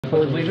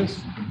pledge allegiance.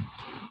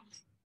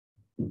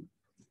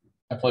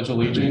 I pledge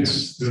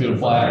allegiance to the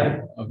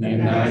flag of the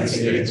United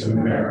States of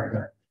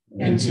America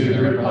and to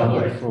the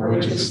republic for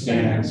which it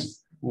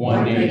stands,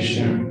 one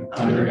nation,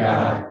 under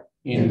God,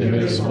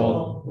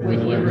 indivisible,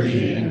 with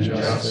liberty and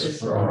justice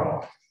for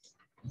all.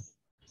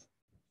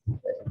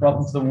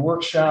 Welcome to the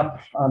workshop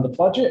on the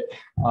budget.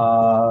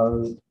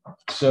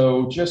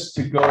 So just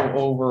to go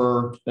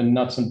over the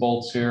nuts and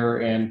bolts here,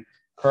 and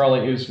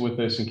Carla is with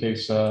us in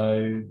case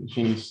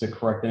she needs to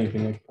correct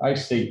anything I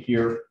state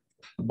here,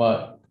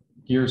 but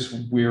here's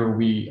where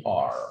we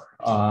are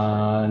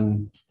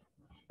on,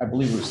 I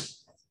believe it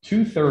was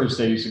 2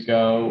 Thursdays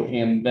ago,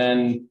 and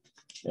then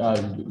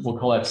we'll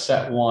call that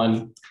set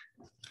 1.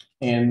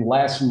 And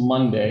last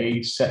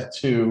Monday, set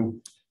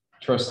 2,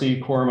 Trustee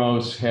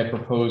Cormos had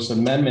proposed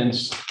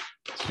amendments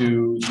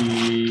to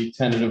the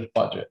tentative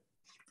budget.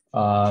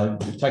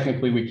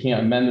 Technically, we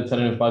can't amend the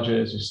tentative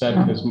budget, as you said,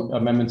 because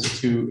amendments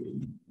to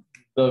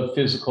the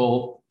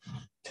physical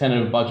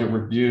tentative budget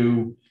were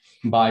due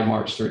by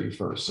March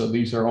 31st. So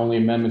these are only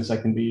amendments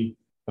that can be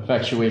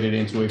effectuated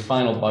into a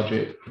final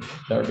budget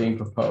that are being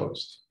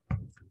proposed.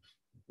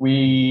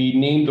 We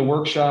named the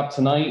workshop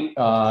tonight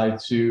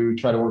to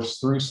try to work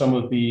through some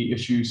of the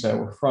issues that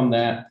were from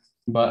that.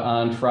 But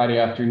on Friday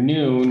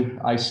afternoon,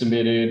 I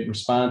submitted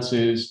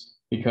responses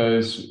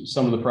because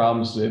some of the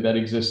problems that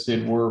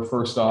existed were,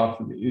 first off,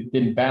 it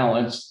didn't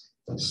balance.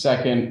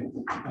 Second,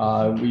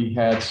 we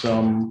had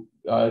some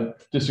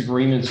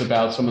disagreements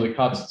about some of the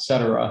cuts, et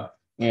cetera.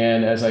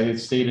 And as I had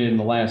stated in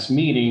the last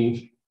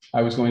meeting,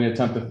 I was going to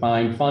attempt to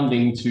find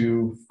funding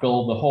to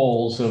fill the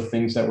holes of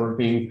things that were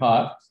being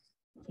cut,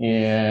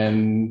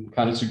 and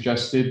kind of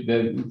suggested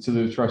that to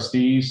the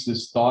trustees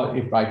this thought,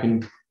 if I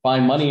can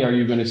find money, are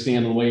you going to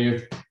stand in the way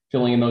of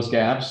filling in those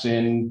gaps?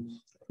 And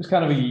it was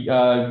kind of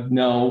a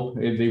no,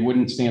 they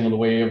wouldn't stand in the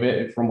way of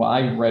it from what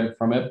I read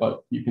from it,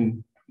 but you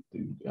can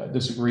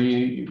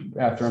disagree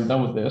after I'm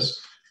done with this.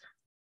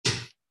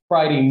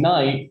 Friday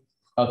night,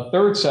 a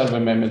third set of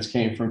amendments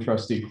came from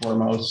Trustee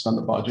Cormos on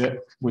the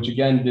budget, which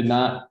again did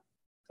not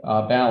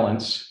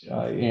balance.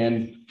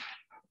 And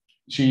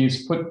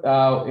she's put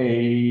out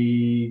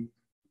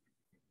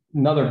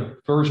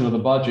another version of the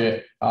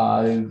budget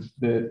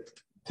that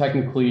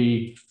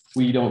technically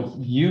we don't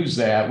use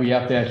that. We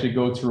have to actually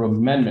go through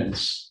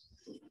amendments,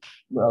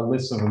 a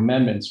list of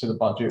amendments for the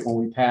budget when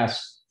we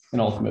pass an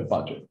ultimate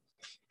budget.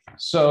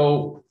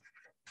 So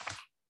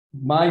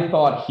my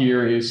thought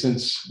here is,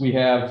 since we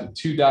have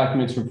 2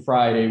 documents from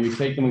Friday, we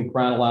take them in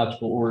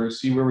chronological order,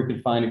 see where we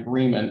can find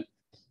agreement,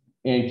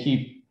 and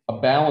keep a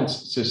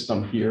balanced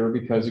system here,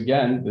 because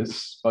again,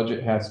 this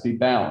budget has to be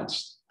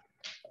balanced.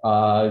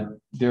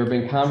 There have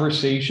been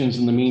conversations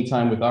in the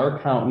meantime with our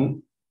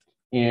accountant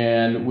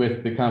and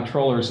with the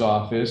comptroller's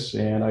office,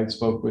 and I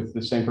spoke with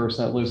the same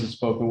person that Liz had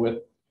spoken with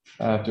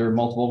after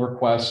multiple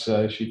requests.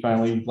 She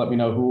finally let me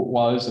know who it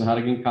was and how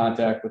to get in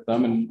contact with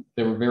them, and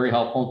they were very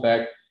helpful. In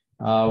fact,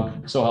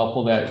 so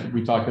helpful that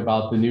we talked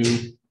about the new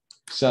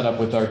setup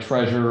with our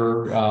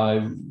treasurer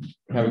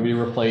having to be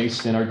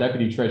replaced, and our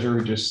deputy treasurer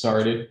who just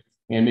started,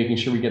 and making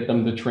sure we get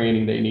them the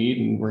training they need.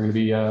 And we're going to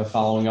be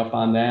following up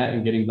on that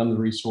and getting them the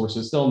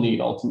resources they'll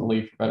need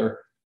ultimately for better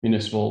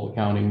municipal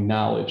accounting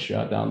knowledge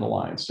down the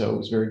line. So it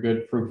was very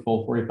good,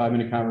 fruitful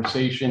 45-minute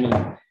conversation,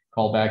 and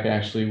called back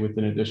actually with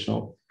an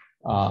additional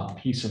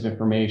piece of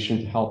information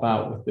to help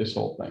out with this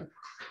whole thing.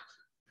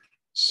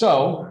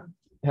 So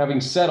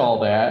having said all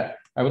that,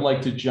 I would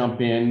like to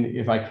jump in,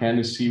 if I can,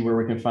 to see where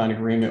we can find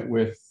agreement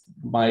with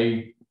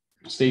my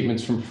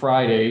statements from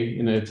Friday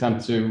in an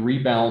attempt to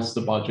rebalance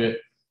the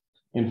budget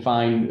and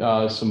find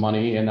some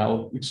money. And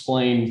I'll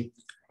explain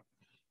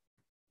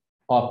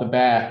off the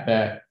bat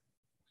that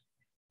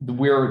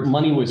where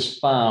money was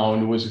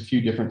found was a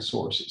few different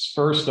sources.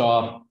 First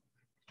off,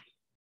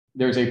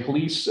 there's a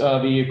police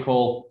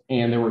vehicle,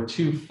 and there were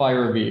 2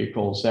 fire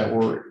vehicles that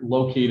were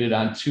located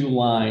on 2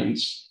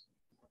 lines,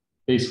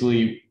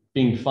 basically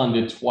being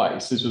funded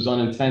twice. This was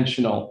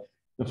unintentional.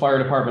 The fire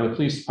department and the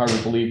police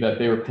department believed that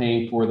they were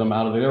paying for them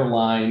out of their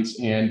lines,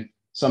 and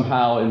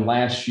somehow in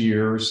last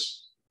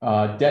year's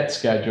debt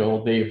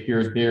schedule, they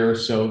appeared there.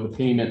 So the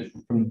payment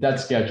from the debt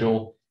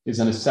schedule is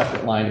in a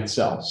separate line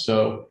itself.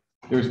 So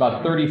there's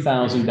about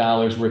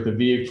 $30,000 worth of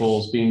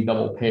vehicles being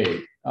double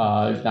paid,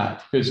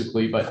 not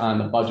physically, but on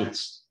the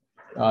budget's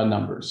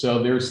numbers.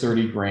 So there's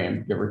 30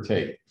 grand, give or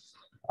take.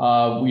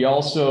 We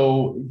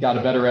also got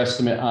a better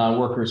estimate on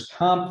workers'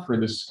 comp for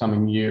this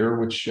coming year,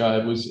 which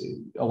was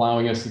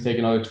allowing us to take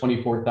another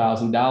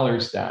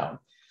 $24,000 down.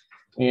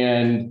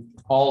 And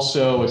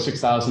also a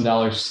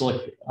 $6,000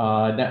 Slick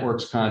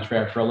Networks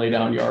contract for a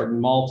laydown yard in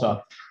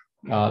Malta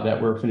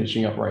that we're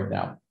finishing up right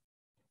now.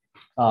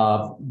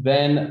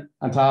 Then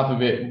on top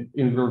of it,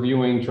 in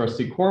reviewing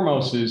Trustee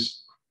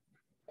Cormos's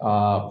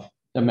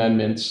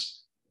amendments,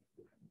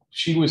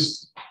 she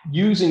was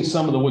using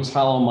some of the Woods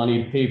Hollow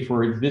money to pay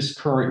for this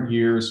current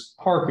year's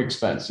park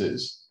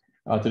expenses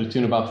to the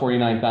tune of about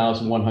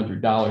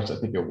 $49,100, I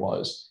think it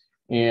was.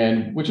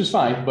 And which is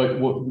fine, but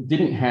what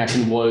didn't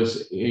happen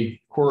was a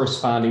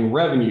corresponding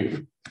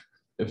revenue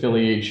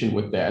affiliation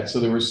with that. So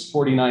there was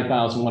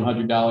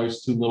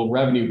 $49,100 too little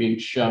revenue being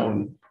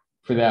shown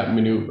for that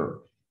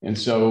maneuver. And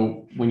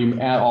so when you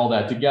add all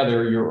that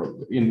together, you're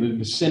in the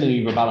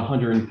vicinity of about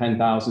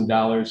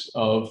 $110,000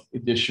 of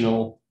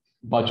additional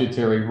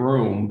budgetary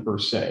room per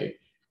se.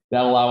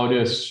 That allowed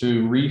us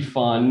to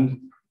refund,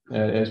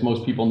 as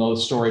most people know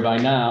the story by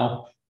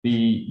now, the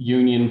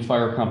Union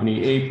Fire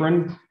Company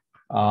apron.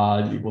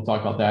 We'll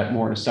talk about that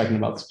more in a second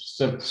about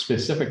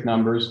specific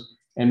numbers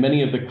and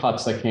many of the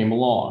cuts that came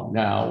along.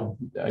 Now,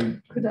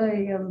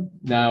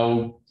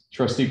 now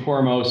Trustee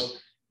Cormos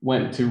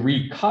went to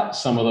recut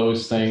some of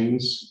those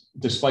things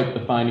despite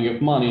the finding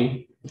of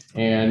money,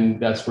 and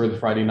that's where the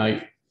Friday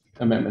night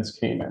amendments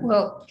came in.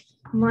 Well,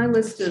 my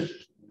list of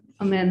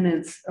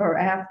amendments are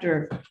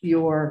after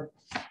your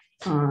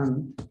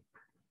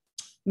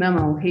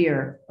memo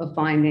here of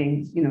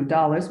finding,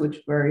 dollars,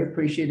 which very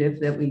appreciative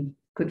that we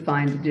could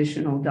find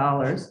additional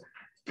dollars.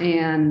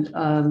 And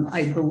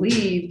I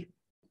believe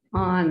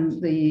on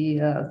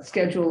the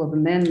schedule of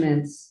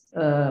amendments,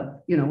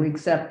 we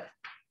accept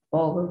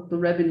all of the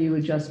revenue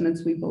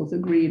adjustments. We both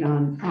agreed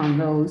on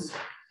those.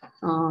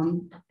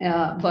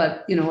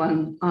 But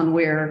on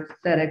where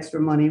that extra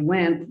money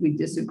went, we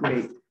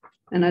disagree.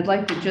 And I'd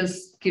like to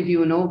just give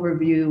you an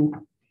overview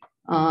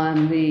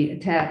on the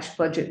attached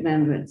budget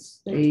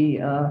amendments. They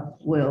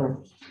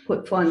will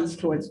put funds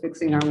towards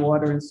fixing our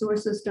water and sewer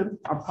system,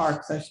 our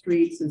parks, our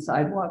streets and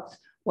sidewalks,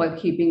 while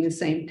keeping the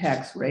same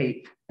tax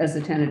rate as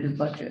the tentative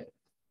budget.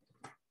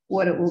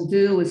 What it will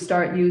do is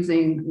start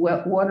using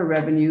water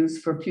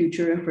revenues for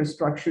future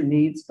infrastructure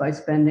needs by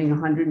spending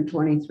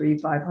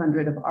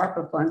 $123,500 of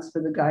ARPA funds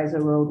for the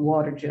Geyser Road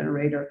water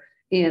generator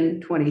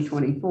in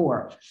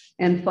 2024,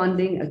 and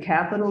funding a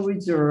capital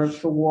reserve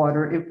for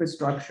water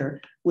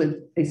infrastructure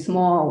with a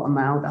small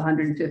amount,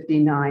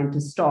 $159,000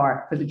 to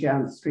start for the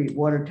John Street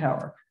water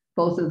tower.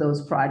 Both of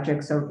those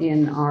projects are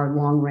in our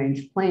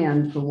long-range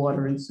plan for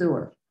water and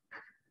sewer.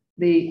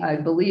 I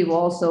believe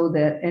also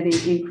that any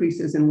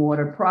increases in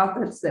water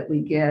profits that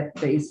we get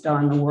based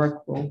on the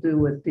work we'll do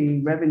with the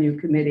Revenue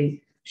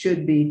Committee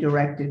should be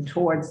directed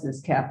towards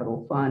this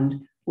capital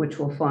fund, which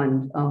will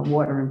fund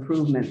water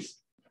improvements.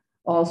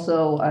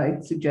 Also, I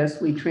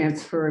suggest we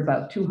transfer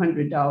about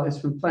 $200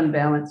 from fund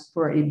balance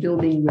for a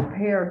building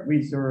repair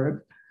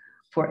reserve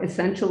for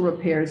essential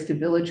repairs to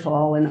Village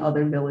Hall and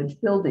other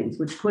village buildings,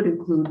 which could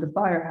include the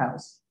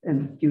firehouse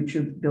and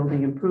future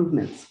building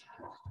improvements.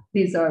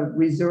 These are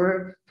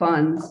reserve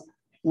funds,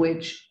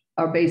 which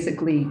are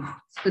basically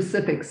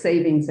specific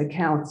savings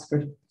accounts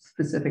for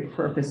specific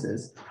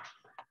purposes.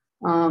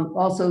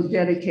 Also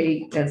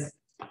dedicate, as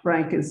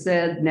Frank has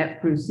said, net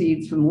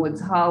proceeds from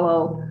Woods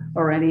Hollow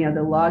or any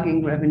other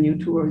logging revenue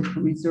towards the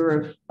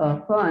reserve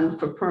fund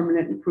for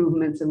permanent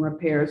improvements and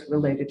repairs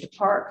related to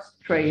parks,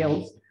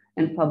 trails,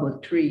 and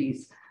public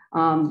trees.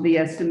 The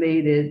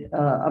estimated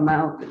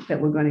amount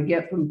that we're going to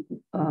get from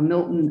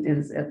Milton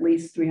is at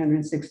least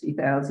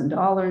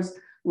 $360,000,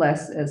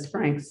 less, as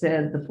Frank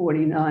said, the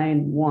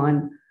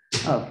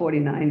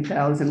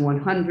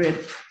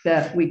 $49,100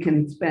 that we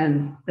can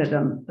spend, that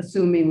I'm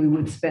assuming we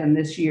would spend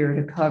this year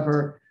to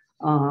cover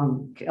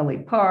Kelly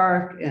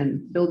Park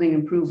and building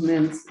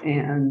improvements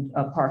and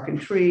Park and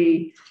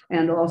Tree,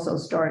 and also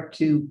start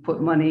to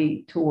put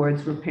money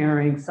towards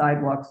repairing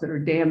sidewalks that are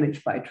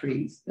damaged by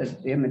trees, that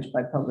are damaged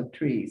by public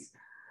trees.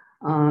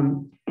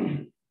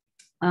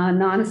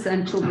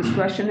 Non-essential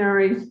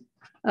discretionary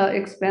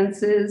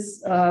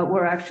expenses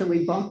were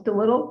actually bumped a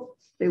little.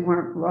 They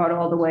weren't brought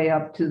all the way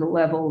up to the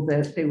level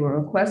that they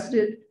were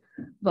requested,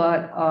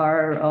 but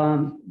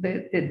are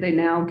they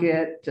now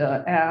get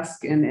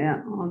asked, and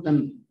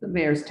the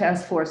mayor's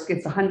task force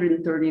gets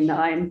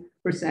 139%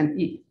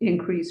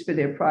 increase for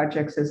their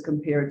projects as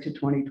compared to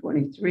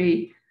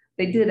 2023.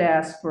 They did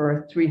ask for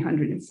a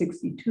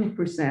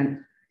 362%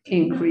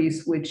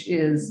 increase, which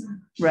is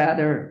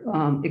rather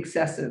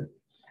excessive.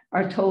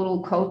 Our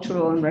total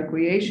cultural and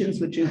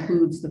recreations, which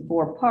includes the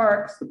 4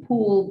 parks, the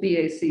pool,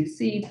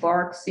 BACC,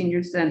 Bark,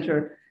 Senior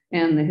Center,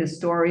 and the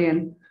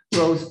historian,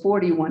 rose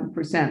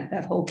 41%.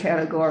 That whole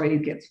category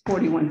gets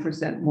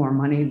 41% more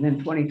money than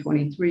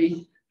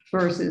 2023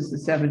 versus the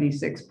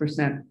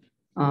 76%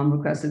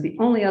 requested. The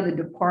only other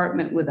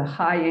department with a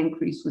high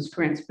increase was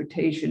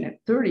transportation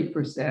at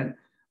 30%,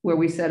 where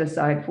we set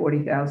aside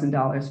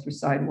 $40,000 for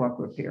sidewalk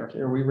repair.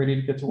 Are we ready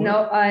to get to work?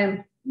 No, I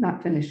am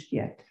not finished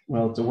yet.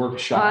 Well, it's a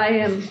workshop. I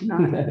am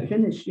not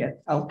finished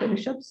yet. I'll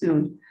finish up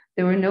soon.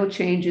 There were no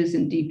changes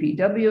in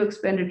DPW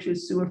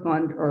expenditures, sewer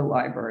fund, or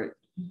library.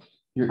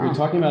 You're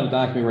talking about a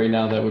document right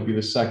now that would be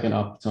the second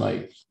up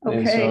tonight. Okay,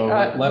 and so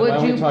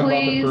would you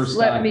please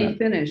let me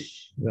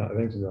finish? Yeah, I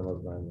think she's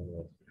almost done.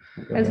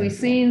 As we've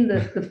seen,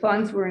 the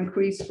funds were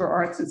increased for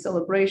arts and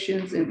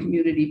celebrations and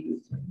community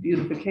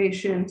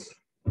beautifications.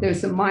 There's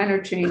some minor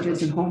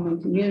changes in home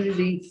and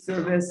community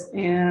service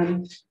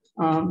and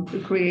the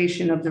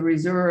creation of the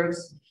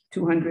reserves,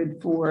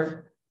 200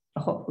 for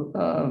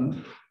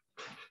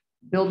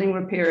building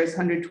repairs,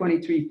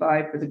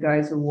 123.5 for the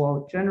Geyser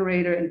wall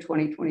generator in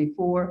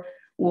 2024,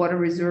 water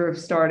reserve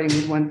starting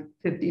with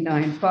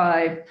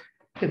 159.5,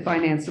 to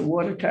finance the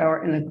water tower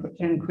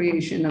and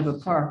creation of a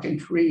park and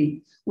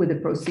tree with the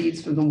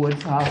proceeds from the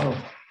Woods Hollow.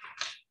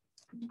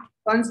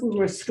 Funds were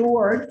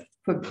restored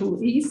for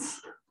police,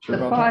 Sure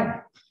the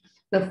about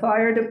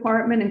fire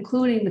department,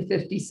 including the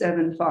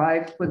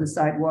 57.5 for the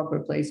sidewalk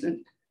replacement.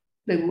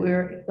 They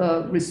were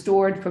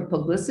restored for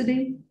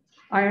publicity,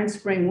 Iron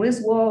Spring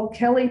Wiswall,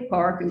 Kelly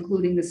Park,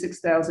 including the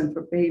 6,000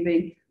 for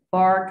paving,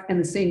 Bark, and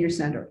the senior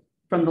center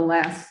from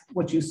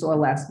what you saw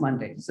last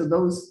Monday. So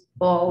those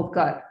all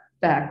got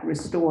back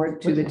restored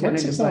to the What's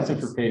tentative 6,000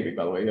 budgets. for paving,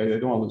 by the way? I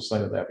don't want to lose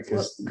sight of that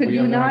because. Could we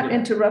you have no not idea.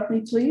 interrupt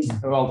me, please?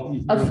 Well,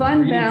 A you're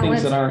fund reading balance.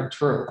 things that aren't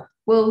true.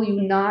 Will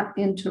you not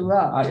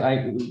interrupt?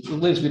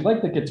 Liz, we'd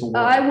like to get to work.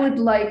 I would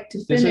like to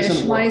This finish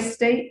isn't my work.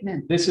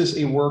 statement. This is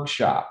a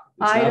workshop.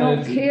 It's I not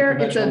don't care.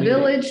 It's a professional meeting.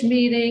 village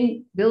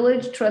meeting.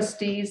 Village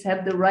trustees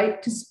have the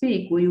right to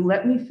speak. Will you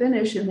let me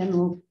finish and then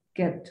we'll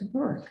get to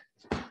work?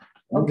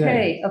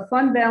 Okay, a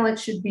fund balance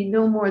should be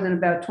no more than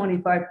about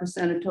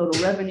 25% of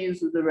total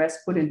revenues, with the rest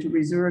put into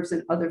reserves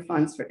and other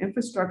funds for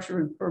infrastructure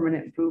and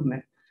permanent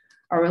improvement.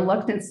 Our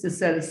reluctance to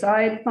set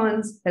aside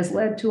funds has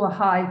led to a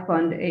high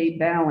Fund A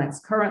balance,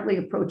 currently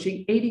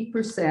approaching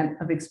 80%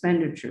 of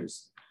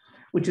expenditures,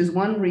 which is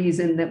one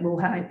reason that we'll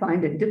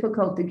find it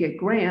difficult to get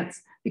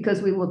grants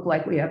because we look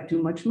like we have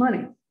too much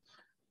money.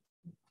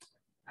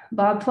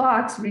 Bob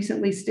Fox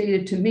recently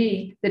stated to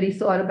me that he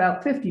thought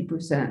about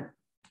 50%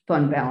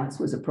 fund balance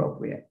was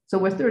appropriate. So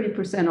we're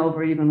 30%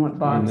 over even what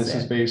Bob And this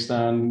is said. based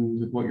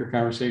on what your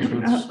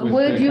conversation with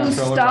Would the you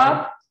comptroller-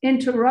 stop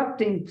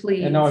interrupting,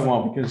 please? And no, I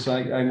won't, because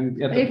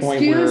I'm at the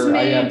point Excuse where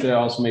I me. have to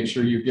also make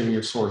sure you're giving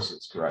your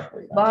sources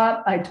correctly.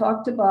 Bob, I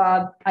talked to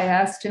Bob. I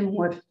asked him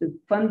what the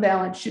fund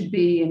balance should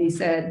be, and he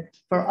said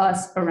for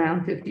us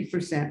around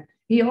 50%.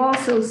 He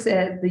also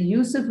said the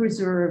use of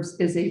reserves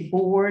is a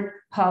board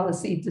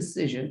policy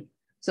decision.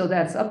 So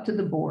that's up to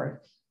the board.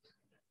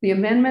 The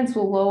amendments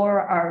will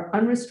lower our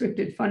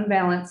unrestricted fund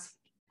balance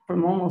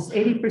from almost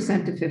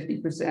 80% to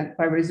 50%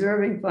 by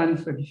reserving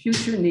funds for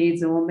future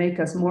needs and will make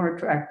us more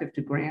attractive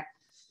to grant.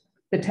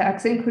 The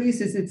tax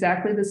increase is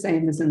exactly the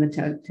same as in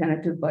the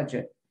tentative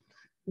budget.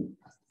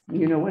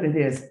 You know what it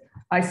is.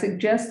 I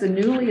suggest the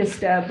newly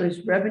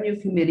established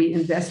Revenue Committee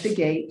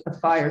investigate a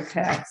fire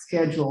tax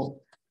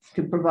schedule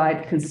to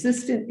provide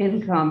consistent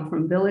income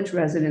from village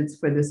residents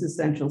for this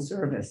essential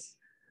service.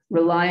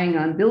 Relying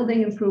on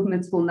building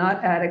improvements will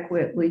not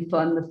adequately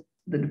fund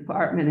the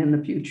department in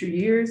the future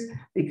years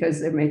because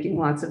they're making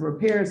lots of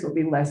repairs. There'll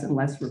be less and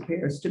less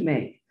repairs to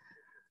make.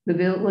 The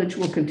village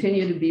will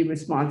continue to be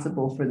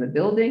responsible for the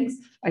buildings.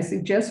 I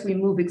suggest we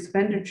move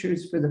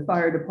expenditures for the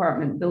fire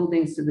department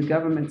buildings to the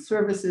government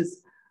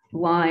services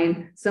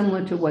line,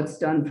 similar to what's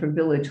done for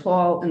Village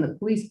Hall and the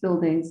police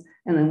buildings.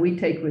 And then we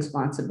take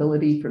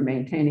responsibility for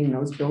maintaining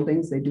those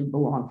buildings. They do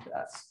belong to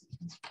us.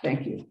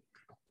 Thank you.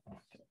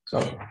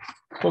 So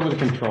over the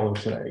controller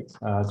today,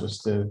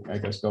 just to, I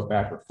guess, go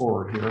back or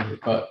forward here,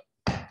 but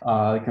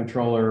the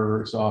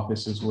controller's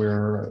office is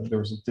where there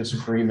was a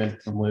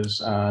disagreement from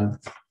Liz on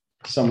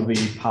some of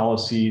the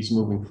policies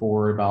moving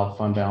forward about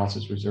fund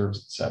balances,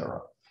 reserves, et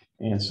cetera.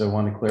 And so I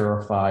want to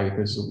clarify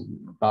because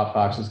Bob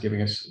Fox is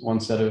giving us one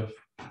set of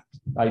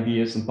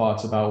ideas and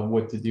thoughts about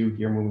what to do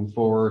here moving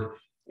forward.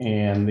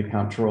 And the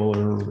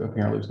comptroller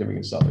apparently was giving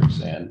us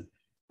others. And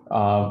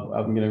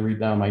I'm going to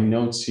read down my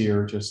notes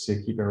here just to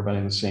keep everybody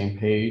on the same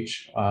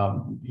page.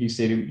 He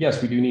stated,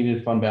 yes, we do need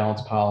a fund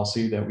balance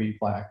policy that we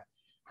lack.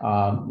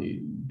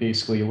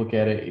 Basically look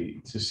at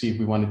it to see if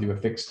we want to do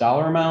a fixed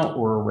dollar amount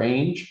or a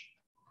range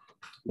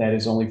that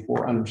is only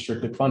for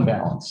unrestricted fund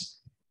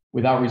balance.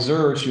 Without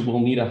reserves, you will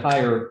need a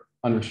higher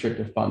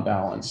unrestricted fund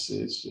balance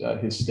is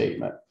his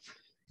statement.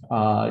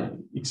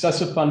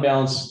 Excessive fund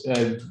balance,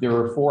 there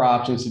are 4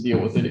 options to deal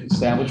with it.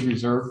 Establish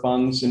reserve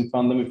funds and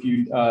fund them if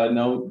you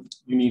know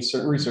you need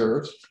certain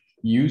reserves.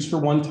 Use for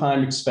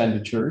one-time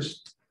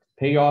expenditures.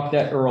 Pay off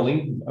debt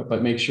early,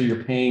 but make sure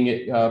you're paying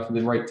it for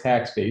the right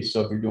tax base.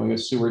 So if you're doing a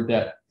sewer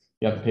debt,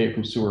 you have to pay it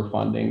from sewer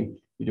funding.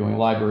 You're doing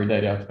library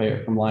debt, you have to pay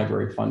it from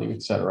library funding,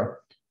 et cetera.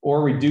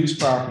 Or reduce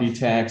property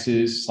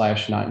taxes /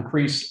 not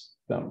increase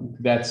them.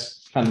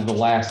 That's kind of the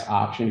last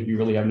option if you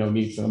really have no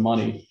need for the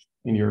money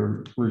and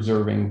you're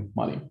reserving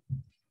money.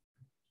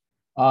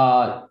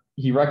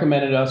 He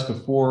recommended us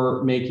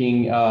before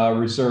making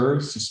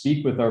reserves to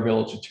speak with our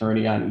village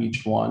attorney on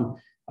each one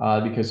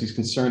because he's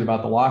concerned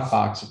about the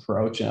lockbox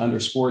approach and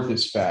underscored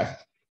this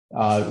fact.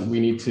 We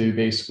need to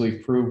basically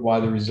prove why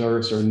the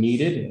reserves are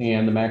needed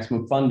and the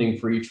maximum funding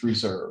for each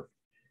reserve.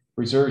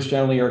 Reserves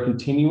generally are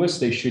continuous.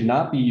 They should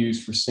not be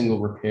used for single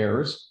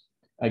repairs.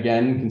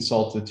 Again,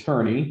 consult the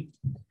attorney.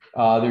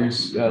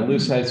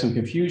 Liz had some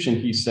confusion,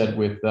 he said,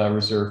 with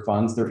reserve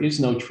funds. There is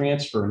no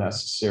transfer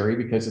necessary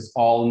because it's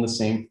all in the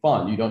same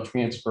fund. You don't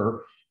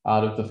transfer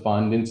out of the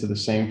fund into the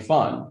same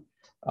fund.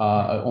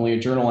 Only a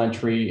journal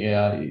entry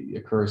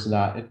occurs,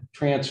 not a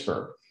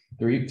transfer.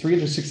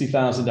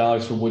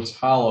 $360,000 for Woods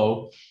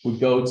Hollow would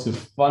go to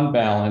fund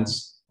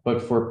balance,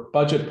 but for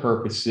budget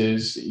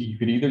purposes, you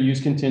could either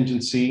use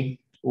contingency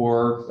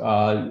or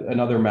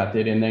another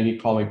method, and then you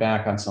call me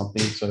back on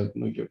something so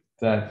we could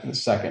that in a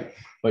second.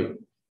 But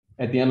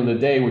at the end of the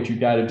day, what you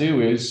got to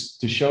do is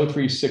to show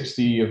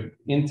 360 of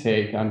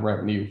intake on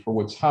revenue for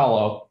Woods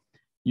Hollow,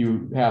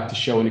 you have to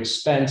show an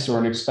expense or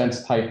an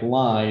expense type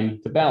line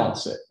to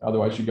balance it.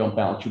 Otherwise, you don't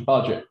balance your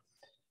budget.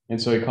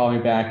 And so he called me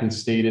back and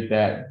stated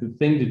that the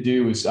thing to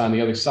do is on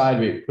the other side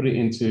of it, put it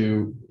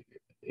into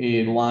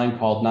a line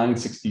called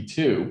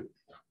 962,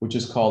 which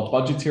is called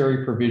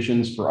budgetary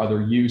provisions for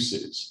other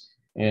uses.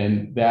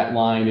 And that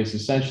line is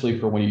essentially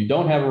for when you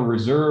don't have a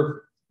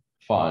reserve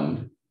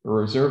fund or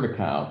reserve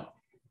account,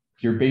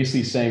 you're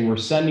basically saying we're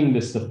sending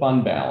this to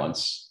fund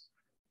balance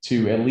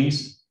to at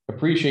least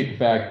appreciate the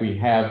fact we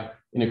have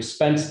an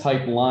expense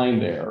type line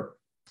there,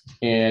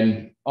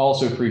 and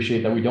also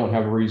appreciate that we don't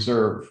have a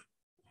reserve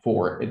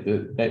for it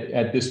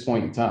at this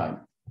point in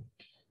time.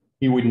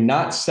 He would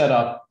not set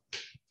up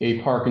a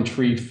park and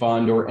tree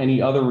fund or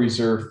any other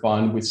reserve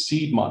fund with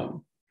seed money.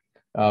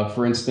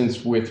 For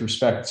instance, with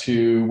respect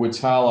to Woods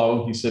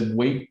Hollow, he said,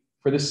 wait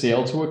for the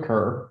sale to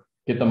occur,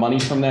 get the money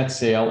from that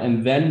sale,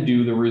 and then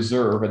do the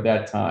reserve at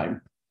that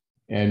time.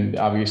 And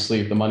obviously,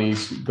 if the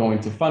money's going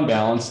to fund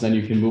balance, then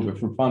you can move it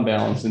from fund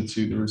balance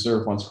into the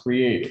reserve once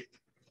created.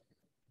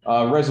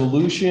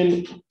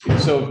 Resolution,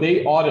 so if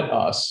they audit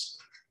us,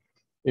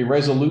 a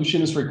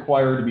resolution is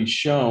required to be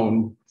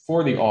shown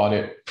for the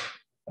audit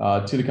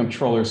to the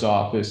comptroller's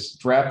office,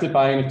 drafted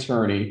by an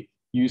attorney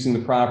using the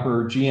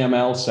proper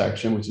GML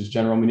section, which is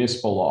general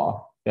municipal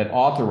law, that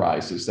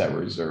authorizes that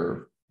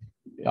reserve,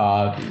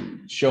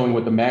 showing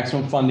what the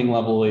maximum funding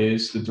level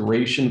is, the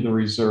duration of the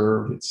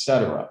reserve, et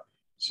cetera.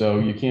 So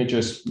you can't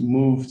just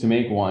move to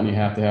make one. You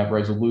have to have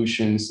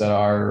resolutions that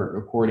are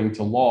according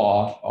to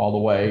law all the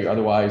way.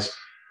 Otherwise,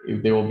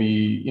 they will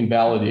be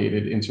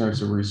invalidated in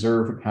terms of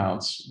reserve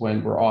accounts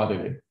when we're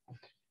audited.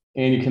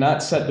 And you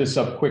cannot set this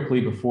up quickly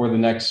before the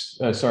next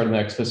start of the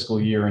next fiscal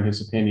year, in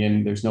his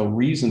opinion. There's no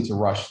reason to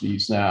rush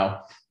these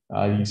now.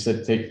 He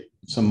said take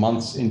some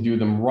months and do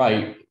them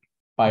right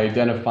by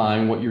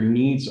identifying what your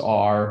needs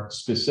are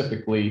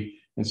specifically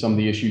and some of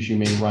the issues you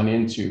may run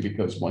into.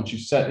 Because once you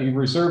set a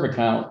reserve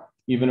account,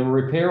 even a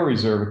repair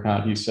reserve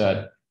account, he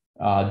said,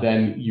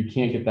 then you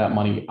can't get that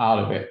money out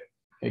of it,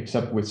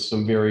 except with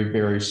some very,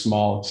 very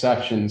small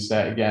exceptions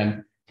that,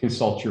 again,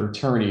 consult your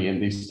attorney in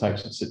these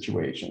types of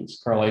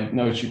situations. Carl, I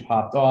noticed you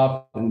popped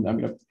off, and I'm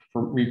going to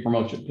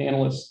re-promote your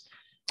panelists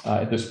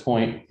at this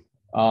point.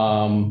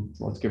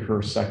 Let's give her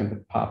a second to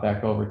pop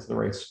back over to the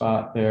right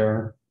spot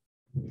there.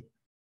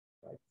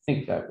 I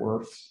think that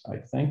works, I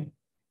think.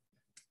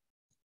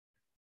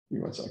 Give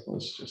me 1 second,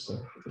 let's just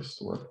for this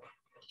to work.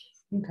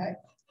 Okay.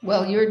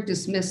 Well, you're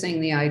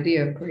dismissing the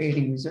idea of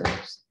creating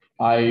reserves.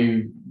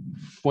 I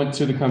went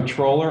to the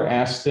comptroller,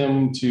 asked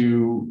him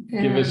to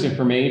give us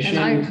information.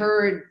 And I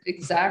heard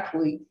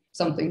exactly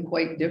something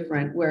quite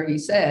different, where he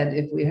said,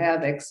 if we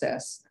have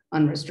excess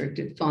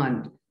unrestricted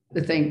fund,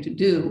 the thing to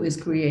do is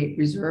create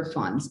reserve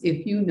funds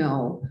if you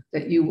know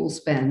that you will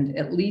spend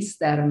at least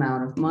that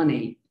amount of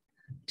money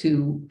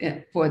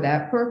for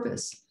that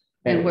purpose.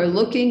 And we're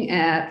looking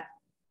at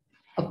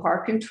a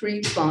park and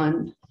tree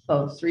fund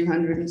of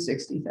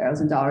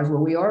 $360,000, where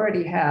we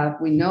already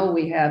have, we know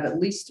we have at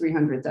least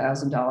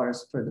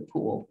 $300,000 for the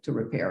pool to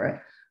repair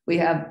it. We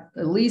have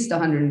at least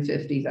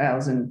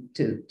 $150,000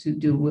 to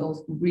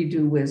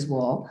redo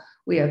Wiswall.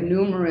 We have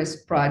numerous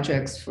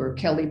projects for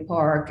Kelly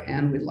Park,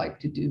 and we'd like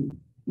to do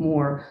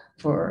more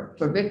for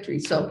Victory.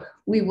 So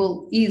we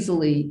will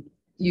easily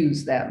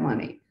use that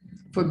money.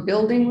 For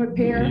building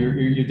repair,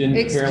 you didn't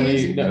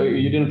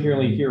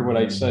apparently hear what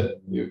I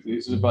said.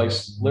 His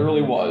advice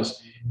literally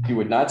was, you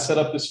would not set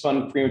up this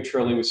fund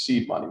prematurely with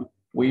seed money.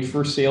 Wait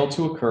for sale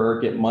to occur,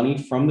 get money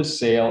from the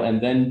sale,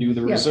 and then do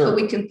the reserve.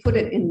 But we can put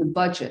it in the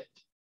budget,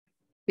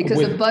 because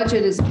the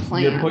budget is a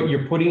plan.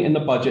 You're putting in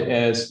the budget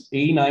as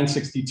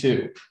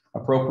A962,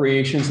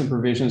 appropriations and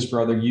provisions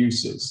for other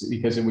uses,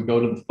 because it would go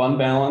to the fund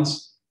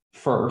balance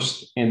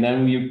first, and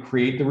then we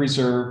create the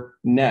reserve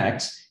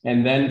next,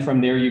 and then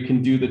from there you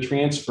can do the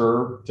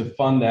transfer to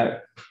fund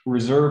that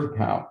reserve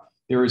account.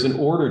 There is an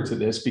order to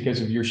this,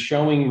 because if you're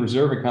showing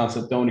reserve accounts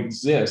that don't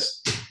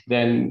exist,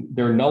 then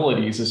they're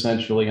nullities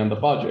essentially on the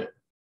budget.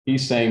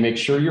 He's saying make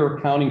sure you're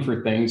accounting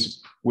for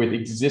things with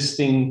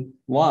existing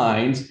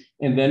lines,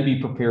 and then be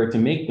prepared to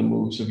make the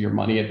moves of your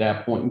money at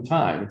that point in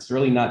time. It's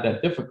really not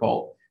that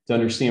difficult to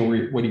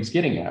understand what he's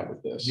getting at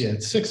with this. Yeah,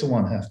 it's 6 of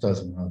one, half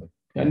dozen of another.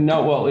 And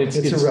no, well, it's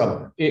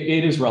irrelevant.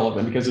 It is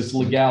relevant because it's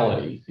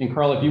legality. And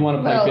Carl, if you want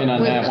to pipe in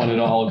on that one at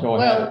all, go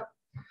ahead.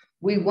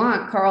 We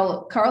want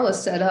Carla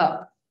set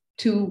up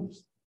 2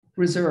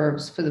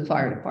 reserves for the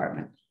fire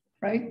department,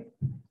 right?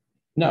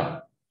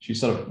 No, she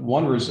set up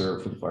 1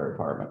 reserve for the fire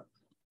department.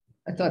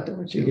 I thought there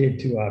were 2. She gave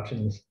 2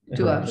 options.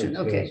 2 options.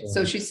 Okay,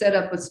 so she set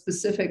up a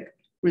specific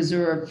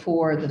reserve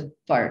for the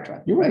fire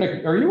truck. Are you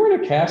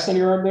wearing a cast on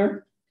your arm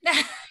there?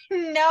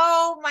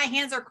 No, my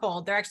hands are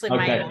cold. They're actually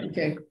my own.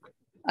 Okay.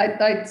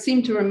 I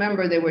seem to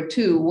remember there were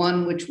 2,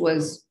 one which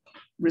was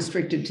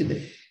restricted to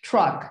the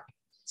truck,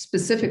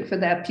 specific for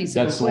that piece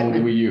of equipment. That's the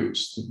one we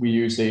used. We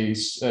used a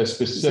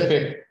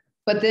specific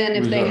But then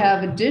if they Reserve.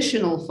 have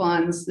additional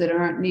funds that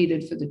aren't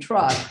needed for the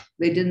truck,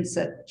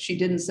 she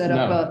didn't set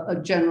up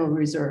a general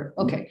reserve.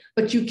 Okay,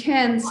 but you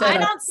can Well, set I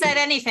up. don't set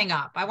anything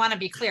up. I want to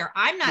be clear.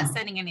 I'm not Oh.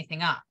 setting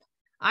anything up.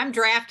 I'm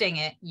drafting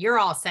it. You're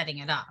all setting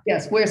it up.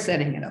 Yes, we're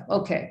setting it up.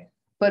 Okay.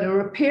 But a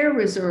repair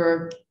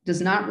reserve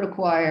does not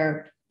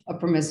require a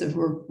permissive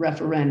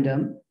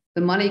referendum.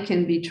 The money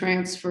can be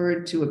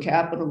transferred to a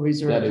capital That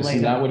reserve is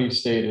later. not what he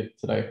stated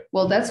today.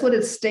 Well, that's what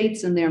it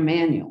states in their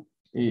manual.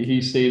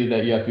 He stated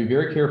that you have to be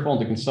very careful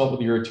and to consult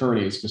with your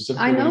attorney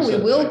specifically. I know what he we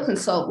said will today.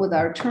 consult with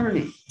our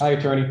attorney Hi,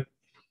 attorney.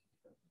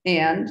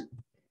 and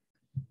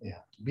Yeah,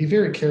 be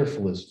very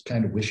careful is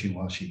kind of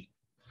wishy-washy.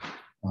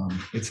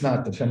 It's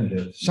not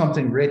definitive.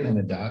 Something written in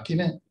a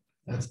document,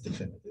 that's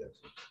definitive.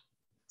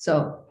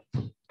 so,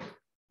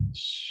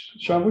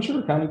 Sean, what's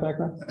your accounting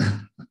background?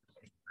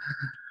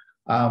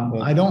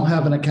 I don't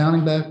have an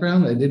accounting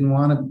background. I didn't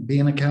want to be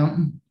an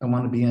accountant. I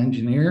want to be an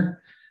engineer.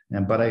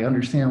 But I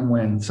understand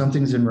when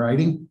something's in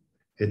writing,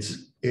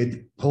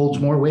 it holds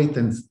more weight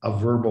than a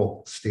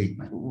verbal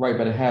statement. Right,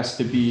 but it has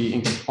to be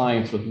in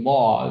compliance with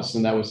laws,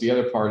 and that was the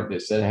other part of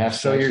this. That it has.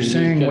 So to you're actually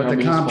saying meet what the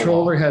general municipal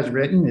comptroller law. has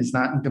written is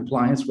not in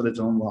compliance with its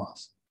own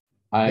laws?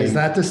 Is I'm-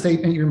 that the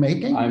statement you're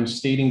making? I'm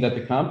stating that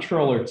the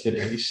comptroller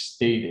today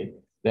stated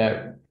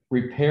that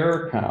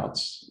repair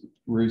accounts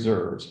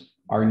reserves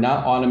are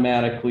not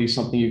automatically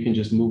something you can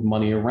just move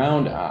money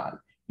around on.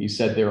 He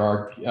said there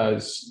are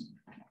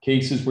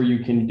cases where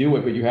you can do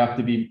it, but you have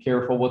to be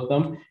careful with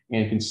them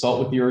and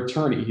consult with your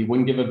attorney. He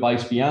wouldn't give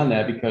advice beyond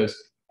that because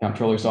the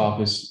comptroller's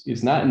office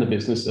is not in the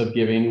business of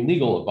giving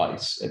legal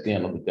advice at the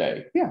end of the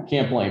day. Yeah.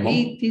 Can't blame him.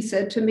 he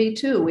said to me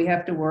too, we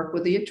have to work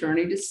with the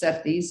attorney to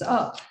set these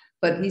up.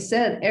 But he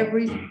said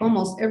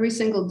almost every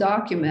single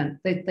document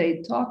that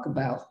they talk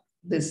about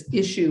this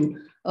issue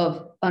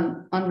of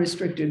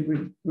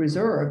unrestricted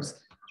reserves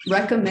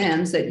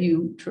recommends that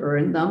you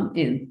turn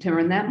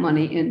that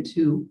money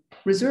into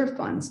reserve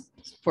funds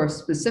for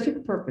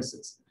specific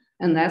purposes.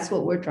 And that's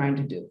what we're trying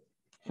to do.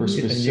 For And you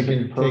specific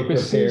can take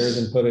repairs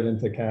and purposes. put it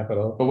into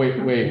capital. But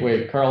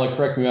wait, Carla,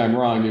 correct me if I'm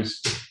wrong.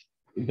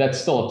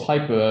 That's still a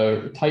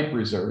type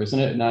reserve, isn't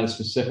it? Not a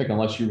specific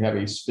unless you have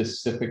a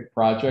specific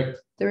project.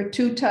 There are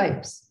two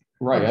types.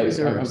 Right. of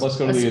reserves, Let's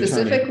go to a the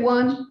specific attorney.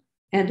 one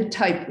and a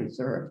type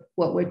reserve.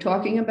 What we're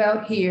talking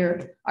about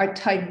here are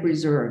type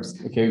reserves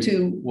Okay.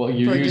 Well,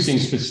 you're for using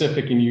just-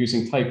 specific and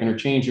using type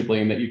interchangeably,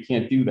 and that you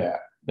can't do that.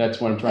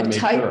 That's what I'm trying A to make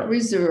type sure.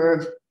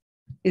 reserve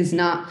is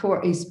not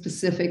for a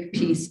specific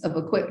piece of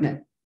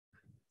equipment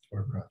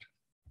Or project.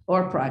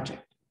 or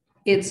project.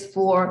 It's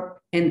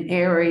for an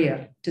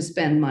area to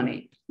spend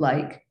money,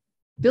 like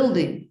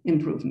building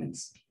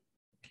improvements.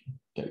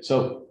 Okay,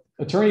 so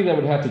attorney that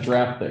would have to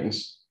draft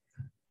things.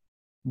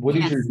 What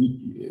is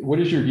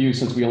your view,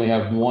 since we only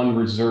have one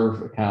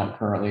reserve account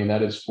currently, and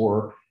that is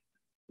for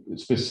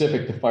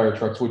specific to fire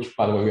trucks, which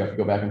by the way, we have to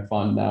go back and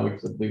fund now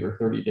because I believe our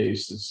 30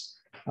 days is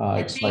I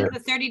think expired. the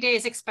 30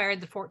 days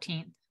expired the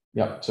 14th.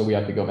 Yep, so we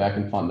have to go back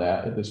and fund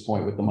that at this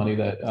point with the money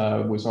that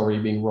was already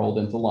being rolled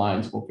into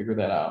lines. We'll figure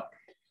that out.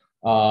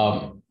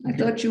 I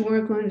thought you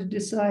weren't going to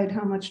decide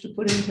how much to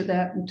put into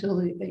that until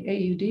the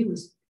AUD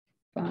was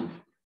done.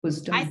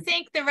 I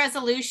think the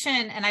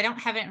resolution, and I don't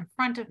have it in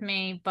front of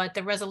me, but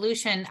the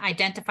resolution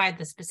identified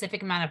the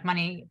specific amount of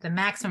money, the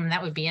maximum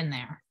that would be in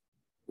there.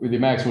 The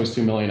maximum was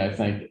 2 million, I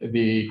think.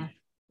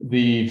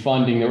 The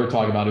funding that we're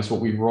talking about is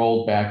what we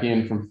rolled back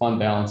in from fund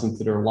balance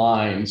into their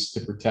lines to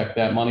protect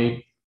that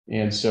money.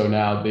 And so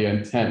now the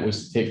intent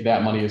was to take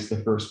that money as the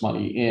first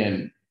money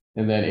in,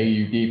 and then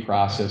AUD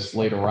process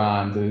later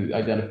on to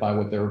identify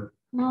what their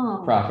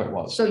Oh, profit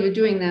was. so you're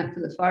doing that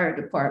for the fire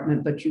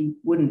department, but you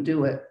wouldn't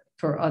do it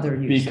for other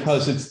uses?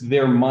 Because it's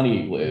their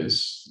money,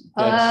 Liz.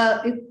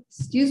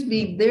 Excuse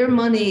me, their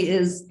money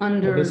is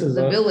under Well, this is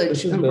the this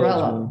village is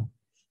umbrella. village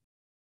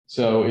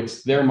So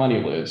it's their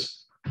money,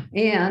 Liz.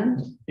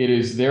 And It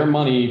is their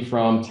money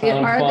from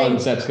town Are they-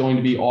 funds that's going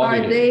to be are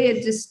audited. they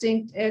a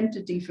distinct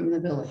entity from the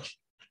village?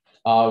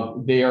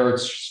 They are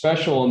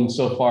special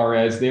insofar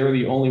as they're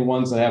the only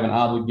ones that have an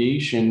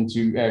obligation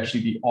to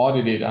actually be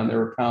audited on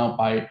their account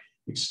by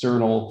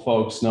external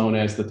folks known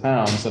as the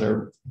towns that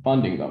are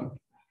funding them.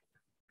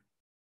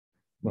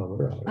 Well,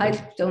 we're all- I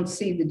don't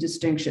see the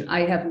distinction.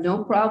 I have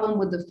no problem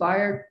with the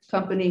fire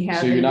company So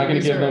having. you're not going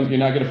to give reserve. them, you're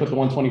not going to put the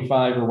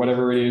 125 or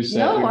whatever it is. that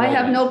No, we I rolled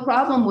have in. no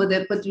problem with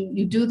it, but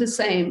you do the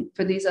same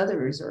for these other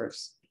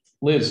reserves.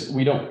 Liz,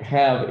 we don't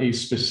have a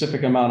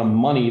specific amount of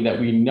money that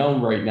we know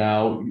right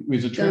now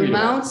is The attributable.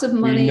 amounts of We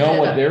money. know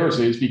what that- theirs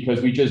is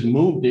because we just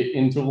moved it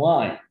into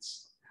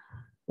lines.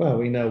 Well,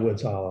 we know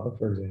Woods Hollow,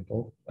 for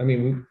example. I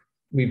mean,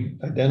 we've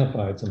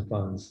identified some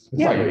funds.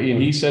 Yeah. Right,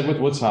 and he said with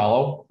Woods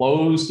Hollow,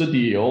 close the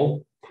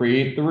deal,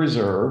 create the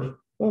reserve,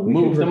 Well, we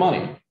move could the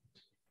money.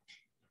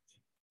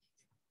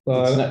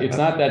 Well, It's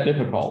not that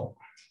difficult.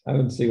 I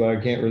don't see why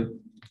I can't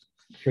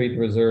create the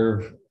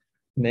reserve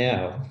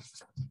now.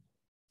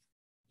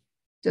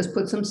 Just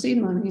put some seed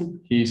money in.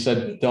 He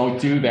said, don't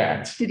do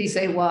that. Did he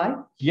say why?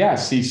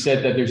 Yes, he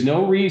said that there's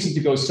no reason to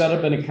go set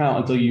up an account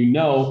until you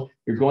know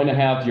you're going to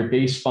have your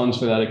base funds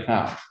for that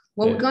account.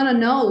 Well, we're gonna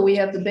know we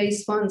have the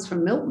base funds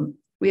from Milton.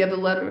 We have a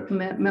letter of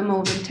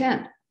memo of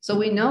intent. So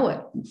we know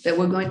it, that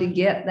we're going to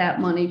get that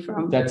money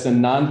from. That's a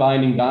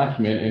non-binding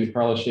document, and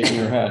Carla's shaking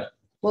her head.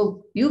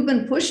 Well, you've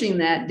been pushing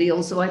that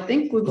deal, so I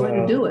think we're going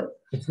to do it.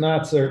 It's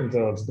not certain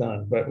until it's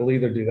done, but we'll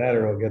either do that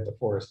or we'll get the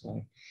forest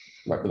money.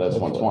 Right, but that's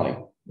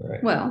 120.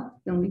 Right.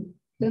 Well,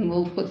 then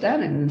we'll put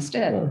that in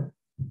instead.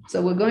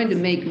 So we're going to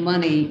make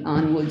money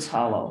on Woods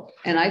Hollow.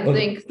 And I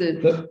think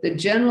that the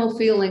general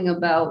feeling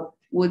about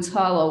Woods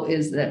Hollow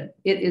is that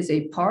it is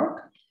a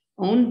park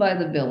owned by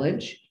the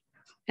village,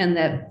 and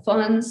that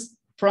funds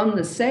from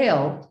the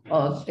sale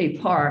of a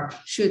park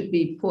should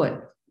be put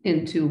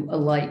into a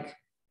like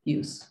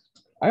use.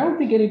 I don't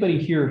think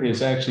anybody here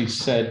has actually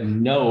said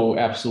no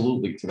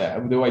absolutely to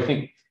that. Though I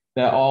think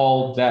that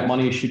all that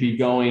money should be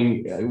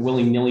going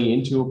willy-nilly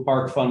into a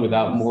park fund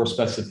without more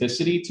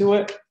specificity to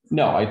it.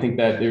 No, I think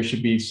that there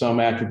should be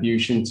some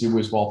attribution to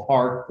Wiswall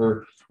Park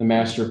or the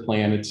master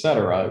plan, et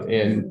cetera.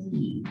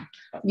 And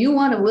you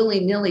want to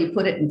willy-nilly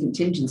put it in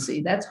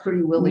contingency. That's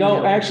pretty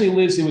willy-nilly. No, actually,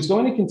 Liz, it was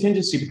going to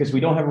contingency because we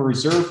don't have a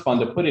reserve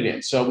fund to put it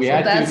in. So we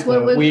had that's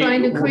what we're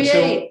trying to create.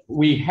 So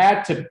we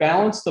had to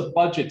balance the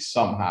budget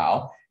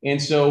somehow.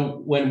 And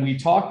so when we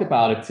talked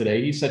about it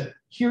today, he said,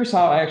 here's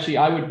how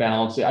I would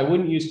balance it. I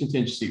wouldn't use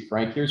contingency,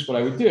 Frank. Here's what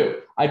I would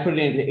do. I'd put it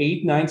into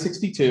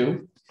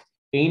A962.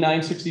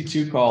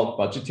 A962 called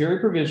budgetary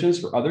provisions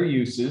for other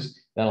uses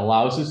that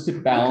allows us to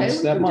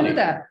balance that money. Do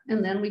that,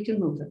 and then we can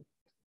move it.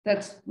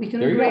 We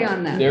can There agree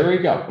on that. There we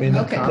go.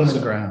 Okay.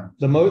 Common ground.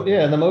 The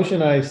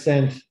motion I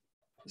sent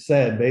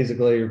said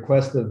basically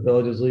request the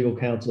village's legal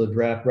counsel to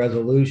draft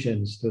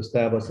resolutions to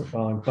establish the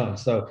following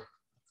funds. So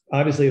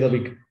obviously there'll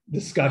be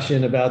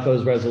discussion about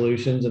those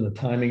resolutions and the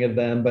timing of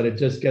them, but it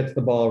just gets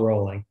the ball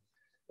rolling.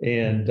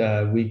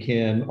 And we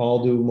can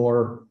all do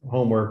more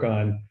homework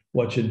on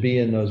what should be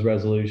in those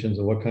resolutions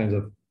and what kinds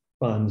of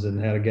funds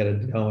and how to get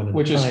it going.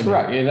 Which is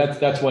correct. And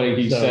that's what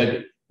he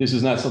said. This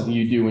is not something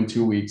you do in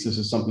 2 weeks. This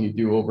is something you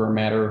do over a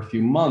matter of a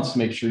few months to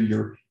make sure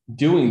you're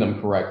doing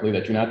them correctly,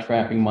 that you're not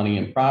trapping money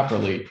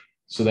improperly,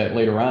 so that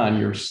later on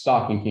you're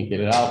stuck and can't get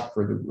it out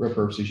for the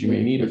purposes you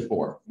may need it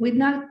for.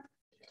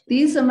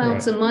 These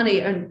amounts of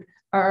money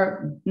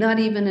are not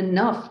even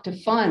enough to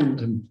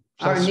fund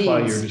our needs.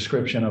 By your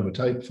description of a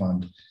type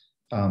fund,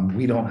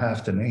 we don't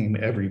have to name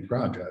every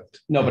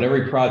project. No, but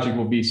every project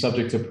will be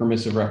subject to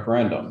permissive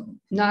referendum.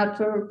 Not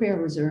for repair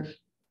reserve.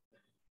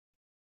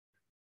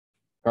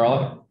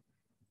 Carla?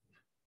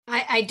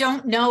 I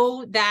don't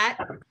know that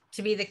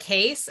to be the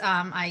case.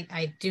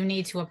 I do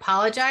need to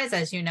apologize.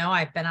 As you know,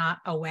 I've been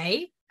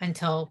away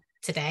until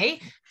today.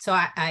 So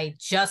I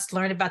just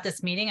learned about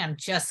this meeting. I'm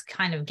just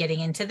kind of getting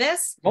into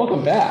this.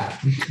 Welcome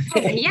back.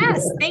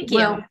 Yes, thank you.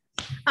 Well,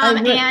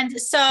 and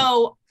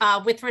so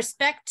with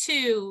respect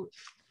to,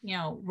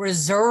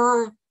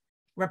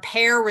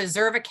 repair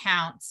reserve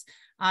accounts,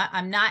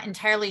 I'm not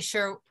entirely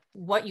sure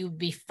what you'd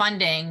be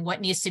funding,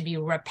 what needs to be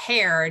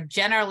repaired.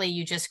 Generally,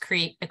 you just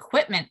create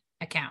equipment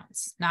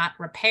accounts, not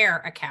repair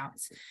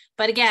accounts.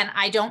 But again,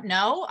 I don't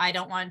know. I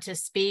don't want to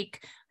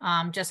speak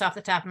just off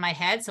the top of my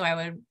head. So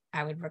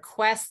I would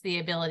request the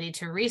ability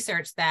to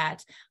research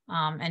that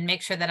and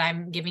make sure that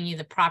I'm giving you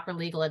the proper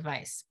legal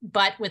advice.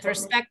 But with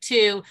respect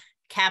to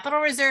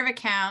capital reserve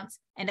accounts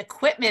and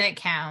equipment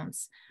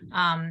accounts,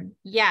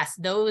 yes,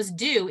 those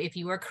do. If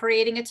you are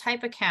creating a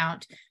type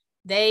account,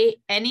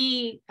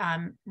 any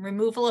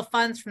removal of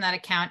funds from that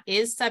account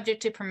is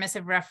subject to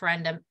permissive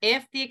referendum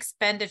if the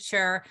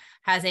expenditure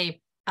has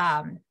a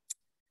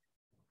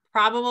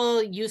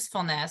probable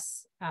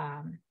usefulness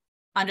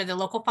under the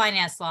local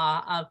finance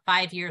law of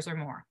 5 years or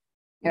more.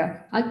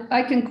 Yeah,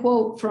 I can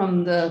quote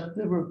from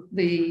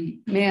the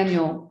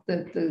manual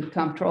that the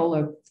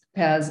comptroller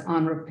has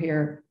on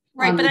repair.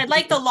 Right, but I'd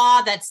like the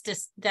law that's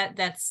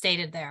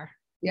stated there.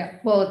 Yeah,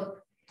 well,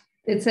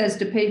 it says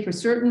to pay for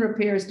certain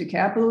repairs to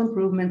capital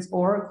improvements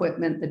or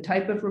equipment. The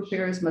type of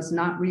repairs must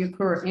not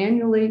reoccur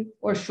annually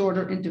or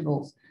shorter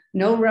intervals.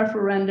 No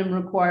referendum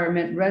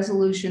requirement.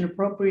 Resolution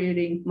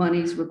appropriating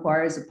monies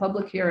requires a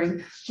public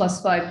hearing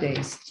plus 5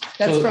 days.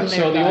 That's from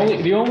their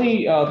guide. the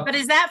only But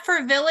is that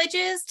for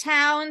villages,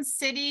 towns,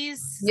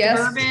 cities, yes.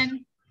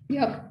 Urban?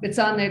 Yep, it's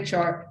on their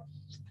chart.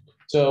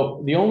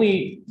 So the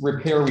only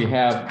repair we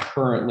have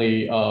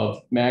currently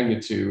of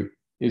magnitude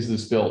is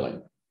this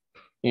building.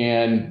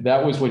 And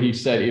that was what he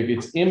said, if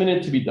it's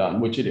imminent to be done,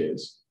 which it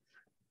is,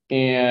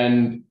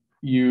 and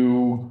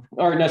you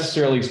aren't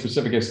necessarily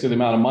specific as to the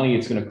amount of money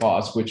it's going to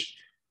cost, which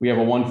we have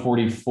a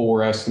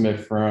 144 estimate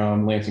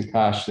from Lance and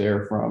Kosh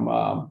there from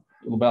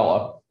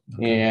Labella,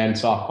 and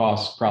soft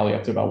costs probably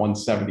up to about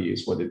 170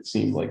 is what it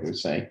seemed like it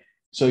was saying.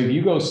 So if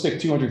you go stick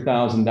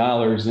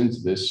 $200,000 into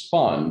this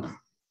fund,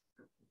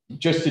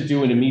 just to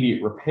do an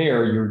immediate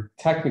repair, you're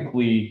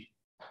technically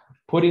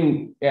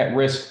putting at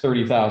risk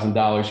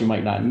 $30,000 you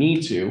might not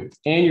need to,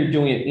 and you're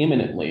doing it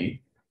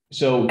imminently.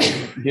 So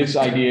his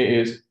idea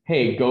is,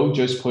 hey, go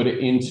just put it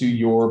into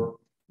your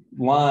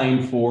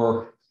line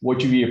for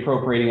what you'd be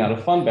appropriating out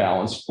of fund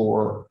balance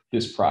for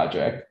this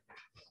project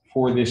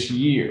for this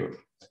year.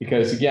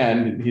 Because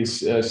again, his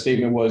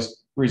statement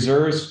was,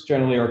 reserves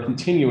generally are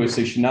continuous.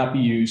 They should not be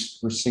used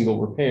for single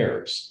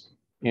repairs.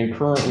 And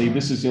currently,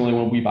 this is the only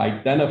one we've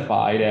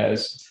identified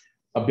as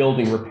a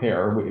building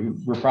repair.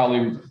 We're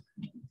probably,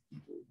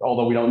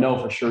 although we don't know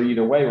for sure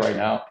either way right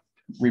now,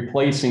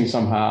 replacing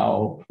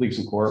somehow police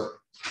and court,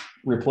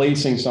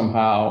 replacing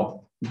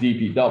somehow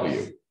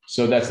DPW.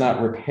 So that's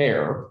not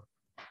repair.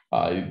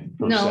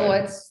 No,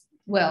 it's,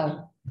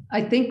 well,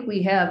 I think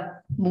we have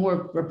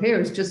more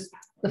repairs, just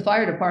the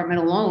fire department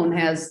alone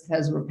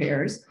has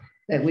repairs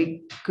that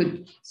we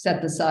could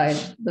set aside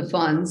the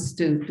funds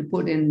to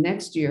put in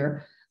next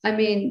year. I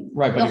mean,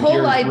 right, but the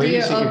whole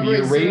idea of if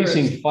you're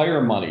raising reserves,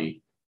 fire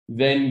money,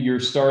 then you're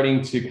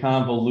starting to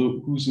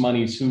convolute whose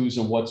money's whose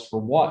and what's for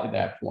what at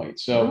that point.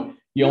 So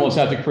you almost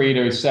have to create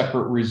a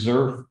separate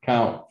reserve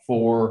account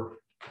for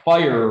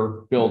fire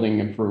building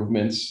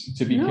improvements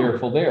to be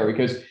careful there,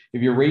 because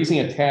if you're raising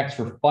a tax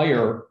for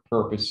fire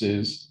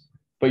purposes,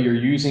 but you're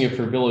using it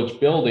for village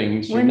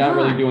buildings, you're not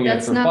really doing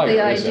it for fire. That's not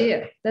the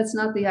idea. That's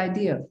not the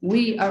idea.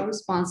 We are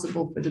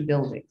responsible for the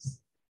buildings,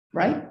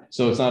 right?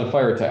 So it's not a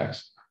fire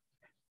tax.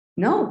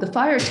 No, the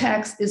fire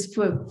tax is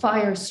for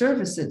fire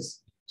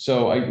services.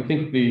 So I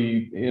think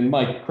and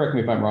Mike, correct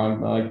me if I'm wrong,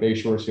 Mike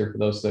Bayshore here for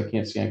those that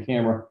can't see on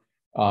camera.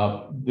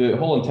 The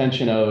whole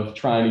intention of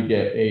trying to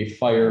get a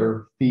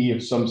fire fee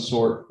of some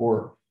sort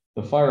for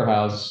the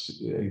firehouse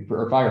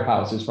or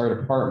firehouses, fire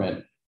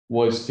department,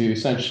 was to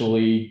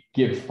essentially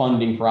give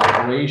funding for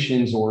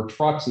operations or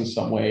trucks in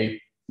some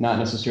way, not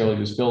necessarily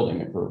just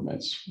building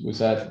improvements. Was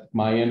that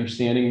my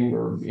understanding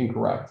or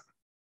incorrect?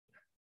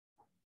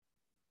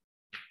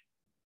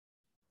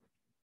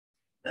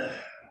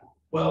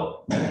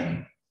 Well,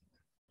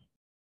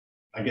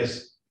 I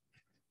guess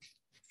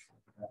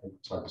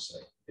it's hard to say.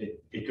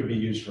 It could be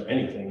used for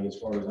anything as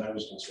far as I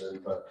was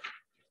concerned, but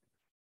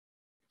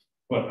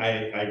I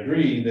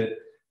agree that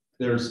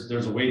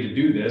there's a way to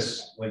do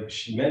this. Like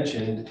she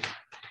mentioned,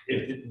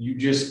 if you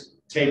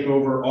just take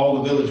over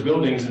all the village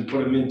buildings and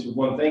put them into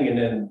one thing, and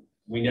then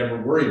we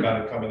never worry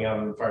about it coming out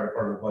of the fire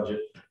department budget,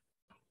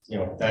 you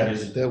know,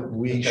 that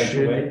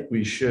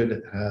we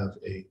should have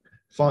a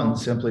fund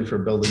simply for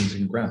buildings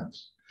and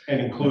grounds. And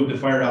include the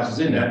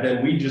firehouses in that,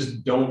 then we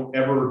just don't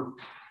ever,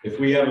 if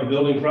we have a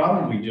building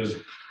problem, we just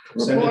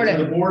send it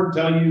to the board,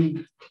 tell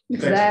you.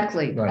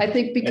 Exactly. Right. I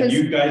think because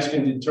you guys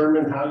can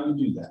determine how you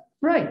do that.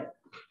 right.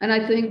 And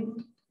I think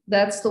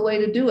that's the way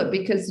to do it,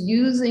 because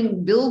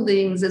using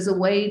buildings as a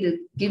way to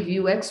give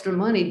you extra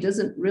money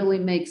doesn't really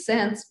make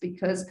sense,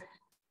 because,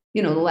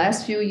 you know, the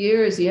last few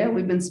years, yeah,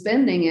 we've been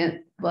spending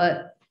it,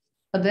 but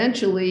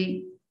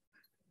eventually,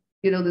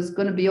 you know, there's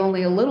going to be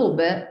only a little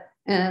bit,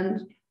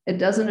 and it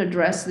doesn't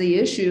address the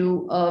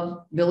issue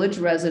of village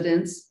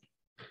residents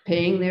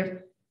paying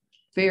their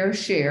fair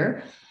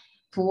share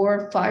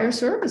for fire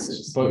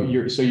services. But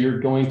you're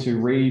going to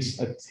raise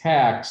a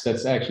tax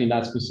that's actually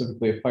not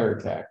specifically a fire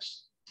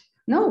tax.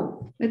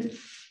 No,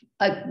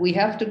 we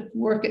have to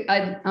work it.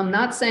 I'm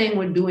not saying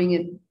we're doing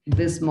it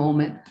this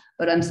moment,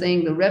 but I'm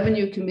saying the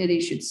revenue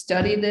committee should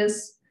study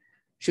this,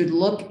 should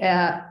look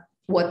at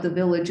what the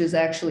village is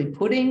actually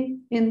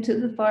putting into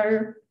the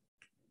fire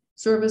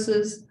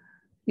services,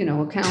 you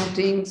know,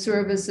 accounting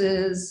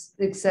services,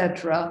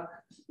 etc.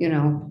 You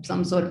know,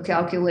 some sort of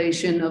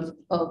calculation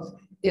of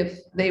if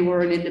they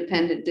were an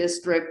independent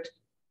district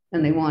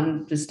and they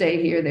wanted to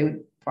stay here, they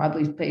would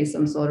probably pay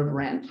some sort of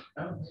rent.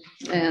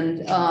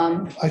 And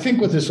I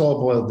think what this all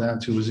boiled down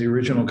to was the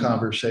original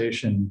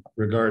conversation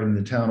regarding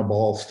the town of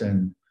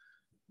Ballston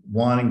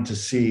wanting to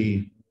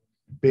see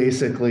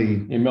basically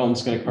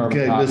Milton's going to carve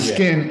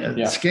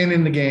the skin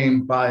in the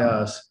game by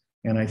us.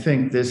 And I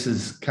think this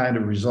is kind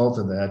of a result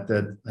of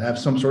that have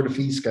some sort of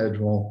fee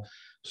schedule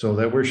so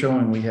that we're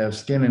showing we have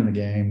skin in the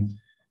game.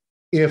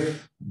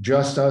 If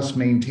just us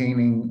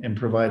maintaining and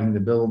providing the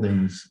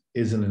buildings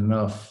isn't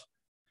enough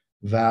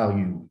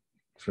value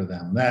for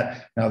them.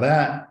 That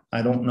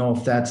I don't know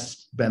if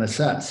that's been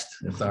assessed.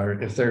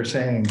 If they're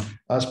saying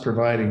us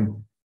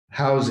providing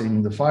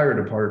housing, the fire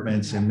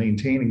departments and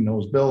maintaining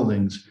those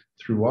buildings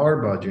through our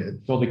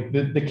budget. So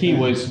the key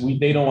was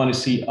they don't want to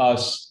see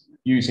us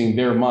using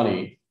their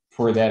money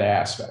for that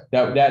aspect.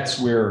 That's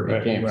where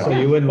it came from. So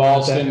you wouldn't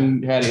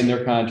Ballston had it in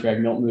their contract.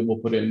 Milton will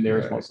put it in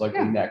theirs most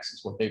likely next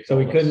is what they. So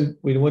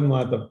we wouldn't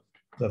want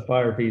the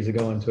fire fees to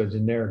go into a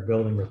generic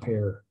building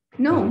repair.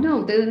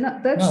 no, they're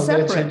not. That's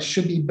separate. It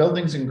should be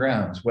buildings and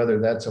grounds, whether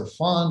that's a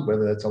fund,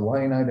 whether that's a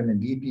line item in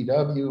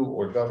DPW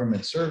or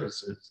government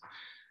services.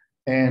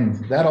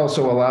 And that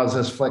also allows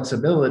us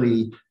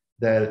flexibility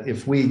that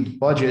if we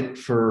budget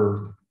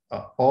for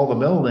all the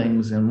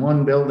buildings and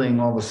one building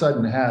all of a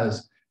sudden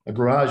has a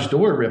garage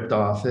door ripped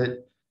off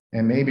it,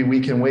 and maybe we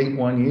can wait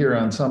 1 year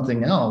on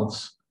something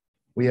else,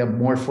 we have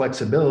more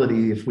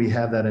flexibility if we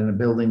have that in a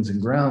buildings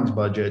and grounds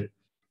budget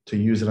to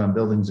use it on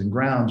buildings and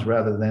grounds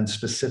rather than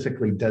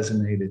specifically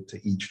designated to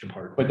each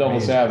department. But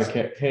devil's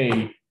advocate,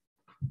 hey,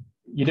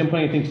 you didn't put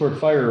anything toward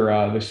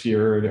fire this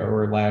year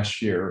or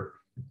last year.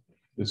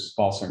 This is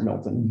Ballston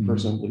Milton,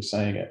 presumably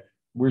saying it.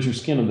 Where's your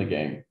skin in the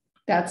game?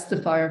 That's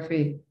the fire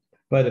fee.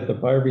 But if the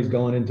fire fee is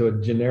going into a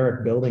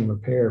generic building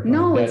repair. fund,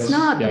 No, it's That's-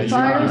 not. yeah, The you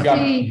fire got-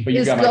 fee but you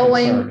is got my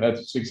concern. going,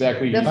 That's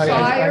exactly. the I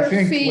fire think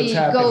what's fee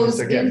happening is goes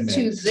they're getting into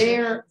mixed.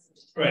 their,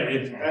 Right,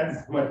 if,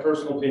 that's my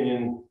personal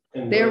opinion,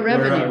 and Their where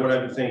revenue. what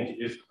I would think,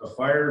 if a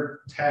fire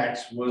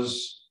tax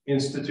was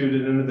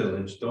instituted in the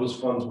village, those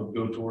funds would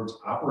go towards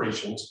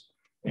operations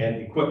and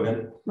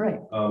equipment. right.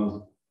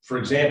 For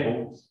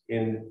example,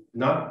 in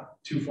not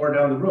too far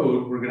down the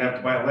road, we're gonna have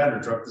to buy a ladder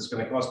truck that's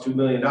gonna cost $2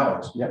 million.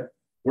 Yep.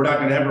 We're not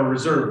gonna have our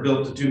reserve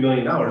built to $2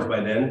 million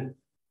by then,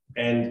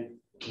 and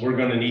we're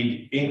gonna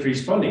need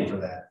increased funding for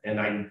that.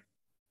 And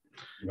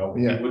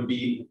Yeah. it would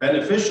be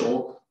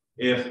beneficial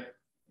if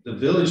the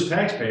village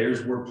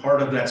taxpayers were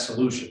part of that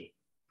solution,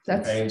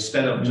 That's, okay,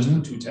 instead of just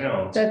the two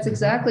towns. that's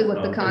exactly what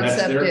the And that's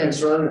concept their is.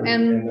 concern,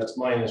 And and that's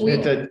mine as we-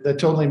 well. That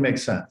totally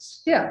makes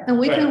sense. Yeah, and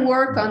we can Right.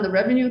 work on the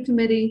revenue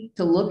committee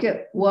to look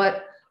at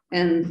what,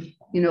 and,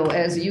 you know,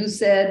 as you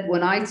said,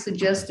 when I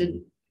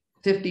suggested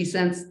 50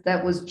 cents,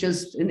 that was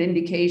just an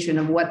indication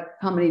of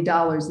how many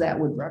dollars that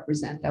would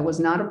represent. That was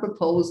not a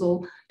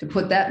proposal to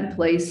put that in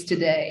place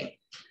today.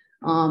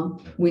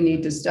 We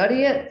need to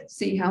study it,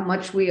 see how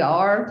much we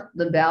are,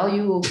 the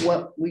value of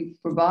what we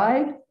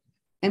provide,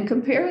 and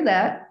compare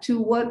that to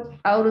what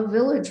out of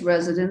village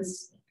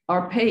residents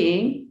are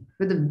paying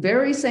for the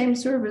very same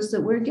service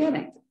that we're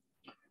getting.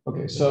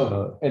 Okay,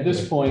 so at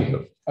this point,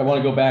 I want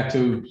to go back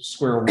to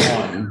square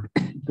one,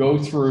 go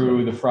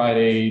through the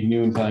Friday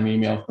noontime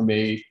email from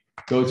me,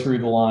 go through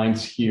the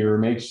lines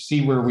here,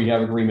 see where we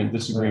have agreement,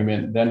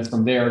 disagreement, then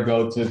from there,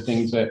 go to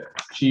things that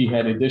she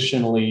had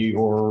additionally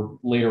or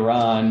later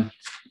on,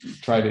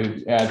 try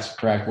to add,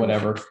 subtract,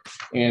 whatever,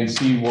 and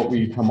see what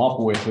we come up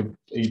with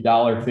a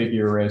dollar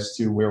figure as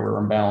to where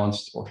we're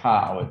imbalanced or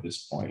how at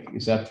this point.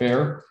 Is that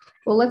fair?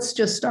 Well, let's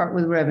just start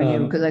with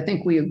revenue, because I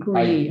think we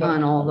agree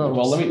on all those.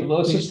 Well,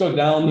 let's just go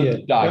down Yeah.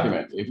 the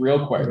document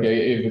real quick. Right.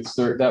 If it's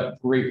that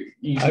great,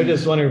 easy. I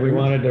just wonder if we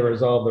wanted to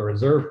resolve the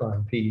reserve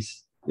fund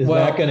piece. Is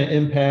Well- that going to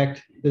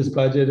impact this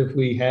budget if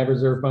we have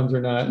reserve funds or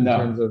not in No.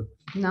 terms of?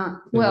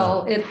 Not,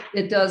 well,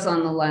 it does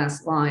on the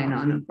last line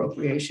on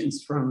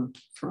appropriations from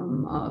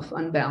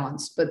fund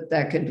balance, but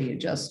that can be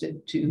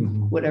adjusted to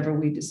Mhm. whatever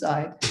we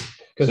decide.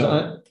 Because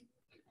So-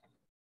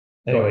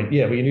 anyway,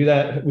 yeah, we knew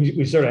that.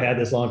 We sort of had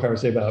this long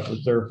conversation about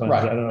reserve funds.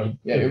 Right. I don't know.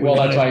 Yeah, if we well,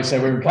 that's wanna why I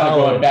said we were kind of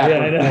follow going it. back Yeah,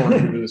 I and know.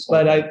 forth through this.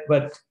 whole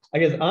But I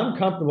guess I'm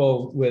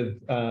comfortable with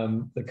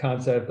the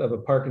concept of a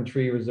park and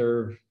tree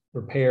reserve,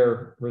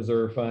 repair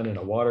reserve fund, and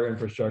a water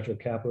infrastructure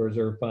capital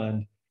reserve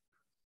fund.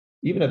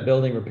 Even a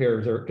building repair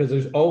reserve, because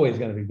there's always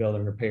going to be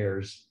building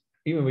repairs,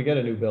 even when we get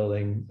a new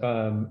building.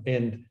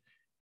 And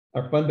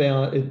our fund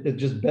balance, it's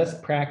just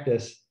best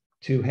practice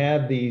to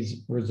have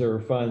these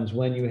reserve funds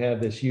when you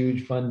have this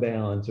huge fund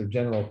balance or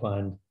general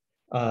fund.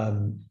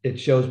 It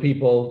shows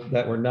people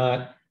that we're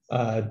not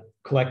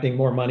collecting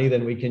more money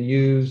than we can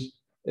use.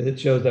 It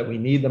shows that we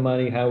need the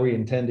money, how we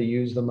intend to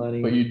use the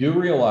money. But you do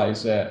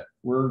realize that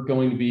we're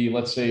going to be,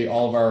 let's say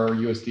all of our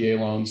USDA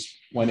loans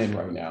went in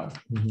right now.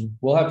 Mhm.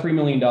 We'll have $3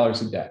 million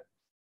of debt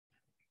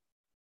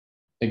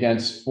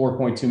against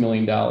 $4.2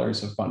 million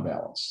of fund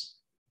balance.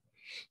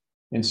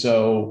 And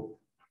so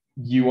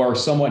you are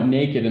somewhat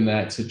naked in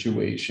that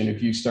situation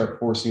if you start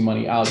forcing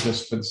money out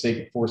just for the sake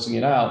of forcing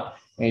it out,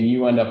 and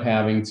you end up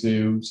having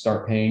to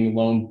start paying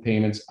loan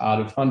payments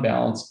out of fund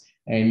balance,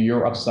 and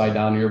you're upside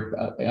down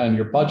on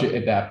your budget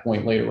at that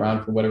point later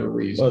on for whatever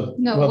reason.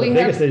 No, Well, the we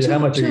biggest have is how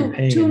much are you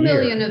paying a 2 year,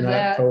 million of not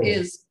that total.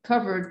 is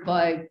covered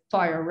by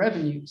fire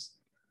revenues.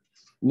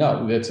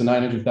 No, it's a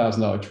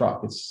 $900,000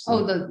 truck. It's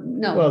Oh,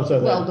 no, Well, so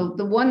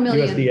the 1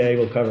 million, USDA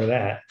will cover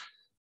that.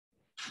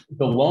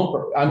 the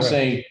loan, I'm Right.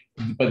 saying,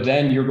 but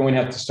then you're going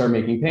to have to start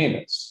making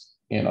payments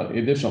and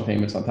additional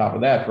payments on top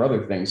of that for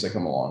other things that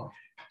come along.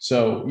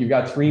 So you've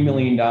got $3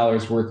 million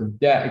worth of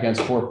debt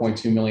against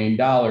 $4.2 million.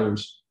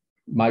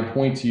 My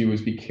point to you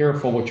is be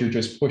careful what you're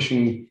just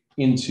pushing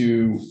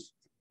into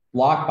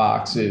lock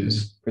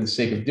boxes for the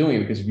sake of doing it,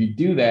 because if you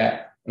do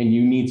that and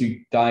you need to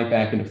dive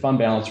back into fund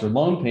balance or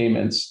loan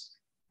payments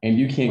and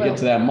you can't get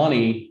to that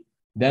money,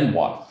 then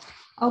what?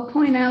 I'll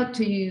point out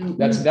to you.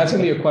 That's gonna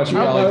be a question,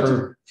 I'll Kelly, go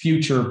for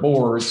future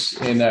boards,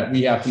 and that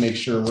we have to make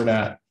sure we're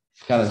not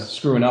kind of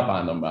screwing up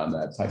on them on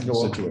that type of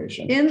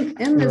situation. In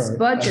this Right.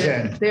 budget,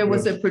 Again, there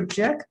was a Our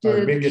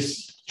projected,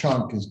 biggest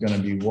chunk is gonna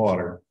be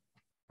water.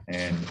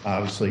 And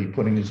obviously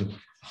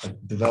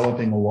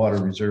developing a water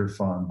reserve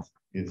fund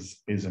is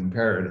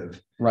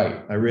imperative. Right.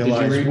 I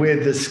realize read-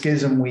 with the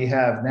schism we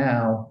have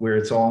now, where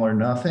it's all or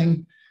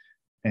nothing,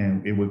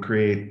 and it would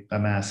create a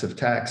massive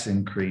tax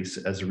increase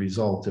as a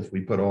result if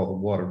we put all the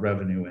water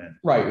revenue in.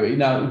 Right.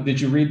 Now,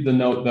 did you read the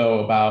note, though,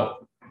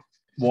 about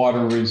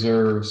water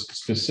reserves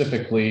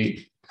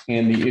specifically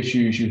and the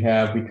issues you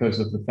have because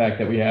of the fact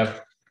that we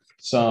have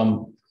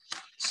some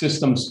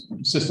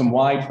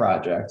system-wide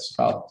projects,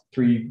 about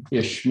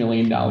 $3-ish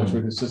million worth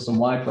of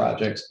system-wide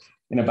projects,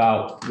 and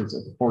about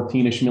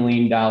 $14-ish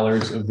million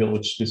of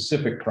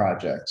village-specific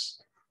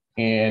projects.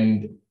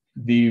 And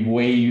the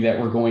way that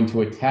we're going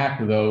to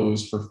attack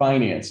those for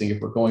financing, if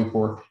we're going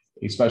for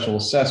a special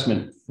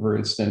assessment, for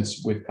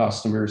instance, with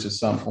customers at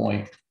some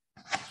point,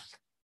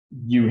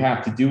 you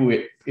have to do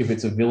it if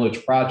it's a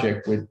village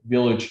project with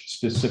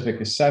village-specific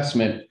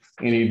assessment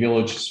and a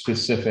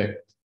village-specific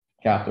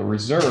capital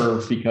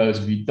reserve, because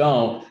if you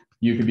don't,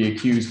 you could be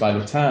accused by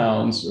the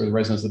towns or the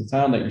residents of the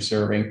town that you're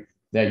serving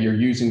that you're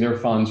using their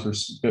funds for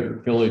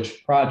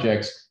village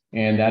projects.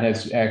 And that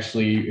is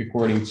actually,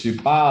 according to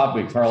Bob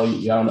and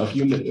Carly, I don't know if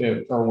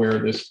you are aware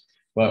of this,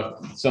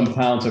 but some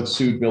towns have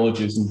sued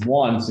villages and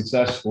won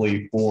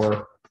successfully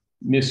for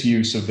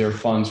misuse of their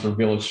funds for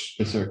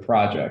village-specific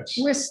projects.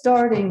 We're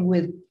starting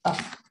with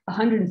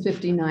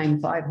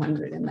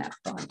 159,500 in that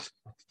fund.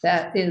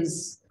 That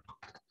is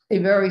a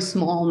very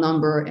small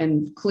number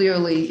and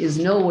clearly is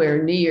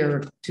nowhere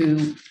near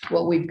to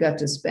what we've got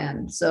to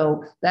spend.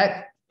 So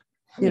that,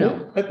 you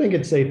know. I think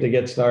it's safe to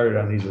get started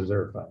on these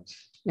reserve funds.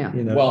 Yeah.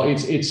 You know? Well,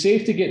 it's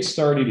safe to get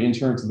started in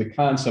terms of the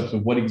concepts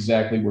of what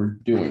exactly we're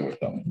doing with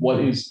them. What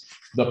is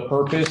the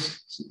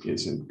purpose?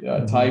 Is it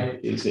a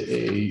type? Is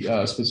it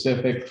a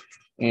specific?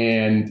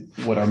 And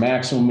what our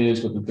maximum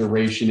is, what the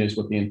duration is,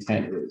 what the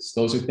intent is.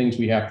 Those are things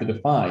we have to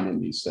define in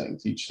these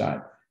things each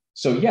time.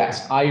 So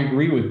yes, I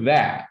agree with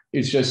that.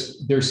 It's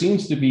just, there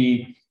seems to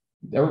be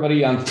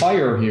everybody on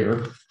fire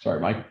here, sorry,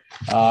 Mike,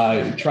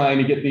 trying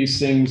to get these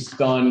things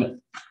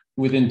done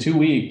within 2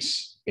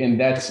 weeks. And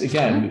that's,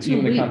 again,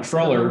 even the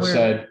comptroller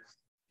said,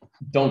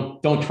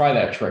 don't try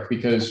that trick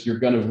because you're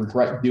going to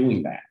regret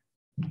doing that.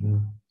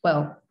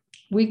 Well,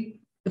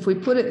 if we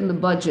put it in the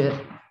budget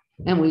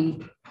and we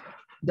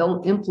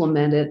don't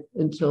implement it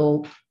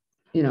until,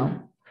 you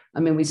know, I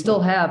mean, we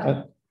still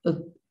have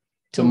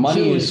the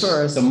money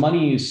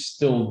is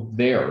still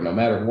there no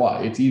matter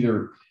what. It's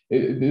either,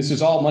 this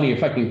is all money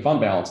affecting fund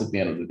balance at the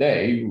end of the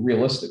day,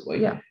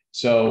 realistically. Yeah.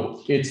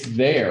 So it's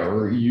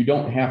there. You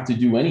don't have to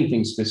do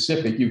anything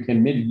specific. You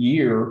can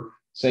mid-year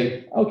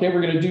say, okay,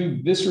 we're going to do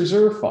this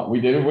reserve fund.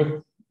 We did it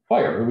with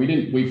fire. We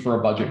didn't wait for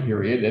a budget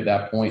period at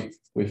that point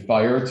with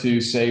fire to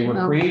say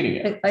we're creating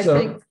it. I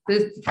think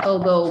this,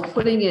 although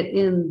putting it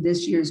in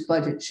this year's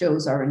budget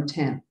shows our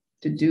intent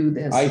to do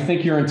this. I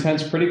think your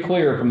intent's pretty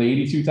clear from the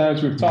 82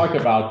 times we've talked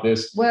about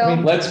this. Well, I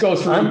mean, let's go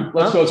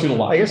through the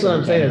line. I guess what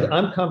I'm saying is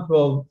I'm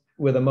comfortable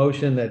with a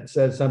motion that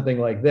says something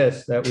like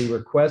this, that we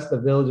request the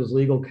village's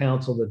legal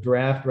counsel to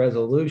draft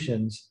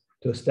resolutions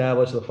to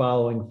establish the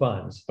following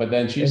funds. But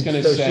then she's And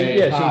going to so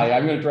say, hi,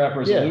 I'm going to draft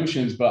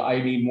resolutions, but I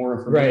need more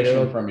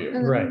information from you. and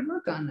then Right. we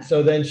work on that.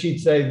 So then she'd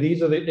say,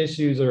 these are the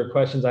issues or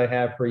questions I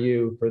have for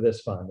you for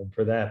this fund and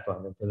for that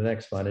fund and for the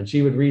next fund. And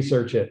she would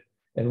research it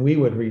and we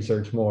would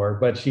research more,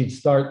 but she'd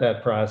start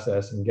that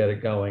process and get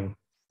it going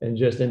and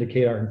just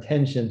indicate our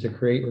intention to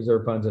create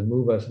reserve funds and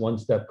move us one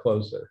step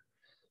closer.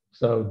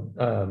 So,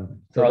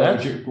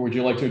 Carla, would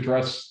you like to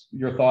address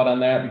your thought on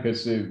that?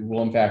 Because it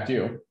will impact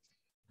you.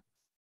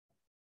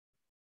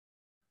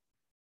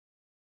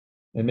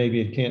 And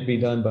maybe it can't be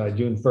done by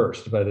June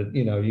 1st, but it,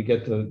 you know, you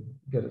get to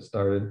get it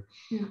started.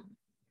 Yeah.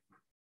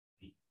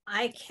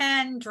 I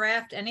can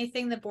draft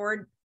anything the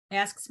board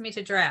asks me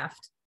to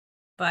draft,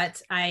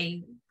 but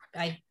I'm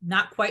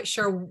not quite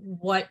sure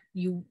what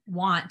you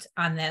want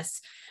on this,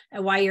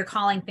 why you're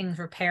calling things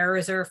repair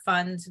reserve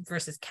funds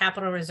versus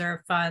capital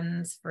reserve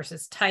funds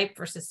versus type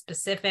versus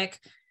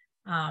specific.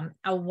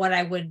 What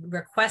I would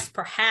request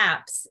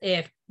perhaps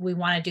if we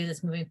want to do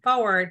this moving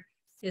forward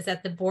is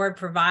that the board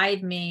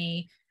provide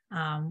me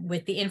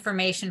with the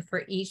information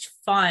for each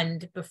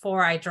fund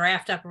before I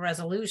draft up a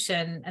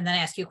resolution and then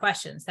ask you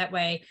questions. That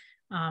way,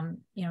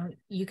 you know,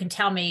 you can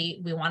tell me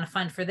we want to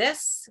fund for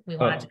this, we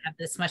want to have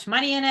this much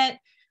money in it.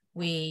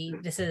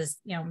 This is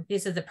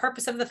the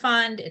purpose of the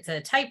fund. It's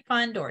a type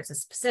fund or it's a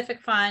specific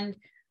fund.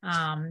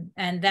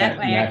 And that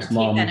way I can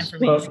take that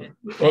information.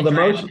 Well,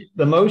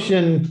 the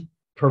motion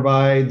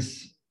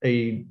provides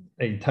a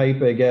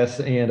type, I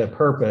guess, and a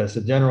purpose,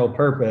 a general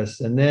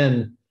purpose. And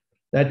then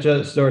that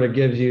just sort of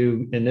gives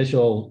you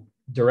initial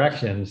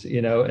directions, you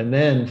know, and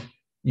then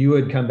you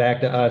would come back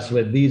to us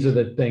with, these are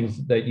the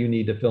things that you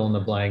need to fill in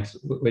the blanks,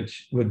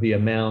 which would be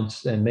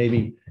amounts and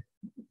maybe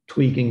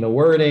tweaking the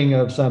wording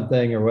of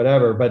something or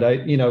whatever.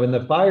 But you know, in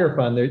the fire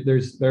fund,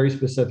 there's very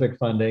specific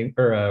funding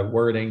or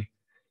wording.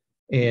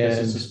 And this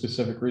is a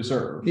specific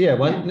reserve. Yeah,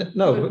 but on a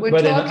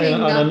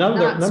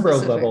number of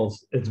specific.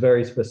 levels, it's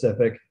very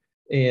specific.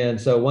 And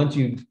so once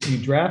you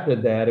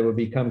drafted that, it would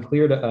become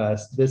clear to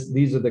us,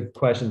 these are the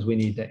questions we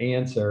need to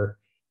answer.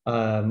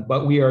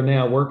 But we are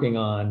now working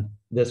on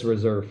this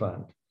reserve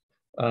fund.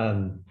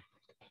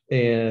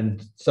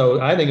 And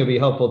so I think it'd be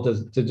helpful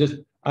to just,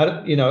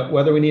 you know,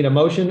 whether we need a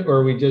motion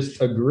or we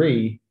just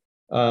agree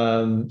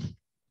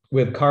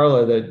with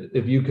Carla that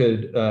if you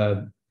could,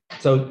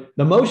 so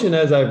the motion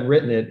as I've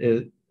written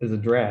it is a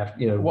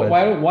draft, you know.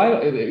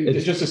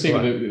 It's just to see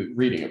the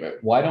reading of it.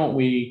 Why don't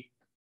we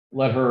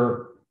let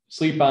her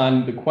sleep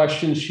on the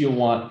questions she'll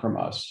want from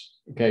us?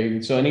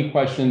 Okay, so any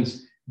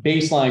questions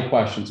baseline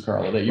questions,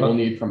 Carla, that you will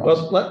need from us.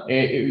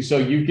 So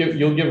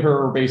you'll give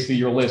her basically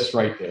your list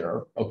right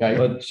there, okay?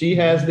 But she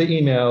has the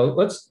email.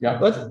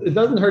 It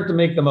doesn't hurt to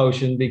make the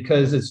motion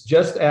because it's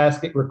just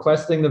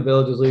requesting the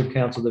village's legal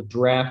council to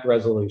draft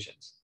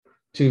resolutions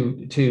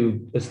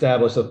to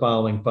establish the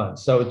following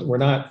funds. So we're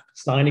not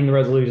signing the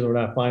resolution, we're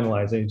not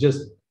finalizing. It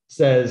just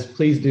says,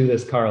 please do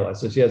this, Carla.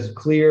 So she has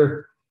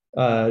clear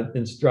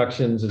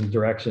instructions and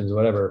directions,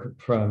 whatever,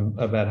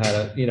 about how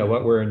to,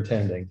 what we're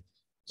intending.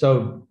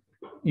 So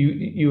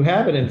you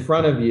have it in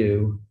front of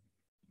you.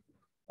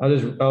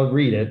 I'll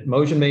read it.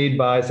 Motion made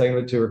by,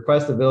 seconded to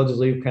request the village's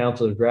legal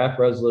council to draft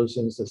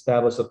resolutions to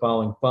establish the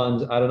following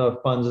funds. I don't know if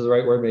funds is the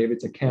right word. Maybe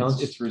it's accounts.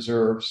 It's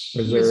reserves.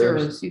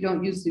 Reserves. You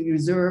don't use the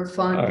reserve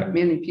fund. Right.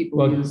 Many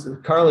people use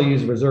it. Carla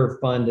used reserve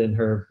fund in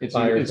her. It's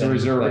a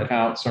reserve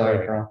account.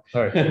 Sorry, Carl.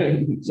 All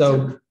right.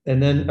 So,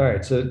 and then, all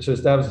right. So to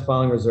establish the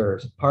following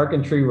reserves: park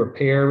and tree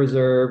repair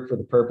reserve for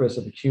the purpose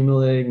of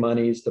accumulating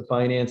monies to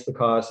finance the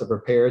cost of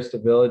repairs to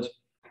village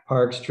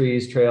parks,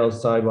 trees,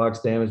 trails,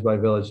 sidewalks damaged by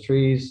village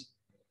trees.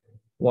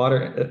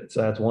 Water,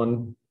 so that's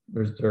one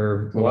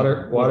reserve.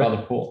 Water. What about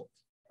the pool?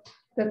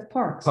 That's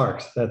parks.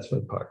 Parks. That's for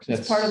parks.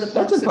 It's part of the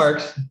That's in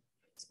parks.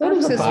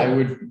 I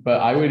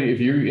would, if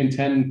you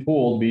intend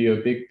pool to be a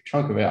big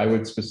chunk of it, I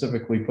would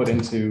specifically put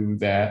into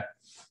that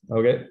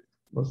Okay.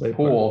 We'll say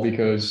pool,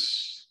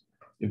 because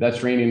if that's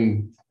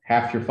draining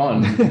half your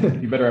fund,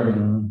 you better have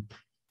a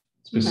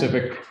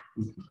specific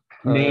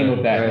name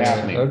of that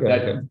happening,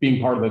 that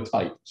being part of the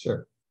type.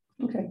 Sure.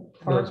 Okay.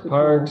 Parks,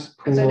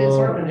 Because that is pool.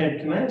 Department head,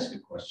 can I ask a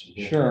question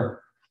here?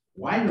 Sure.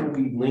 Why are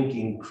we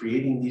linking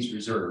creating these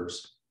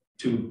reserves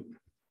to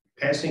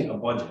passing a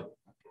budget?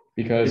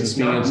 Because it's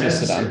being not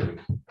insisted on. necessary.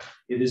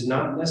 It is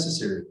not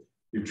necessary.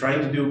 You're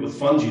trying to do it with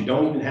funds you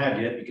don't even have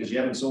yet because you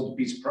haven't sold a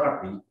piece of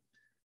property.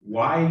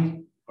 Why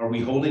are we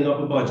holding up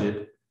a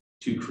budget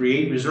to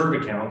create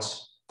reserve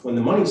accounts when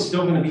the money's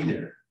still going to be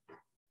there?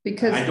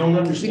 Because I don't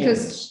understand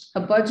this.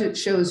 a budget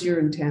shows your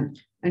intent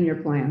and your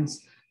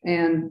plans.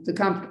 And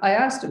I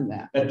asked him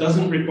that. That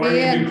doesn't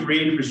require you to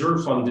create a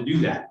reserve fund to do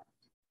that.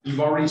 You've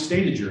already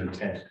stated your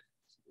intent.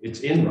 It's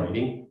in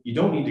writing. You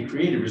don't need to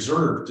create a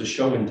reserve to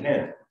show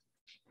intent.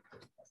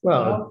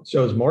 Well, it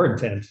shows more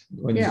intent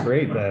when you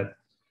create that.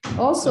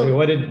 Also, I mean,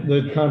 what did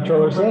the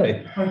comptroller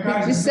say?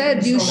 you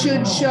said you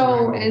should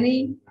show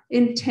any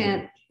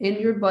intent in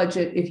your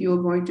budget if you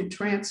are going to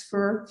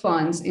transfer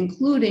funds,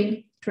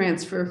 including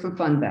transfer for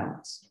fund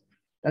balance.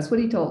 That's what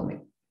he told me.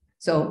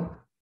 So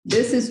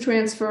this is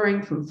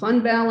transferring from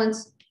fund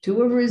balance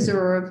to a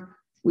reserve.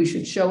 We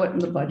should show it in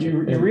the budget.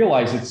 You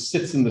realize it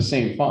sits in the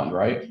same fund,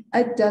 right?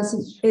 It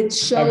doesn't. It I'm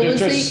shows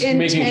just the intent.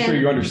 making sure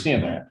you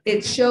understand that.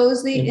 It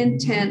shows the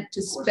intent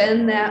to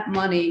spend that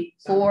money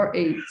for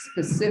a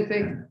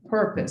specific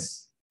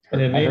purpose. And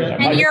it may not-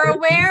 And you're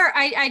aware,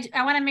 I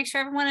want to make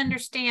sure everyone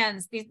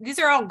understands, these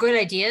are all good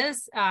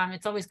ideas.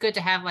 It's always good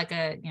to have like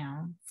a,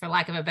 for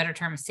lack of a better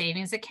term, a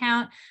savings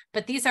account,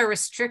 but these are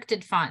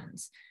restricted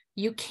funds.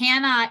 You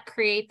cannot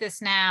create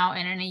this now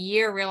and in a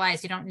year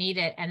realize you don't need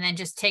it and then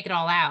just take it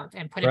all out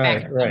and put it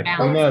back in Right.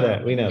 balance. We know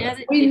that. We know that.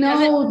 We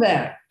know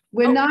that.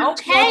 We're not.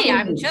 Okay, talking-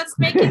 I'm just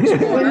making We're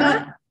sure.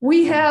 not,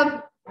 we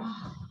have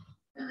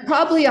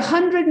probably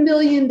 $100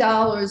 million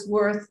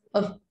worth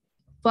of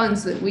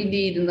funds that we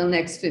need in the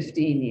next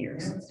 15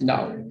 years.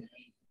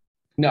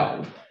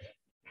 No.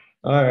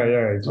 All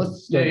right.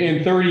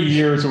 In 30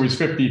 years, it was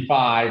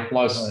 55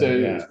 plus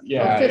the,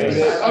 Oh,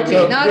 55.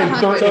 Okay, in not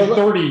 100.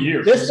 30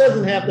 years. This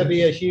doesn't have to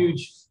be a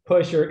huge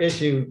push or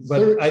issue,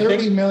 but I 30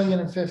 think, million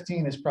and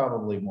 15 is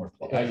probably more.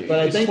 But I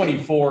It's think-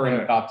 24 in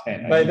the top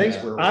 10. but I think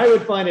I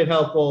would find it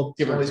helpful.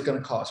 It's always going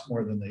to cost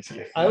more than they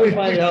say. I would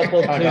find it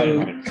helpful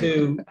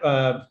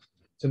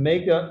to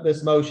make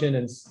this motion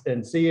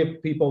and see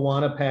if people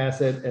want to pass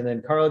it. And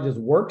then Carla just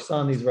works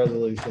on these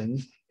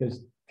resolutions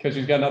Because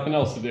she's got nothing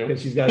else to do.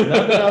 because she's got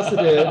nothing else to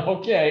do.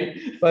 Okay.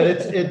 But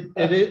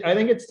I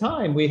think it's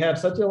time. We have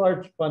such a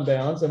large fund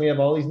balance and we have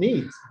all these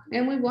needs.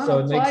 And we want So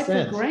to it makes apply for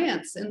sense.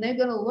 grants and they're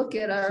going to look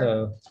at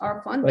So,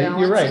 our fund but balance.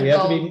 you're right. and We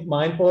have to go, be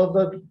mindful of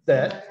the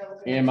debt.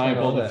 And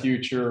mindful of the that.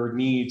 future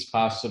needs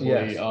possibly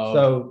Yes. of.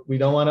 So we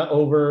don't want to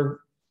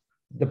over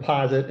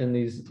deposit in in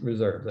these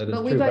reserves. That is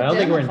But true. we've But I don't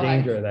think we're in identified-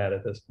 danger of that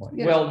at this point.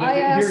 you Well, know, I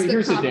asked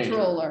here's the the danger.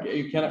 comptroller.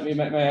 You cannot,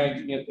 may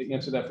I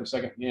answer that for a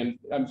second? And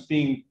I'm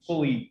being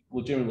fully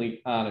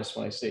legitimately honest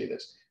when I say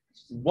this.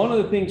 One of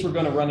the things we're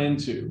going to run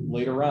into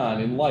later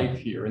on in life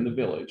here in the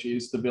village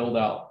is the build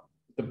out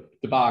the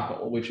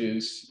debacle, which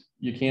is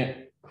you can't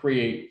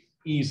create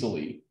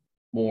easily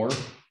more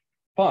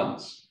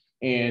funds.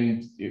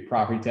 And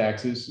property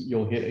taxes,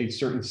 you'll hit a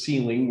certain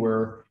ceiling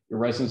where your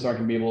residents aren't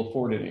going to be able to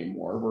afford it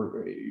anymore.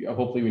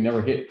 Hopefully we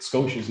never hit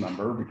Scotia's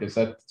number because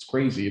that's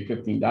crazy at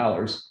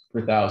 $15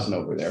 per thousand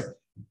over there.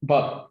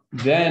 But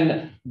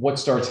then what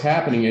starts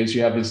happening is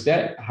you have this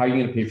debt. How are you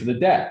going to pay for the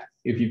debt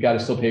if you've got to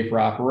still pay for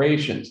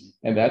operations?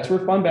 And that's where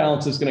fund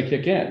balance is going to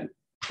kick in.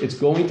 It's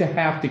going to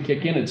have to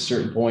kick in at a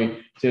certain point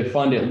to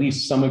fund at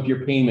least some of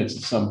your payments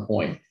at some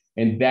point.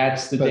 And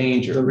that's the But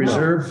danger. The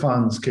reserve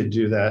funds could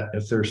do that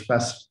if they're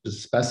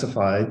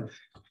specified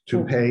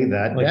to pay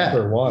that Like debt.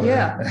 for water.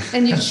 Yeah,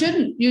 and you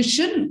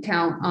shouldn't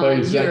count But on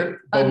is that- your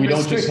but we don't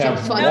just unrestricted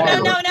have fund. No, no,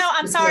 water. no, no,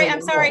 I'm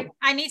sorry.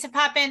 I need to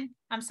pop in.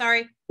 I'm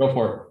sorry. Go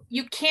for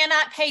You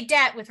cannot pay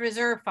debt with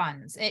reserve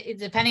funds.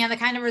 Depending on the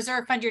kind of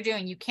reserve fund you're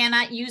doing, you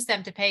cannot use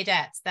them to pay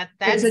debts. That's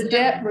There's a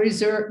debt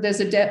reserve, there's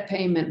a debt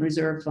payment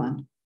reserve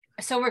fund.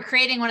 so we're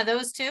creating one of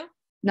those too?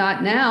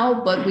 Not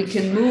now, but we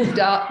can move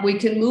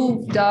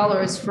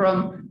dollars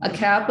from a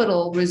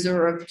capital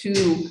reserve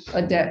to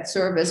a debt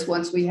service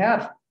once we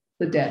have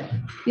the debt.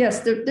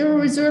 Yes, there are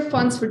reserve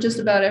funds for just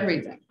about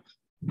everything.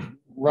 it.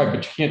 Right,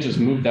 but you can't just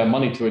move that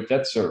money to a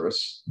debt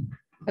service.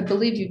 I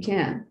believe you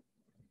can.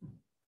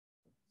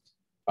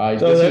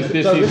 This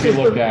needs to be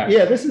looked at.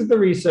 Yeah, this is the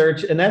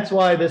research, and that's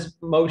why this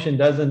motion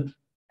doesn't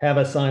have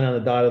a sign on the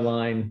dotted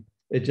line.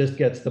 It just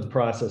gets the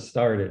process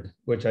started,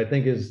 which I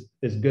think is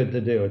good to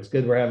do. It's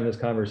good we're having this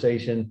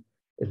conversation.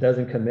 It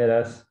doesn't commit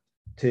us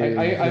to.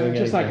 I'm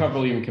just not anything.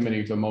 comfortable even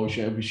committing to a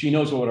motion. She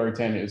knows what our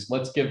intent is.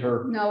 Let's give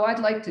her No, I'd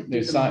like to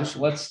do the motion.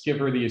 let's give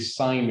her the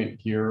assignment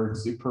here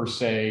per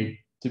se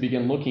to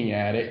begin looking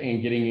at it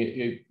and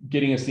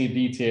getting us the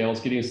details,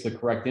 getting us the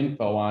correct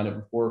info on it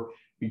before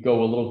we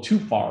go a little too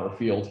far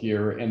afield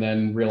here and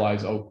then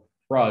realize, oh,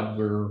 crud,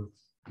 we're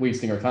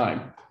wasting our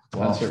time.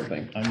 Well, That sort of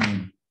thing. I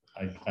mean,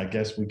 I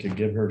guess we could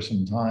give her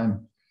some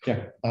time.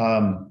 Yeah.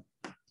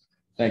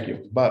 Thank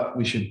you. But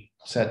we should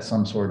set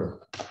some sort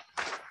of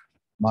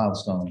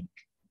milestone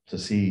to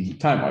see.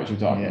 Time-wise, you're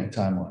talking. Yeah,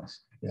 time-wise,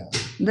 yeah.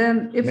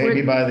 Then if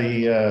Maybe we're, by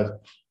the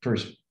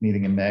first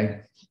meeting in May.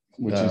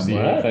 Which is the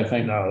What? 8th, I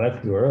think. No,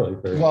 that's too early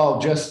for. Well,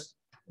 just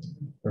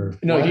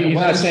No, he's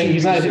Why not don't saying, you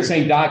he's not research-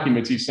 saying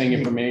documents, he's saying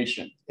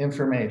information.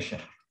 information.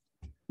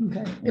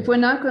 okay, if we're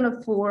not going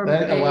to form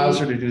That allows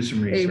her a to do some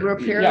a research.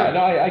 repair. Yeah, no,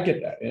 I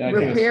get that. And I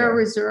think it's Repair fair.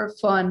 reserve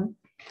fund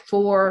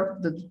for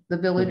the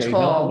village Okay, now,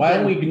 hall. why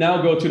don't then- we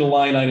now go to the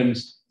line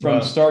items from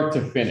Well- start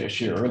to finish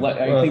here?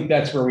 I think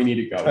that's where we need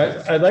to go.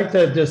 I'd like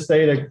to just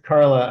say to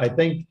Carla, I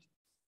think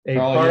a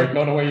Carl, you ain't park,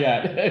 going away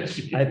yet.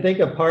 I think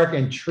a park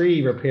and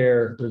tree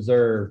repair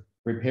reserve,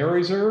 Repair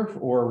reserve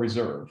or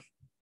reserve?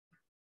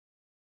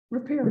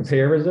 Repair.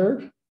 repair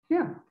reserve,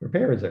 Yeah,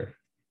 repair reserve.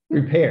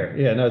 Repair,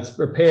 yeah, no, it's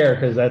repair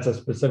because that's a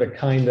specific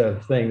kind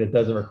of thing that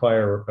doesn't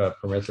require a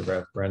permissive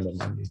referendum.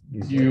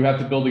 You have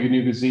to build a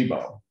new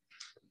gazebo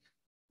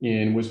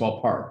in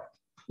Wiswell Park.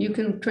 you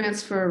can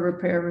transfer a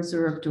repair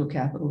reserve to a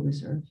capital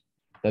reserve.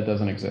 That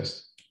doesn't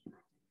exist.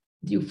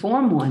 You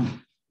form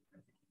one.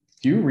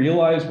 Do you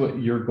realize what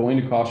you're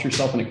going to cost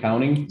yourself in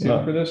accounting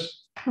No. for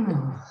this?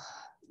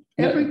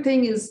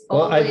 Everything is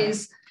Well,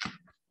 always,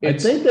 I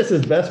think this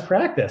is best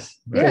practice.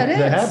 Yeah, it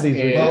to have is. these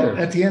And- Well, reserves.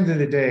 at the end of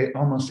the day,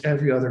 almost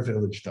every other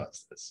village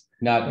does this.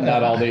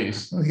 Not all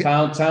these. Okay.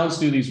 Towns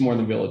do these more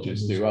than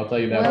villages do. I'll tell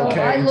you that. Well, much. I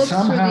Okay, and looked through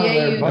the somehow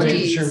their budget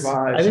AUDs.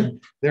 survives. I think-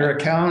 and Their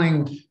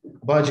accounting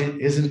budget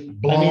isn't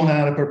blown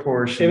out of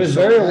proportion. it was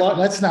So very lo-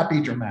 let's not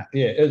be dramatic.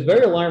 Yeah, it was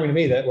very alarming to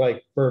me that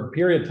like for a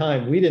period of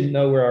time, we didn't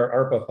know where our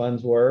ARPA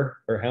funds were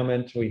or how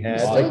much we you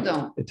had. still Like,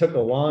 don't. it took a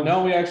long.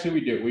 No, we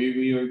do.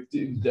 We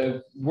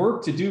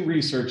work to do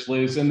research,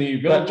 Liz, and the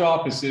village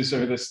offices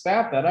are the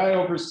staff that I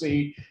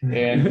oversee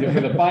and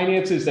the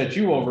finances that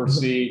you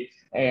oversee.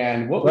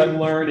 And what we But-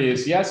 learned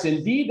is, yes,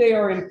 indeed, they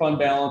are in fund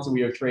balance, and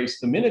we have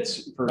traced the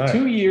minutes for All right.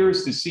 2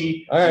 years to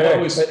see All right, what all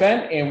right, was but-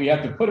 spent, and we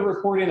have to put a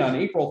report in on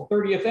April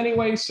 30th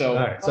anyway, so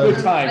All right, so-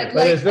 good time. I'd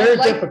But it's very I'd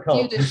like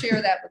difficult. You to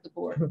share that with the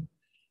board,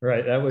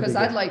 Right, that would be because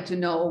good. I'd like to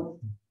know.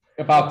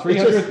 About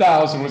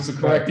 300,000 was the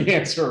correct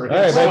answer. All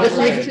right, but I'd just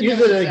like use to use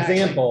know it an exactly.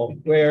 example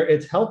where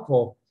it's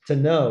helpful to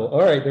know,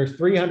 all right, there's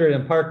 300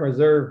 in park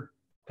reserve,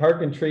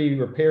 park and tree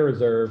repair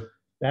reserve.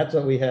 That's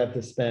what we have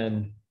to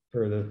spend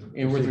for the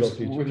And foreseeable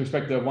future. with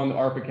respect to one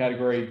ARPA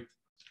category,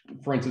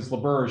 for instance,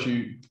 LaBerge,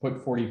 you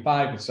put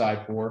 45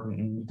 aside for,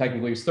 Mhm.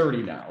 technically it's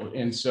 30 now.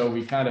 And so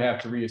we kind of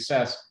have to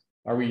reassess,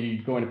 are we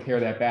going to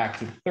pare that back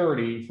to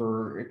 30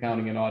 for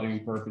accounting and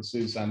auditing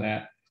purposes on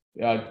that?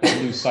 Don't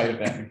lose sight of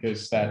that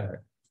because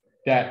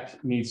that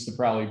needs to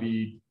probably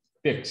be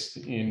fixed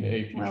in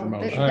a future Well,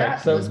 motion. All right,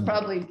 that so- was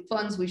probably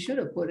funds we should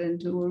have put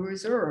into a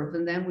reserve,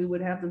 and then we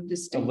would have them A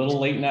distinct. little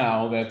late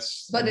now,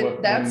 that's. But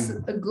what- that's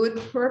when- a good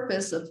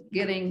purpose of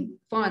getting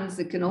funds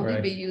that can only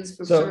Right. be used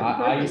for So certain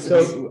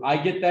purposes. I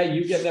get that,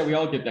 you get that, we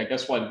all get that.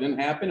 Guess what? It didn't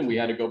happen and we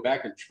had to go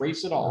back and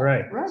trace it all.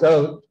 Right, Right.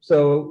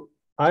 so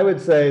I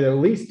would say that at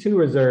least 2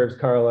 reserves,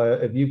 Carla,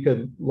 if you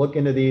could look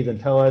into these and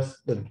tell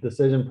us the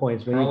decision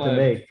points we need to Carla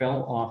make.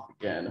 fell off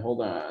again.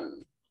 Hold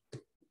on.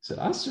 Is it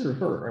us or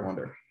her? I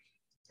wonder.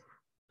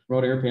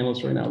 Road air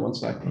panelist right now. 1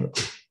 second.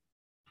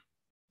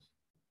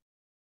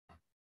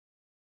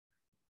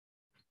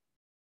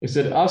 Is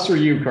it us or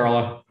you,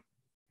 Carla?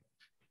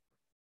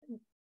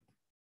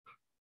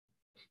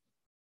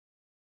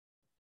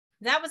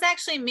 That was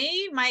actually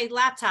me. My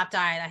laptop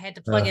died. I had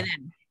to plug it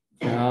in.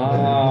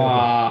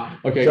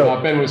 Okay.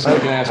 So, Ben was going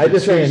to ask. I for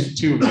just saying-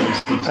 two of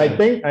these.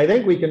 I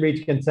think we can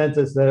reach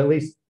consensus that at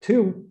least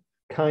 2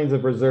 kinds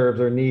of reserves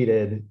are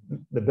needed.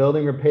 The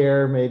building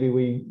repair, maybe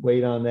we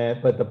wait on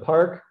that, but the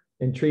park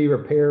and tree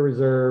repair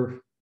reserve,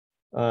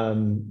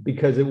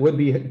 because it would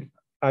be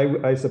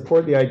I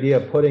support the idea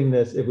of putting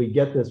this, if we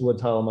get this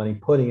Woods Hollow money,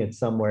 putting it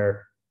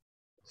somewhere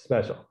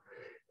special.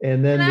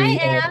 And then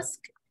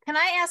Can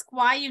I ask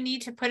why you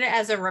need to put it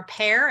as a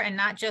repair and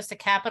not just a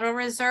capital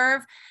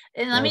reserve?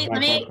 And let me,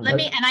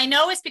 and I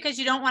know it's because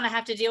you don't want to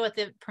have to deal with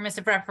the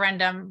permissive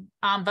referendum.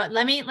 But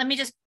let me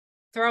just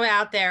throw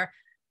out there.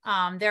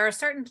 There are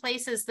certain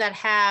places that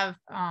have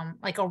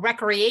like a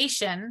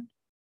recreation,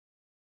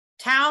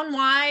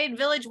 town-wide,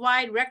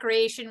 village-wide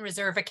recreation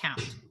reserve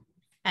account.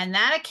 And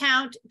that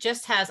account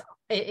just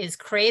is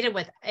created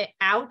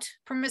without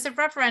permissive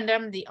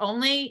referendum. The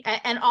only,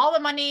 and all the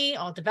money,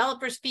 all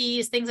developers'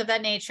 fees, things of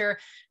that nature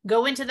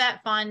go into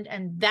that fund.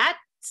 And that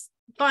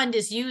fund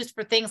is used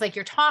for things like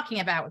you're talking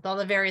about with all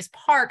the various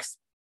parks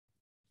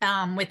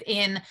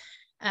within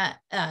and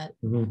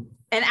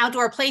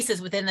outdoor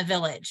places within the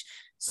village.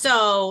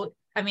 So,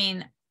 I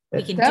mean,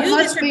 we can that do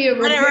must this be a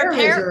repair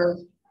repair reserve.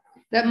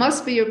 That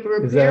must be a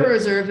repair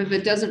reserve if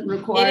it doesn't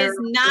require. It is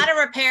not a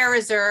repair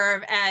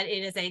reserve, and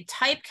it is a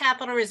type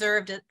capital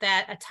reserve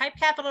that a type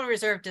capital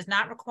reserve does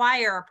not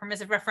require a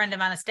permissive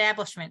referendum on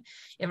establishment.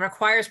 It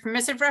requires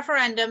permissive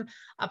referendum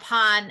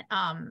upon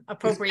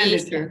appropriation.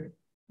 Expenditure.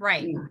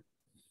 Right. Yeah.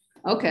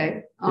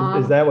 Okay.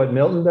 Is that what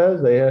Milton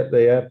does? They have I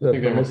think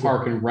they have a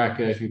park and rec,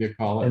 I think they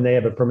call it. and they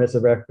have a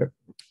permissive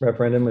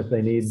referendum if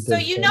they need. So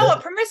a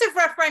permissive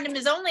referendum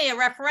is only a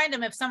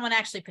referendum if someone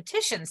actually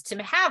petitions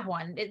to have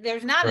one.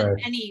 There's not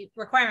any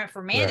requirement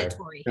for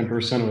mandatory.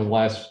 10% of the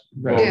last.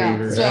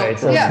 Yeah,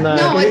 so, yeah,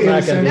 no,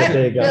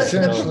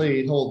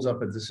 Essentially, it holds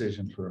up a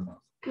decision for a month.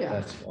 Yeah.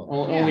 That's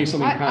all. Only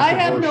something I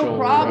have controversial no or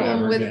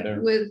problem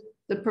whatever, with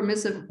the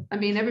permissive. I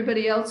mean,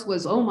 everybody else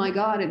was, oh my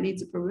God, it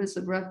needs a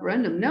permissive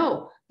referendum.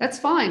 No, that's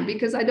fine,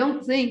 because I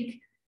don't think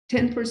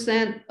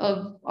 10%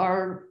 of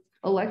our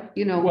Well,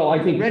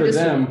 I think for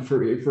them,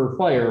 for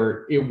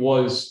fire, it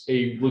was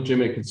a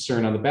legitimate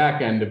concern on the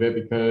back end of it,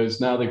 because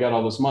now they got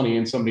all this money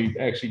and somebody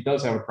actually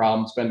does have a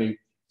problem spending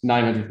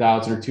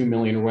 900,000 or 2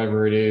 million or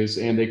whatever it is,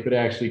 and they could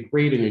actually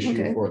create an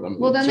issue for them.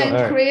 Well, then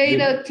they create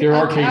there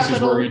are cases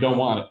where you don't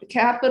want it.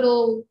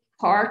 Capital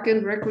Park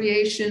and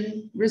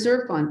Recreation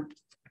Reserve Fund.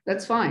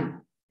 That's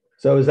fine.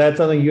 So is that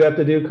something you have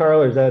to do,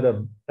 Carl, or is that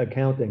an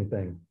accounting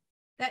thing?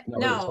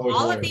 No,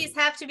 all of these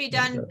have to be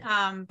done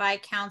by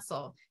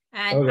council.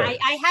 And okay.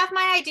 I have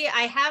my idea.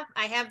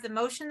 I have the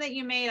motion that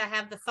you made. I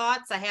have the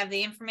thoughts. I have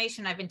the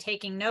information. I've been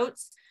taking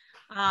notes.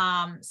 So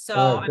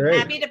I'm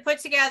happy to put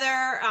together.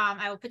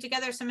 I will put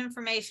together some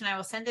information. I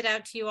will send it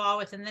out to you all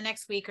within the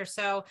next week or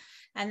so,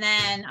 and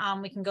then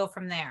we can go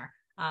from there.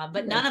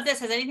 But none of this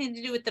has anything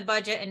to do with the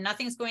budget, and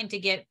nothing's going to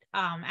get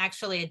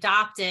actually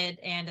adopted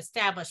and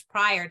established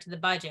prior to the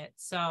budget.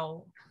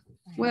 So,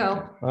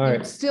 well,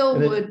 you still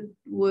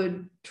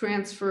would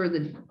transfer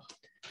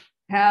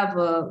have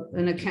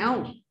an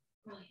account.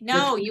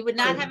 No, you would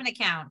not have an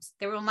account.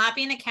 There will not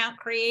be an account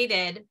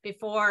created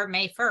before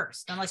May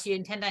 1st, unless you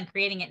intend on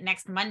creating it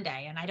next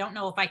Monday. And I don't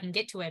know if I can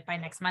get to it by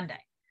next Monday.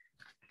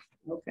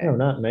 Okay. No,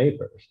 not May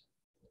 1st.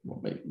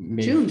 Well,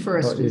 June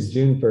 1st.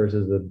 June 1st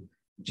is the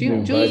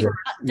June.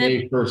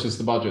 May 1st is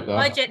the budget, though.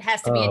 Budget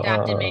has to be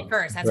adopted May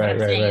 1st. That's what I'm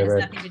saying. It has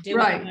nothing to do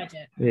with the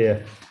budget. Yeah.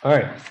 All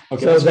right.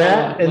 Okay, so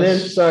that, and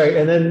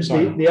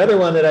then, the other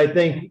one that I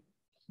think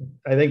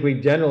we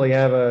generally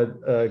have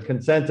a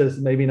consensus,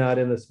 maybe not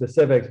in the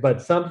specifics,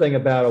 but something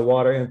about a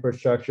water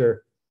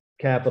infrastructure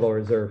capital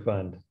reserve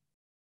fund.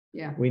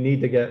 Yeah. We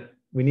need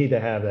to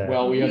have that.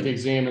 Well, we have to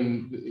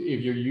examine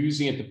if you're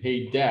using it to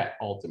pay debt,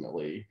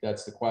 ultimately.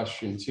 That's the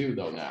question too,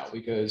 though, now,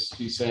 because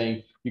he's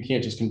saying you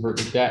can't just convert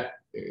the debt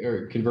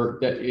or convert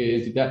debt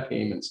into debt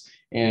payments.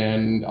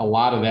 And a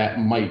lot of that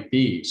might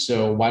be.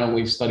 So why don't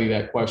we study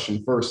that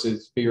question first to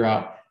figure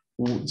out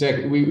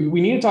exactly. We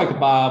need to talk to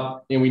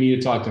Bob and we need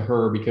to talk to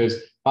her, because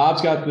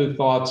Bob's got the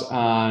thoughts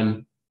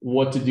on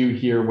what to do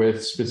here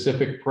with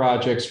specific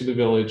projects for the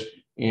village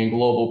and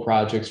global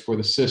projects for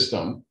the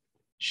system.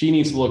 She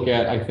needs to look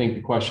at, I think,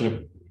 the question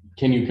of,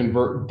 can you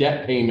convert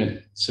debt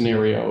payment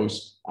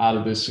scenarios out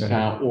of this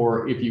account?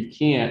 Or if you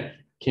can't,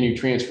 can you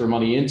transfer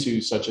money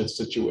into such a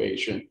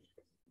situation?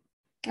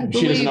 I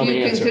believe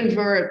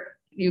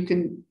you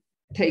can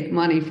take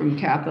money from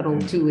capital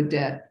to a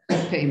debt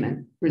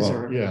payment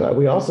reserve. Well, yeah. But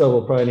we also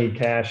will probably need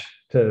cash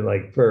to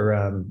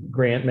for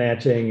grant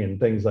matching and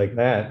things like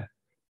that,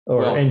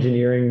 or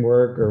engineering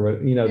work, or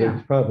what,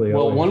 there's probably.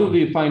 Well, one of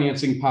the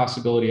financing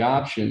possibility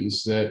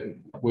options that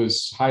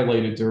was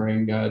highlighted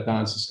during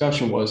Don's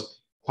discussion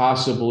was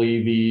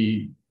possibly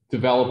the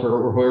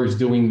developer or whoever's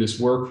doing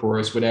this work for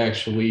us would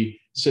actually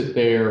sit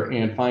there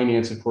and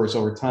finance it for us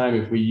over time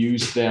if we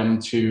use them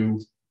to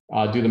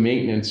do the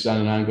maintenance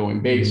on an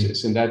ongoing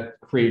basis. And that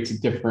creates a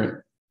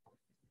different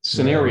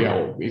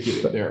scenario if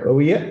you get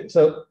there.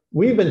 So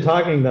we've been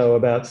talking, though,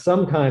 about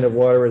some kind of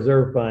water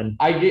reserve fund.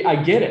 I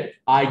get it.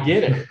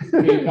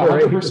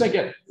 100%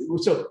 get it.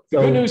 So the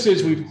good news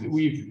is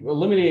we've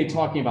eliminated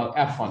talking about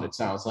F fund, it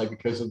sounds like,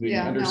 because of the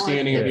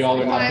understanding of the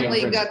all or nothing.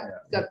 Finally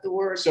got the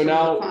word so from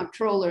now the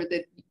comptroller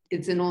that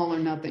it's an all or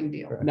nothing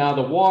deal. Now,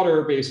 the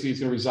water basically is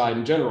going to reside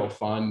in general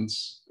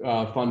funds,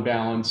 fund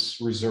balance,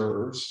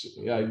 reserves.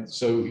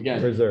 So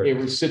again, Reserve.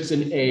 it sits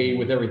in A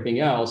with everything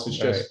else. It's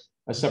just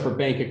a separate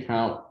bank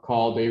account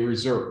called a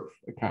reserve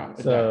account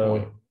at that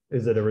point.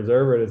 Is it a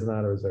reserve or is it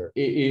not a reserve?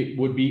 It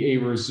would be a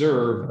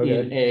reserve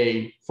in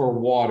A for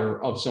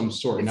water of some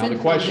sort. It's Now, the in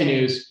question Fund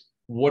A. is,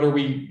 what are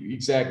we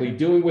exactly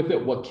doing with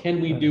it? What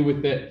can we do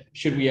with it?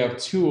 Should we have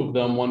two of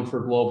them, one for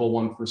global,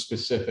 one for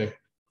specific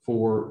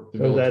for the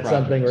So village that's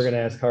something we're projects? going to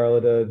ask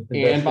Carla to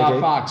And Bob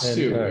investigate? Fox And-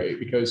 too, all right.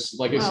 because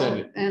like I Well,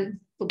 said, and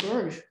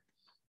LaBerge,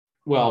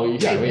 well,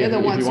 yeah. they're the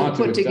if ones you who want to,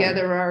 put it's done.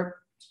 together our.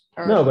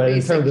 No, but in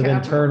basic terms of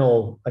capital.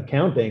 internal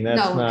accounting, that's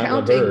No, not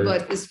accounting, LaBerge.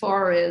 but as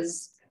far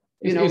as,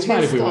 you know. It's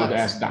fine his if we want to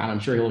thoughts. ask Don. I'm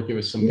sure he'll give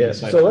us some Yeah,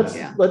 insight. so on let's,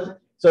 that.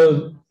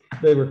 so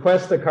the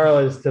request to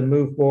Carla is to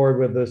move forward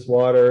with this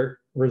water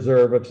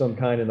reserve of some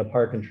kind and the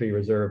park and tree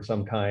reserve of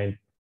some kind.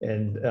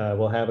 And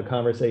we'll have a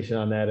conversation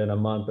on that in a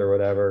month or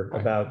whatever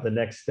about the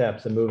next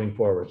steps and moving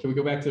forward. Should we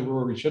go back to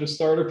where we should have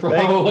started? Thank-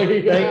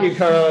 Probably. Thank you,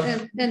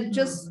 Carla. And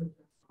just,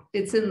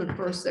 it's in the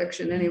first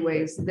section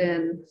anyways,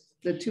 then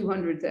the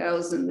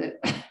 200,000 that.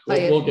 I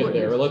had We'll get put-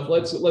 there.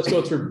 Let's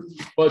go through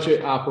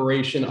budget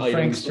operation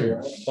items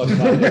here.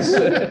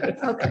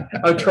 Okay,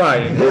 I'm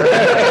trying.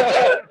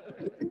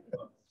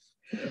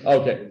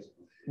 Okay,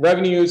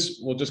 revenues,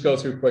 we'll just go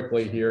through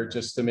quickly here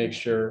just to make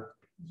sure.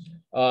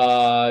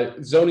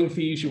 Zoning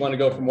fees, you want to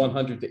go from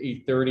 100 to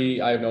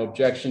 830. I have no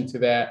objection to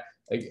that.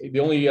 The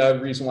only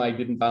reason why I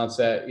didn't bounce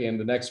that in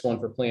the next one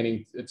for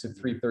planning to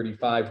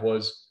 335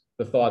 was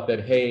the thought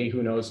that, hey,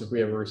 who knows if we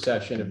have a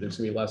recession, if there's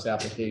gonna be less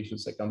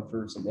applications that come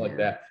through, something like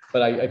that.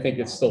 But I think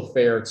it's still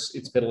fair.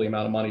 It's piddly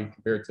amount of money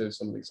compared to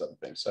some of these other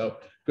things. So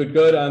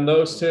good on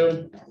those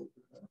two.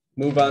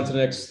 Move on to the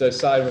next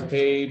side of the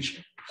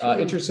page.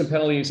 Interest and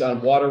penalties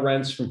on water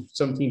rents from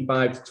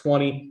 17.5 to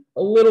 20.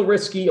 A little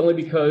risky only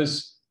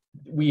because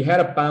we had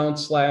a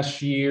bounce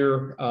last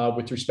year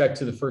with respect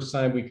to the first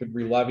time we could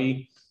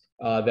re-levy.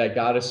 That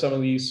got us some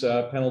of these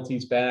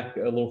penalties back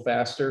a little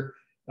faster.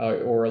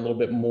 Or a little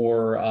bit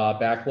more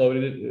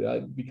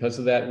backloaded because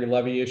of that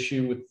re-levy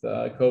issue with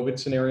COVID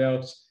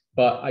scenarios.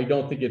 But I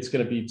don't think it's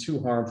going to be too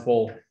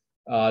harmful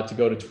to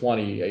go to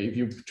 20. If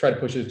you try to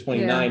push it to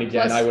 29 Yeah,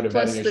 again, I would have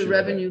had an plus issue the with it.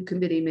 revenue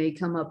committee may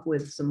come up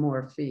with some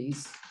more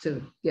fees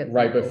to get.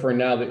 Right, but for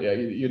now,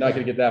 you're not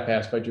going to get that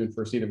passed by June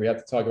 1st either. We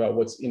have to talk about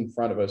what's in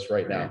front of us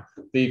right now.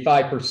 The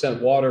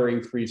 5% water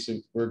increase,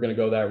 if we're going to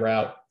go that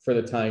route for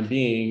the time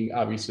being,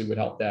 obviously would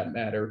help that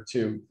matter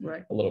too,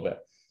 Right. a little bit.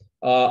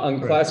 Well,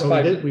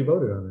 Unclassified. we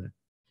voted on that.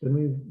 Didn't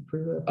we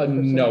approve that?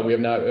 No, we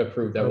have not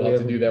approved that. Oh, We'll we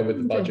have to do haven't- that with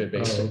the Okay. budget,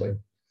 basically.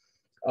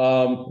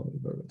 Oh,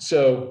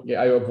 So yeah,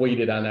 I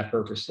avoided on that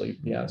purposely.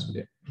 To be honest with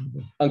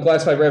you.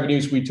 Unclassified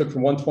revenues, we took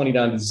from 120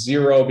 down to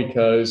 0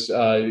 because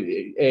A,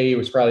 it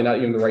was probably not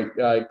even the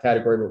right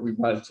category, but we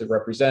wanted to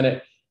represent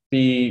it.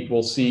 B,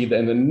 we'll see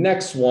then the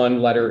next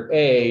one, letter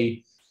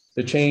A,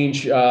 the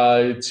change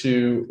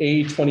to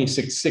A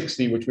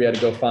 2660, which we had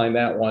to go find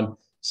that one.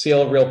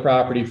 Sale of real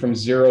property from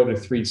 0 to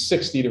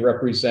 360 to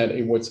represent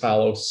a Woods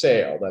Hollow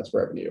sale. That's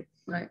revenue.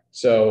 Right.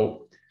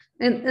 So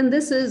And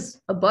this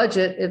is a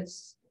budget. If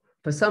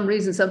for some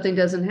reason something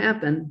doesn't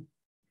happen,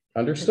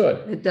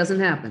 understood. it doesn't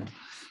happen.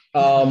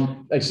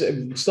 I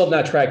still have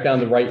not tracked down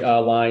the right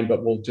line,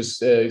 but we'll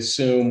just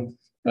assume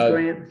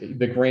Grant,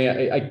 the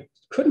grant. I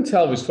couldn't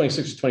tell if it was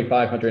 26 to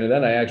 2,500, and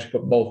then I actually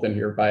put both in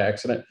here by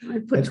accident. I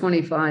put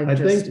 25 I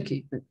just to think-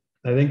 keep it.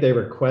 I think they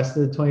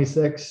requested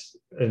 26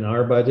 in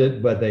our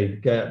budget, but they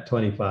got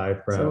 25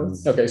 So from.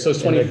 it's- Okay, so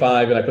it's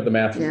 25, and I put the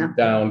math Yeah.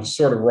 down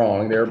sort of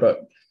wrong there,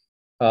 but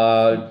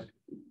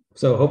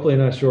So hopefully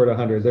not short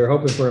 100. They're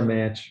hoping for a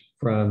match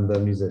from the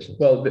musicians.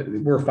 well,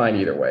 we're fine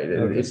either way.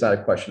 Okay. It's not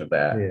a question of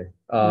that.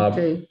 Yeah.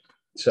 Okay,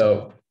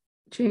 So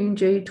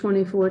change A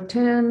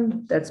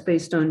 2410, that's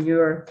based on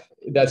your,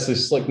 that's the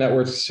Slick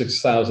Network,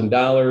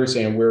 $6,000,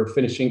 and we're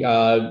finishing.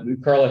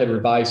 Carla had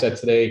revised that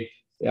today.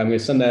 I'm going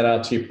to send that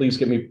out to you. Please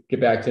get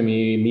back to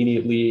me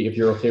immediately if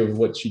you're okay with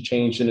what she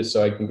changed in it,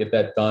 so I can get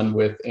that done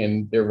with,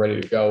 and they're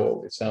ready to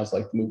go. It sounds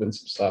like moving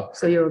some stuff.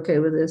 so you're okay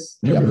with this?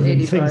 Yeah.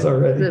 85. Things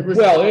already. That was-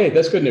 Well, hey,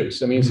 that's good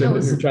news. I mean, That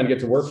was- we're trying to get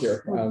to work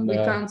here. on, We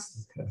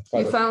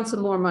private. found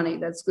some more money.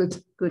 That's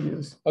good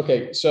news.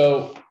 Okay,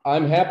 so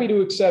I'm happy to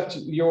accept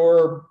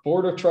your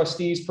Board of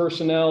Trustees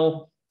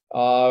personnel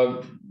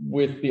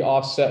with the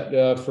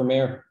offset for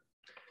mayor.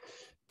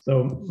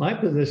 So my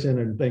position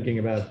in thinking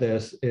about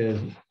this is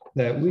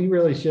that we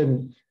really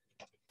shouldn't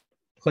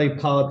play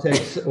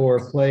politics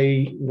or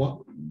play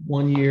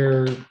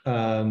one-year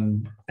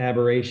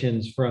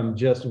aberrations from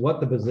just what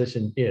the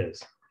position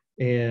is.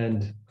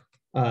 And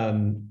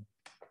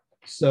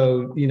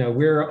so, you know,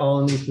 we're all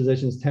in these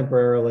positions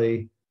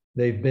temporarily.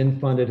 They've been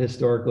funded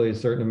historically at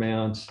certain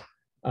amounts.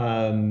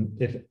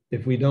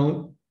 If we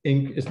don't,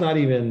 it's not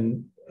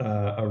even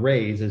a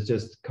raise, it's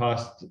just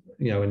cost,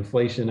 you know,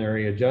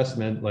 inflationary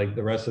adjustment like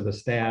the rest of the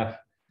staff.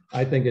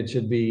 I think it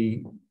should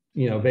be,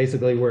 you know,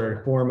 basically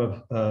we're a form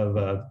of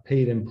a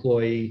paid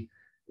employee,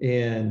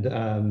 and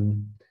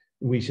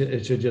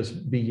it should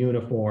just be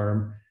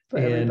uniform. for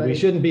And we everybody.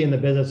 shouldn't be in the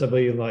business of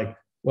being like,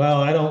 well,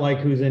 I don't like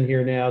who's in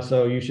here now,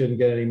 so you shouldn't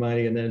get any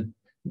money. And then,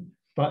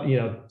 but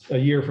a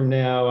year from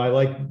now, I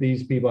like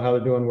these people, how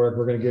they're doing work.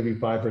 We're going to give you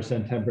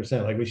 5%,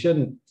 10%. Like we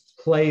shouldn't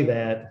play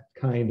that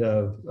kind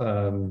of,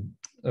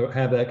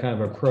 have that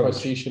kind of approach.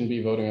 Trustees shouldn't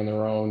be voting on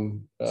their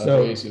own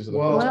So- basis of the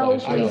Well,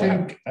 first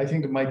place. I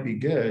think it might be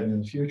good in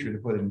the future to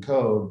put in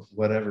code,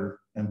 whatever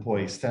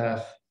employee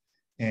staff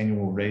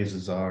annual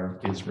raises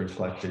is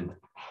reflected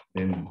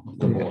in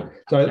the board.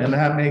 So And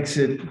that makes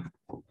it.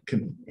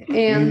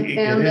 And, it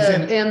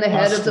isn't and the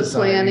head us of the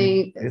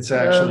deciding, planning, It's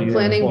actually the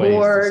planning employees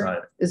board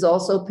deciding. is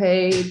also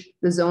paid,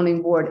 the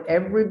zoning board,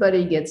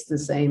 everybody gets the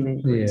same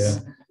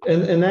increase.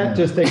 And that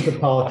just takes the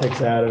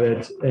politics out of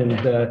it.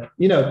 And,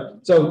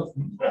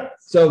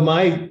 so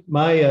my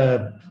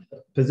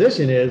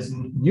position is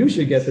you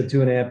should get the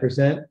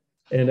 2.5%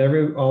 and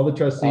all the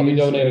trustees. I'll be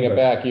donating it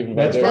back even if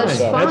I That's do it fine. That's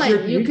myself. fine.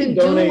 your- You can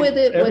do donate with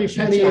it every what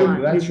you penny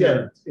want. That's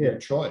Yeah. your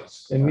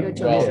choice. And we Your can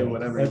choice. do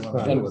whatever you That's want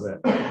to fine. do with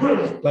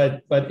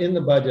it. But in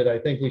the budget, I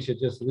think we should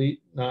just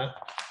not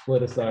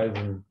politicize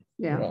and.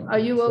 Yeah, Well, are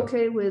you so-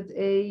 okay with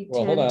a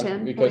Well, hold 10,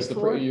 on, because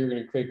 10.4? you're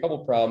going to create a couple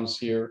problems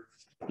here,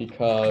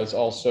 because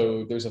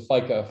also there's a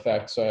FICA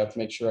effect, so I have to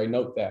make sure I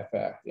note that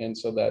fact, and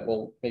so that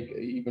will make it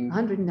even,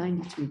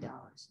 $193.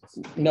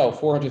 no,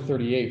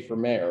 438 for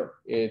mayor.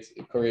 It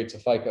creates a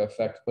FICA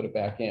effect to put it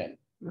back in.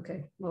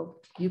 Okay, well,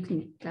 you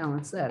can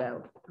balance that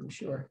out, I'm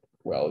sure.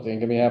 Well, it ain't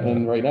gonna be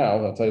happening right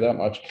now, I'll tell you that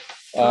much.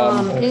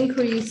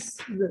 Increase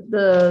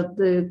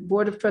the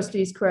Board of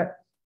Trustees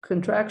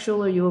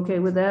contractual, are you okay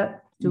with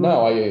that?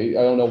 No, I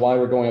don't know why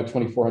we're going up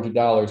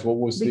 $2,400. What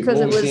was the, Because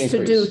what it was the was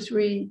to do increase?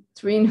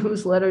 three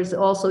newsletters.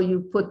 Also,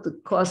 you put the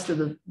cost of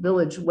the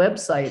village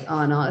website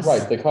on us.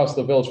 Right, the cost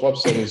of the village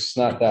website is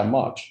not that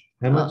much,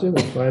 How much is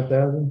it?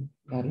 5,000?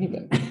 not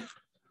even.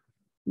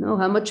 No,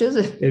 how much is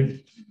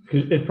it?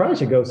 It probably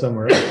should go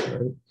somewhere else,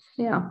 right?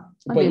 Yeah,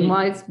 I But mean, you-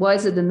 why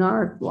is it in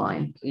our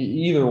line?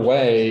 Either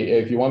way,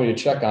 if you want me to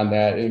check on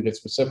that and get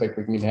specific,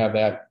 we can have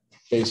that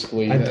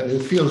basically.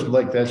 It feels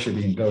like that should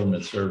be in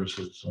government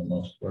services on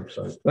most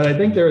websites. But I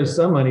think there is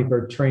some money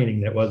for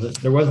training there was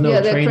no Yeah,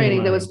 that training. training,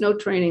 there money. was no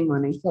training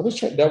money. No,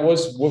 that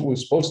was what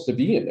was supposed to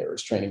be in there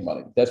is training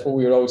money. That's what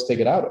we would always take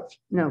it out of.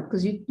 No,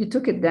 because you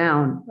took it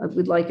down.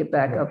 We'd like it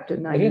back up to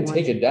I didn't 91.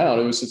 take it down.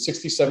 It was at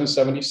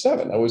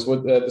 6777. That was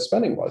what the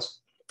spending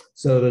was.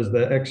 So there's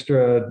the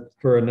extra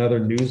for another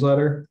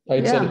newsletter.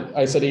 I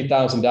said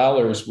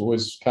 $8,000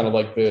 was kind of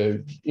like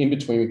the in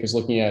between, because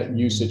looking at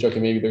usage, okay,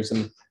 maybe there's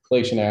an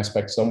inflation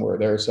aspect somewhere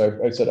there. So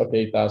I said,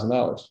 okay,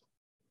 $8,000.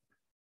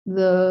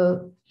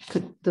 The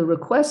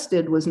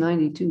requested was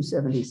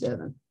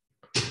 9277.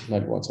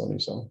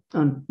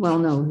 9177. Well,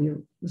 no, it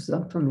was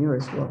up from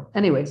yours. Well,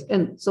 anyways,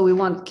 and so we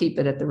want to keep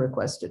it at the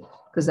requested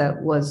because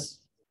that was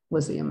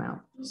the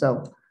amount.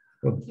 So,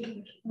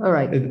 all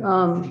right.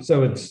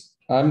 So it's,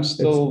 I'm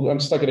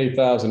stuck at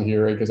 8,000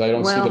 here because I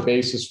don't see Well- the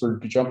basis for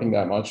jumping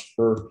that much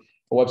for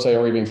a website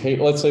already being paid.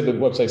 Let's say the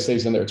website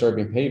stays in there, it's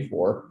already being paid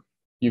for.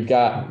 You've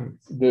got,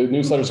 the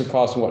newsletters are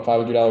costing what,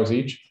 $500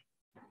 each?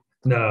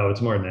 no,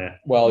 it's more than that.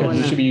 More Well, than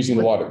you that. should be using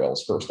the water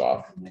bills first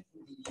off.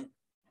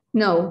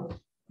 No,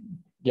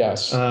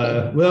 Yes.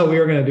 Well, we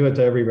were going to do it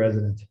to every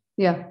resident.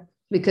 yeah,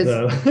 because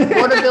So.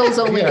 water bills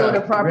only go Yeah,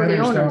 to property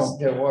renters owners. don't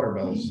get water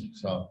bills,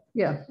 so.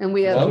 Yeah, and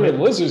we have, Under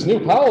Liz's new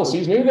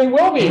policies, maybe they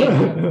will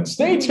be.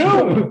 Stay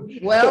tuned.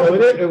 well,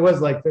 It was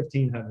like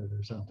 1,500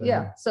 or something.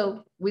 yeah,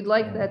 so we'd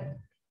like that.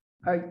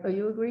 Are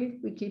you agree?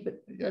 We keep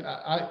it,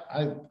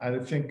 I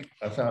think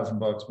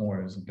 $1,000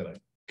 more isn't gonna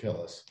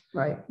kill us.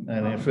 right?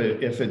 And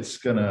if it's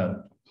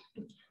gonna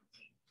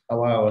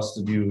allow us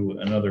to do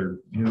another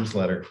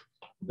newsletter.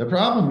 The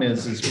problem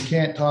is we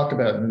can't talk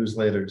about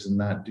newsletters and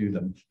not do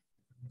them.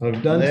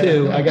 I've done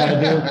two. I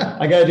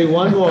gotta do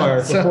one more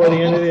before the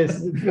end of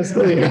this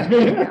fiscal year.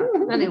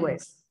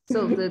 Anyways,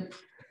 so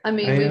I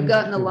we've am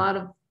gotten a too. lot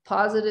of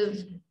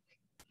positive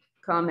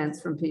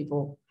comments from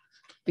people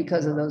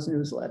because of those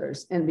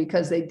newsletters and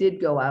because they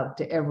did go out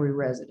to every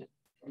resident.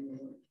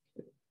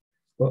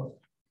 Well,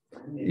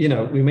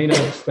 we may not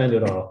spend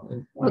it all.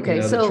 Okay,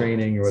 the so-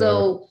 training or whatever.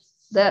 So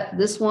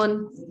this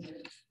one,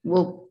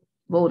 we'll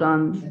vote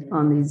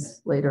on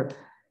these later.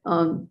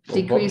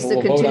 Decrease the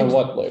We'll vote on contingent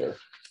what later?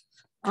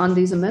 on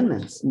these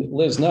amendments.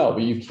 Liz, no,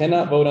 but you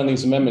cannot vote on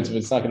these amendments if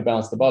it's not going to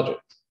balance the budget.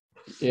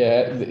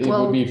 Yeah, it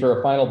Well- would be for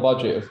a final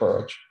budget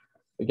approach.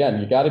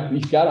 Again, you've got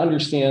to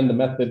understand the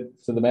method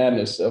to the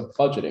madness of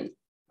budgeting.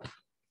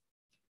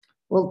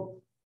 Well,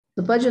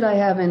 the budget I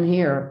have in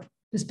here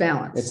is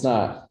balanced. It's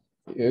not.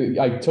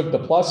 I took the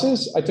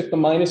pluses, I took the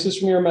minuses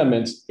from your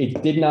amendments.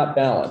 It did not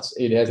balance.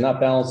 It has not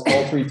balanced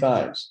all three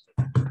times.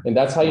 And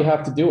that's how you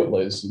have to do it,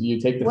 Liz. You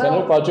take the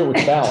tentative budget,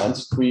 which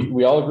balanced.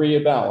 We all agree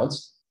it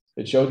balanced.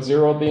 It showed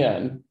zero at the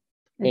end.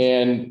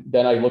 And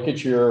then I look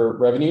at your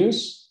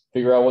revenues,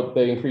 figure out what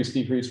the increase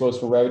decrease was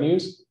for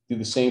revenues, do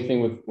the same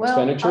thing with Well,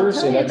 I'll expenditures,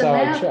 tell and you, that's how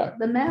I check.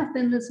 the math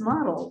in this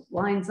model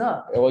lines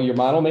up. Well, your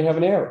model may have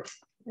an error.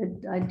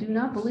 I do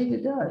not believe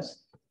it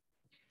does.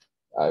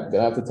 I'm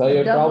gonna have to tell you,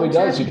 it Double probably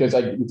does, check. because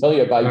I can tell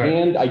you by All right.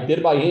 hand, I did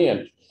it by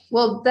hand.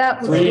 Well,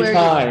 that was 3 where,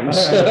 times.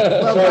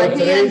 well, So by hand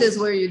today's- is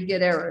where you'd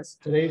get errors.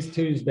 Today's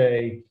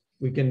Tuesday.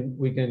 We can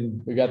We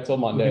got till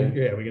Monday.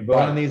 yeah, we can vote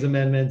on these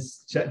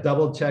amendments,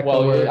 double check. the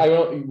Well,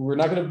 word. we're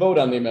not going to vote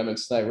on the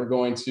amendments tonight. We're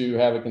going to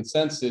have a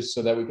consensus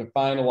so that we can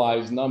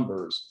finalize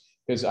numbers.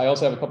 Because I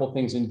also have a couple of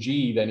things in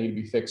G that need to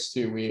be fixed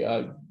too. We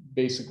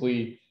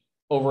basically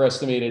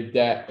overestimated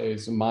debt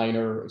is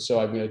minor.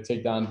 So I'm going to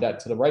take down debt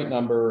to the right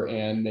number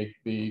and make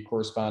the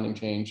corresponding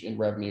change in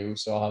revenue.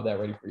 So I'll have that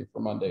ready for you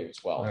for Monday as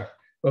well. All right.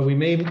 But we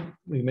may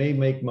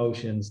make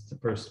motions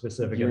for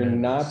specific You're not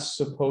amendments.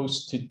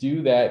 supposed to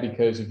do that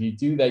because if you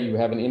do that, you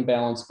have an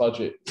imbalanced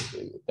budget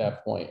at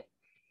that point.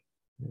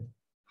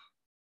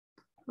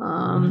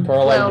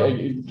 Carla,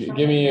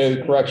 give me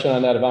a correction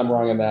on that if I'm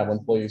wrong on that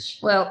one, please.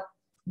 Well,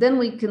 then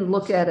we can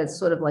look at it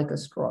sort of like a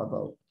straw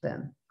vote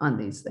then on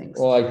these things.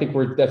 Well, I think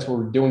that's what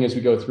we're doing as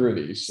we go through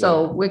these.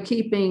 So we're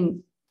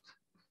keeping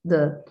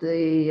the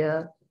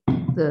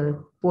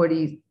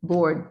 40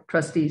 board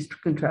trustees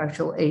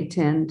contractual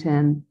A10,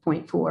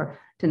 10.4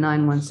 to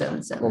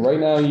 9177. Well, right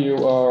now you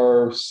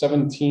are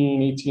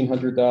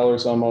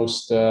 $1,800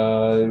 almost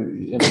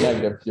in the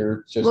negative.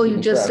 You're just. Well, you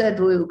just said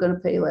we were going to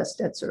pay less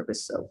debt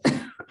service, so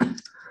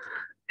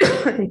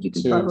I think you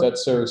can To probably, debt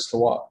service to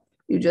what?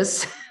 you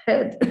just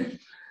said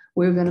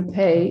we're going to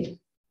pay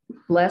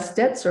less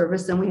debt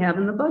service than we have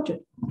in the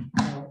budget.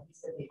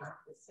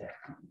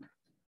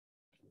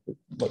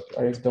 Look,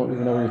 I don't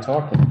even know what you're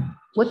talking.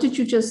 What did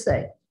you just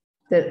say?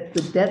 That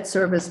the debt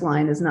service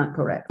line is not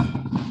correct?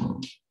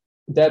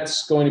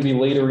 That's going to be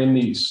later in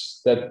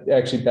these that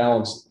actually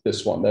balance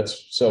this one.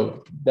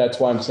 That's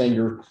why I'm saying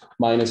you're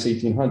minus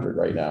 1,800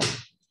 right now.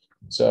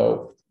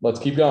 So let's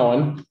keep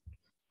going.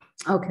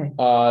 Okay.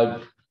 Uh,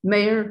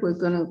 Mayor, we're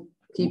going to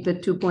keep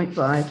it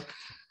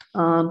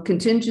 2.5.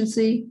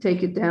 Contingency,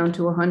 take it down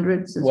to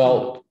 100.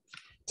 Well,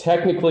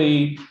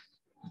 technically,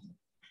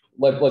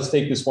 let's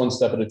take this one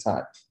step at a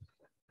time.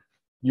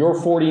 Your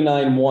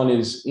 49.1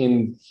 is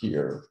in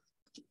here.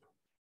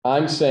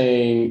 I'm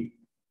saying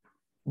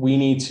we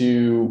need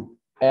to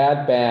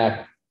add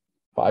back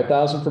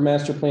 5,000 for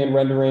master plan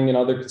rendering and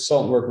other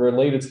consultant work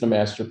related to the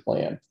master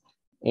plan.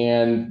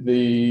 And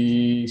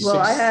Well,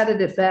 I added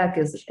it back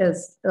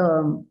as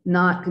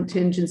not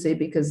contingency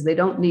because they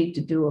don't need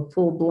to do a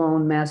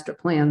full-blown master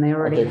plan. They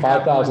already okay,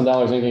 have one.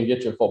 $5,000 ain't gonna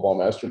get you a football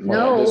master plan.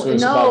 No, This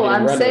was about no, getting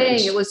I'm renderings.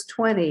 saying it was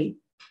 20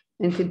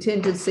 in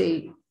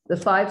contingency. The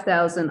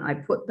 5,000 I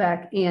put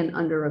back in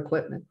under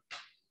equipment.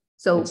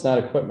 So It's not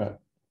equipment.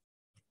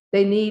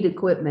 they need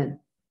equipment.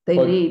 They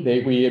But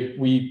need,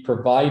 we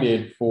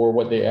provided for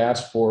what they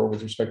asked for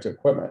with respect to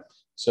equipment.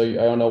 So I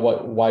don't know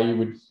why you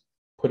would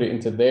put it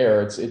into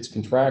there. It's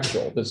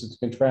contractual. This is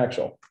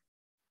contractual.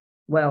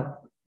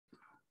 well,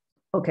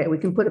 okay, we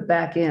can put it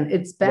back in.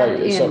 It's back Right.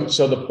 in.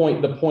 So the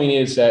point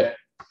is that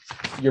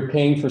you're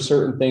paying for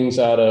certain things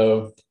out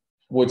of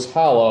Woods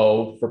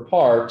Hollow for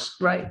parks.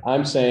 Right.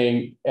 I'm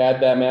saying add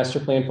that master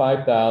plan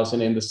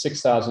 5,000 and the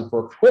 6,000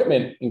 for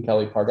equipment in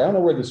Kelly Park. I don't know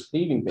where this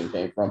paving thing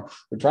came from.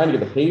 We're trying to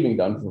get the paving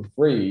done for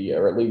free,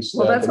 or at least.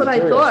 Well, that's the what I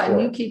materials thought. for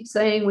And it. you keep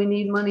saying we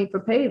need money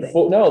for paving.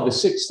 Well, no, the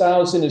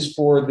 6,000 is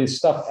for the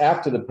stuff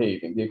after the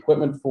paving, the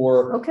equipment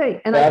for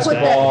Okay, and I put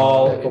that.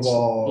 basketball.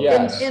 Pickleball.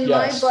 Yes, In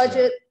my yes.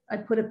 budget, I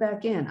put it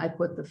back in. I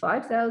put the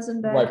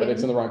 5,000 back in. Right, but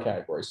it's in the wrong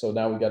category. So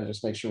now we got to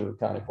just make sure we're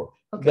accounting for it.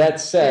 Okay. That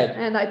said,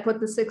 And I put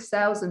the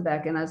 6,000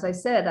 back in. As I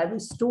said, I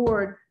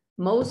restored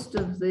most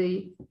of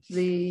the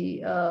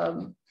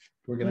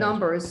We're gonna,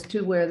 numbers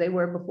to where they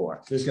were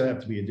before. there's gonna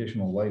have to be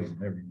additional lighting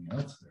and everything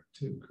else there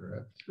too,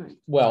 correct?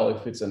 well,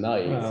 if it's a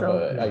night,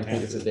 So- but I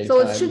think it's a daytime. So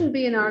it shouldn't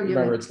be an Remember,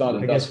 argument. it's not I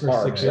in guess Dust for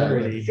Park.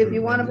 security. If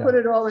you want to put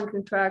it all in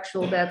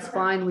contractual, that's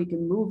fine. We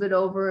can move it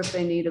over if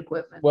they need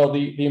equipment. Well,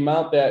 the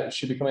amount that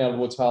should be coming out of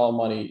Woods Hollow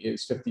money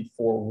is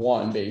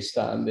 54.1 based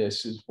on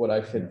this is what I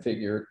had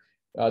figured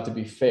to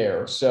be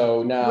fair.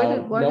 So now.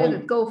 Why did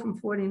it go from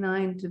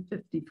 49 to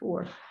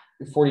 54?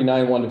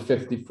 49.1 to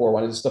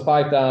 54.1. It's the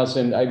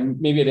 5,000.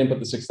 Maybe I didn't put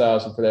the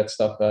 6,000 for that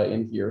stuff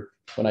in here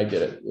when I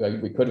did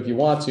it. We could if you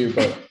want to,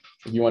 but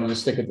if you want to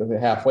just stick it to the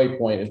halfway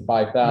point at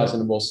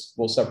 5,000,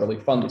 we'll separately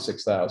fund the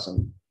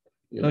 6,000.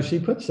 No, she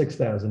put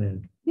 6,000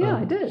 in. Yeah,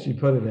 I did. She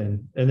put it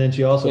in, and then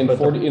she also In put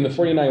 40 in the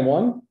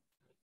 49.1.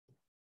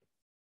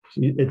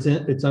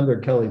 it's under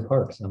Kelly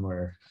Park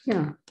somewhere.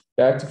 Yeah.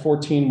 Back to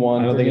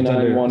 14.1, I don't think it's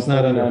under- 39.1, it's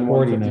not under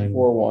 49.1,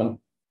 54.1.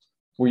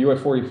 Were you at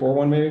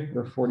 44.1 maybe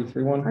or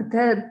 43.1? I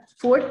had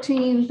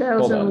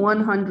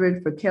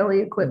 14,100 for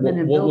Kelly equipment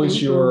and What building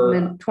was your-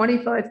 improvement,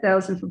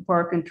 25,000 for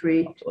park and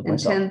tree, and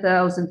Myself.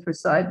 10,000 for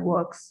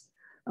sidewalks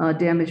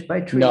damaged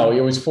by trees. No,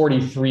 it was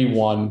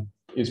 43.1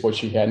 is what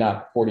she had,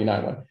 not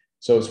 49.1.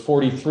 So it's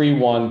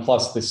 43.1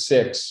 plus the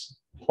 6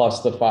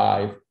 plus the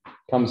 5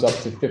 comes up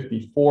to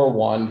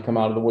 54.1 come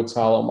out of the Woods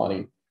Hollow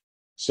money.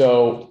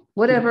 So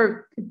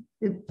Whatever.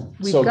 We've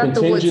so got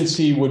the woods.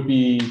 contingency would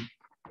be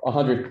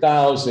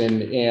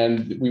 100,000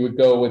 and we would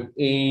go with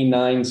A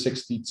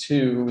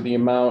 962, the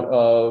amount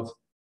of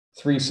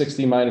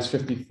 360 minus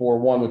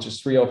 54.1, which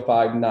is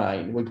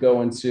 305.9, would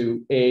go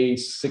into A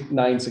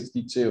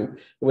 962.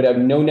 It would have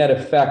no net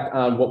effect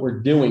on what we're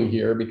doing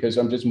here because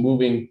I'm just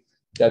moving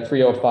that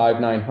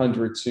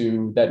 305,900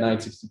 to that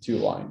 962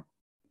 line.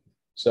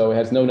 So it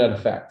has no net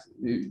effect.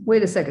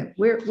 Wait a second,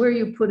 where are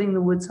you putting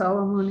the Woods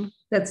Hollow money?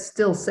 That's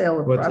still sale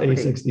of What's property.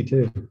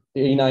 A62?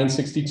 A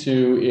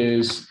 962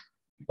 is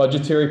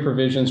budgetary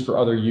provisions for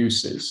other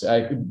uses.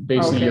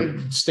 Basically, Okay. you're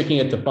sticking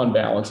it to fund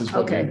balance is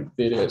what Okay.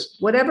 it is.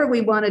 Whatever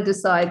we want to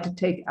decide to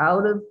take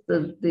out of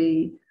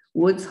the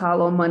Woods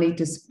Hollow money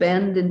to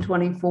spend in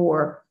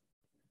 24,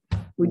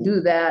 we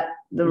do that.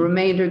 The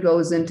remainder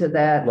goes into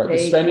that. Right, the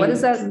spending- What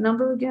is that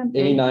number again?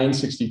 A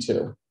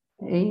 962.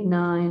 A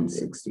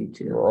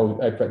 962.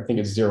 Or I think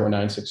it's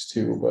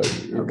 0962, but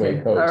the way Okay,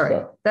 it all codes. right,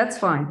 But that's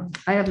fine.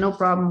 I have no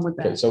problem with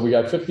okay, that. so we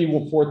got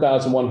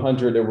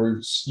 54,100 that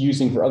we're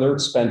using for other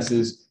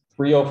expenses,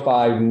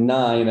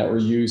 305.9 that we're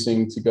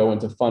using to go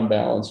into fund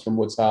balance from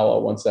Woods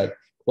Hollow once that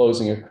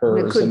closing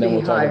occurs. could And then be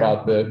we'll talk higher.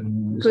 about the.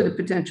 Could it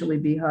potentially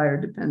be higher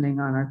depending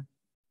on our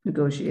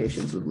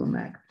negotiations with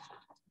Lumac?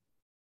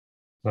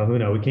 Well, who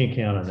knows? We can't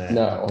count on that.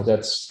 No,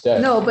 that's that.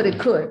 No, but it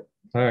could.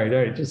 All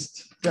right,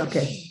 just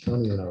Okay.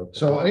 don't even know.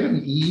 So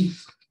item E.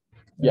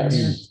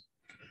 Yes.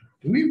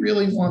 Do we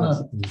really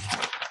want to,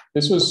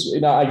 This was,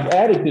 I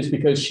added this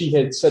because she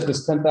had said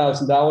this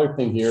 $10,000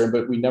 thing here,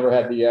 but we never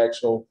had the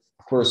actual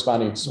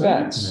corresponding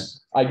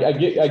expense. I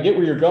get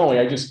where you're going.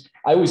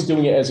 I was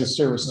doing it as a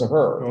service to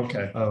her.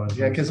 okay, Oh,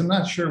 yeah, because I'm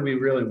not sure we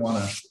really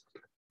want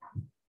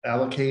to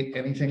allocate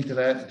anything to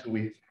that until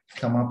we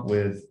come up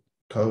with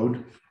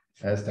code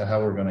as to how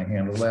we're going to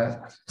handle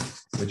that,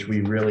 which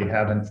we really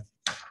haven't,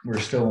 we're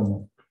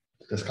still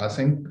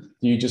discussing.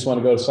 Do you just want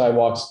to go to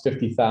sidewalks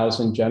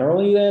 50,000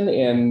 generally then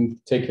and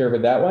take care of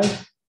it that way?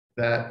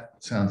 That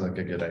sounds like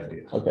a good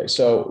idea. Okay,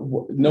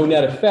 so no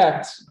net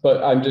effect,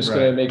 but I'm just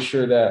going to Right. make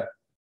sure that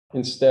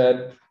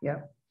instead.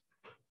 Yeah.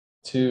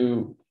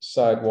 2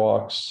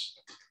 sidewalks,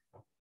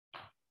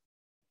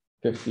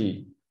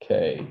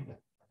 50K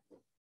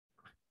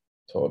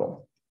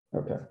total.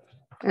 Okay,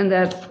 And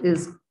that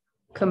is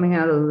coming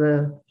out of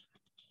the,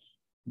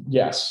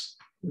 yes,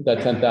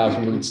 that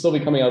 10,000 would still be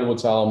coming out of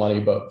Woods Hollow money,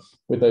 but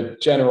with a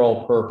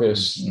general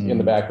purpose in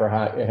the back of our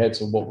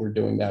heads of what we're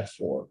doing that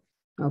for.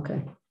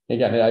 okay.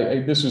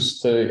 Again, this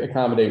was to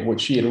accommodate what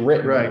she had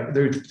written. Right,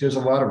 there's a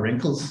lot of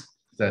wrinkles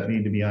that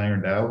need to be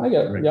ironed out. I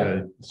get it, Right, yeah.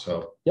 good.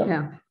 So, Yep.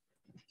 Yeah.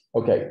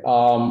 Okay,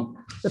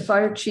 The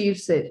fire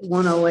chiefs at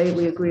 108,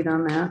 we agreed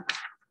on that.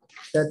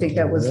 I think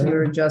that was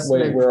your wait,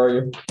 adjustment. where are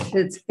you?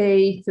 It's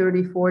A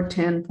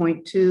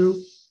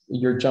 3410.2.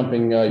 You're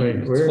jumping,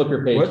 Wait, flip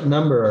your page. what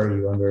number are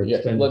you under Yeah,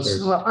 let's-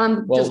 expenditures? Well,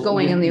 I'm Well, just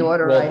going in the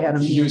order well, I had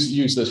them.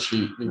 Use this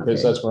sheet because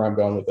Okay. that's where I'm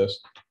going with this.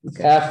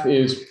 Okay. F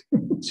is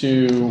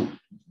to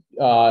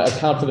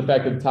account for the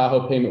fact that the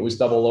Tahoe payment was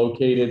double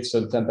located, so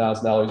the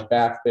 $10,000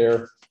 back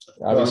there.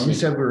 well, you Obviously,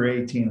 said we're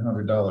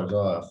 $1,800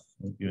 off,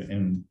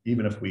 and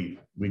even if we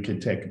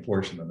could take a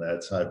portion of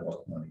that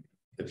sidewalk money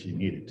if you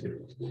needed to.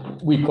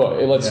 we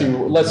could. Let's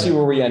see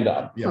where we end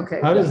up. Yeah. Okay.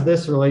 How does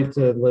this relate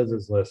to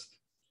Liz's list?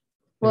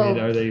 I mean,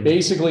 Well, are they?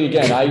 Basically,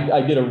 again,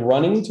 I did a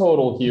running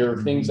total here,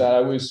 things that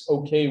I was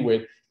okay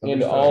with,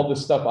 and all the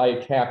stuff I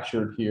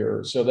captured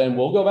here. So then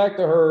we'll go back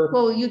to her.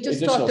 Well, you just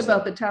additional talked stuff.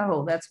 about the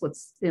Tahoe. That's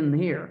what's in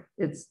here.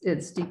 It's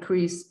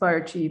decreased fire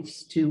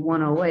chiefs to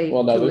 108.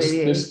 Well, no,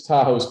 288. this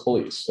Tahoe's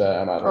police.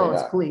 I'm on Oh, right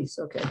it's now. police.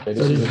 Okay. Okay,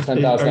 So this is a are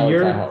 $10,000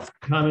 your Tahoe.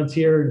 comments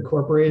here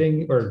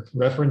incorporating or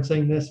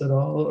referencing this at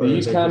all? or are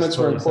These they just comments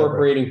were totally separate?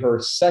 incorporating her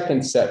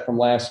second set from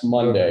last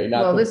Monday,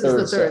 not Well, the this is the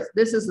third set. third.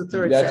 This is the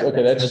third That's set.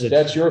 okay.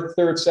 That's your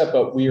third set,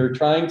 but we are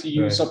trying to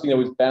use Right. something that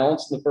was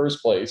balanced in the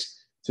first place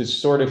to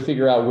sort of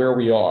figure out where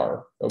we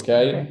are.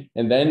 Okay. Okay.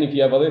 And then if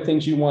you have other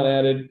things you want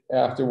added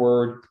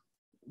afterward,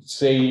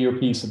 say your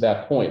piece at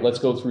that point. Let's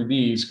go through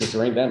these because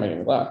there ain't that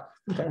many left.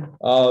 Okay.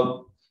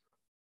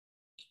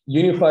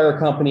 Union Fire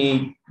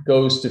Company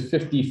goes to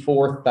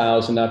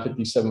 54,000, not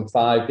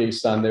 57.5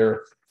 based on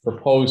their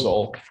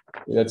proposal.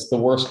 That's the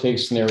worst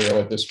case scenario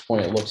at this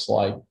point, it looks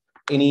like.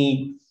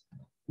 Any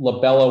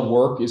labella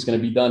work is going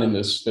to be done in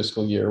this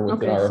fiscal year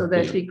with an Okay. So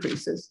that RFP.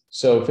 decreases.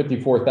 So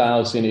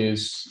 54,000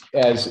 is,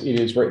 as it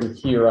is written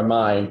here on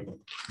mine,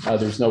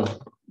 there's no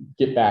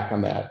get back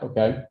on that,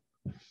 okay?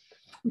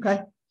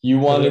 Okay. You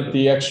wanted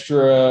the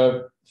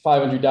extra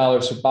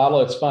 $500 a bottle,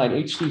 that's fine.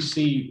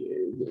 HTC,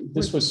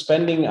 this was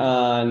spending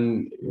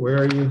on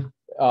Where are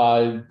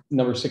you?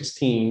 number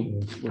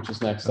 16, which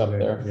is next up Okay,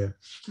 there. yeah.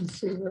 Let's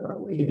see, where are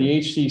we? The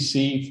here?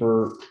 HTC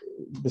for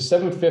the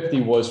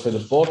 750 was for the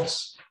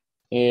books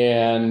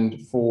and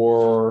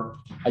for,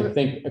 I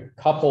think, a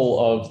couple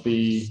of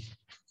the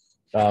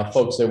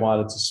folks they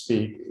wanted to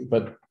speak,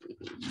 but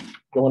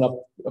going up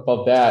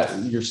above that,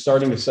 you're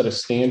starting to set a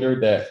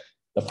standard that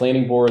the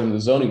planning board and the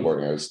zoning board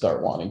are going to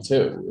start wanting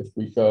too, if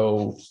we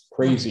go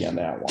crazy on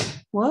that one.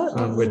 What?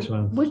 On which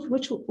one?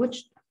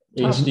 Which?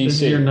 This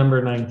is your HDC,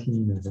 number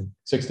 19, I think.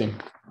 16.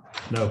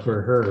 No,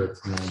 for her,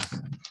 it's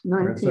 19.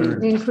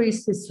 19,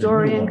 increased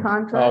historian Oh,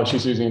 contract.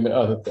 she's using the,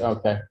 oh,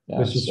 okay. Yeah,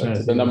 Let's just so try to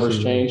see the what numbers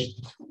she's-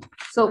 changed.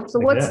 So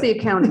what's the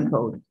accounting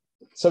code?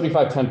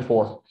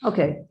 75-10-4.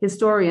 Okay,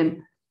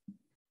 historian,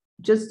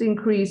 just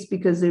increase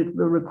because the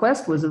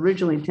request was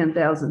originally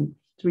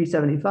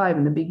 10,375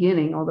 in the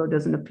beginning, although it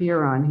doesn't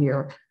appear on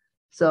here.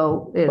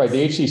 So it's. Right,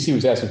 the HCC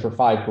was asking for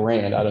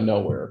 $5,000 out of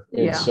nowhere.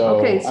 And Yeah, so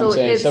okay, so I'm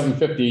saying it's-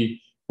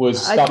 750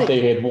 was I stuff think-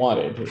 they had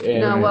wanted. No,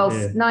 And well,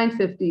 Yeah.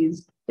 950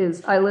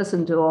 is, I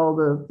listened to all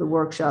the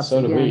workshops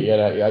so did we. again.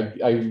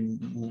 And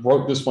I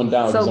wrote this one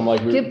down because So I'm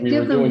like, we give were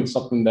them- doing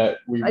something that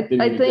we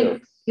didn't I need to do.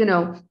 think, you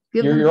know,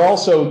 give You're them,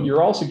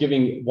 also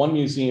giving one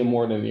museum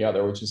more than the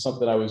other, which is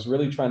something I was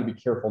really trying to be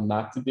careful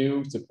not to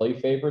do, to play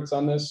favorites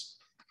on this.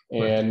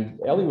 And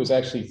Ellie was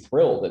actually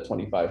thrilled at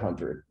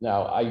 2,500.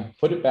 Now I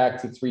put it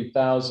back to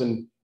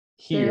 3,000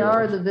 here. they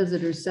are the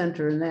visitor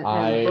center and that,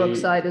 I- and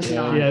Brookside is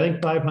yeah. not. Yeah, I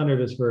think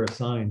 500 is for a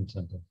sign or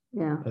something.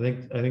 Yeah, I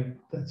think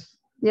that's.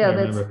 yeah, I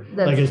that's,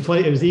 remember. Like it's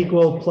 20, it was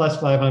equal plus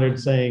 500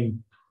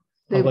 saying.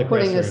 they're public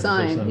putting a restrooms or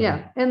sign, something.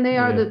 yeah, and they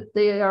are Yeah.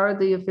 they are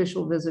the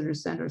official visitor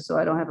center, so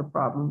I don't have a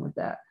problem with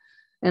that.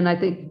 And I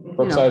think, you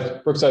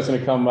know, Brookside's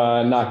gonna come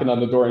knocking on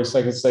the door in a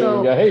second saying,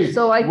 So- hey,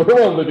 so we're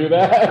willing to do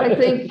that. I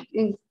think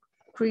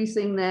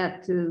increasing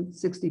that to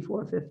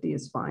 6,450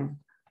 is fine.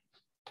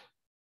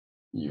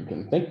 You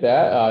can think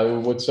that.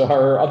 What's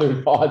our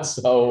other thoughts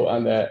though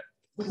on that?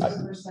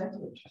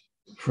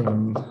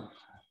 From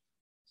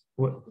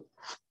what?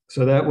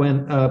 So that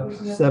went up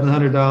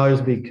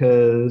 $700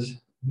 because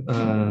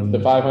The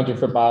 500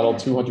 for bottle,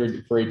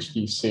 200 for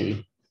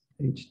HDC.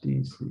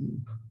 HDC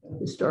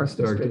Historic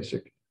Historic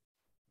district.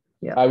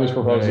 District. I was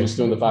proposing Right. just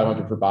doing the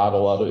 500 for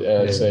bottle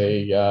as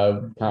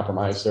a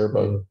compromise there,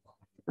 but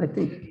I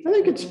think, I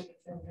think it's.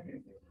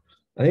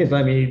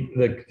 I mean,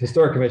 the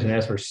historic commission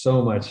asked for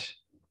so much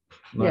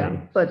yeah, money.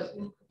 but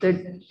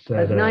they're,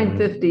 that,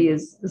 950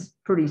 is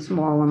pretty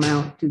small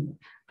amount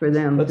for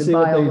them Let's to see buy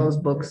what all they- those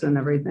books and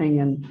everything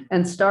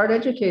and start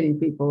educating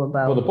people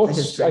about. well, the books,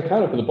 history. I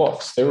counted for the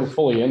books. They were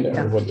fully in there.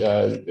 Yeah. What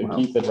Well.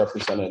 Keith had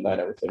represented in that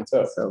and everything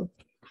too. So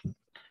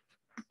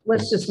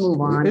let's just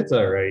move on. It's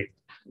all right.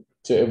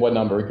 To what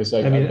number? Because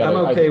I mean, I'm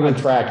okay I'm with-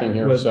 tracking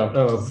here, With- so.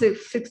 oh,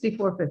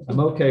 6,450. I'm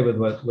okay with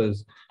what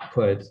was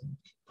put.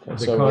 The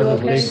So cause You of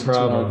okay? big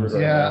problems.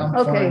 Yeah. I'm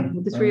Okay,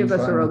 fine. the three of I'm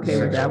us are fine with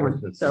okay with that one.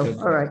 6,450.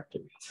 So, all right,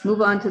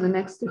 move on to the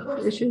next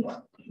issue.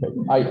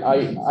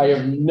 I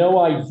have no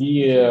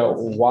idea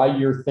why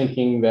you're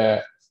thinking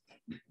that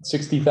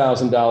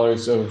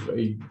 $60,000 of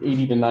a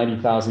 $80,000 to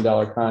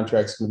 $90,000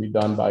 contract is going to be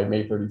done by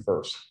May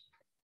 31st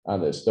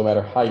on this, no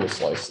matter how you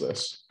slice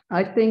this.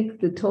 I think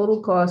the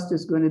total cost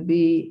is going to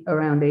be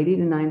around 80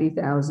 to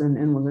 90,000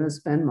 and we're going to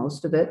spend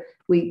most of it.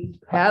 We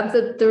have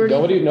the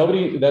 30.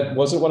 Nobody, that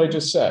wasn't what I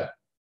just said.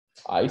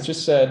 I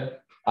just said,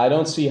 I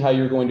don't see how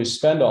you're going to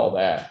spend all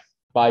that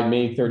by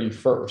May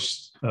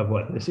 31st. Of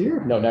what, this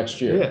year? No, next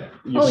year.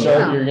 Yeah.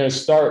 Yeah. You're gonna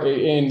start,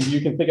 and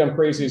you can think I'm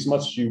crazy as much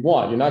as you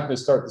want. You're not gonna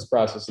start this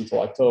process until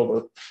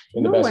October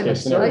in the No, best when- case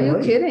Are scenario.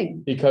 you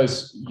kidding?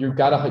 Because you've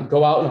got to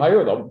go out and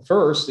hire them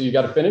first. You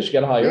got to finish, you got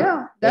to hire,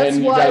 Yeah, that's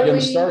and you got to why get them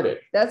we, started.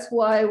 that's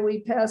why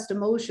we passed a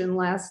motion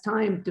last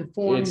time to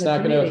form It's the not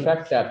going to committee.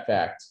 affect that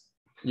fact.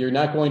 You're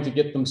not going to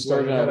get them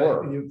started on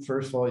work.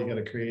 First of all, you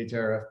gotta create the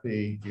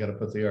RFP, you gotta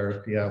put the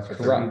RFP out for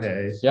 30 Correct.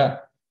 days. Yeah,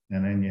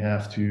 And then you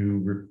have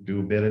to do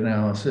a bid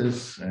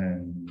analysis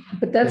and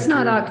But that's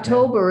not Yeah.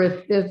 October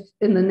if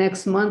in the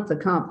next month the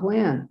comp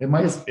plan. it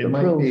might is be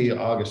approved.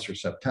 August or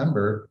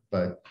September,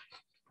 but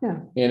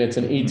and it's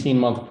an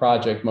 18-month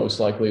project, most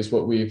likely, is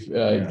what we've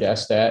Yeah.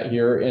 guessed at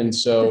here. And The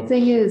so,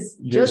 thing is,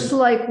 you're- just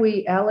like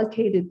we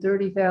allocated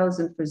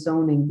 30,000 for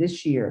zoning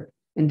this year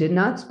and did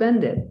not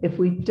spend it, if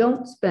we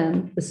don't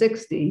spend the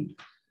 60,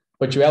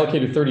 but you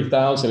allocated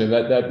 30,000, and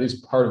that is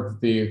part of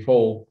the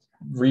whole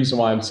reason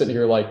why I'm sitting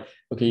here like,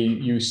 okay,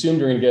 you assumed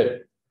you're going to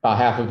get about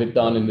half of it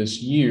done in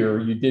this year.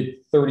 You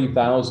did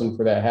 30,000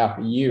 for that half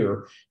a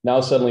year.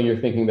 Now suddenly you're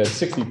thinking that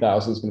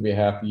 60,000 is going to be a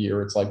half a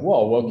year. It's like,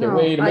 whoa, okay, no,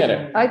 wait a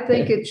minute. I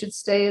think it should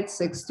stay at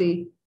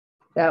 60.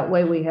 That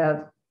way we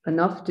have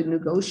enough to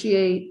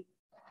negotiate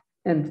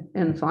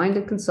and find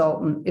a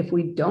consultant. If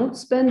we don't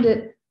spend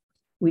it,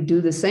 we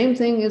do the same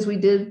thing as we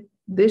did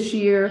this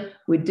year.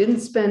 We didn't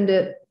spend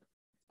it.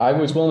 I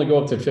was willing to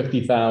go up to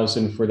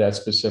 50,000 for that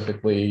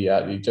specifically,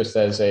 just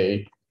as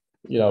a,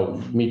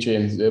 meet you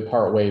in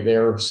part way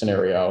there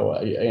scenario.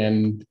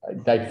 And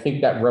I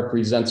think that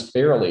represents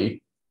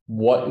fairly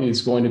what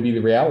is going to be the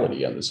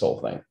reality on this whole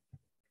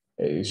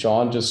thing.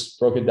 Sean just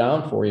broke it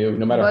down for you,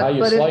 no matter how you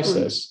But if slice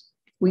this.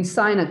 we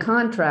sign a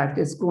contract,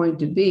 it's going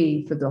to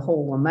be for the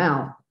whole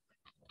amount.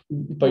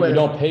 But you Whether-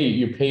 don't pay,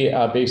 you pay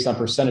based on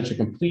percentage of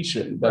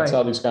completion. That's Right.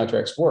 how these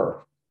contracts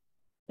work.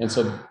 And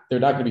so they're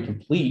not going to be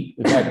complete.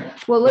 In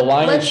fact, Well, the let's-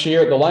 lion's let's- share,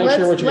 what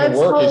you're going to let's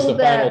work is the hold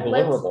that- final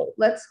let's- deliverable.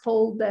 Let's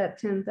hold that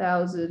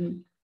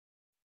 10,000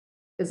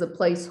 as a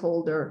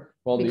placeholder,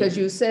 Well, because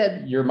you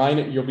said, you'll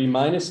be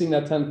minusing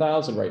that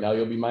 10,000 right now.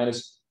 You'll be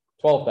minus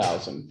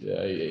 12,000.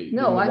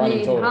 no, I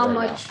mean, how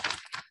much,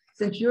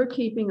 since you're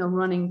keeping a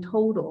running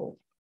total,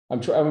 I'm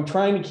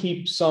trying to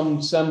keep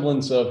some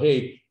semblance of,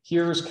 hey,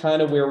 here's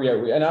kind of where we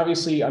are. And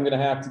obviously I'm going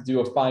to have to do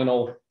a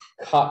final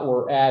cut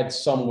or add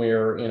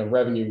somewhere in a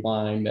revenue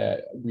line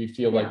that we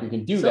feel like we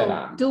can do that So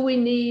on. do we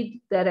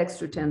need that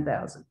extra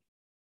 10,000?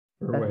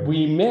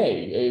 We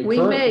may. We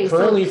may.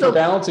 Currently, So- for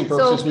balancing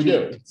purposes, we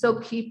do. So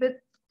keep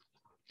it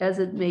as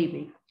it may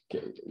be.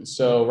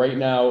 So right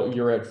now,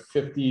 you're at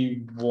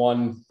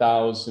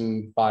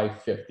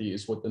 51,550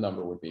 is what the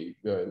number would be.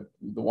 The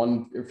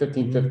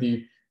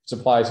 1,550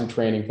 supplies and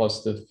training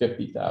plus the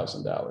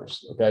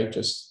 $50,000. Okay,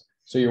 just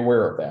so you're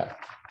aware of that.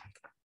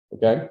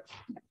 Okay,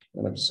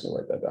 and I'm just gonna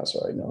write that down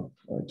so I know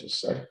what I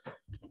just said.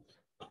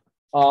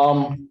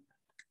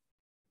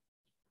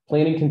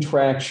 Planning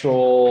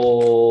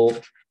contractual.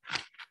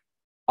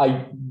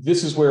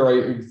 This is where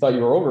I thought you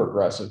were over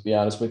aggressive, to be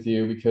honest with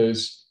you,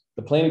 because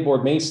the planning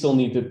board may still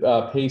need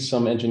to pay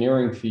some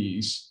engineering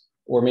fees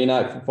or may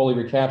not fully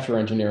recapture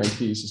engineering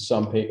fees at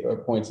some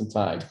points in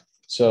time.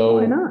 So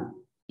Why not?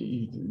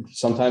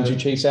 Sometimes you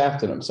chase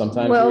after them.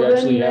 Sometimes Well, you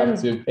actually then-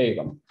 have to pay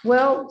them.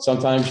 Well,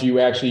 Sometimes you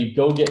actually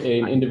go get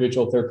an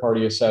individual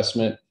third-party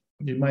assessment.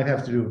 You might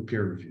have to do a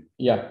peer review.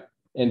 Yeah.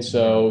 And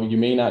so you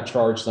may not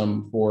charge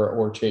them for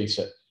or chase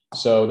it.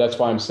 So that's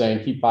why I'm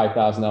saying keep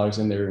 $5,000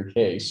 in there in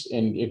case.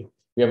 And if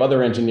we have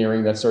other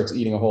engineering that starts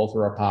eating a hole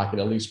through our pocket,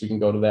 at least we can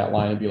go to that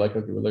line and be like,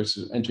 okay, well, there's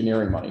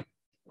engineering money.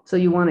 so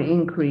you want to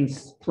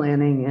increase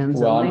planning and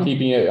Well, I'm zoning?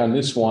 keeping it on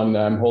this one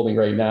that I'm holding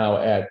right now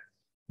at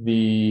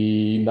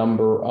the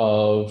number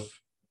of,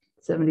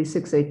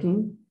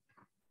 7618?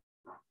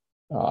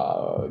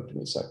 give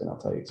me a second, I'll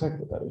tell you exactly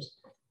what that is.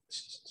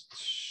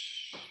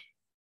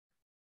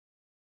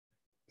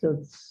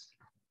 So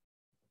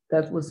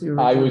that was your.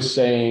 I was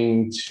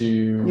saying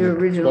Your to,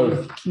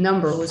 original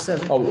number was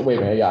 7. oh, wait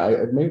a minute,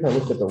 yeah, maybe I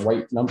looked at the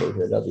right number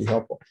here, that'd be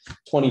helpful.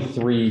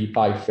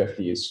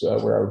 23,550 is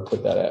where I would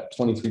put that at,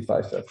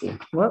 23,550.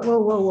 What?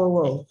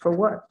 Whoa. For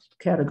what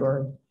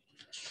category?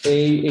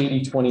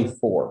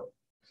 A8024.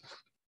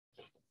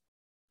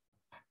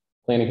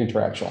 Planning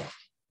contractual.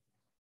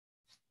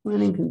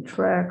 Planning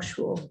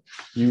contractual.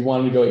 You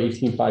wanted to go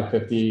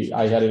 18,550.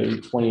 I had it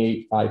at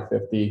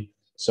 28,550.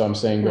 So I'm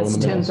saying go in That's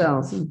the middle.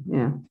 10,000,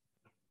 yeah.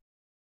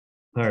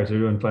 All right, so we're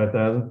doing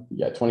 5,000.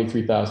 Yeah,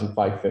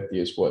 23,550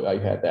 is what I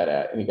had that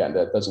at. And again,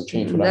 that doesn't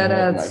change what I That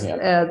have in my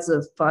hand. adds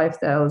a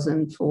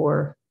 5,000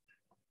 for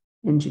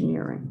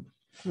engineering,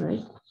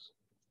 right?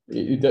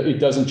 It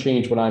doesn't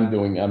change what I'm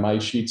doing on my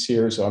sheets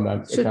here, so I'm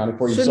not accounting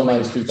for you. Shouldn't we-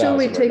 Somebody's 2,000 Shouldn't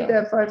we right take now.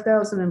 that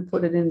 5,000 and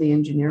put it in the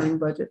engineering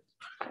budget?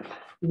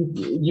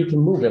 You can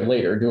move it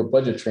later, do a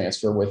budget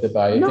transfer with it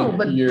by. I No, think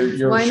but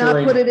you're why not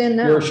assuring- put it in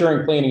You're now?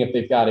 assuring planning if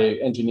they've got a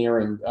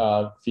engineering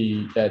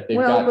fee that they've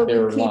Well, got but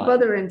their we keep line.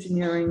 other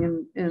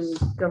engineering in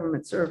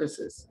government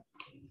services.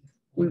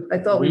 I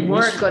thought we We-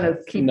 weren't going to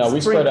keep. No,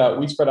 we spring-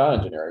 spread out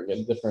engineering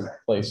in different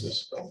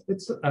places.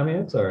 It's all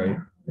right.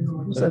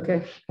 It's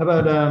okay. How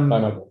about, Bye,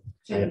 Michael.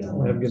 have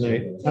a good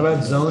night. How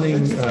about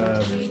zoning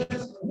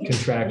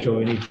contractual?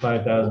 We need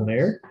 5,000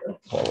 there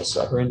Hold on a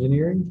second. for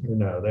engineering? Or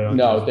no, they don't.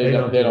 No, they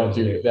don't do,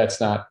 engineering. that's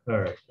not, All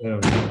right. They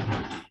don't.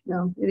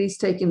 No, he's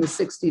taking the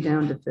 60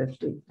 down to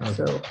 50. Okay.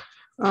 So,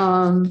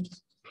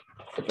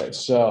 okay,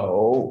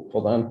 so,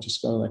 hold on,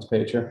 just go to the next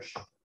page here.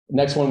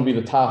 Next one would be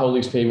the Tahoe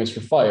lease payments for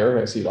fire,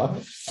 I see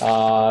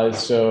that.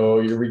 So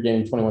you're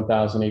regaining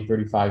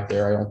 21,835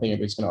 there. I don't think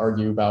anybody's gonna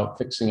argue about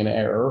fixing an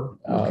error.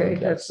 okay,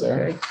 that's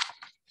there.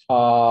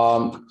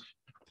 okay.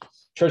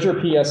 Treasurer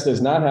PS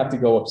does not have to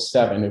go up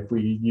 7 if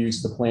we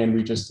use the plan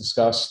we just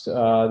discussed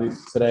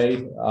today.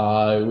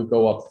 It would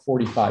go up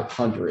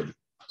 4,500.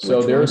 So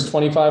Which there's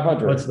one?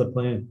 2,500. What's the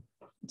plan?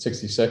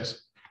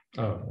 66.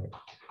 Oh,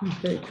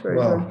 Okay, treasurer.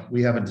 Well,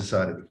 we haven't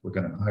decided if we're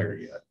gonna hire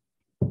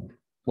yet.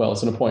 Well,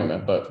 it's an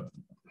appointment, but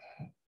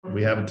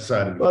We haven't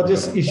decided. if well, we're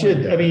just, gonna you should,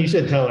 appoint I mean, yet. you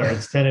should tell her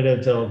it's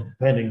tentative till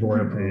pending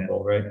board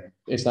approval, right?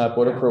 it's not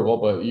board approval,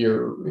 but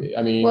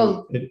I mean,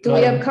 Well, do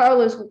we have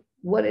Carlos?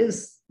 What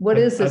is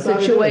the I thought it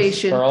is.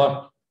 situation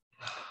Carla,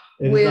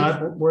 It's with-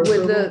 not board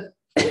with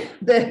approval?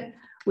 that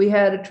we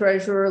had a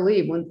treasurer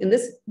leave? When in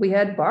this, we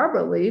had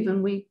Barbara leave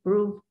and we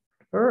approved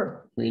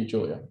her. I mean,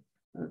 Julia,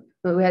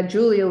 But we had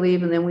Julia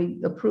leave and then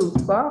we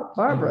approved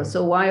Barbara.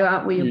 So why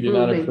aren't we you did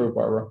not approving? approve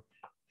Barbara.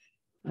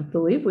 I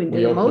believe we We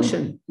did a opened-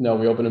 motion. No,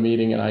 we opened a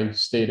meeting and I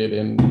stated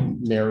in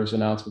mayor's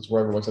announcements,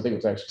 wherever it was, I think it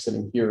was actually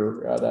sitting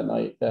here that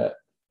night, that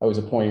I was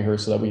appointing her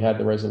so that we had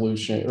the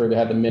resolution or they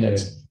had the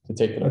minutes to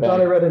take to I the thought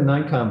I bank. read in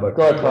NICOM book.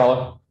 Go ahead,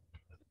 Carla.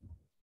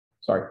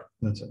 Sorry.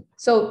 That's it.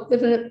 So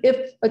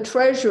if a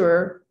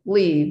treasurer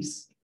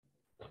leaves,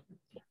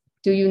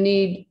 do you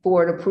need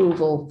board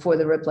approval for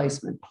the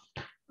replacement?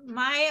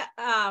 My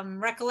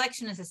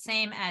recollection is the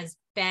same as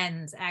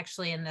Ben's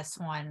actually in this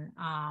one.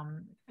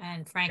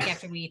 And Frank,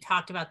 after we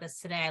talked about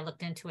this today, I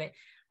looked into it.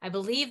 I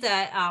believe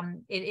that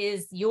it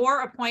is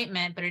your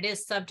appointment, but it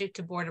is subject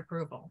to board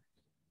approval.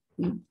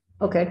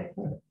 Okay,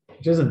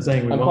 Which isn't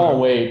saying we I'm calling want.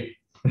 Wade.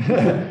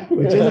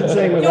 Which isn't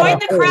saying we Join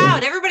want. the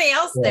crowd, everybody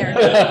else there.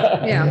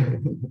 yeah.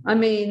 I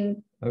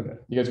mean, Okay,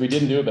 Because we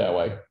didn't do it that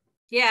way.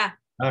 Yeah,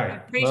 all I'm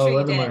right. pretty Well, sure you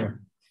live and did. learn.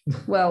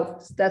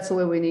 Well, that's the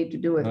way we need to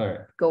do All it right.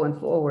 going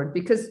forward,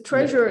 because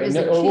treasurer is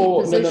a No, key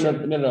no,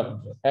 position.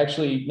 No.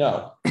 Actually,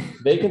 no.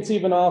 Vacancy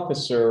of an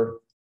officer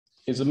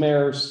is a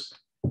mayor's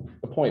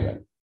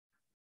appointment.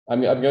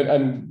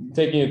 I'm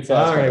taking it.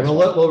 All right,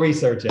 we'll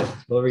research it.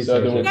 We'll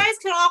research then You it. guys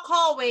can all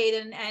call Wade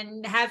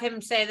and have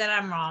him say that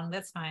I'm wrong.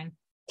 That's fine.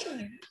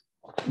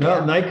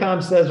 No,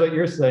 NICOM says what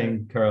you're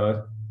saying,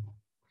 Carla.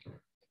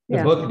 The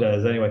Yeah. book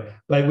does anyway,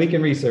 but we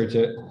can research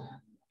it.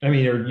 I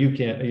mean, or you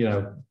can't,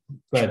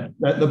 but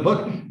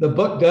the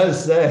book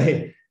does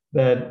say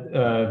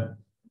that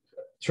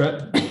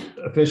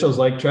officials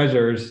like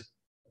treasurers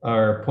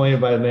are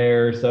appointed by the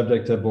mayor,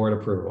 subject to board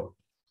approval.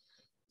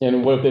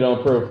 And what if they don't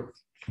approve?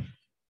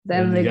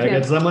 Then they you gotta get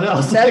can't. someone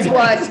else. That's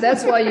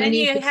why you Then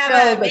need you to have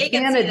tell a the vacancy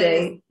that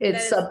candidate that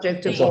it's is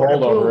subject to It's a board holdover,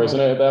 approval. isn't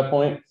it, at that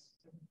point?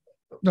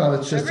 No,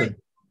 that's just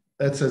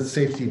that's a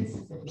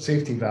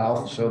safety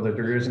valve so that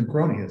there isn't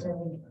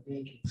cronyism,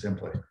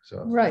 simply,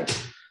 so. Right.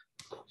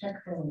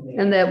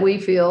 And that we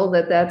feel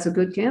that that's a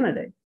good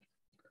candidate.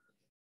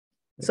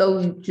 So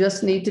you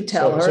just need to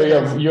tell her. So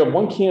that- you have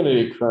one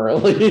candidate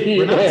currently.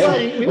 We're not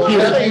saying- we weren't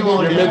saying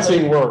all You're that.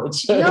 mincing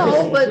words.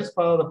 No, but- Just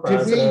follow the Did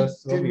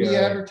process. we, We'll did be we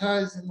all right.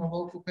 advertise in the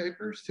local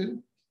papers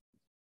too?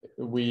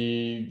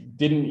 We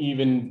didn't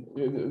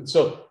even,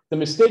 so the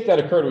mistake that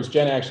occurred was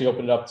Jen actually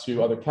opened it up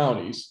to other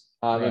counties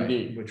on Right,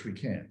 Indeed. which we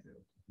can't do,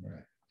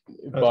 right?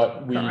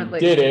 But we Currently.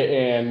 did it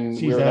and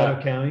She's we're out not,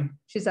 of county.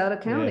 She's out of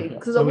county. Yeah.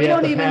 So So we we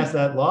have don't to pass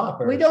even, that law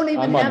first. we don't On even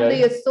have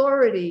Monday. the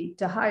authority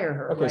to hire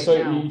her okay, right so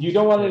now. you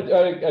don't want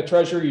a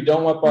treasurer, you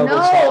don't want Barbara.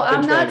 No, Stockton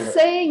I'm not training her.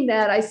 saying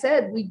that. I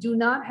said we do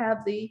not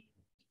have the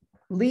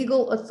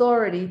legal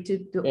authority to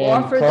And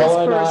offer this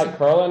person.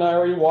 Carla and I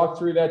already walked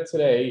through that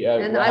today.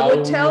 And I how would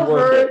we tell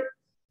work it. her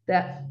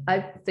that I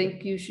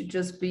think you should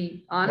just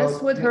be honest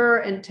Well, with her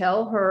and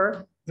tell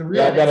her. The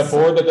Yeah, I got a Yes.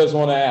 board that doesn't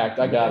want to act.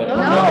 I got it. No.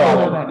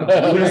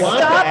 No. You We want to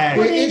stop act.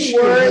 The putting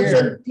issue words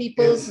here in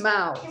people's is-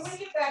 mouths. Can we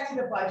get back to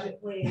the budget,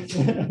 please?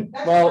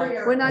 That's Well, for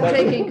your- We're not That-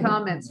 taking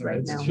comments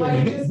right That's now. true.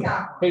 Well, you just got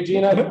one. Hey,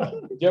 Gina,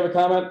 do you have a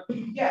comment?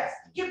 Yes,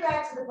 get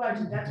back to the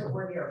budget. That's what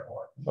we're here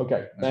for.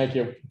 Okay, thank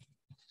you.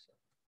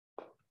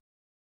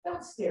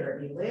 Don't stare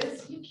at me,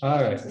 Liz. You All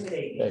can't right.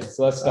 intimidate me. Okay,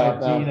 so let's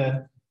stop now.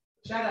 Gina,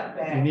 Shut up,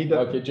 you Ben. need to,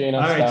 all Okay, Gina,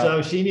 right,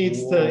 so stop. she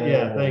needs to,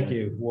 yeah, thank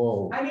you.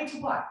 Whoa. I need to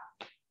what?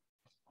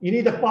 You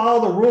need to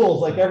follow the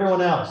rules like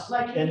everyone else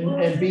Like and, you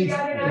and be, the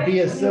other and be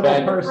a night? civil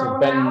Ben, person.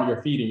 Ben,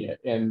 you're feeding it,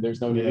 and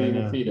there's no need Yeah, I to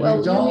know. feed it. Well, You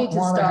you don't need to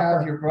want to stop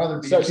have her. your brother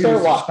be So accused start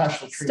of what?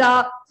 special treatment.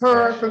 Stop her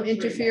from Special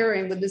treatment.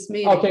 interfering with this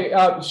meeting. Okay,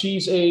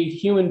 she's a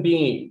human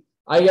being.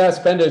 I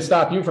asked Ben to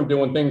stop you from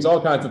doing things,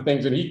 all kinds of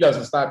things, and he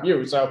doesn't stop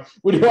you. So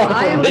what do you want?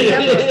 I am from a me?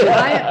 member,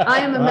 I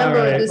am a All member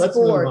right, of this let's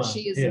move board. on.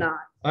 She is Yeah. not.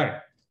 All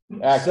right,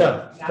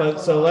 Active.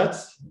 so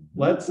let's,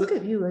 Look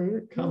at you,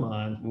 Elliot. come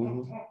on.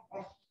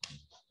 Mhm.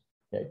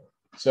 Okay,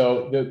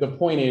 so the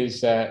point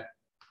is that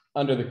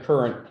under the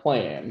current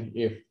plan,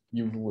 if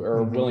you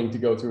are Mhm. willing to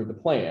go through the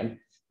plan,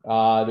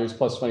 there's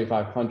plus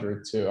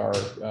 2,500 to our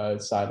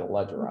side of the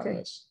ledger on Okay.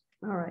 this.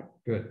 All right,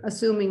 Good.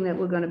 assuming that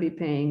we're gonna be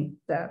paying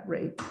that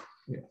rate.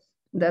 Yes.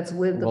 That's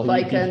with the Well,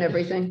 FICA and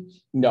everything.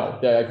 No,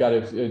 I've got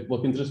to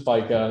look into this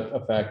FICA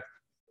effect.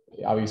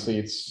 Obviously,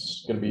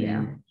 it's going to be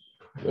Yeah.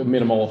 a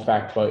minimal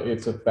effect, but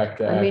it's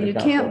effect. I mean, you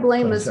account can't for.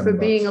 blame us for 27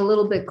 being bucks. a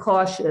little bit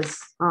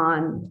cautious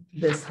on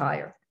this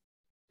hire.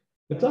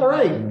 It's all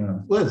right, Yeah.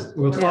 Liz,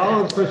 we'll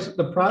follow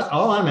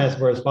all I'm asking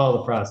for is follow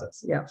the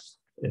process. Yeah.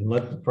 And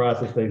let the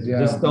process take,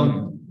 Yeah. just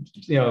don't,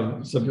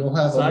 some You'll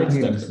have other sidestep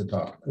meetings it. to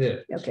talk. Yeah.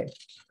 Okay.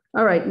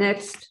 All right,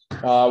 next.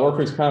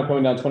 Workers' comp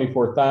going down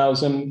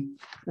 24,000.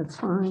 That's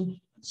fine.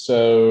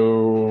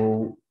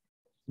 So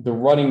the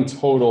running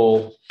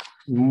total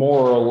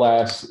more or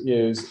less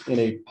is in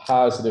a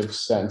positive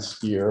sense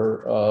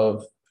here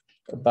of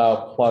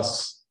about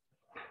plus,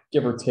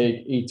 give or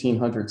take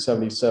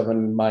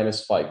 1,877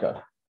 minus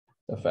FICA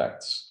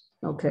effects.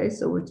 Okay,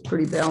 so it's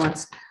pretty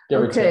balanced.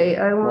 Give or take. Okay,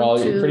 I Well,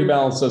 want pretty to,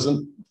 balanced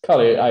doesn't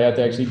cut it. I have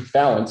to actually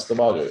balance the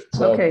budget.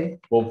 So okay,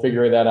 we'll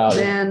figure that out if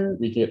then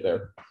we get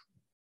there.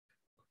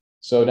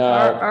 So our,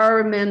 now, our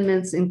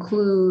amendments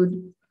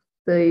include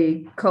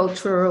the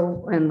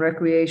cultural and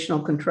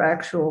recreational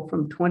contractual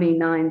from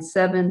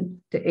 29.7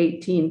 to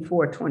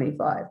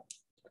 18,425,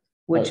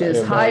 which is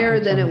yeah, higher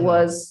than it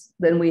was,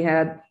 than we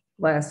had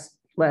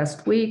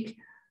last week.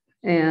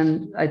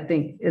 And I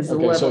think is a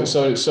okay,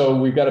 level. so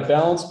we've got a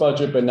balanced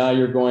budget, but now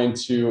you're going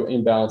to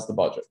imbalance the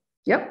budget.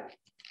 Yep.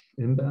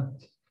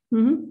 Inbound.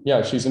 Mhm.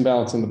 Yeah, she's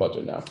imbalancing the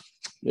budget now.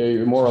 Yeah,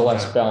 you're more or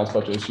less balanced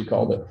budget, as she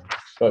called it.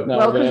 But now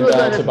Well, we're gonna 'cause we're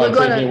imbalance it by gonna- we're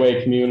gonna- taking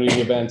away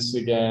community events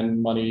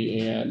again, money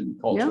and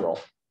cultural.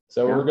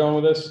 So where Yeah. we're going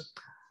with this?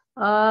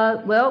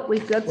 Well,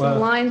 we've got Well,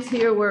 some lines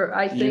here where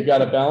I You've think,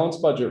 got a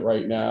balanced budget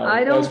right now.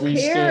 I don't as we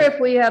care stand- if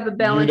we have a You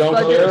balanced don't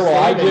budget. care?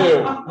 Well, I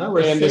No, do.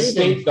 we're And the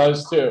saving. state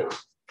does too.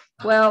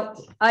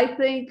 Well, I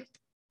think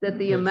that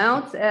the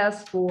amounts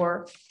asked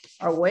for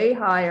are way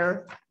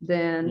higher You've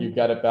than,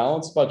 got a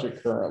balanced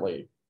budget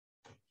currently.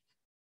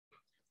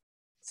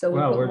 So we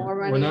Well, put more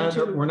we're money not,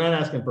 into, we're not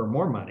asking for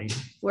more money.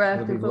 we're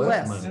it'll asking be for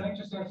less less. money. Can I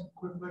just ask a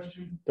quick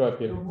question? Go ahead,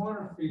 The Peter.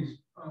 water fees,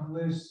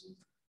 Liz,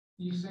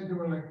 you said there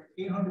were like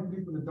 800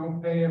 people that don't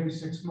pay every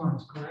 6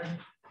 months, correct?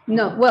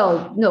 No,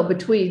 well, no,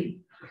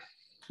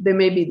 they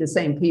may be the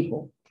same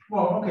people.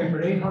 Well, okay,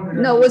 but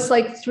 800. No, it's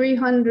like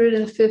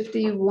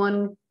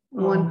 351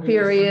 one okay,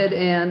 period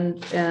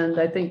and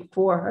I think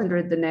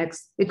 400 the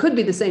next. It could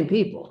be the same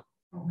people.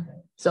 Okay,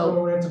 So,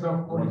 so it's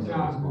about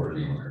 40,000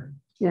 fees, or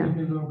yeah.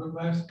 maybe a little bit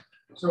less.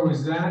 So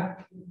is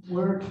that,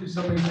 where is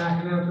somebody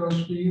backing out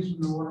those fees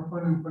from the water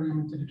fund and putting them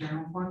into the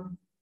general fund?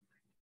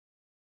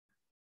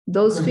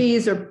 Those Good.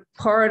 fees are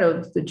part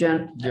of the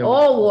Yeah.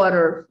 all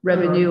water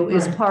revenue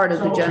is Right. part of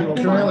the So- general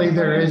fund. Currently,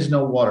 there is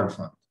no water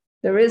fund.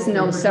 There is Okay,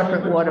 no but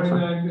separate water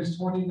fund. There's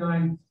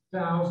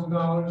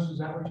 $29,000, is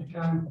that what you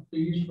counted for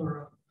fees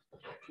for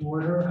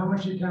water? How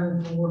much you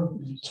counted for water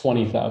fees?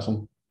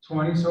 20,000.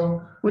 20,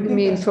 so. What do you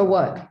mean for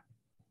what?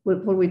 What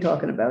are we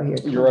talking about here?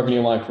 Your revenue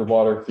line for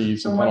water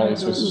fees and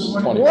penalties was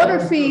 20. Water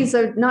fees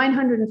are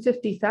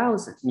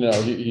 950,000. No,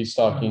 he's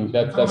talking,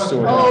 that's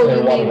sewer. Oh,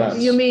 and water rents.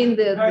 you mean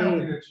Penalty the that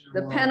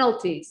you want.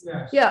 penalties?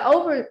 Yes. Yeah,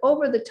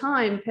 over the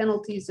time,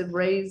 penalties have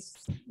raised.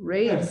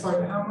 Yes,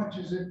 but how much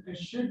is it? It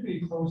should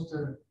be close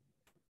to,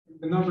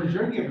 the numbers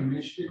you're giving me,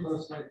 it should be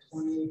close to like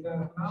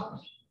 $28,000.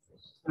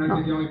 And I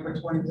think you only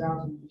put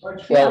 20,000 in the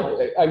budget. Well,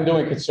 I'm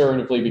doing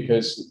conservatively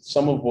because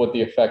some of what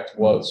the effect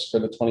was for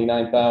the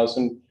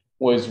 29,000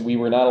 was we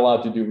were not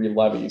allowed to do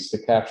re-levies to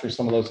capture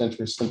some of those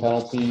interest and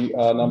penalty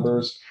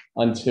numbers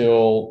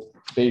until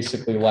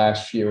basically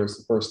last year was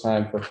the first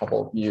time for a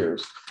couple of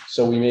years.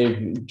 So we may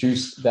have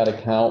juiced that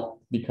account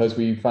because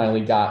we finally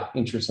got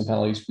interest and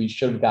penalties we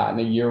should have gotten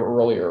a year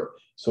earlier.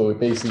 So it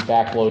basically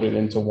backloaded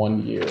into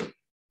 1 year.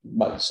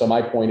 So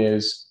my point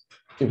is,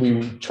 if we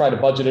try to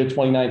budget at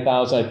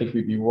 29,000, I think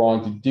we'd be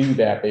wrong to do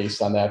that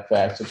based on that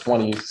fact. So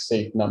 20 is a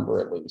safe number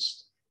at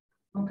least.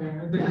 Okay,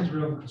 I think it's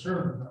real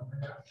conservative.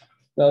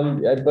 Though,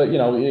 yeah. But you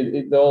know,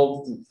 the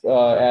old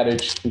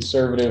adage,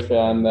 conservative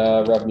on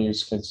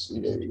revenues, or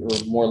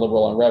more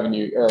liberal on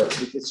revenue, or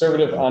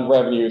conservative on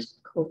revenues,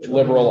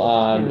 liberal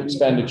on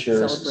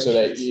expenditures, so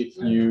that if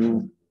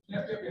you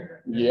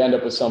end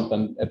up with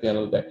something at the end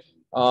of the day.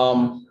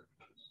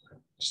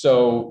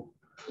 So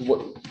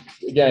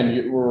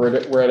again, we're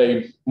at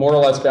a more or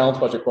less balanced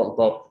budget, quote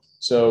unquote.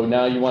 So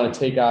now you want to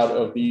take out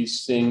of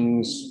these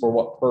things for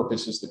what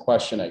purpose is the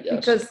question, I guess.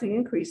 Because the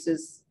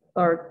increases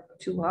are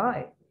too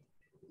high.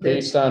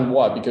 Based on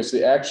what? Because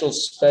the actual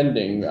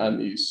spending on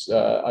these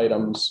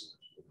items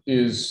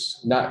is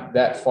not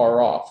that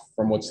far off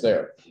from what's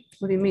there.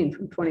 What do you mean,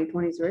 from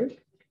 2023?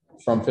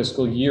 From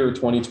fiscal year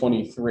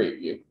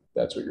 2023,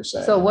 that's what you're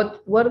saying. So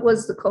what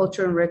was the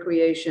culture and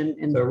recreation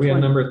in? So are we on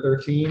number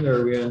 13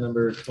 or are we on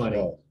number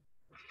 20?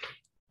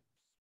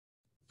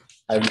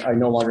 I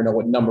no longer know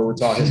what number we're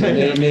talking. So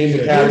name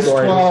the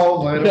category.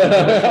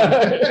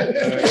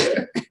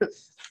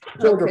 I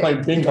feel like we're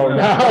playing bingo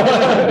now.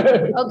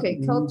 Okay,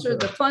 culture,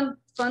 the fund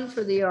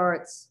for the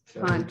arts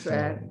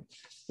contract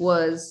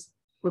was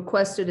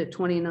requested at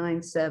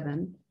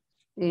 29.7,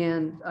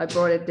 and I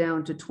brought it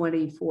down to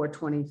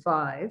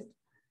 24.25.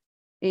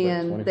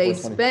 And they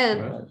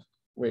spent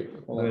Wait,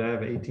 hold Would on. I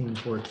have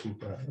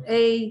 18,425?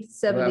 a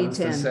That was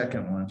the 70-10.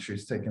 second one.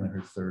 She's taking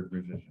her third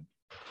revision.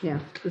 Yeah,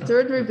 the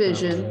third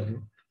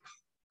revision,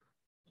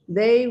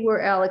 they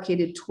were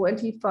allocated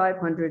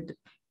 $2,500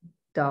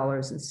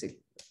 and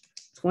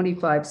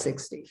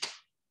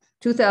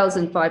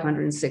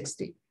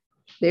 $2,560.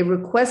 They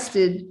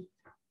requested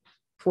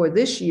for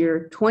this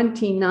year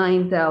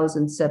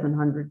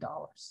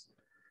 $29,700.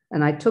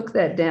 And I took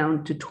that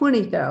down to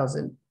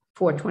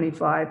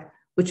 $20,425,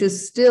 which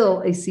is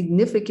still a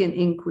significant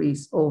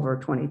increase over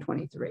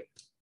 2023.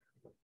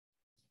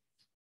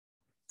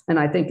 And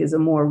I think is a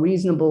more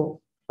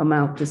reasonable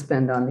amount to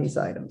spend on these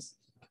items.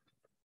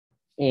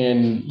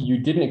 And you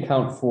didn't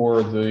account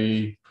for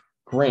the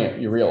grant,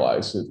 you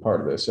realize, as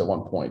part of this at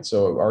one point.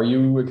 So are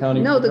you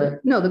accounting? No, for the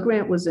grant? the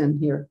grant was in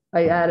here.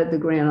 I added the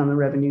grant on the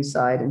revenue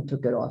side and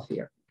took it off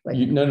here. Like,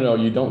 No,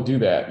 you don't do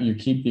that. You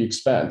keep the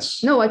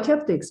expense. no, I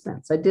kept the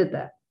expense. I did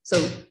that. So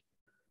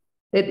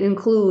it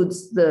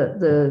includes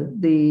the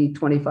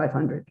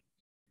 2,500.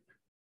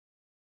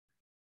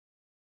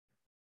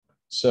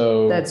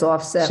 So That's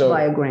offset so-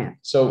 by a grant.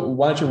 So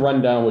why don't you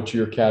run down what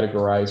you're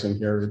categorizing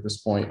here at this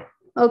point?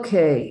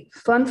 Okay,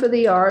 Fund for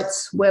the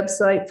Arts,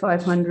 website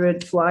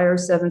 500, flyer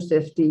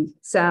 750,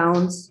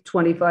 sounds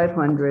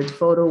 2,500,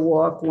 photo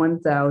walk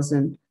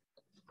 1,000,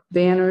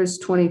 banners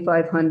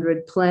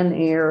 2,500, plein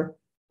air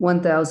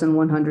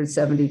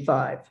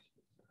 1,175.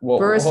 Well,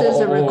 Versus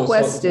a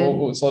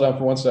requested- Slow down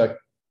for 1 sec.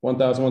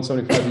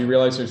 1,175. You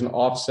realize there's an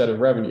offset of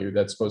revenue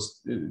that's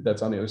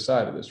that's on the other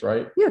side of this,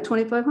 right? Yeah,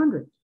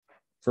 2,500.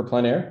 For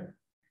plein air?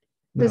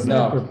 This-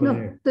 No.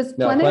 No, this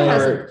No, plein air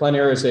hasn't. plein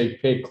air is a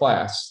paid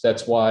class.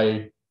 That's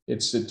why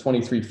it's at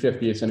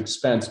 $2,350. It's an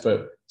expense,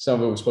 but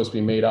some of it was supposed to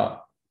be made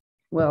up.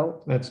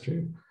 Well, That's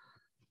true.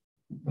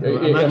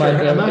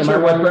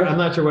 I'm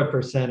not sure what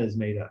percent is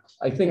made up.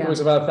 I think Yeah. it was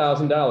about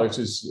 $1,000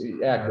 is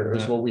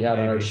accurate, is what we had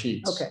on our Maybe.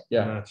 sheets. Okay. I'm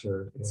Yeah. not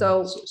sure. Yeah.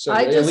 So So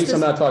I at just, least I'm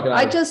not talking.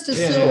 I out of- just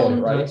Yeah,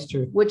 assumed, right? That's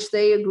true. which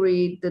they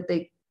agreed that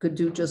they could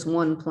do just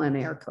one plein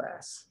air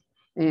class.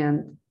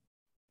 And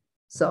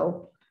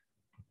so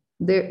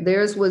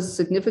theirs was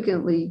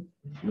significantly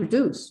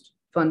reduced,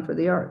 Fund for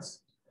the Arts,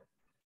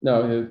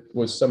 No, it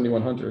was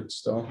 7,100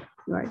 still.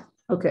 right?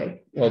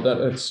 Okay, Well,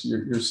 that's,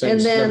 you're saying.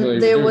 And then significantly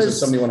there reduced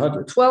to was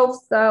 7,100.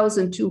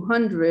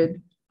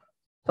 12,200,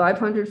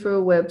 500 for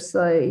a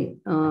website.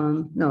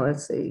 No,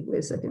 let's see, wait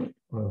a second.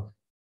 Well,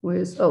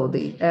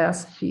 The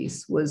ask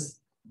piece was,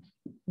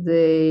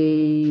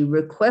 they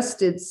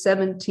requested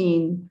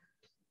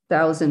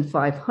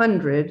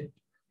 17,500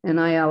 and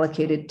I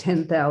allocated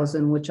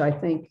 10,000, which I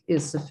think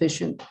is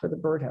sufficient for the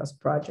birdhouse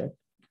project.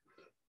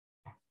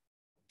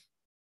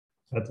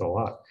 that's a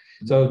lot.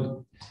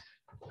 So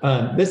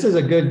this is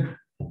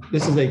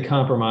a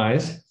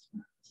compromise.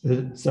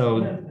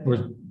 So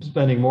we're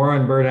spending more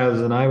on birdhouses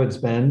than I would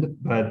spend,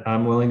 but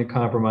I'm willing to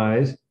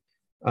compromise.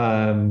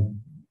 Well,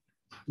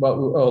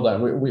 hold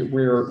on,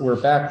 we're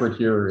backward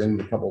here in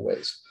a couple of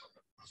ways.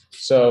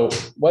 So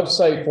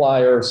website,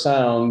 flyer,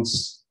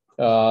 sounds,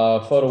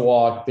 photo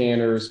walk,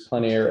 banners,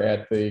 plein air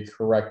at the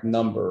correct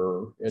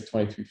number at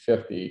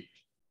 2,350,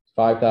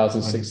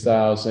 5,000,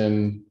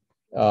 6,000.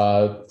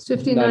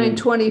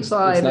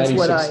 5925 is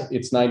what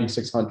It's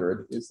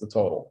 9,600 is the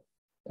total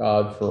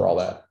for all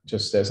that,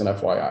 just as an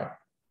FYI.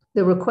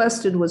 the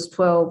requested was I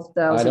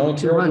don't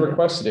care what the 12,200.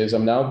 requested is.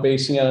 I'm now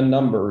basing it on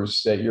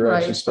numbers that you're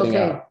actually Right, spitting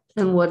okay. out.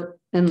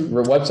 And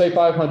Your website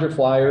 500,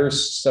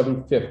 flyers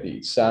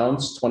 750,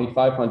 sounds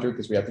 2,500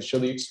 because we have to show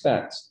the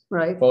expense.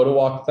 right, Photo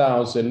walk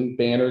 1,000,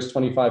 banners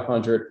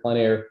 2,500, plein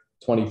air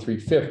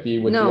 2,350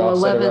 with the no,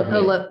 offset of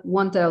revenue.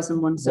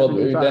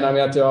 1,175. Well, then I'm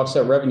gonna have to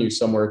offset revenue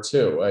somewhere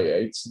too.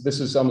 This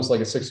is almost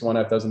like a 6 to 1,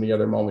 half dozen the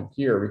other moment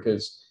here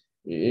because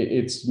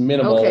it's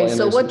minimal. Okay, and so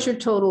there's- what's your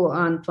total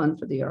on Fund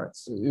for the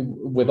Arts?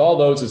 with all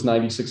those is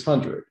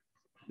 9,600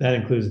 That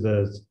includes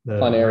the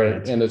plein air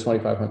grant. and the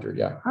 2,500.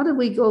 Yeah, How did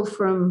we go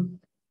from,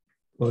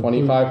 Well, it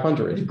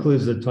 2,500.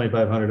 includes the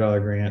 $2,500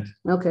 grant.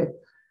 okay,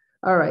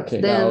 all right, Okay,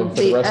 now then for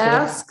the the rest of it?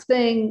 ask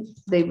thing,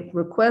 they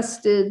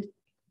requested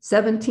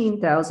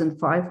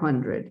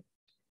 17,500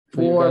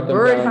 Well, you for got them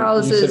down-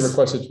 You said birdhouses.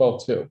 requested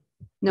 12 too.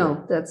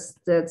 No, that's.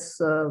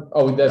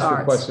 Oh, that's Arts.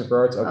 requested for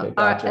arts. Okay,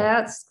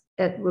 gotcha.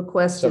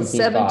 Requested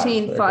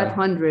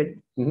 17,500.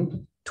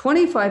 Mhm.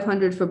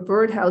 2,500 for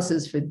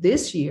birdhouses for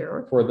this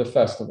year, For the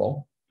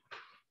festival.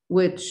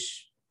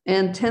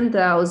 and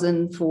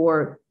 10,000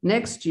 for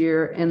next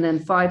year, and then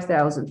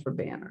 5,000 for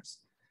banners.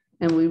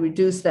 And we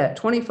reduced that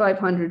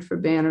 2,500 for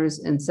banners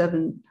and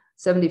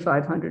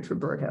 7,500 for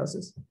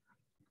birdhouses.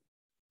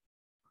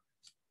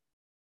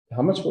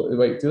 How much?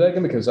 Wait, do that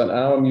again because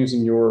now I'm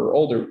using your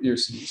older.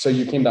 So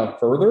you came down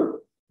further.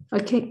 I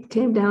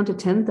came down to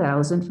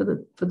 10,000 for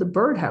the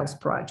birdhouse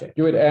project.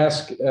 You would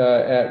ask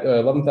at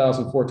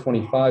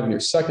 11,425 in your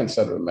second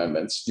set of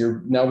amendments.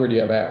 Now where do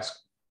you have ask?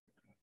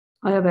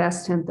 I have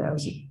asked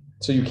 10,000.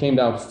 So you came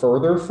down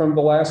further from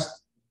the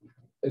last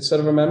set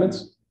of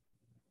amendments,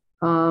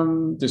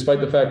 despite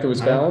the fact it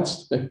was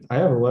balanced. I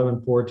have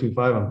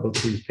 11,425 on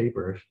both these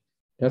papers.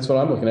 That's what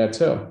I'm looking at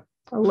too.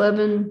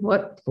 11,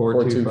 what?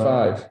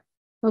 425.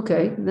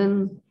 Okay,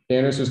 then.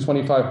 Banners was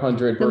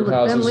 2,500. Then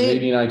Birdhouses was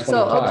leave- 89.25.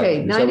 So,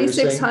 okay, Is that what you're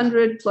saying?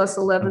 9,600 plus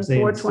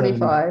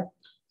 11,425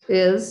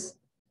 is,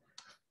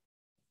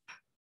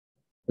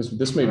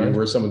 This may be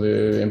where some of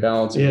the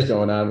imbalancing is Yes,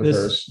 going on with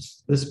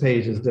hers. This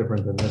page is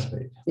different than this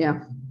page.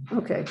 yeah,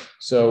 okay.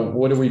 So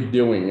what are we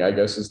doing, I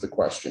guess is the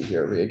question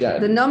here The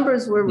again.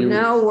 numbers we're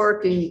now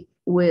working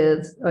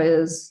with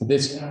is,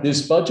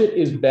 This budget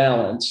is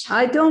balanced.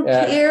 I don't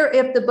Yeah. care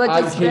if the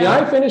budget's Can I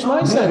balanced. finish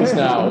my sentence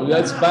now?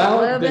 That's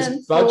balanced. This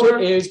 11,400.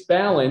 budget is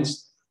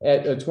balanced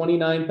at a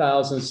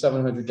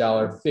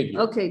 $29,700 figure.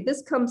 Okay,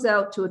 this comes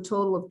out to a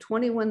total of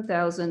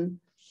 21,000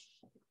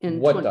 and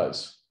What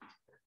does?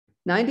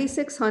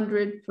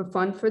 9,600 for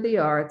Fund for the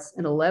Arts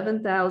and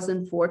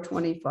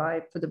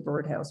 11,425 for the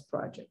birdhouse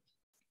project.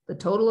 The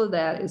total of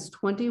that is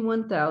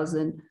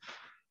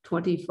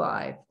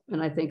 21,025.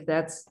 And I think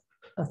that's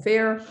a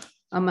fair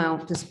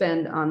amount to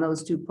spend on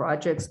those two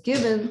projects,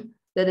 given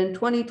that in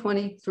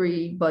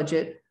 2023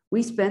 budget,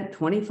 we spent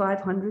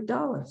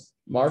 $2,500.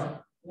 Mark?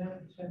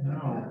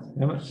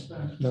 How much?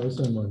 No, it's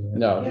no more than that.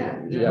 No. Yeah.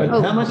 Yeah.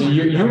 But how much-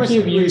 You how much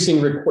keep did we-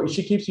 using,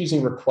 she keeps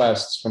using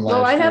requests from last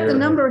year. Well, I have the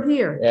number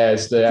here.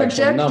 As the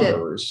actual Projected.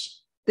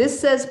 numbers. This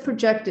says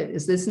projected.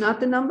 Is this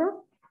not the number?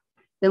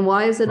 Then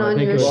why is it Well, I on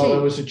think your it- Well, there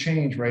sheet? was a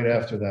change right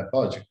after that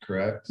budget,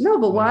 correct? No,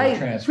 but On the why,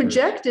 transfers.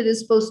 projected is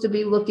supposed to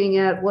be looking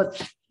at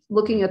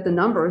the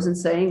numbers and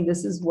saying,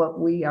 this is what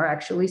we are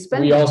actually We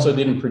spending. also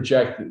didn't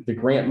project the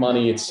grant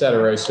money, et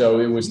cetera. So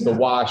it was the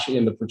wash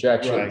in the Right.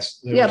 projections.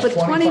 There Yeah, was but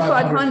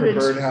 2,500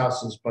 for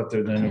birdhouses, but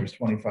then there was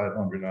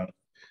 2,500 on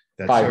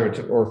that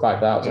 5 or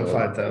 5,000.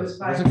 5,000. It was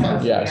Was it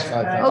 5,000? Yes.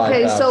 5,000.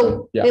 Okay, so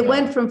 5,000, yeah. it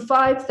went from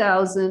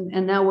 5,000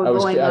 and now I we're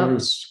was, going I up.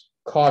 was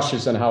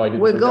cautious on how I did.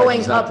 the We're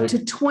going projections, not up to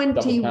count.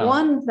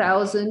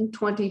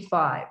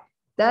 21,025.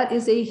 That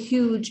is a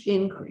huge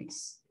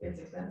increase. It's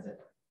expensive.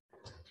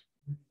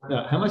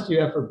 Now, how much do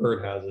you have for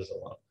birdhouses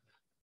alone?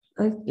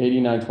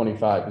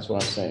 89.25 is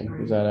what I'm saying.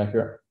 Is that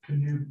accurate?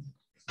 Can you?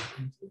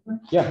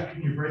 Yeah.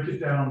 Can you break it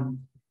down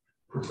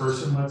per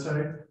person, let's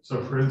say?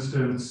 So for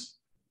instance,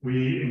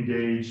 we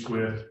engaged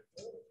with,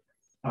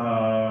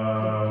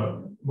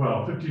 well,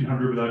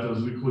 1,500, but that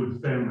doesn't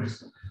include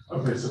families.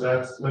 Okay, so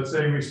that's, let's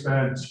say we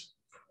spent,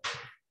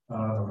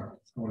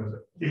 what is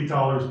it,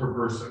 $8 per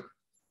person.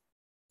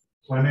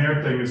 Plein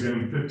air thing is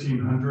getting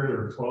 1,500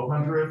 or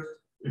 1,200.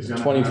 Is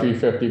going to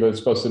 23.50, but it's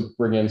supposed to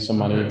bring in some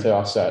money to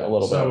offset a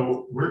little bit.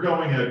 So we're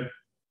going at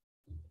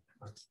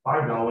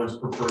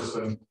 $5 per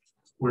person,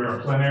 where our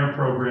plein air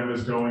program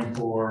is going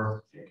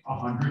for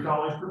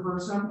 $100 per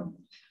person.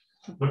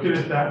 Look at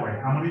it that way.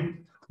 How many?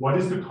 What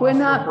is the cost? We're per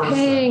not person?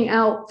 paying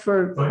out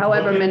for But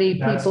however look at- many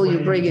that's people what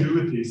you bring do in.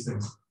 with these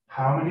things.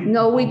 How many?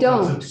 No, we people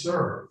does don't. it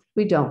serve?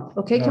 We don't.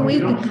 Okay, No, can we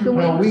we, don't. can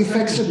Well, we, we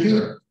fix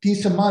a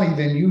piece of money,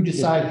 then you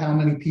decide how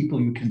many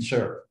people you can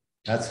serve.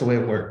 That's the way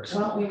it works.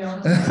 Well, we know.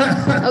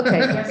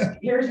 okay.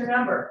 Here's your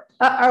number.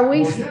 Are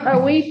we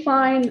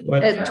fine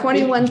What? at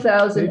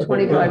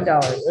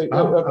 $21,025?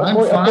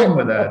 I'm fine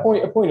with that.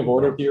 A point of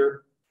order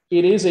here.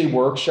 It is a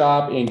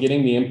workshop, and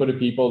getting the input of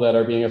people that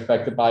are being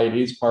affected by it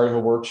is part of a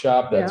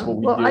workshop. That's Yeah. what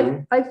we Well,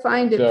 do. I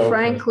find it So-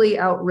 frankly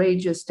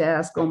outrageous to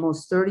ask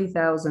almost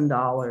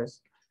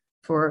 $30,000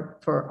 for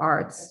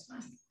arts.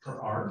 For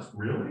ours,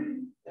 really?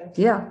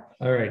 Yeah,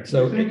 All right,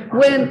 so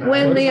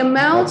when the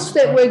amounts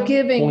that we're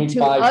giving to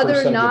 0.5% other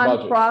of your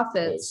budget.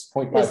 nonprofits, It's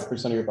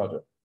 0.5% of your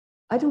budget.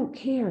 I don't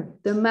care.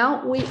 The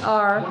amount we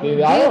are I don't care.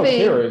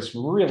 giving, It's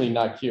really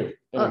not cute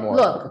anymore.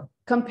 look,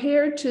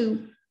 compared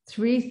to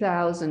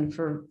 3,000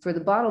 for the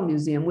Bottle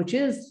Museum, which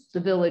is the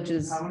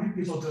village's. How many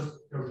people just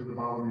go to the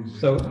bottom?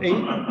 So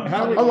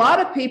how A lot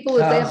of people,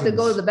 if they have to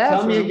go to the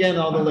Tell me bathroom. again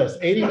all the list.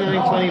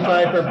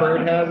 89.25 for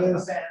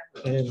birdhouses,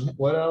 and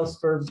what else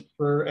for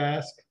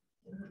ask?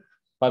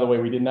 By the way,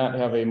 we did not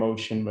have a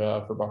motion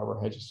for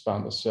Barbara. I just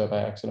found this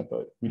by accident,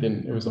 but we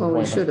didn't. It was an Well, we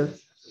appointment. should have.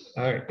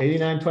 All right,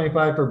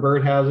 89.25 for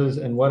birdhouses,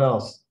 and what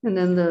else? And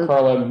then the,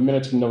 Carla,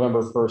 minutes from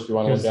November 1st, you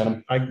want to look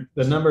at them?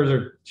 The numbers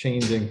are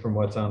changing from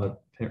what's on the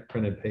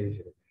printed page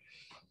here.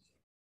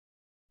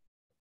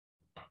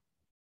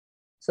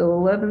 so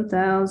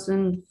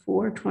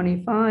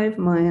 11,425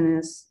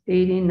 minus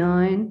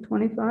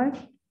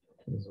 89.25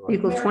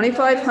 equals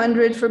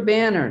 2,500 for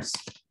banners.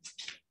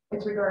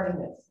 It's regarding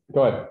this.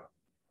 Go ahead.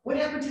 What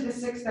happened to the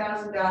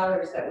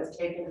 $6,000 that was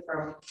taken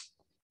from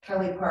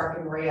Kelly Park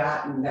and Ray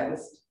Otten that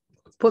was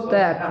Put supposed to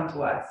that, come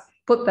to us?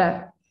 put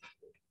that.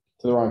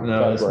 To the wrong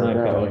No, it's category,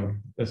 not apparently.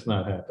 going. It's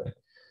not happening.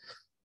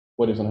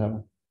 What isn't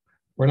happening?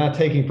 We're not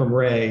taking from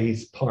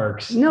Ray's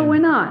parks. No, we're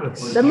not.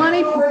 It's- The money,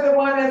 You were the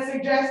one that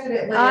suggested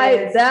it,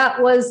 Liz.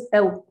 that was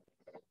a,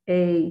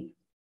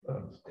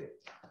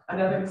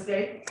 Another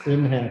mistake?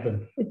 Didn't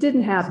happen. it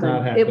didn't not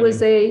happen. It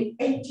was a,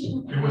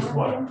 18. It was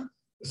what?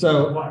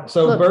 So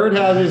Look,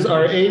 birdhouses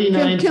are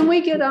 89. can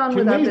we get on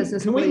with our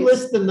business, Can we please?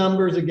 list the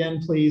numbers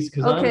again, please?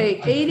 'Cause I'm-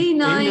 Okay,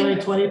 89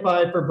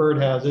 89.25 for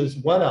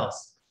birdhouses. What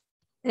else?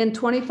 and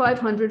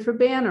 2,500 for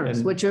banners,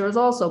 And- which is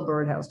also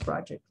Birdhouse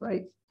Project,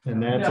 right?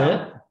 And that's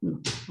No.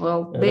 it?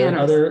 Well, Are there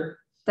banners, other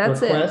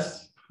that's it.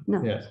 requests?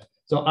 No. Yes.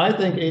 So I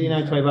think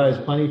 89.25 is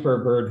plenty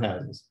for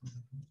birdhouses.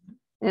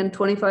 And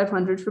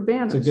 2,500 for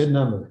banners. It's a good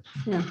number.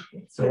 Yeah.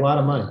 It's a lot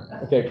of money.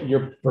 Okay, For you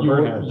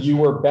birdhouses.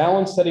 were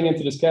balanced heading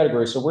into this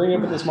category, so where are you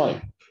gonna put this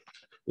money?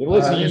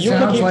 Listen, It you can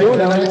sounds keep like doing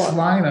the that all you next want.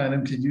 line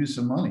item could use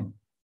some money.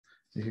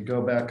 You could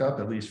go back up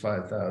at least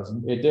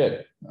 5,000. It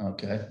did.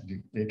 Okay,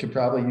 it could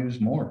probably use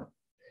more.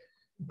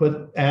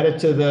 But add it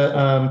to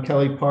the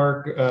Kelly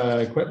Park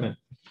equipment.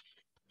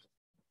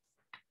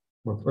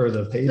 Or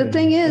the paving. The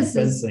thing is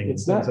fencing,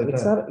 It's not, things like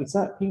it's that. not, it's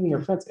not paving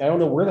your fence. I don't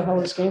know where the hell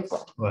this came from.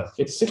 What?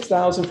 It's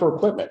 6,000 for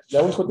equipment.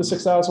 That was what the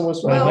 6,000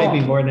 was for. Well, it might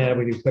be more than that.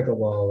 We do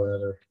pickleball or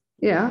whatever.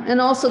 Yeah, and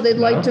also they'd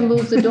like to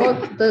move the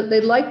dog,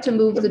 they'd like to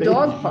move the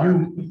dog park.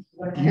 You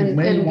And-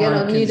 may and get want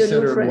to Anita new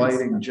consider friends.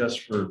 lighting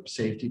just for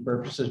safety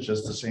purposes,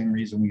 just the same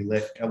reason we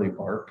lit Kelly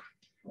Park.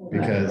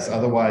 Because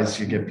otherwise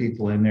you get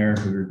people in there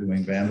who are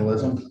doing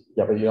vandalism.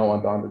 Yeah, but you don't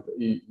want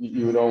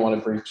you don't want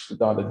to breach the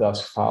dawn to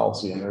dusk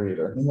policy in there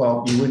either.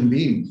 Well, you wouldn't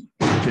be,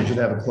 because you'd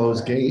have a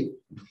closed gate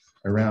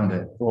around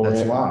it. Well,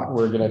 That's locked.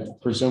 we're gonna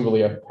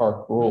presumably have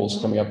park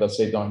rules coming up that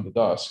say dawn to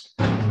dusk.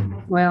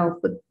 Well,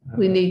 but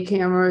we need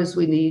cameras,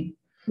 we need.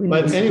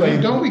 But anyway,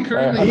 Don't we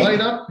currently Uh, light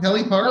up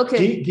Kelly Park?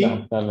 Okay,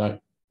 No.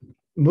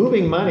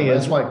 moving money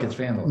That's is, why it gets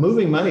vandalized.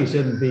 moving money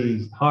shouldn't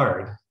be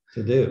hard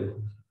to do.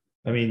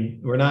 I mean,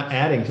 we're not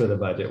adding to the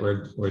budget.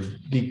 We're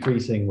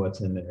decreasing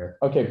what's in there.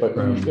 Okay, but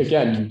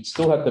again, you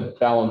still have to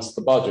balance the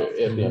budget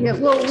at the end. yeah, of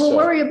the we'll day, so-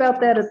 worry about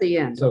that at the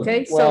end, So-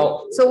 okay?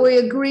 Well, So we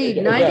agreed,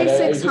 Again, I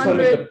just want to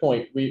make 9,600, the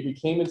point, we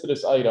came into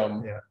this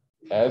item Yeah.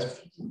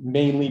 as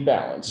mainly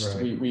balanced.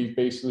 Right. We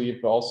basically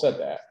have all said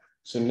that.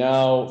 So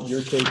now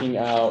you're taking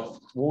out,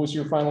 what was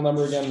your final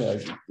number again?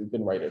 I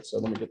didn't write it, so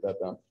let me get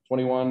that down.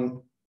 21,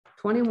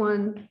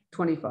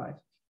 $21,25.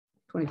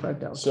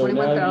 So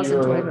now $21,025.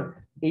 you're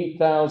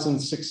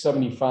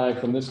 8,675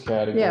 from this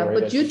category. Yeah, but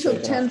that you you're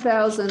took taking out.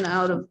 10,000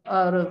 out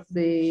of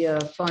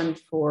the fund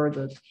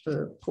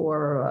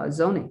for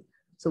zoning.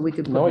 So we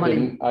could No, put I money.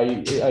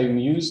 didn't. I'm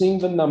using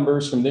the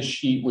numbers from this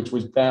sheet, which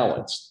was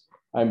balanced.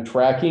 I'm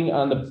tracking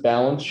on the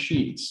balance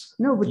sheets.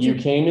 No, but You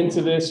came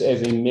into this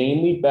as a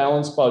mainly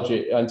balanced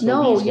budget until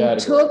no, these you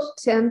categories. took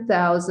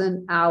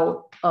 10,000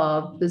 out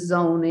of the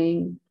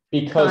zoning.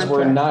 Because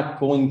we're contract. not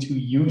going to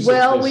use it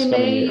Well, this we coming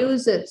may year.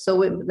 use it.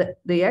 So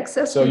the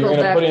excess So can you're go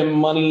gonna put back. in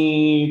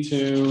money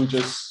to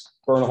just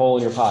burn a hole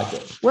in your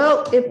pocket.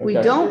 Well, if we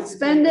Okay. don't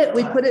spend it,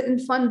 we put it in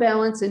fund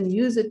balance and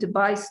use it to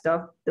buy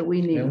stuff that we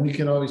And need. we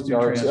can always do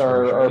Our transfers.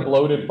 our right?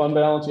 bloated fund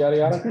balance, yada,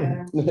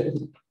 yada.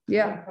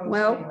 Yeah, I'm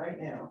well, posting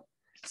right now.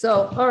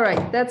 so, all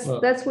right, that's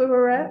Well- where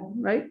we're at,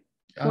 right?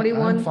 I'm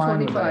 21, fine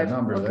with that 25.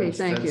 number. Okay, That's-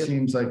 thank that you.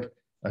 seems like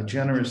a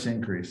generous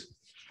increase.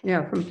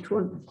 Yeah, from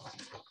 20.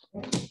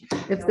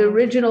 If the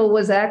original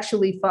was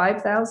actually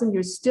 5,000,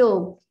 you're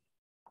still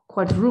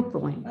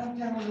quadrupling. I'm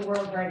telling the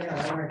world right now,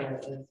 I'm ready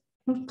with this.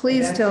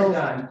 Please Events are tell,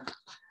 done.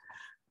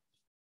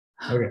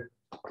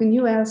 can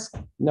you ask?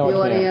 No, The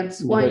I can't,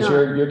 audience, why because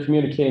not? you're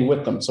communicating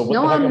with them. So what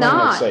No, the heck I'm am I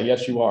gonna not. say?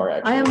 Yes, you are,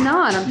 actually. I am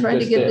not. I'm You trying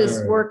to just get did.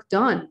 this work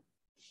done.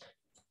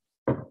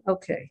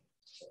 Okay.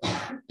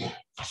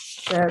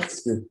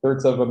 That's, Your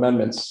thirds of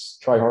amendments,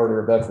 try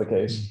harder if that's the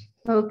case.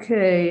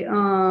 okay,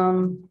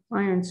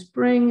 Iron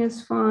Spring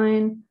is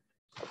fine.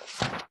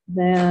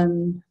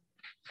 Then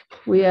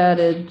we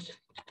added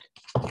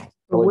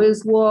the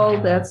whiz wall,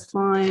 that's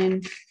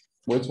fine.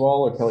 Woods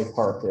Wall or Kelly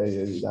Park?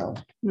 Yeah,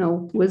 down.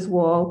 No, whiz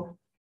wall.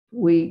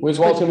 Woods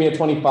Wall's gonna be at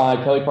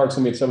 25, Kelly Park's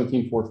gonna be at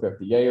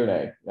 17,450, yay or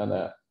nay on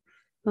that?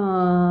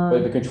 But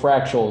the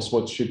contractual is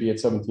what should be at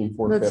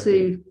 17,450. let's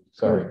see,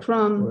 Sorry,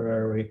 from,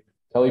 Where are we?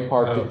 Kelly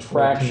Park Oh,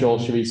 contractual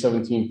 14. should be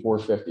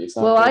 17,450. It's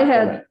not. well, I the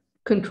had limit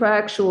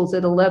contractuals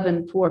at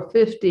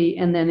 11,450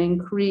 and then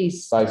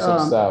increased By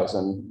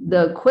 6,000.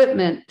 the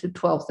equipment to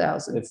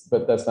 12,000.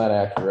 But that's not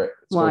accurate.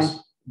 It's Why?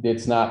 supposed-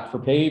 It's not for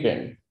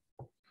paving.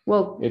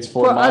 Well, It's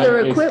for other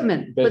it's-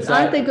 equipment, but but it's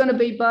aren't not- they gonna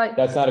be by,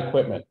 That's not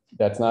equipment.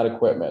 That's not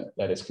equipment.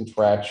 That is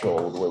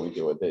contractual, the way we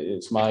do it.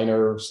 It's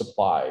minor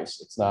supplies.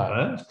 It's not,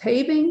 What?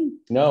 paving?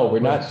 no, we're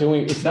not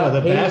doing, it's No, not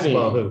the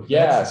basketball paving. hoop.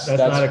 Yes, That's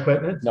not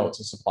equipment? no, it's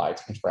a supply.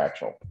 It's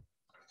contractual.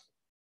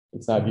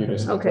 It's not viewed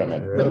as Okay.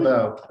 equipment. What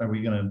about, are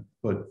we gonna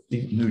put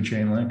new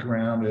chain link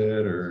around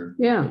it or?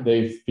 Yeah,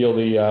 They feel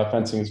the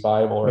fencing is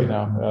viable right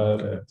now,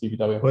 Okay.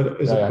 DPW.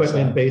 What is Yeah,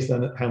 equipment so based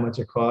on how much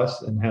it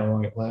costs and how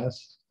long it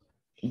lasts?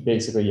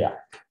 Basically, yeah.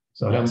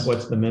 So Yes.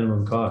 what's the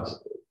minimum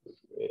cost?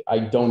 I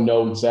don't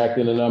know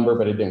exactly the number,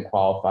 but it didn't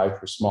qualify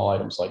for small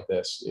items like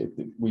this.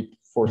 We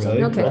forced them.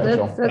 Really? okay,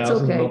 contractual. that's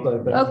 1,000 okay.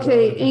 multi-thousand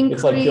Okay, dollars?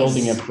 It's like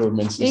building increase,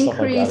 improvements and stuff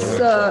like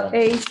that.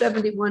 increase A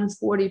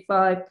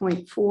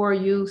 7145.4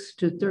 youth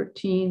to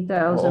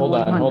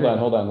 13,100.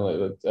 Hold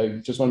on. I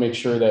just want to make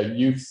sure that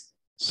youth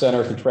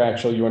center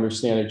contractual, you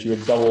understand that you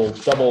had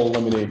double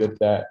eliminated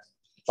that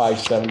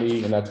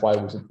 570, and that's why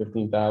it was at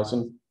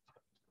 15,000.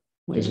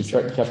 Because you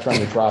kept trying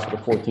to drop it to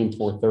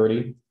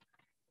 14,430.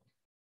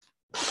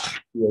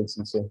 The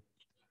ACC.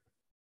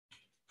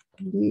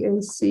 The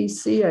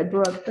ACC, I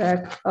brought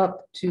back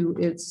up to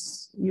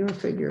your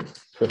figure.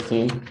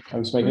 15.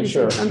 I'm just making Let me see.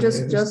 sure. I'm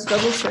just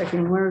double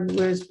checking.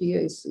 Where's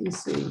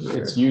BACC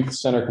here? It's youth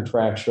center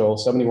contractual,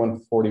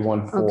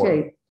 7141.4.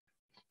 Okay,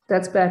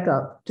 that's back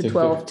up to To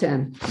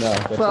 1210. No,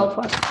 that's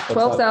not-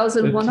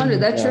 12,100.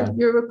 That's Yeah.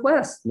 your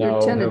request, your No,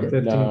 No, tentative.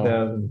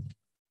 15,000.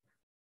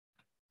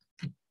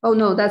 Oh,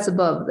 no, that's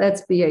above.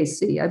 That's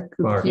BAC. I'm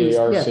Bark. confused.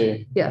 Yeah,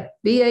 ARC. yeah.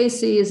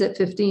 BAC is at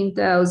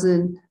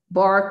 15,000.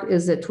 Bark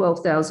is at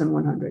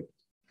 12,100.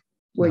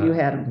 Where you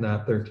had them.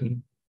 Not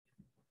 13.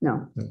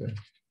 No. Okay.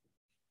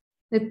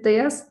 If they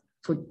ask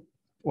for,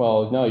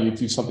 Well, no, you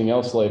do something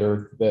else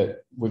later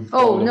that would. go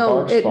oh, in the no,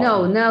 Parks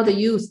no, fund. now the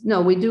youth,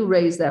 no, we do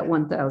raise that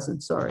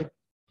 1,000, sorry.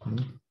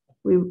 Mhm.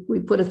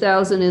 We put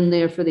 1,000 in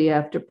there for the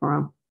after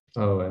prom.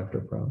 Oh, after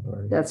prom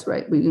party. That's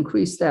right. We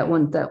increased that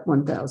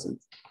 1,000.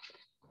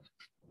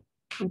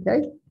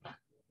 Okay.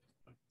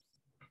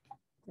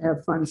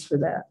 Have funds for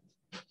that.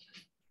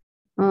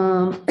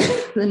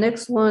 The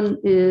next one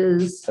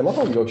is, I love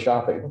how we go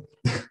shopping.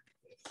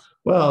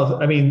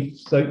 Well, I mean,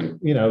 so,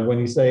 when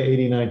you say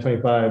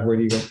 89.25, where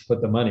do you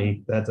put the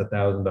money? That's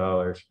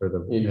 $1,000 for the.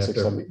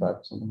 8675 or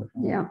something like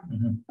that. yeah.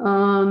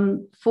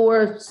 Mhm.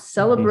 For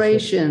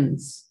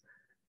celebrations.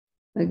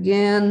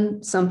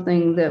 Again,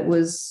 something that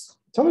was,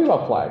 Tell me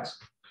about flags.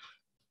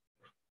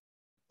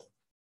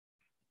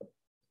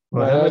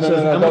 Well, how much No,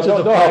 does- no, how no, much don't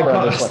does a don't help flag her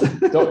on this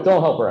cost? one.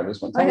 Don't help her on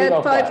this one. I Tell me had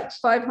about flags.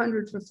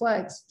 500 for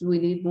flags. Do we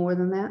need more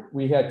than that?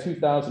 We had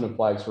 2,000 of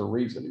flags for a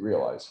reason, you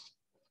realize?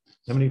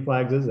 How many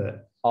flags is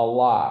that? A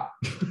lot.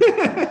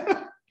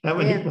 How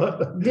many?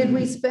 And did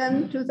we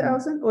spend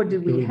 2,000 or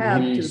did we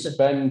have We 2,000?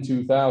 spend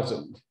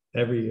 2,000.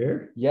 Every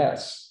year?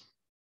 Yes.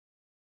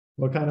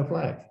 What kind of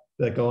flags?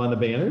 That go on the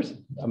banners?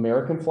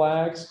 American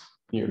flags,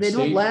 New York They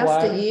don't State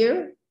last a flag.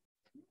 year?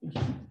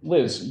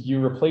 Liz,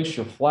 you replace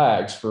your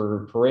flags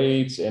for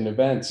parades and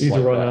events. These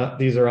like are that. on,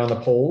 these are on the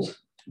poles.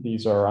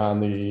 These are on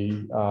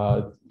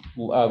the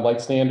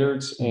light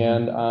standards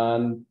and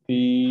on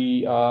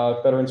the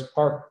Veterans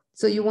Park.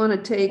 So you want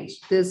to take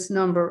this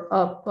number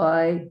up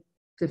by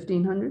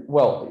 1,500?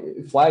 Well,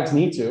 flags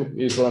need to,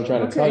 is what I'm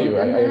trying to tell Okay, you.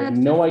 I then have add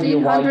no idea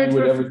why 1,500 you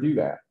would for- ever do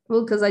that.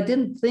 Well, because I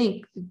didn't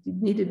think you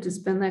needed to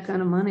spend that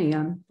kind of money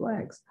on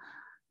flags.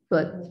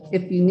 But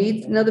if you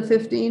need another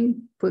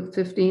 15, put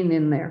 15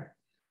 in there.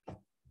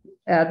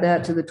 Add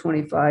that to the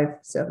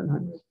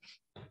 25,700.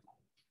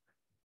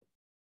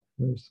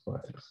 Where's the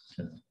flags?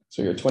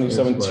 So you're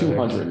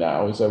 27,200 flags.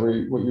 now. Is that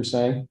what you're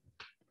saying?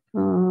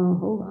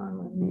 Hold on,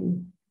 let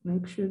me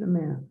make sure the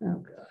math. Oh,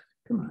 God,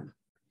 come on.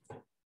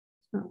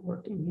 It's not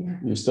working here.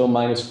 You're still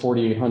minus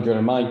 4,800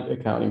 on my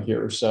accounting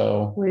here.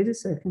 So Wait a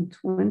second,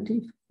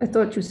 20. I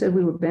thought you said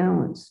we were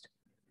balanced.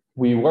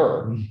 we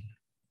were.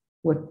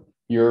 What?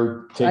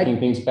 You're taking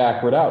things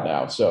backward out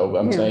now. So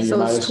I'm Yeah, saying you're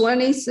so it's minus.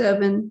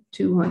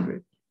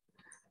 27,200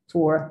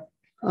 for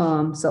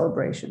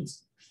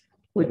celebrations,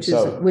 which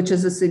So-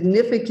 is a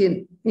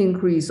significant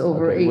increase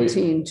over Okay, wait.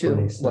 18 too.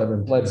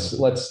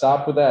 Let's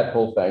stop with that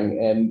whole thing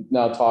and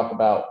now talk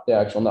about the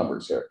actual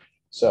numbers here.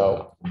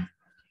 So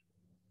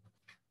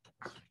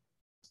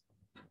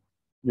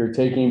you're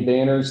taking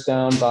banners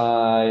down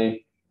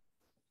by,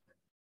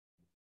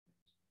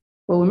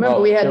 Well,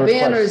 remember, we Well, had there was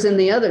banners in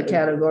the other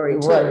category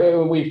right,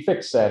 too, and we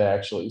fixed that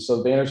actually.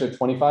 So banners are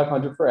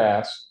 2,500 for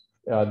ask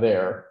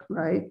there.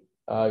 right?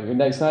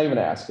 And it's not even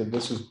ask,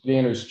 this was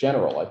banners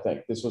general, I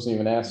think. This wasn't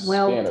even ask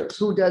Well, banners.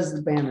 who does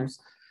the banners?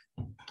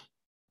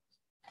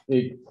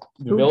 The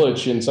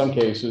village in some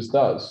cases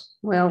does.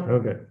 Well,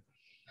 Okay.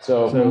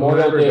 So So Memorial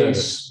whoever Day does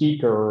it.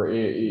 speaker,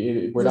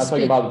 we're The not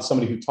talking about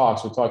somebody who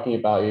talks, we're talking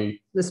about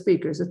the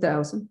speaker's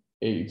 1,000.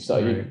 a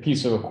Right.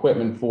 piece of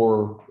equipment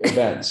for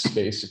events,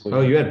 basically.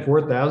 Oh, you had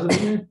 4,000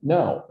 in there?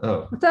 No,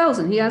 Oh,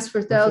 1,000. He asked for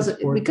 1,000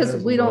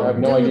 because we I have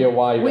don't no idea do,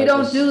 why. we that don't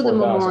was do the 4,000.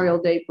 Memorial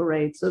Day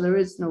parade, so there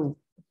is no,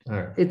 all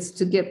right. it's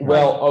to get.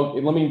 Well,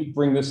 okay, let me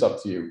bring this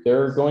up to you.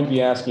 They're going to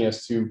be asking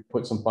us to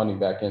put some funding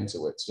back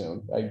into it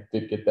soon. I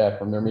did get that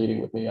from their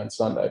meeting with me on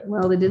Sunday.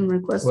 Well, they didn't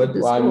request it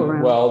this go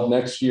around. Well,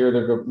 next year,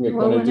 they're going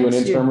Well, to do an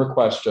next year. interim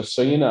request, just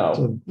so you know.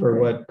 So for Okay.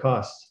 what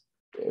cost?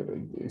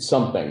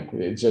 Something,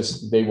 it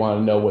just, they want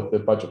to know what the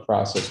budget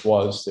process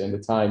was and the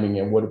timing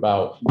and what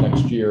about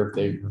next year if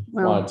they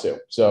Well, wanted to.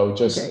 So okay.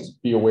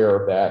 just be aware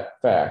of that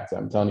fact.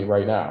 I'm telling you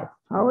right now.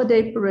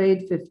 holiday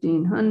parade,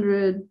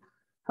 1,500,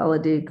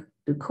 holiday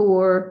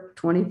decor,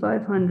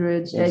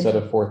 2,500. So instead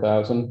of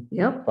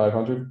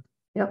 4,500,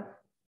 Yep.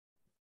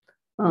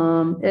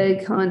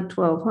 Egg hunt,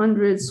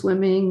 1,200,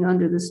 swimming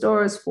under the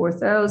stars,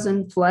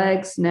 4,000,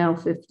 flags now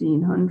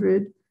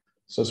 1,500.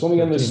 so swimming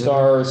in the 1,500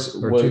 stars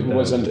or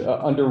was an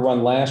 2,000?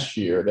 underrun last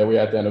year that we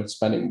had to end up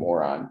spending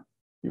more on.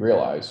 You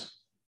realize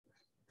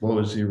What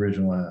was the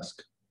original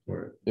ask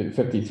for it?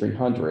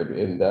 5,300,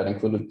 and that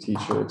included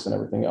t-shirts and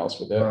everything else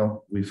with it.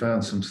 Well, we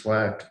found some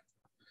slack.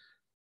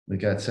 We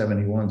got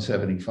 71,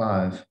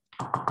 75.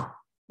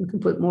 You can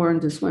put more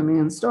into swimming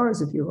in the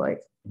stars if you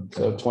like.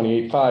 So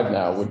 28.5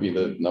 now would be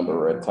the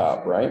number at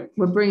top, right?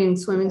 We're bringing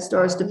swimming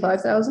stars to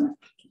 5,000.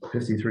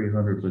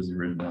 5,300 was the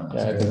original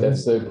Yeah, I ask. think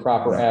that's the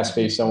proper ask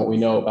based on what we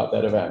know about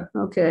that event.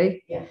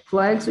 Okay. Yeah.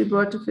 Flags we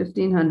brought to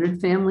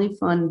 1,500, family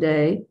fun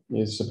day.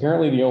 It's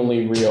apparently the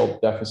only real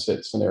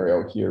deficit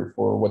scenario here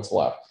for what's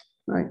left.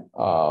 Right.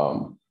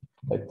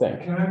 I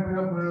think. Can I bring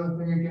up another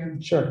thing again?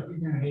 Sure.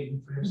 You're gonna hate me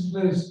for this.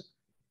 Liz,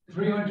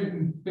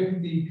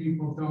 350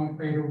 people don't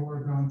pay their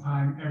work on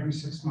time every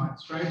 6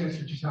 months, right? That's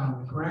what you're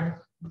telling me,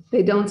 correct?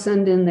 They don't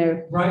send in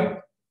their, Right?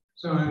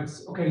 So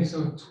it's, okay,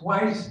 so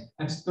twice,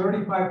 that's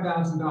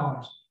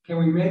 $35,000. Can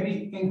we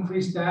maybe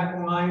increase that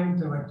line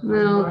to like?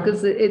 no, 25?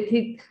 because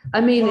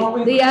I mean, Well,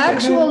 we- the then-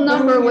 actual then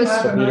number we was,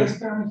 have a So nice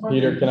family fun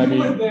Peter, day. can I be-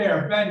 You were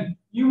there, Ben,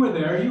 you were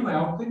there, you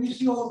helped. Didn't you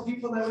see all the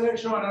people that were there?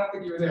 Sean, I don't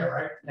think you were there,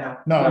 right? No.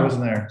 No, I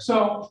wasn't there.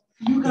 So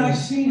you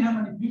guys seen how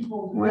many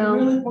people, they Well,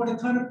 really brought a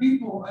ton of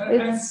people. and-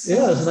 it's- and-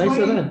 Yeah, it's a nice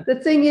event. the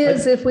thing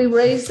is, if we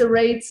raise the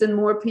rates and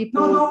more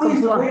people No, no,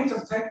 raise the comply. rates,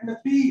 I'm taking the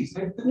fees.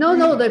 Take the No,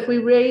 fees. if we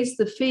raise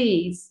the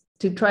fees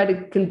to try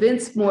to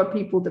convince more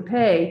people to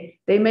pay,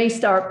 they may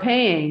start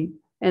paying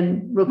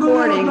and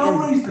recording.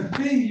 No, and- raise the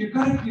fee, you're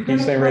gonna.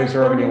 He's saying raise the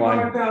revenue line.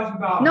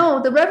 $35,000. No,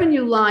 the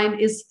revenue line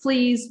is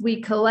fees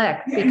we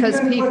collect Yeah, because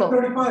you gotta put people,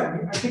 35,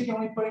 I think you're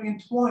only putting in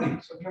 20,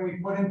 so can we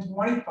put in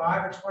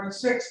 25 or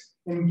 26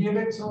 and give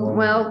it to?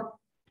 well,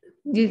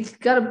 you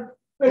gotta,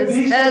 But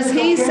he as said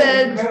he it's okay,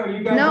 said,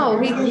 you guys no,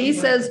 okay with he it?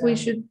 says we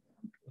should,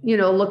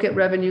 look at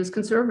revenues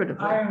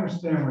conservatively. I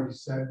understand what he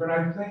said, but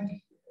I think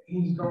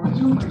he's going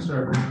too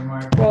conservative in my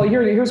opinion. Well,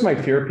 here's my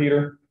fear,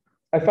 Peter.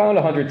 I found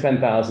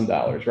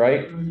 $110,000,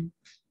 right?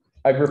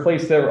 I've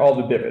replaced all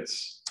the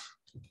divots.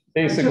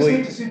 Basically,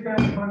 I just hate to see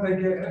family fun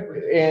they get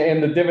everything.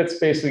 and the divots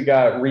basically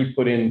got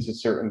re-put into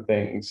certain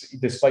things,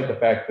 despite the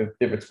fact that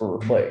divots were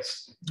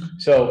replaced.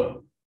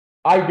 So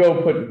I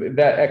go put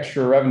that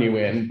extra revenue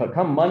in, but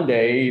come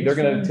Monday, they're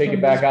gonna take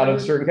it back out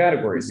of certain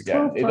categories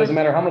again. It doesn't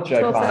matter how much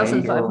I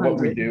find or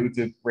what we 12,500. do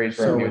to raise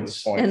revenue at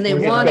this point. And they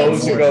It wanted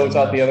goes to,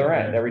 out the other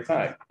end every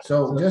time.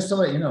 So just to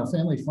let you know,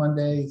 Family Fun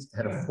Day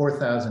had a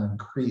 4,000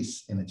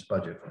 increase in its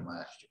budget from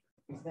last year.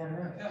 It's not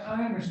enough.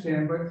 I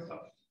understand, but. It's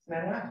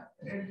not enough.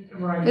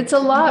 Right. it's a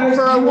lot Because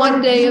for a you weren't-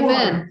 one-day you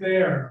weren't event.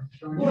 There,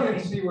 so you didn't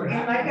see what And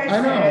happened. like I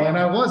know, said, and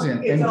I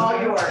wasn't. it's and-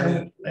 all yours.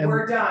 and-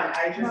 We're done.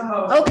 I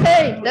just.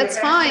 Okay, posted. that's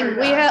fine.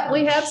 We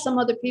have some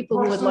other people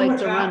who Brought would so like much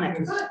to run it.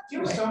 happiness Do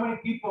to it. so many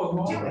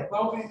people, Do it.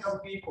 low-income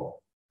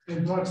people.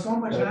 It brought so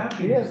much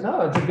happiness. Yes,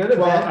 no, it's a good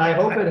event. I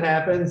hope it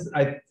happens.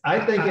 I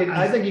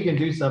think you can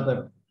do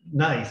something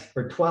nice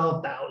for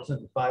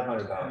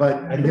 $12,500.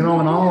 But in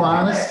all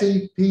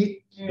honesty, Pete,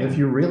 Yeah. if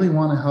you really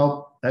want to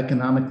help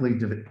economically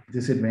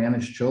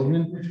disadvantaged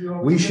children, Which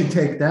always we do. should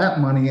take that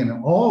money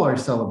and all our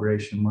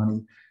celebration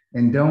money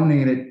and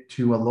donate it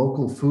to a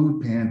local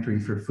food pantry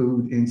for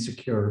food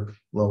insecure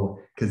low,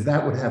 because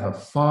that would have a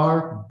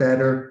far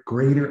better,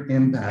 greater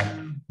impact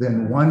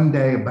than one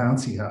day of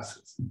bouncy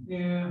houses.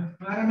 Yeah,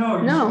 I don't know.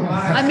 You No, see a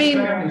lot of I mean,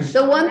 families.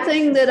 the one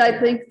thing that I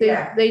think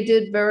Yeah. they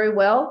did very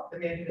well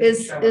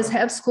is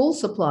have school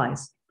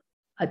supplies.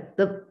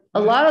 A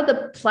lot of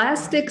the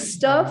plastic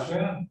stuff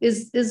Yeah.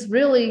 is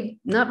really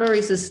not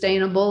very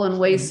sustainable and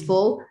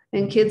wasteful,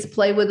 and kids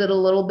play with it a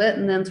little bit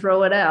and then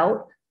throw it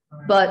out.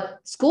 But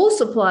school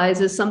supplies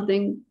is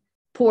something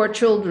poor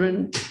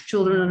children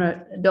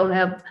don't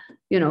have,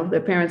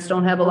 their parents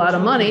don't have a lot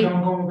of money.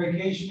 Don't go on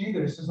vacation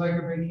either. This is like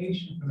a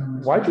vacation for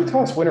them. Why'd you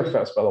toss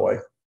Winterfest, by the way?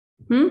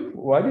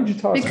 Why did you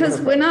toss?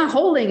 Because we're Winterfest? not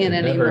holding it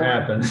Never anymore.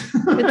 happens.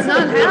 It's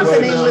not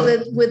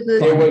happening with It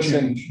the, was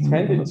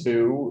intended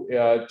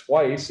to,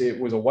 twice. It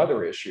was a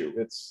weather issue.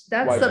 It's.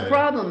 that's why- the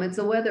problem. It's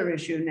a weather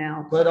issue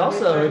now. But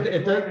also,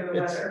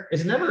 Weather.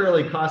 it's never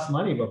really cost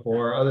money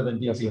before, other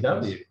than Yes, it DPW.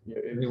 does.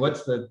 I mean,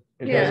 what's the,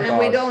 It Yeah, does and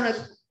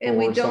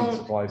we cost for some don't,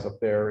 supplies up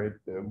there.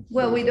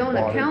 well, we don't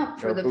water, account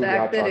for the food, fact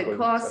hot that it chocolate, et cetera.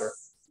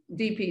 costs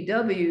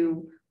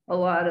DPW a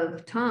lot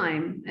of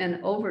time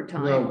and No,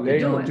 overtime to they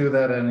do don't it. do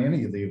that on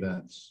any of the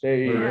events.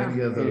 They, or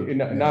any of the-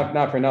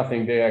 not for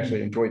nothing, they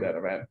actually enjoy that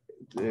event.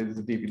 Is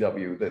the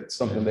DPW. That's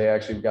something they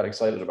actually got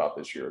excited about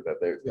this year, that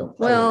they.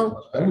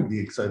 Well- I would be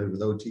excited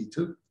with OT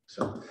too,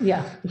 so.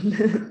 Yeah.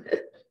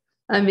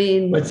 I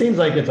mean, it seems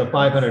like it's a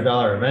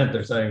 $500 event.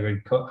 They're saying with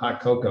hot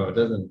cocoa. It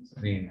doesn't, I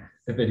mean,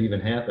 if it even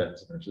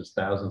happens, there's just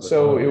thousands.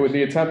 So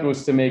the attempt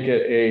was to make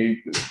it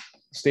a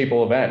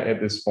staple event at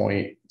this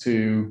point,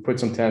 to put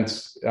some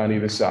tents on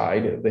either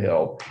side of the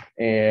hill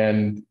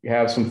and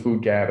have some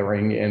food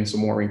gathering and some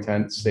mooring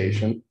tent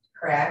station.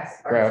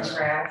 Crafts, Crafts. arts and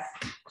crafts.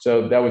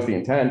 So that was the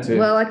intent to.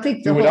 well, I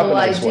think the do it up a whole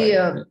nice way.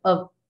 idea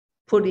of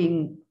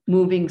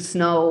moving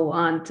snow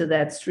onto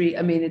that street,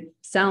 I mean, it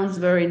sounds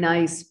very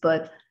nice,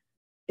 but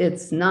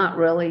it's not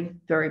really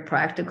very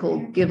practical,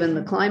 given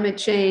the climate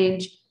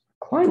change.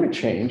 Climate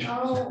change.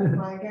 Oh,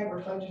 my God,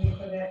 we're budgeting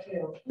for that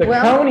too. The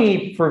Well-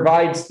 county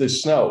provides the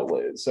snow,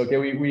 Liz. Okay,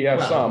 we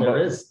have some, There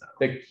but is.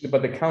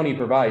 but the county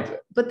provides it.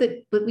 But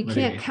we What do you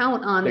can't mean?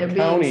 count on there The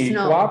being county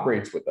snow.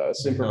 cooperates with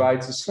us and No.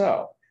 provides the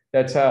snow.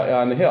 That's how,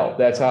 on the hill,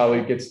 that's how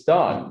it gets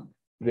done.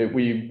 That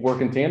we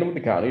work in tandem with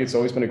the county. It's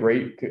always been a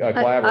great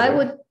collaborative. I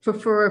would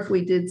prefer if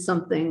we did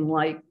something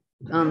like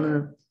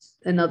on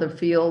another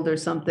field or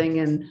something.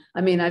 And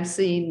I mean, I've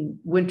seen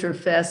winter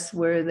fests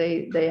where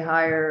they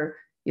hire,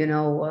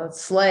 a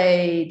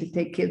sleigh to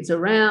take kids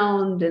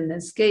around and then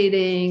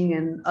skating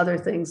and other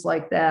things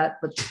like that.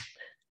 But,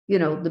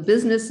 the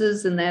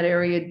businesses in that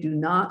area do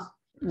not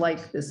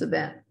like this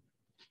event.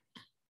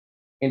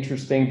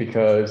 Interesting,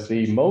 because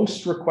the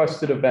most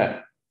requested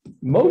event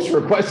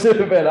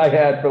I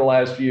had for the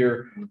last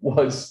year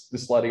was the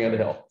sledding on the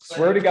hill.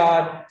 Swear to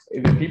God,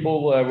 the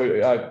people, or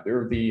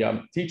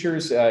the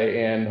teachers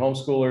and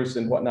homeschoolers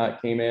and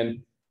whatnot came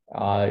in,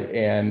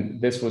 and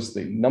this was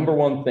the number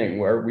one thing.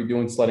 Where are we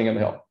doing sledding on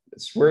the hill? I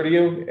swear to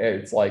you,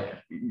 it's like,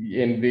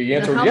 and the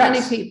answer How is many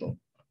yes. people?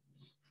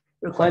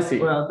 Plenty.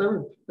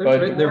 Well,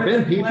 But- there've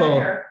been people,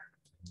 Winter.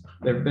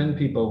 there've been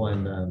people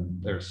when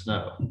there's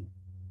snow.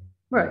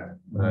 Right,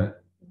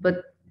 But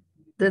but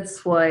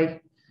that's why,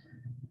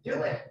 Do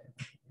it.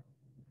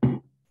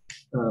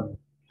 um,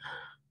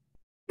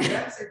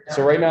 Yes, or So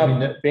done. right now, I mean,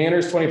 that-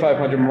 banners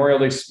 2,500, Memorial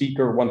Day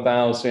speaker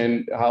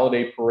 1,000,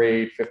 holiday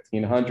parade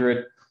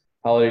 1,500,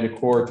 holiday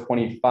decor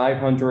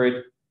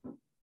 2,500.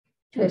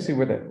 Let's see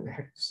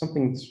where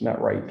something's not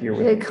right here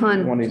with egg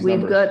hunt, one of these we've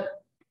numbers. got,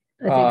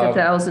 I think, Uh,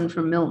 1,000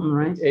 from Milton,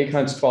 right? Egg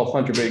hunt's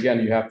 1,200, but again,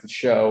 you have to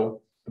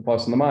show the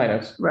plus and the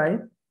minus. Right?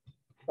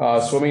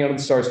 Swimming under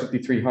the stars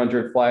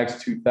 5,300,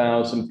 flags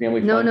 2,000,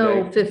 family No, fun no,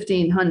 day.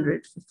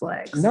 1,500 for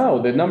flags.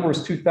 No, the number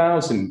is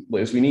 2,000,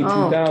 Liz. We need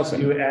Oh. 2,000.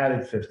 You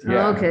added 50.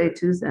 Yeah. Okay,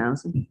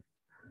 2,000.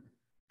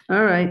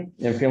 All right,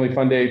 And family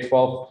fun day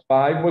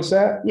 12,500 was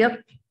that?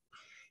 yep.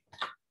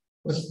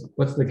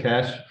 what's the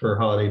cash for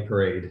holiday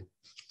parade?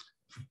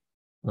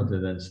 Other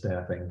than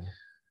staffing?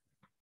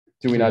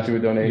 Do we not do a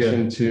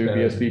donation Yeah, to 2,000.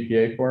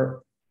 BSBPA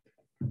for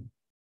it?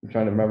 I'm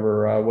trying to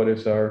remember what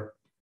is our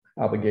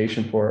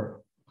obligation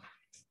for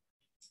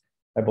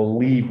I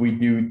believe we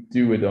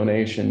do a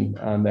donation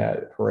on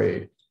that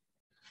parade.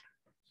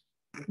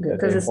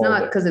 Because it's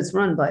not, because it's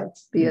run by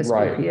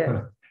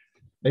BSBPA.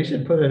 They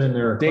should put it in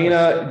their.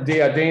 Dana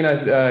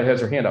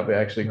has her hand up,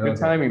 actually. Good Okay.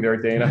 timing there,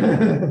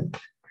 Dana.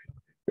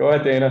 Go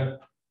ahead, Dana.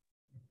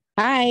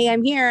 Hi,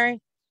 I'm here.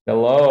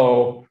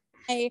 Hello.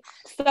 Hi.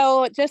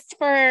 So just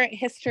for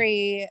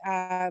history,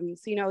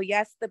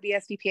 yes, the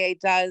BSBPA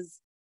does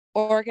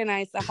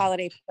organize the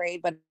holiday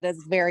parade, but it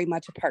is very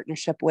much a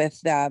partnership with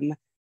the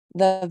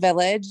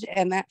village,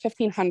 and that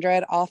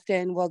 1,500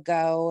 often will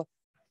go,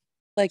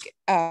 like,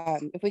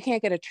 if we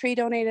can't get a tree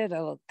donated,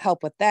 it'll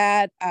help with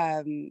that.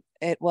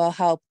 It will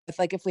help with,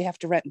 like, if we have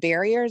to rent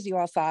barriers. You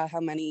all saw how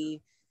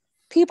many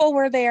people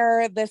were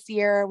there this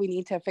year. We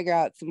need to figure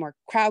out some more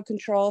crowd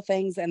control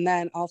things. And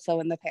then also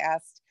in the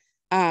past,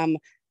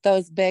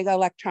 those big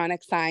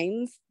electronic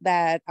signs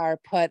that are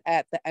put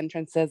at the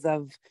entrances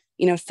of,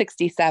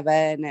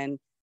 67 and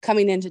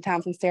coming into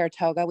town from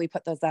Saratoga, we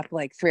put those up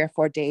like 3 or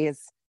 4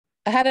 days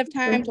ahead of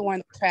time to warn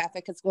the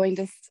traffic. It's going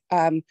to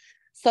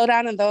slow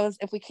down, and those,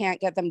 if we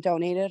can't get them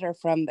donated or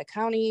from the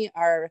county,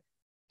 are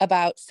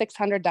about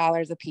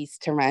 $600 a piece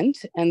to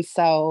rent. And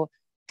so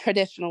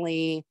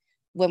traditionally,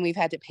 when we've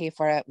had to pay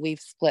for it, we've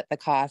split the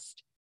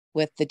cost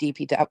with the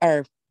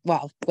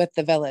with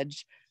the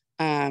village,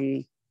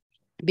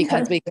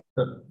 because we get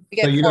So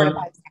 4 to 5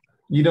 times.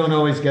 you don't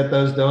always get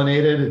those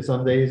donated. It's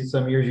some days,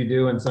 some years you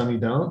do, and some you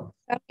don't.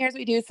 Some years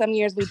we do, some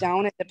years we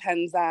don't. It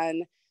depends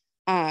on,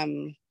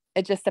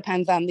 it just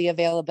depends on the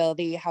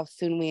availability, how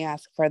soon we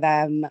ask for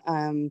them.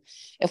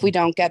 If we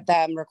don't get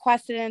them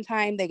requested in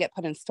time, they get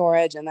put in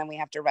storage, and then we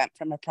have to rent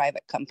from a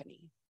private company.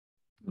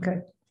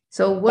 Okay.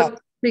 So what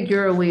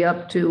figure are we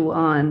up to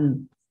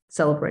on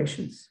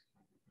celebrations?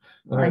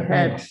 All right,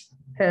 thanks.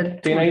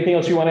 Dana, anything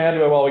else you want to add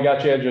while we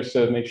got you, just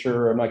to make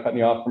sure I'm not cutting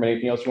you off from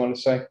anything else you want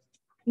to say?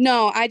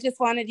 No, I just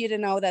wanted you to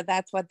know that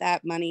that's what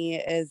that money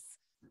is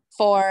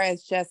for.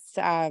 It's just,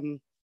 we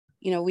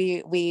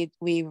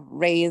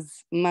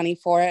raise money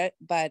for it,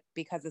 but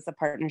because it's a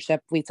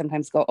partnership, we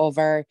sometimes go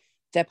over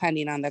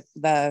depending on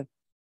the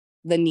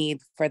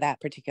need for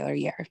that particular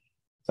year.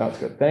 Sounds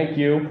good. Thank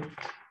you.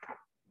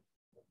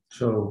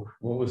 So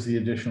what was the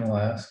additional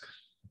ask?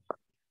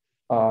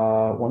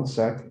 1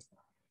 sec.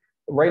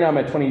 Right now I'm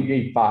at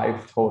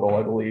 28.5 total,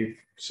 I believe.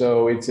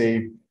 So it's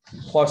a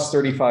plus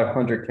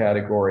 3,500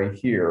 category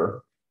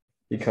here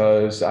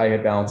because I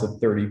had balance of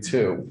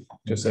 32,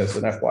 just as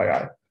an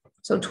FYI.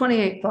 So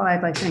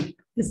 28.5, I think,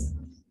 is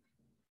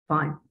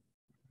fine,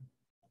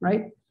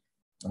 right?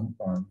 I'm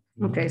fine.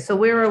 Okay, so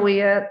where are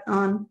we at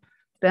on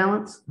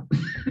balance?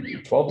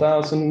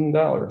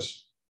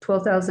 $12,000.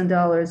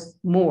 $12,000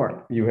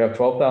 more. You have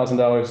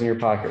 $12,000 in your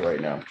pocket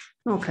right now.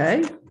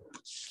 Okay.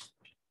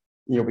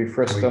 You'll be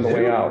frisked on the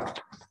way out.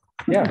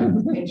 Yeah.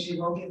 And she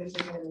won't give it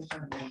to you in the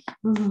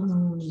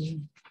Sunday.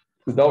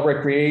 Adult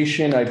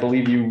recreation, I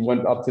believe you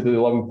went up to the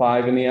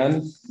 11.5 in the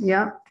end.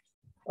 Yeah.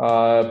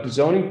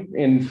 Zoning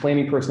and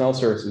planning personnel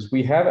services,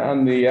 we have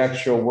on the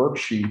actual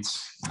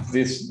worksheets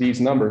these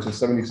numbers of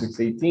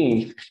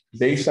 7618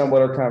 based on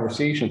what our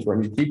conversations were.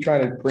 And you keep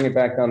trying to bring it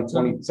back down to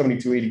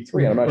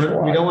 7283. I'm not sure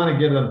why. We don't want to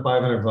give them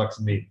 $500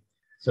 a meeting.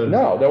 So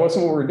no, that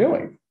wasn't what we were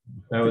doing.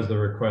 That was the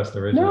request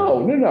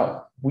originally.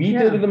 No. We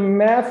did the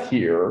math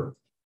here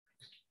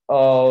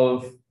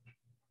of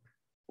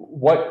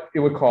what it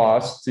would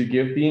cost to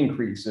give the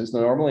increases, the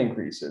normal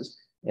increases.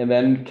 And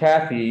then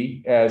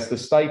Kathy, as the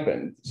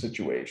stipend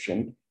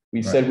situation,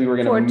 we said we were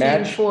going to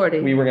match.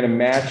 We were going to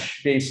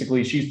match.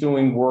 Basically, she's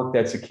doing work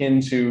that's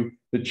akin to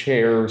the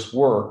chair's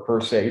work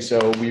per se.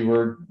 So we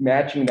were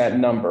matching that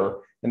number,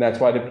 and that's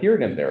why it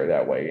appeared in there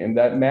that way. And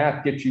that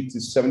math gets you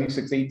to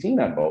 7618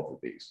 on both of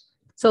these.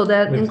 So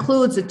that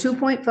includes a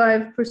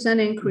 2.5%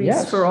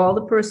 increase for all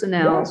the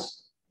personnel,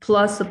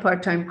 plus a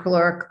part-time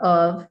clerk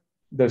of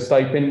the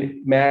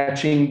stipend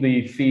matching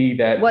the fee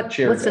that what's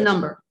gets. The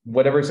number?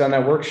 Whatever's on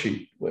that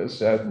worksheet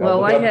was.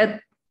 Well, I had.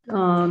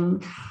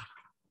 1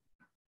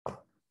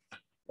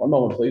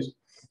 moment, please.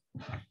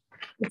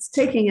 It's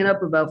taking it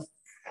up about,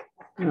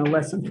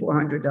 less than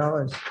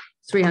 $400,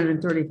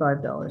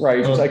 $335.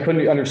 Right. I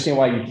couldn't understand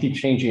why you keep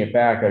changing it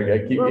back.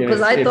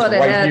 Because I thought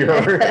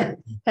it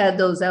had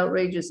those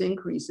outrageous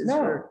increases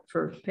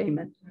for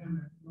payment.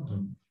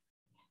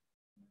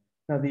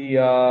 Now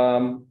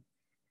the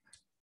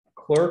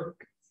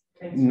clerk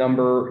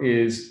number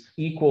is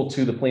equal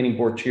to the planning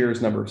board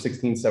chair's number of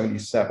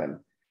 1677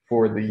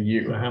 for the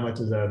year. So how much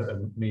is that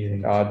a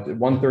meeting?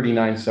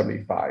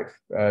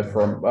 139.75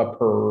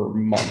 per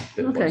month.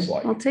 It looks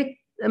like. I'll take.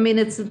 I mean,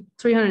 it's a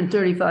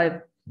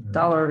 $335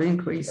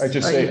 increase. I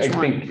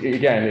think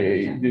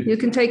again, you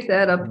can take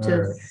that up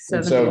to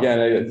 7. So again,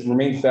 it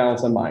remains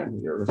balanced on mine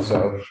here.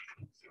 So.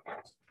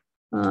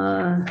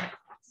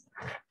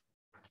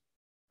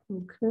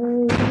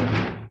 Okay.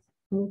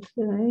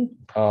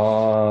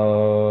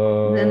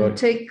 Then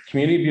take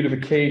community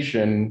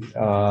beautification.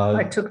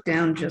 I took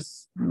down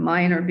just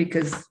minor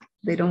because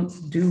they don't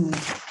do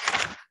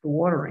the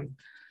watering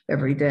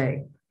every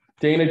day.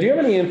 Dana, do you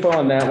have any info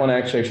on that one?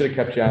 Actually, I should have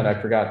kept you on. I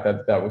forgot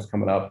that that was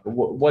coming up.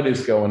 What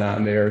is going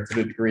on there to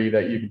the degree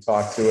that you can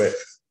talk to it?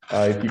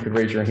 If you could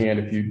raise your hand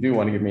if you do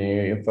want to give me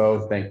any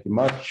info, thank you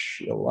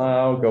much.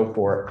 Allow, go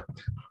for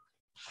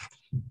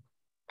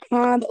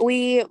it.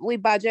 We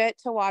budget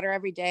to water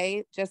every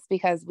day just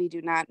because we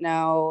do not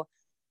know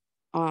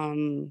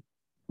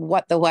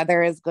what the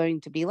weather is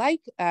going to be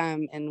like.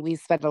 And we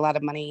spend a lot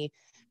of money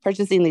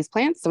purchasing these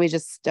plants, so we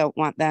just don't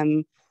want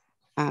them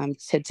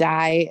to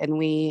die. And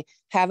we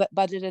have it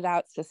budgeted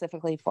out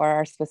specifically for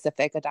our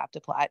specific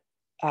adopt-a plot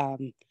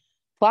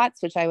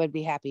plots, which I would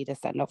be happy to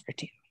send over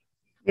to you.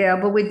 Yeah,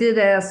 but we did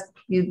ask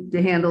you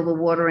to handle the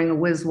watering of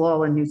Whiz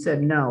Wall and you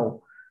said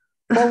no.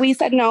 Well, we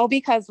said no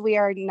because we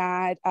are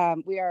not,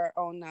 we are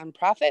our own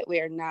nonprofit.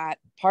 We are not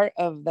part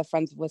of the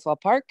Friends of Whiswell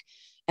Park.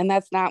 And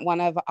that's not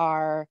one of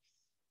our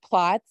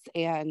plots.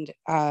 And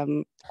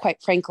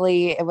quite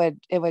frankly, it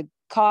would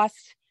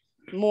cost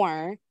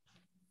more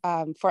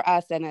for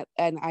us. And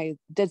I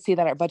did see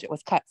that our budget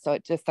was cut. So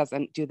it just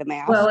doesn't do the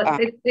math. Well,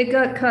 it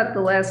got cut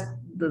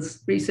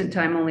this recent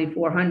time, only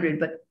 400,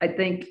 but I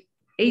think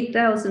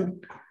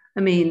 8,000,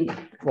 I mean.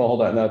 Well,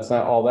 hold on, that's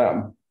not all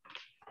that.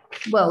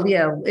 Well,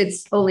 yeah,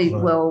 it's only,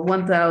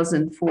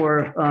 1,000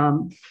 for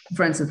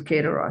Friends of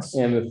Cateros.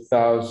 And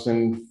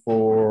 1,000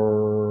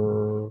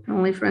 for.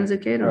 Only Friends of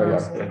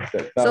Cateros. Oh,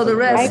 yeah. So the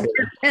rest,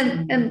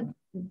 and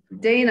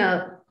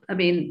Dana, I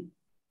mean,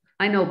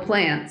 I know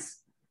plants,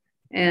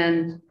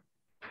 and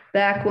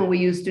back when we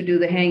used to do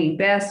the hanging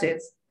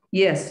baskets,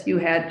 yes, you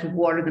had to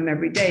water them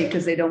every day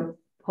because they don't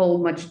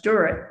hold much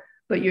dirt,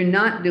 but you're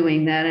not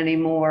doing that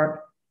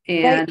anymore.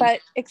 And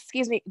but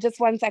excuse me, just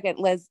 1 second,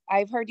 Liz.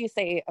 I've heard you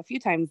say a few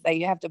times that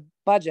you have to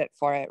budget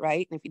for it,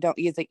 right? And if you don't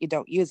use it, you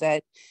don't use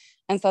it.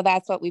 And so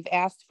that's what we've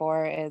asked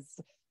for, is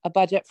a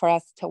budget for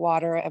us to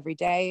water every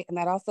day. And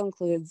that also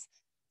includes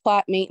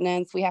plot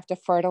maintenance. We have to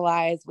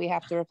fertilize, we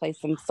have to replace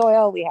some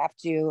soil, we have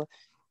to,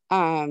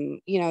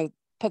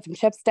 put some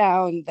chips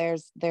down.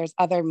 There's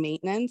other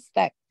maintenance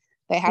that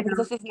happens.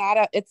 This is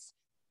not it's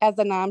as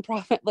a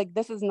nonprofit, like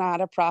this is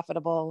not a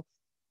profitable,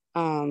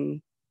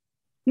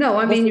 no,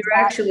 I mean, you're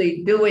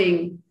actually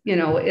doing,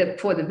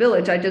 it for the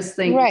village. I just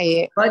think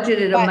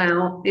budgeted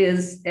amount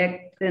is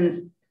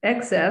in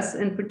excess,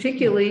 and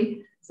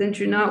particularly since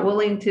you're not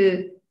willing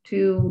to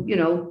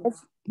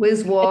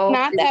whiz wall. It's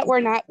not that we're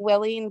not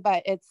willing,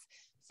 but it's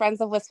Friends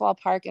of Whiswell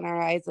Park in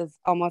our eyes is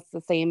almost the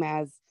same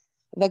as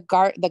the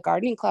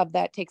gardening club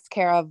that takes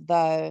care of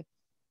the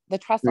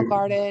trestle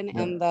garden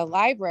and the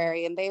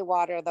library, and they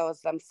water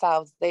those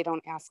themselves. They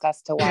don't ask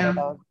us to water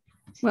those.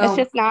 Well, it's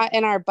just not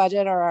in our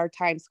budget or our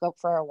time scope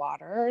for our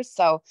water.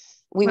 So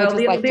we would just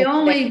like the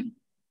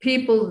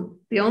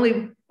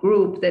only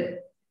group that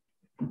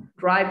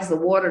drives the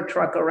water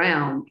truck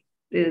around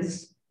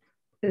is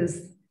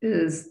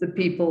the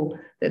people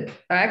that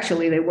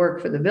actually they work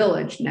for the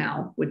village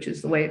now, which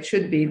is the way it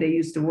should be. They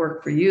used to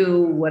work for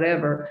you,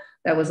 whatever.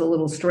 That was a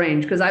little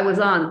strange because I was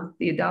on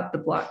the Adopt a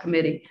Block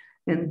committee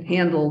and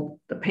handled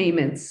the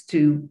payments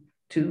to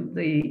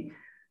the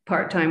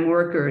part-time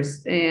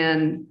workers.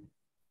 And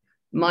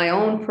my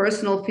own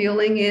personal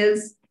feeling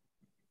is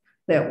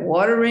that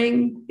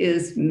watering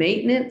is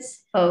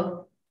maintenance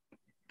of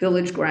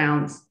village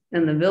grounds,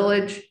 and the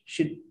village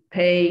should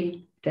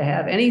pay to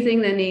have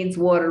anything that needs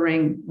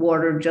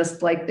water,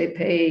 just like they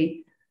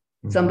pay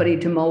somebody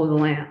to mow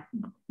the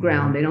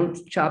ground. They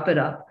don't chop it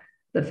up.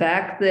 The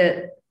fact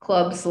that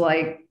clubs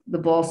like the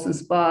Ballston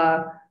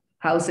Spa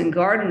House and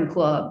Garden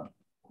Club,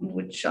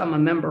 which I'm a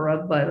member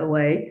of, by the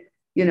way,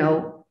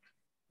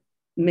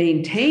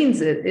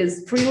 maintains it,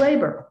 is free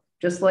labor,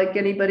 just like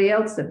anybody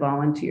else that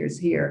volunteers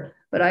here.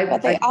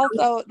 But they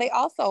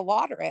also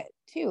water it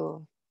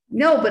too.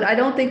 No, but I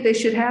don't think they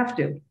should have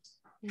to.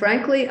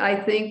 Frankly, I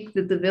think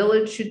that the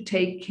village should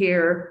take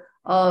care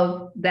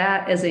of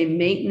that as a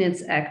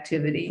maintenance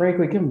activity.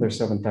 Frankly, give them their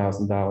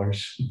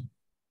 $7,000.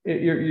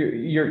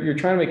 You're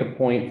trying to make a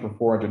point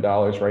for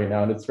 $400 right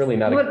now, and it's really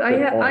not.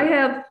 I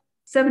have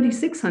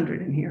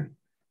 7,600 in here.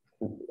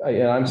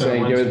 I'm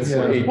saying give it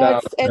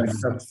 8,000.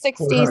 It's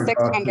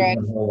 6,600.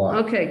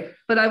 Okay,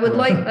 but I would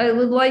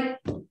like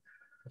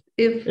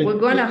if we're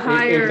going to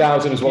hire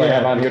 8,000 is what I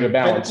have on here to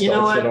balance.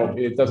 So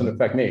it doesn't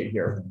affect me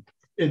here.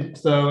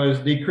 So it's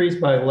decreased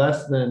by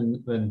less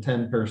than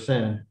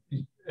 10%,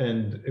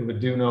 and it would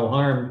do no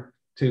harm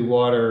to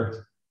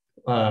water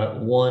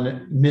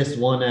miss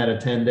 1 out of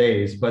 10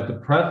 days. But the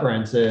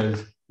preference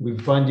is we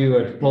fund you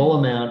a full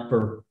amount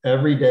for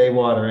everyday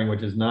watering,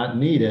 which is not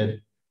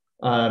needed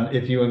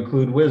if you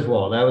include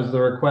Wiswall. That was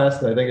the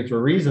request. I think it's a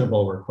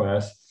reasonable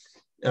request.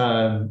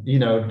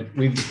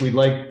 We'd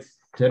like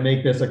to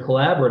make this a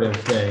collaborative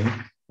thing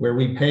where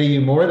we pay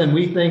you more than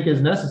we think is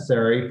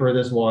necessary for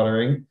this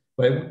watering,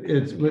 but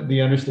it's with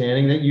the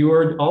understanding that you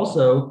are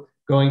also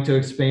going to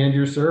expand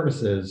your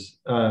services.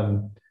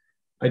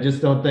 I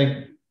just don't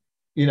think,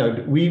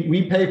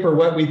 we pay for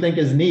what we think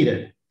is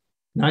needed,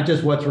 not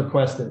just what's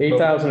requested.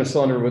 8,000 is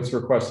still under what's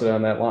requested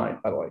on that line,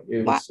 by the way.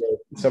 It was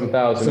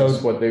 7,000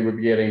 is what they would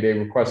be getting. They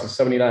requested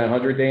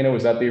 7,900, Dana.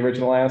 Was that the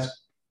original ask?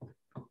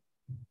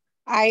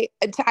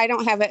 I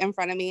don't have it in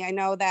front of me. I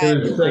know that.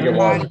 It was like it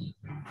was.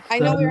 I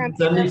know we're on.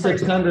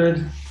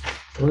 7,600.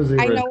 What was the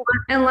I original? know.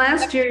 And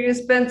last year you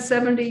spent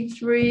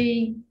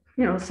 73,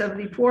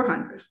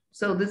 7,400.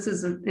 So this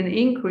is an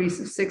increase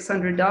of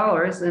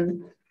 $600.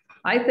 And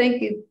I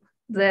think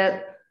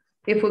that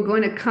if we're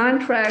going to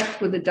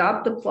contract with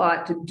Adopt a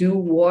Plot to do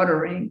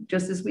watering,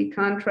 just as we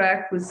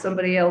contract with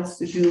somebody else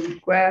to do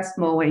grass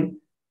mowing,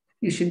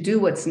 you should do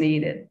what's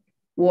needed.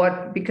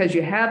 Because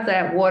you have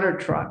that water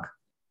truck,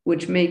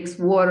 which makes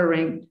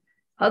watering.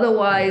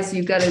 Otherwise,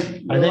 you've got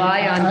to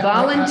rely on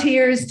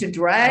volunteers to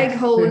drag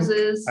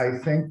hoses. I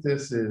think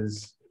this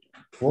is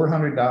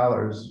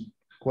 $400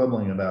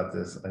 quibbling about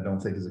this. I don't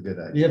think is a good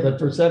idea. Yeah, but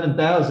for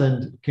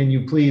 7,000, can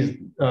you please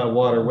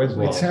water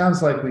Wiswall? It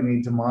sounds like we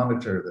need to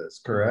monitor this,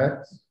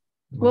 correct?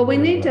 Well, we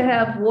need to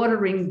have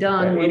watering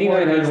done. when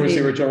water is 8,900 was the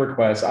needed. original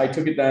request. I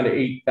took it down to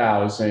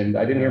 8,000.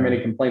 I didn't hear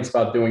many complaints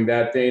about doing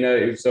that,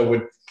 Dana. So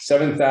would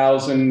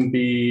 7,000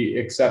 be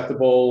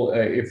acceptable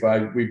if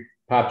we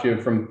popped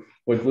you from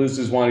what Liz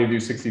is wanting to do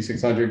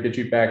 6,600, get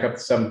you back up to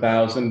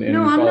 7,000?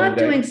 No, I'm not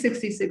doing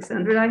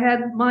 6,600. I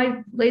had,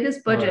 my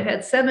latest budget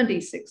had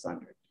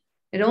 7,600.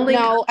 It only.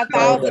 No,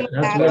 1,000.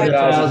 That's that what one.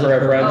 $1,000 for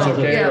every Oh,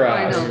 rental. Yeah, Okay, I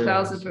right. know,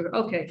 1,000 for,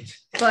 okay,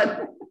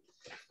 but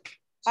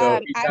So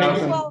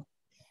I will.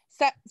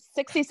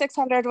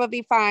 6,600 would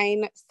be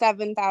fine.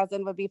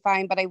 7,000 would be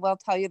fine. But I will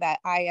tell you that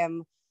I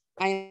am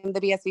the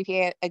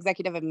BSVPA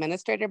executive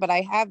administrator, but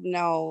I have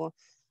no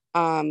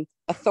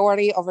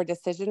authority over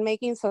decision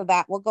making. So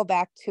that will go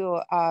back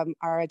to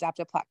our Adopt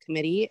a Plot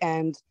committee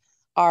and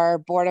our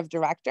board of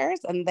directors,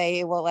 and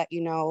they will let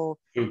you know.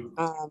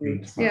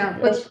 yeah,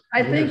 but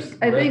I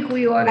think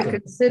we ought to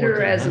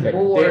consider as a Okay.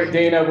 board.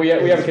 Dana, we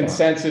have a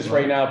consensus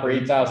right now for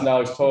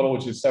 $8,000 total,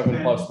 which is 7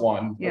 plus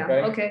 1. Yeah,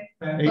 Okay. okay,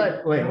 Hey,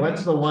 but wait,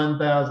 what's the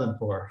 1,000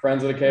 for?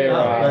 Friends of the Oh,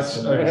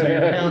 KRS. so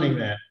you're counting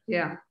that.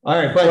 yeah, All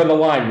right, For but the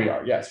line we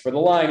are, yes. For the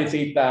line, it's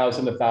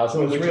 8,000,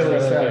 1,000. So it's which is really the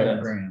rest of the $7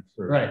 KRS. grand.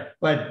 right,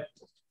 but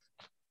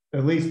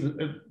at least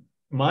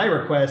my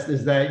request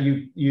is that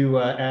you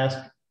ask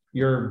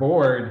your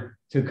board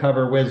to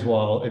cover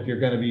Wiswall if you're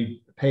going to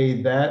be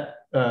paid that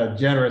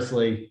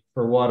generously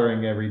for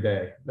watering every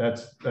day.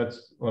 That's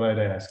what I'd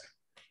ask.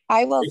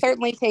 I will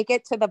certainly take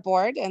it to the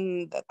board,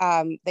 and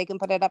they can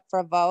put it up for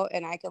a vote,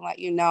 and I can let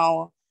you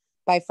know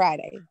by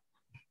Friday.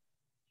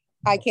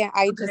 I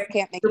just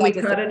can't make do we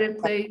that cut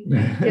decision.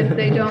 it if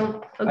they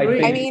don't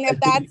agree? I mean, if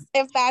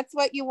that's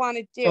what you want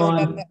to do,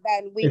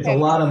 then we It's can.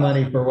 a lot of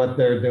money for what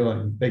they're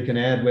doing. They can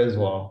add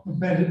Wiswall.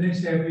 Ben, didn't they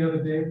say every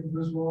other day for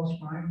this wall's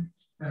fine?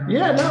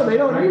 Yeah, no, they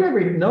don't need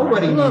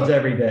nobody Look, needs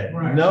every day.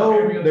 Right.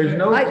 No, there's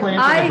no plant in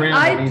the ground that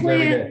I needs every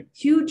day. plant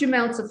huge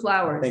amounts of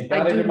flowers. Thank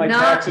God I do did my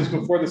not. taxes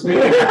before this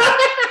meeting.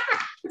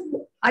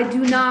 I do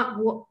not.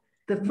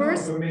 The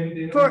first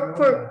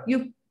for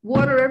you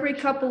water every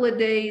couple of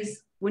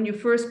days when you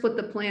first put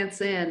the plants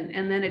in,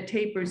 and then it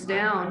tapers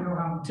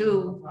down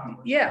to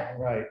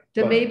Right.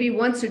 to maybe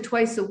once or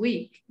twice a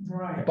week.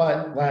 Right.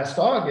 But last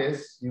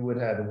August, you would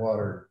have had to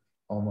water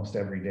almost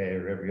every day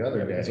or every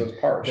other day. Because it was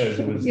harsh. Because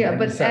it was Yeah,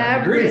 but 97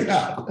 degrees average,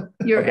 out.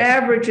 your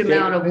average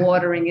amount of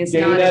watering is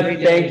not Dana, every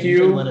day. thank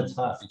you. Even when it's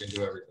hot, you can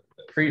do everything.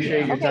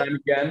 Appreciate your Okay. time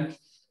again.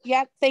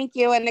 Yeah, thank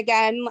you. And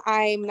again,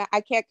 I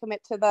can't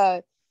commit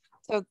to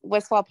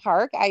Wiswall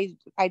Park. I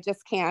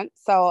just can't.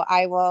 So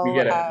I will. We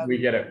get it. We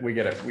get it. We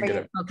get it. We get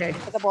it. Okay,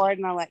 To the board,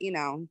 and I'll let you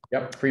know.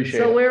 Yep. Appreciate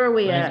so it. where are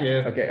we Thank at? you.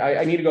 Okay,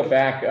 I need to go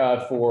back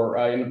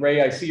and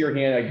Ray, I see your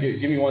hand.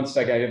 Give me 1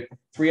 second. I had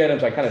 3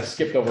 items I kind of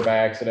skipped over by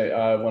accident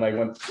when I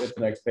went to the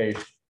next page.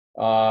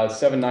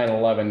 7, 9,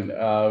 11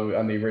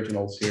 on the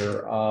originals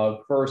here.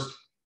 First,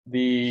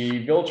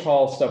 the Village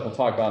Hall stuff we'll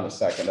talk about in a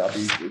second. I'll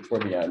be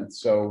toward the end.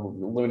 So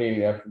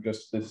illuminating after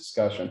just this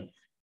discussion.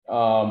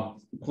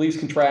 Police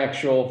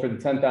contractual for the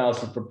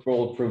 10,000 for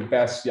bulletproof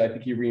vests. Yeah, I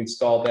think you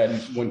reinstalled that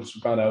and once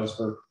you found out it was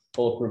for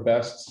bulletproof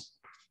vests.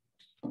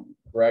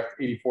 Correct,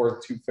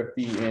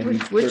 84,250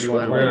 and Which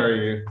one? Where are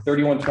you?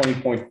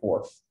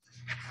 3120.4.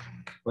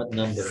 What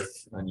number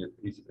on your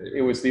piece of paper?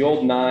 It was the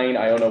old 9.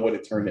 I don't know what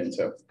it turned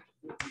into.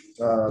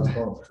 Hang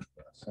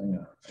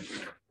on.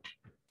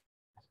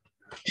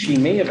 She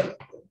may have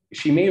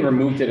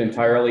removed it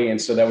entirely,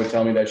 and so that would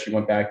tell me that she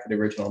went back to the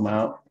original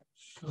amount.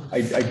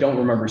 I don't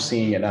remember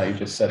seeing it. Now you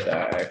just said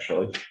that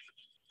actually.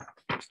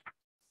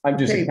 I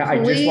just want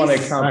to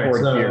police. account for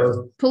it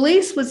here.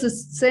 Police was the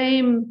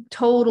same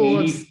total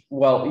of 80,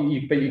 well, but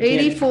you can't,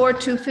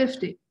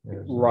 84,250.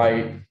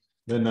 right?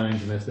 The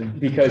 9's missing.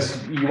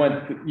 Because you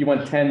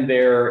went 10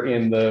 there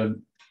in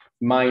the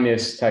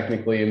minus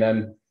technically, and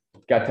then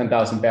got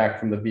 10,000 back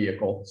from the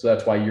vehicle. So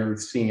that's why you're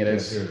seeing it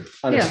as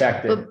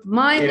unaffected. But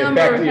my It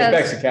number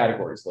affects the has,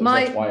 categories. Liz.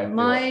 That's why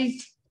my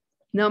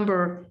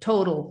number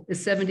total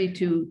is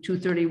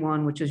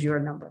 72,231, which is your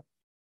number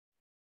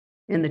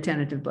in the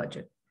tentative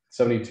budget.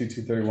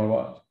 72,231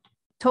 what?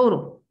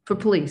 Total for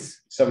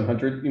police,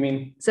 700, you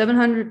mean?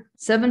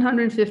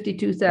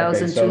 752,231.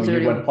 Okay, so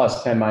you went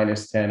plus 10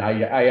 minus 10.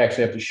 I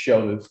actually have to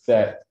show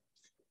that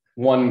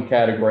one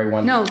category,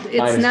 one. No, minus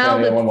it's now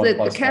 10, and one the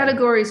plus 10.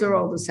 categories are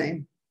all the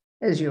same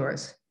as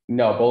yours.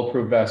 No,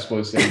 bulletproof vest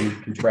was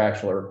in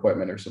contractual or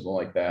equipment or something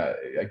like that.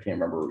 I can't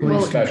remember. It was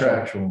Police special.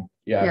 contractual.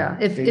 Yeah. Yeah,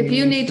 if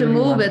you need to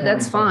move it,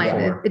 that's fine.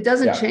 It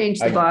doesn't Yeah. change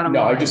the bottom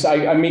No,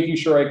 line. I'm making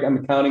sure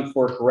I'm accounting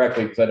for it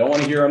correctly because I don't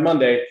want to hear on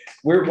Monday,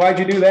 why'd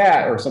you do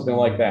that? Or something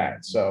like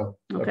that. So,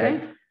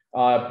 Okay,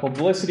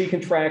 publicity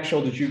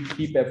contractual, did you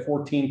keep at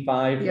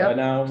 14.5 Yep.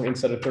 now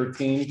instead of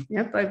 13?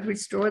 yep, I've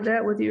restored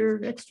that with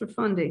your extra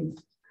funding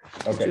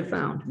that you Okay.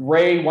 found.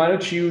 Ray, why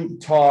don't you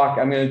talk?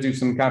 I'm going to do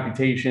some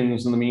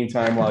computations in the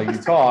meantime while you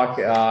talk,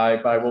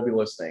 but I will be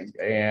listening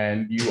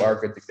and you are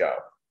good to go.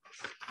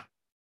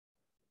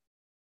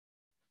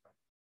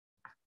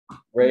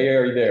 Ray,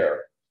 are you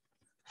there?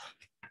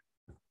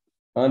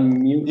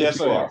 Unmute. Yes,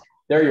 you I am. are.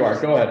 There you are.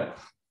 Go ahead.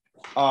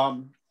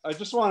 I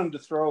just wanted to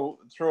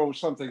throw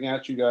something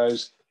at you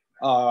guys.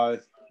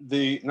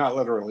 Not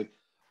literally.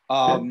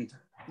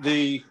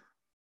 The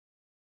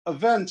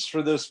events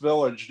for this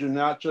village do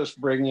not just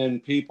bring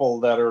in people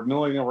that are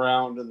milling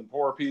around and the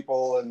poor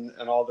people and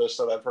all this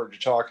that I've heard you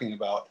talking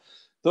about.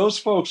 Those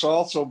folks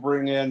also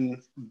bring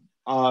in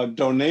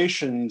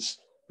donations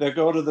that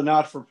go to the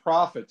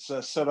not-for-profits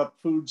that set up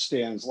food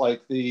stands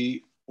like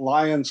the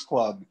Lions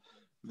Club,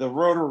 the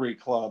Rotary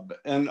Club,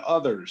 and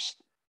others.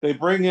 They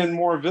bring in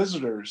more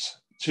visitors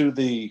to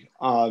the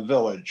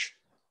village.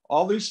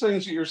 All these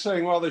things that you're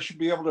saying, well, they should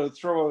be able to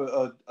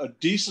throw a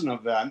decent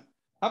event.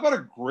 How about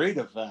a great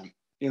event?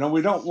 You know,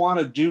 we don't want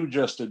to do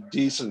just a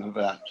decent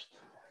event.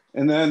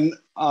 And then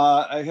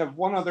I have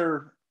one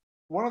other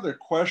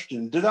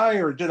question. Did I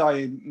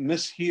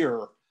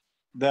mishear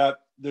that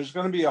there's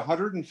going to be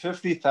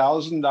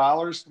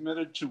 $150,000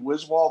 committed to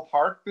Wiswall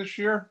Park this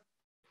year?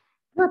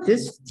 Not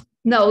this,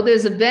 no,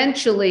 there's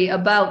eventually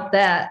about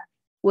that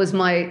was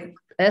my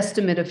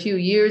estimate a few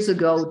years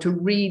ago to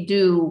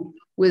redo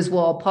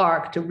Wiswall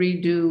Park, to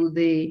redo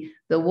the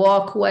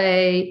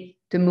walkway,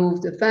 to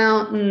move the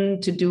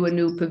fountain, to do a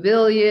new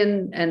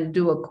pavilion and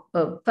do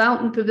a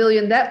fountain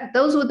pavilion.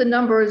 Those were the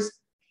numbers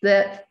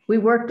that we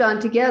worked on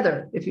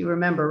together, if you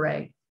remember,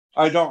 Ray.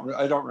 I don't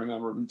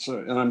remember,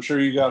 and I'm sure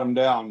you got them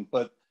down,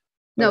 but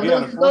no,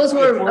 again, those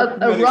were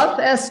a rough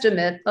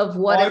estimate of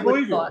what it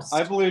would cost.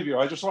 I believe you.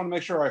 I just want to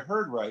make sure I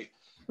heard right.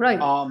 Right.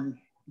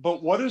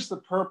 But what is the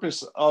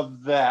purpose of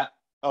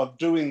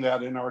doing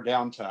that in our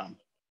downtown?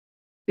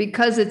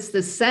 Because it's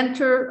the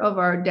center of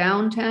our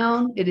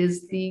downtown. It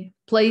is the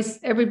place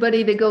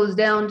everybody that goes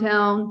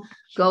downtown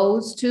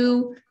goes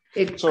to.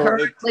 It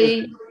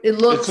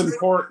looks. It's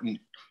important.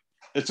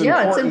 It's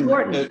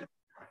important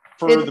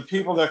for the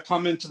people that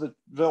come into the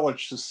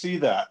village to see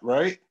that,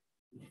 right?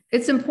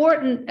 It's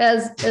important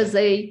as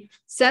a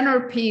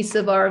centerpiece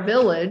of our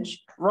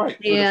village. Right.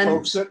 For the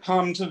folks that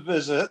come to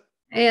visit.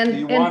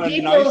 And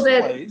people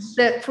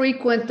that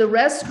frequent the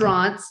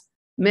restaurants,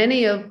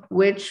 many of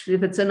which,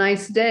 if it's a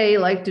nice day,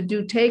 like to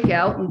do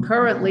takeout. And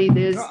currently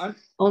there's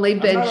only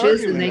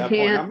benches and they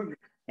can't.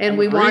 And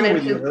we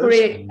wanted to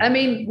create, I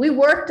mean, we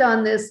worked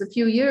on this a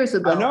few years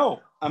ago. I know,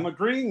 I'm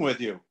agreeing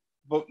with you.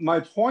 But my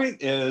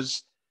point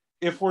is,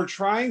 if we're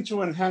trying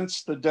to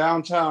enhance the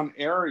downtown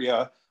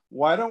area,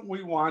 why don't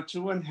we want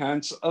to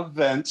enhance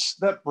events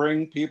that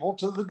bring people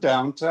to the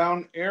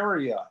downtown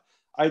area?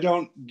 I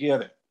don't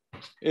get it.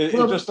 It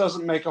just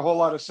doesn't make a whole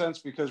lot of sense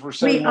because we're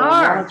saying we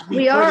want it to be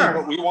pretty,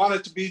 but we want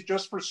it to be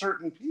just for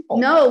certain people.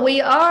 No, we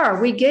are.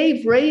 We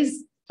gave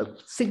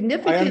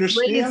significant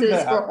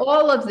raises for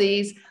all of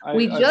these.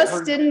 We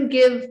just didn't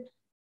give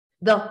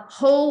the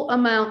whole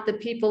amount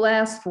that people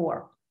asked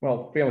for.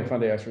 Well, Family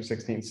Fund asked for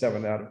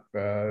 16.7 out of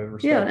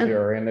respect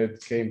here, and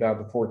it came down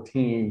to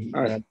 14.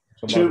 Right.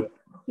 Because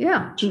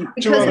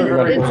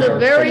it's a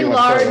very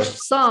large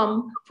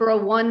sum for a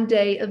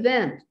one-day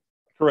event.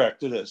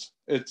 Correct, it is.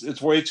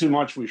 It's way too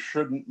much. We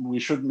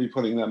shouldn't be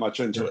putting that much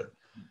into it.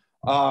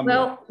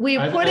 Well,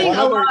 we're putting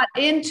a lot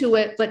into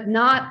it, but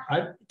not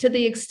to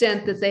the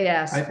extent that they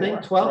asked for. I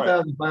think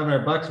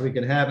 $12,500 we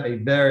can have a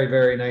very,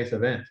 very nice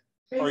event.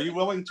 Are you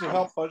willing to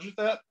help budget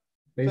that?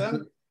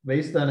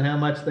 Based on how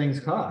much things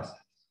cost.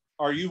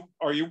 Are you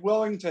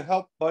willing to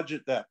help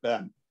budget that,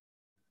 Ben?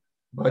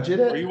 Budget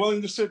it? Are you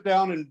willing to sit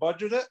down and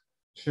budget it?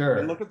 Sure.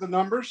 And look at the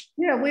numbers?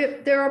 Yeah,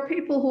 there are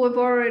people who have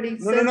already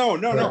said. No.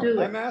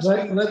 I'm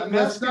asking.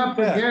 Let's not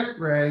forget,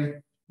 Ray.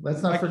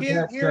 Let's not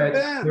forget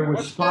that there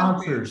were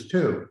sponsors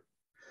too.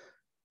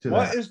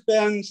 What is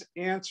Ben's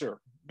answer?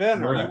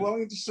 Ben, are you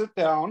willing to sit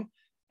down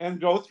and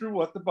go through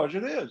what the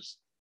budget is?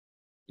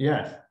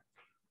 Yes.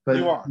 But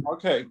you are.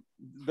 Okay.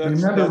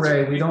 Remember,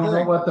 Ray, we don't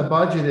know what the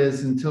budget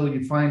is until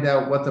you find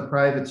out what the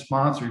private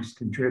sponsors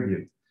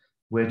contribute,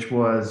 which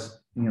was,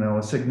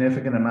 a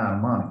significant amount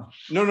of money.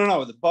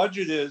 No. The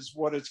budget is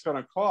what it's going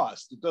to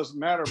cost. It doesn't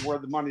matter where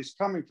the money's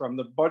coming from.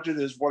 The budget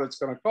is what it's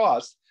going to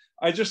cost.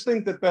 I just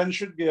think that Ben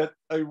should get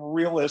a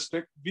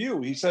realistic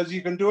view. He says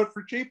you can do it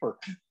for cheaper.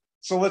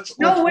 So let's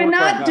we're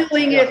not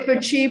doing it for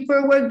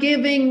cheaper. We're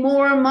giving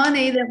more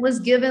money than was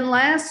given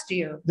last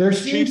year.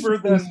 There's cheaper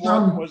than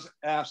what was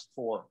asked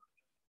for.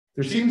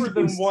 Cheaper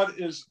than what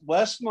is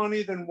less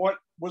money than what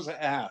was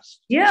asked.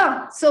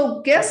 Yeah.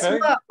 So guess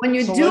what? When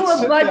you do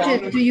a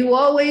budget, do you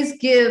always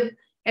give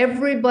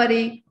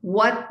everybody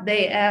what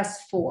they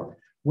asked for.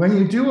 When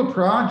you do a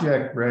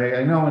project, Ray,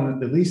 I know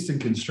at least in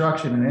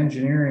construction and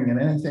engineering and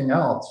anything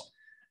else,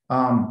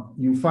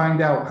 you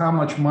find out how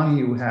much money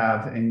you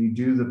have and you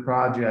do the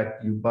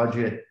project, you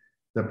budget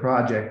the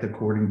project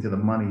according to the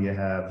money you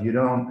have. You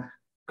don't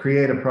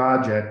create a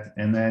project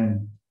and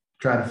then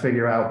try to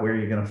figure out where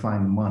you're going to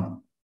find the money.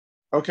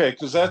 Okay,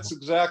 because that's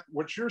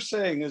what you're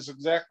saying is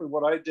exactly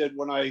what I did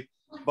when I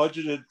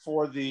budgeted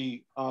for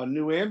the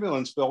new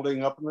ambulance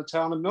building up in the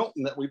town of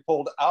Milton that we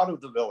pulled out of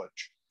the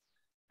village.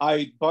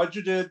 I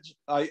budgeted,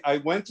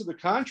 I went to the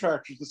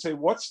contractors to say,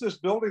 what's this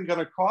building going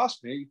to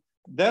cost me?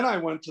 Then I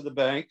went to the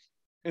bank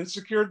and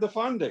secured the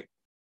funding.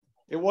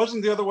 It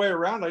wasn't the other way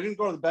around. I didn't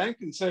go to the bank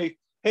and say,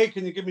 hey,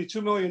 can you give me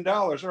 $2 million?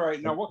 All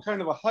right, now what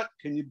kind of a hut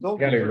can you build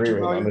for $2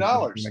 million?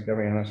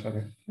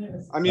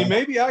 I mean,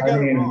 maybe I got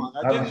it wrong.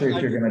 Obviously,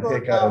 if you're going to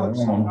take out a loan,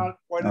 so I'm not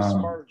quite as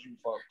smart as you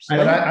folks.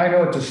 but I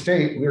know at the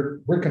state,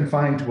 we're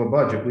confined to a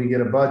budget. We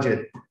get a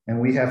budget and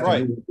we have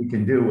to do what we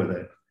can do with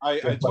it. I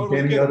Just like totally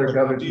any get other it.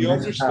 government Do you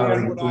understand what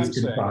I'm municipality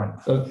is saying?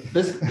 confined. So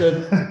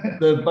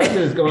the budget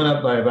is going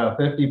up by about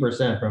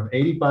 50% from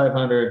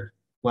 8,500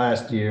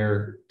 last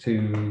year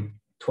to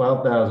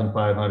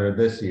 12,500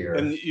 this year.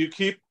 And you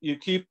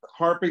keep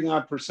harping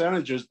on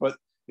percentages, but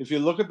if you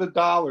look at the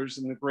dollars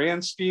in the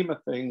grand scheme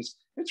of things,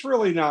 it's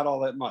really not all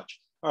that much.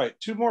 All right,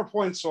 2 more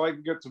points so I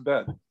can get to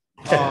bed.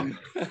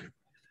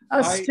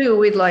 Us too,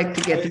 we'd like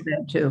to get to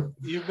bed too.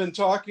 You've been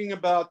talking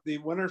about the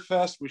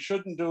Winterfest. We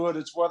shouldn't do it.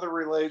 It's weather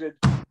related.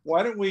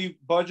 Why don't we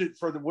budget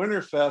for the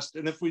Winterfest?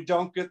 And if we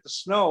don't get the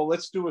snow,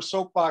 let's do a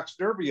soapbox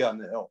derby on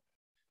the hill.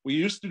 We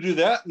used to do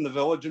that in the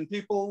village and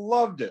people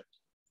loved it.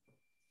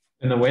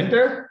 In the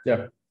winter?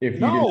 Yeah. If you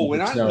No, didn't we're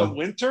not in snow- the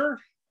winter.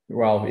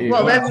 Well,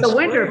 Well, that's the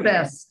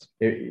Winterfest.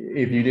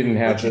 if you didn't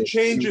have But you it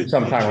change it.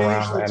 sometime You change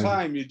around the then.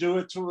 time. You do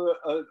it to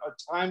a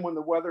time when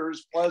the weather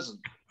is pleasant,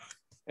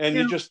 and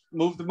you Yeah. just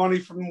move the money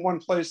from one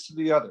place to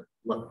the other.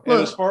 Look, And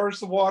as far as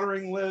the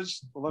watering,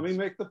 Liz, let me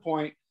make the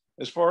point.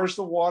 As far as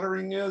the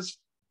watering is,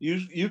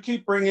 you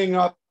keep bringing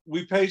up,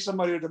 we pay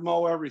somebody to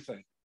mow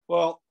everything.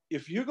 Well,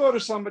 if you go to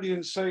somebody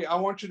and say, I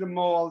want you to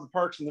mow all the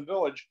parks in the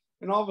village,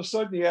 and all of a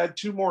sudden you add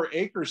 2 more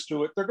acres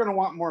to it, they're going to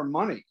want more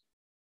money.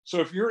 So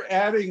if you're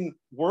adding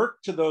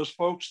work to those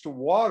folks to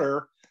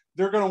water,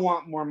 they're going to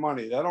want more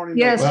money. That don't even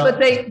Yes, Well,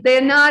 but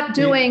they're not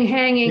doing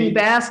hanging the-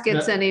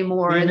 baskets the-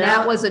 anymore, the and that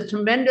anal- was a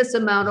tremendous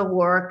amount of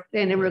work,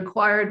 and it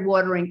required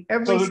watering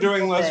every So they're single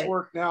doing less day.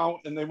 work now,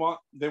 and they want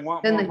Then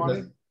more they-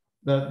 money.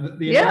 The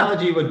Yeah.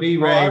 analogy would be,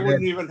 Well, I Ray,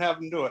 wouldn't that even have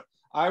them do it.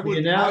 I The would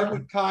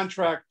analogy-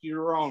 contract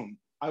your own.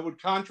 I would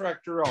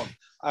contract your own.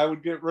 I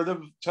would get rid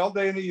of, tell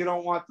Dana you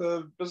don't want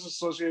the business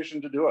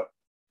association to do it.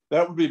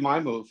 That would be my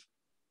move.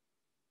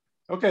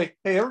 Okay.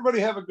 Hey, everybody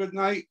have a good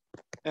night.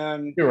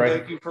 And You're right.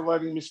 thank you for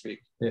letting me speak.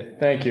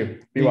 Thank you.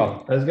 Be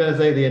well. I was going to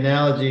say the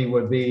analogy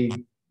would be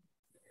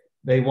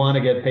they want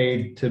to get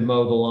paid to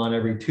mow the lawn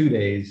every 2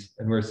 days.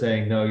 And we're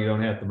saying, no, you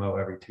don't have to mow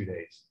every 2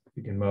 days.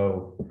 You can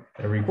mow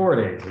every 4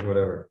 days or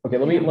whatever. Okay,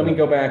 let me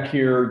go back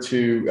here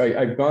to,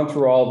 I've gone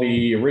through all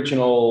the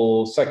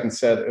original second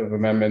set of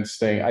amendments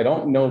thing. I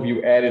don't know if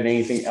you added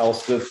anything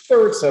else to the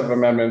third set of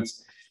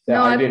amendments that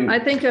No, I didn't. I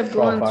think I've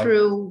gone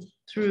qualify.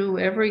 through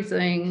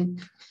everything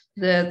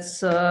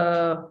that's,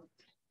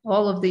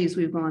 all of these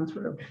we've gone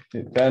through.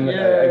 Then,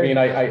 I mean,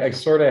 I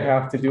sort of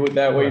have to do it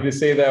that way, to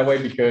say that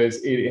way, because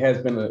it has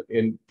been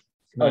an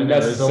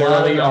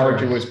unnecessarily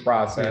arduous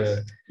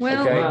process.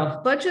 Well,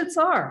 Okay. budgets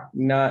are.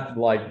 Not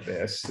like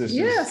this. This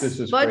Yes,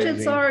 is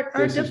budgets crazy. are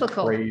This is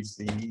difficult.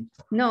 Crazy.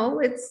 No,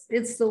 it's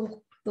the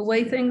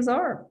way things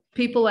are.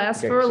 People ask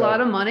Okay, for a so- lot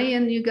of money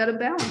and you got to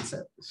balance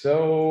it.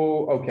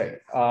 So, okay,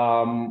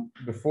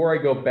 before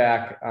I go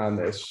back on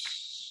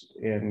this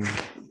and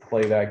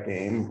play that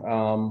game,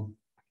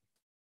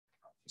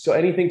 so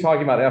anything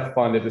talking about F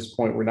fund at this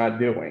point, we're not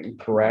doing,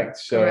 correct?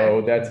 So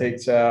Correct. that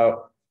takes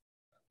out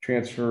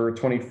transfer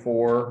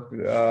 24,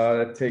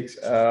 that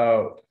takes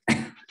out,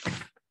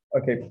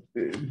 okay,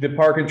 the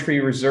Park and Tree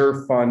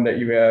Reserve Fund that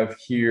you have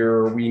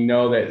here, we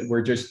know that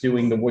we're just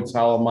doing the Woods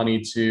Hollow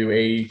money to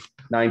a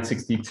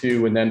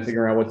 962 and then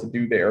figuring out what to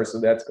do there. So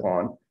that's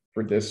gone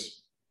for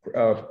this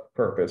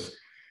purpose.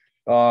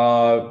 We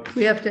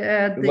have to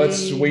add the.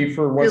 Let's wait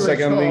for 1 Village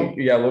second. Hall.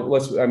 Yeah,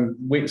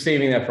 I'm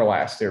saving that for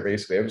last there,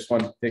 basically. I just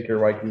want to take care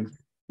of what I can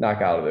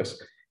knock out of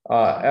this.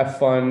 F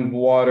fund,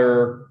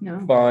 water No.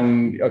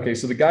 fund. Okay,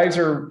 so the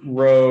Geyser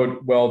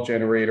Road well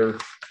generator.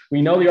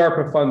 We know the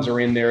ARPA funds are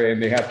in there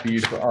and they have to be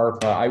used for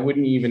ARPA. I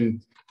wouldn't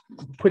even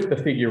put the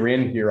figure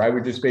in here. I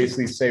would just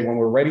basically say when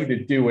we're ready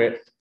to do it,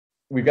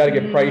 we've got to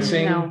get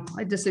pricing. No,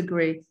 I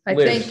disagree. I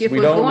Liz, think if we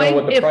we're don't know what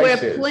going, the if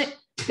price we're, is.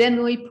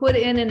 then we put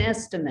in an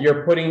estimate.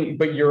 You're putting,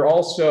 but you're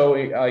also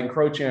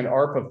encroaching on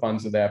ARPA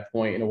funds at that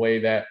point in a way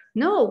that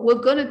No,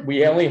 we're gonna,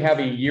 we only have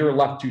a year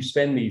left to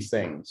spend these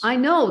things. I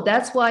know,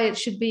 that's why it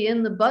should be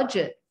in the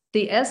budget.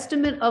 The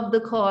estimate of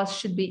the cost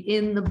should be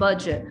in the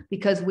budget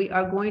because we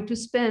are going to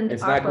spend.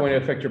 It's not going to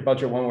affect your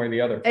budget one way or the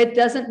other. It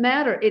doesn't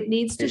matter. It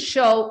needs to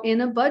show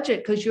in a budget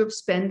because you're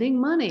spending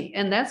money.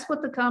 And that's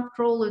what the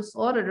comptroller's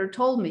auditor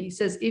told me. He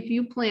says, if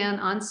you plan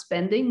on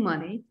spending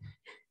money,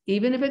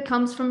 even if it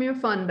comes from your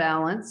fund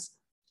balance,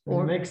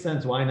 It makes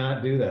sense. Why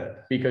not do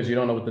that? Because you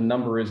don't know what the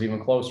number is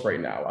even close right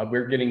now.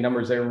 We're getting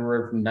numbers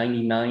everywhere from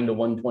 99 to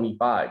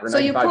 125. Or so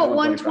you 95 to put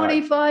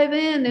 125. 125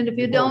 in, and if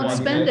you don't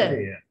spend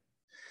it.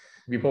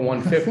 You put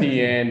 150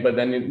 in, but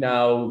then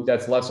now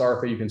that's less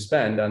ARPA you can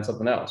spend on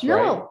something else,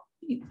 right? No,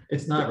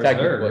 It's not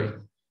Technically.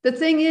 reserved. the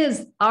thing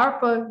is,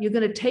 ARPA, you're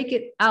gonna take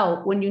it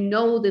out when you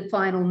know the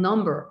final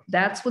number.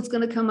 That's what's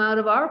gonna come out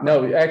of ARPA.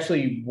 No,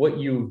 actually, what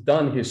you've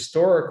done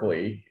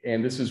historically,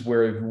 and this is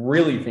where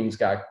really things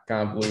got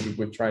convoluted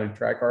with trying to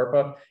track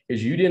ARPA,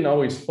 is you didn't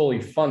always fully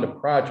fund a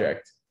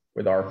project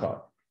with ARPA.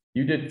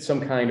 You did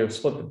some kind of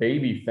split the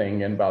baby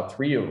thing in about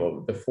 3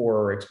 of the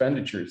 4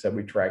 expenditures that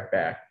we tracked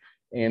back.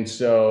 And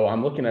so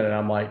I'm looking at it,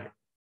 I'm like,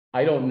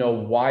 I don't know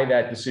why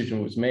that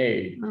decision was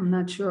made. I'm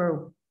not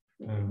sure.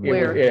 It,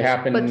 it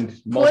happened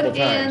But multiple put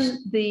times. in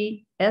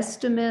the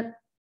estimate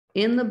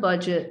in the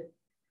budget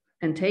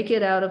and take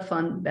it out of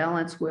fund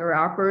balance where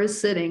ARPA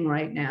is sitting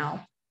right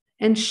now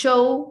and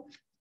show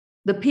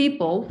the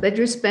people that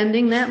you're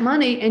spending that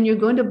money and you're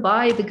going to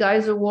buy the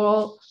geyser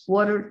wall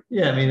water.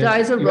 Yeah, I mean,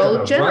 Geyser you have road a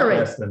rough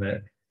generator.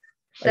 estimate.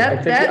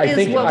 That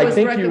is what was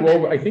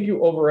recommended. I think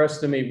you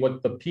overestimate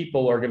what the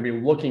people are going to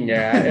be looking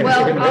at.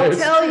 Well, And I'll this-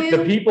 tell you-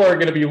 The people are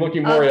going to be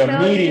looking more I'll at a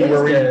tell meeting you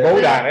where we that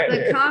vote on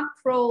The it.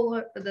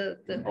 comptroller,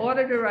 the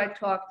auditor I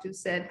talked to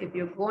said, if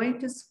you're going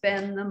to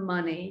spend the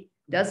money,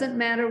 doesn't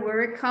matter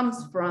where it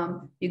comes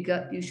from,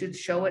 you should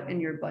show it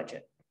in your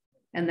budget.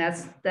 And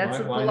that's a Why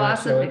not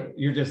show philosophy. it?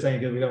 You're just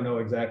saying because we don't know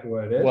exactly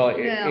what it is. Well,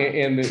 Yeah.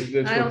 and this I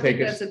will don't take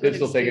think us, that's a good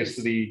this will take us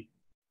to the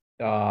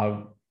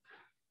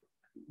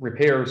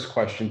repairs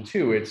question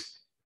too.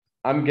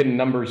 I'm getting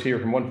numbers here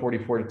from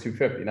 144 to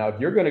 250. Now, if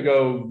you're going to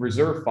go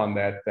reserve fund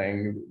that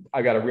thing,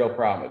 I got a real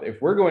problem with it.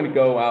 If we're going to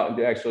go out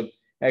and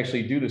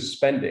actually do the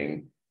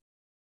spending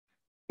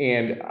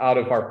and out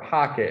of our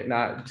pocket,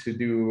 not to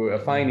do a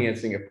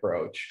financing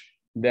approach,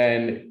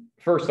 then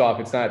first off,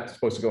 it's not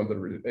supposed to go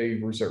into a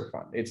reserve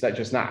fund. It's not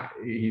just not.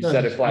 He No,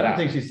 said it flat I don't out.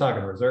 think she's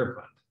talking reserve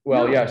fund.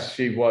 Well, No. yes,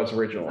 she was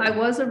originally. I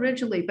was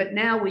originally, but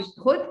now we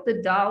put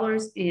the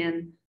dollars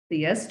in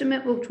the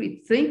estimate, which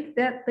we think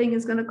that thing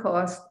is gonna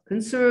cost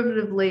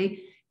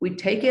conservatively. We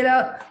take it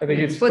out. I think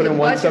it's for put the in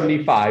budget.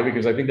 175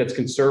 because I think that's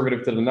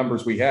conservative to the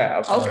numbers we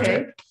have.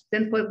 Okay,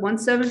 then put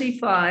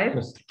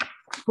 175,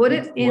 put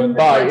it in the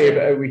But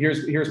budget.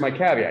 here's my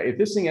caveat. If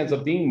this thing ends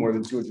up being more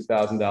than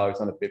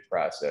 $200,000 on a bid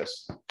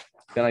process,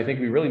 then I think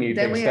we really need to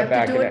Then take a we step have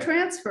back. to do a and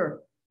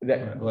transfer.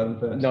 that, Let him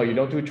finish. no, you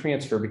don't do a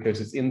transfer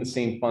because it's in the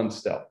same fund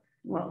still.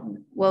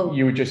 Well,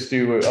 You would just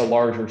do a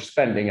larger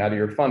spending out of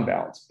your fund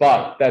balance.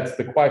 But that's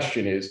the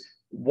question is,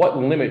 what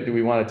limit do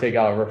we want to take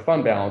out of our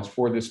fund balance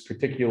for this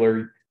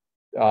particular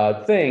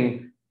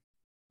thing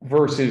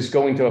versus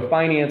going to a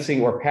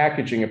financing or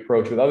packaging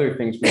approach with other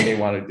things we may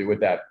want to do at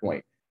that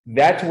point?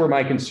 That's where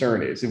my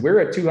concern is. If we're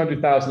at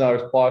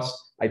 $200,000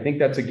 plus, I think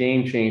that's a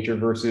game changer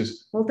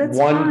versus well, that's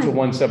 1 to fine.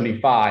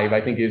 175,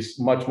 I think is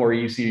much more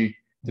easy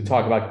to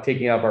talk about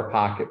taking out of our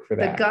pocket for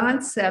The that.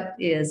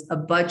 concept is a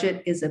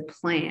budget is a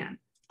plan.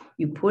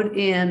 You put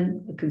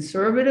in a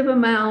conservative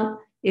amount.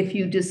 If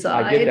you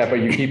decide. I get that, but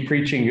you keep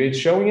preaching, it's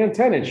showing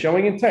intent, it's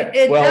showing intent.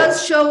 It Well,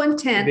 does show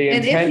intent, the and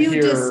if intent you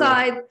here-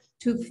 decide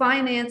to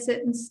finance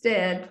it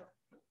instead,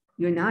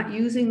 you're not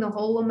using the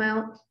whole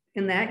amount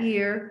in that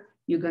year,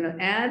 you're gonna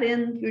add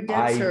in your debt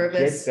I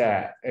service. get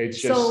that.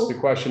 It's So- just the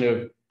question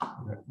of,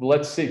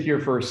 let's sit here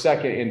for a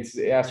second and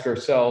ask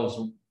ourselves,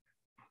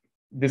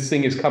 this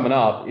thing is coming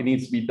up, it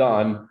needs to be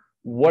done.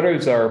 What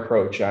is our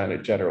approach on it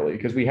generally?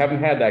 Because we haven't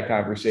had that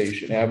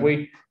conversation, have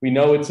we? We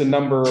know it's a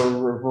number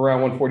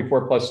around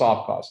 144 plus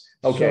soft costs.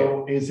 Okay,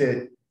 So is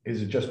it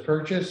just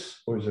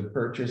purchase or is it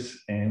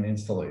purchase and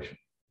installation?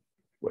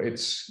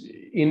 it's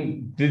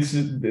in, this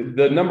is,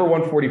 the number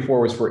 144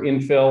 was for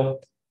infill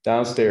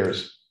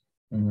downstairs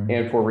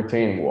and for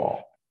retaining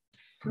wall.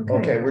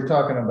 Okay, we're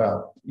talking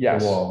about the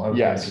Yes, wall. Okay.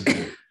 yes.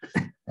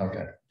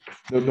 Okay.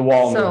 The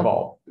wall and the So-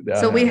 vault.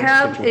 So we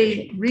have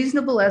situation. a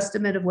reasonable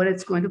estimate of what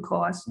it's going to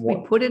cost. We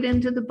What- put it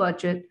into the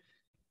budget.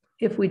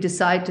 If we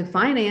decide to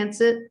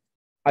finance it,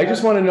 I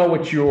just want to know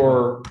what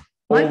your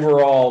What?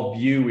 overall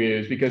view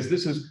is, because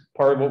this is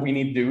part of what we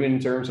need to do in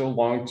terms of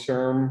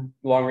long-term,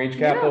 long-range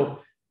capital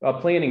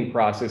planning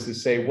process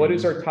is say, what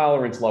is our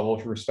tolerance level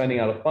for spending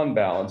out of fund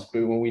balance?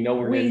 But when we know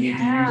we're going to We need to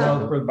use have- it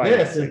Well, for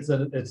this,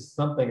 financing. it's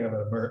something of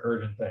an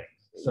urgent thing.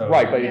 So.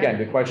 Right, but again,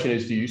 the question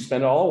is, do you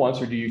spend it all at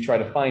once or do you try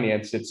to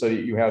finance it so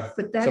that you have,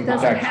 but that Some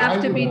doesn't protection.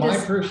 have to be. My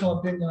dis- personal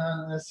opinion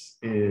on this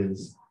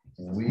is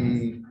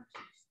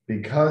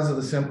because of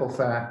the simple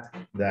fact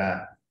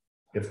that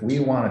if we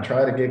want to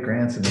try to get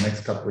grants in the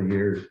next couple of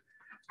years,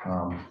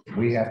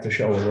 we have to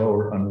show a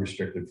lower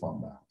unrestricted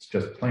fund balance,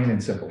 just plain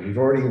and simple. We've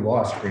already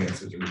lost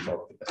grants as a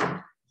result of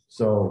that.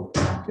 So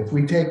if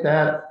we take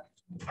that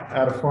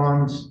out of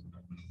funds,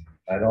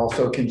 I'd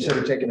also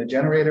consider taking the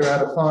generator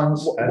out of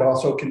funds. I'd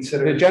also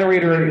consider. The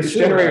generators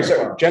sewer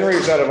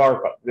out of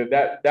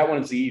ARPA. That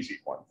one's the easy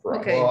one for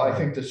us. Okay. Well, I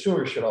think the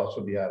sewer should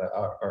also be out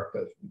of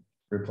ARPA,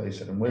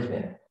 replace it in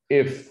Wiswell.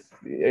 If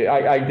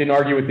I didn't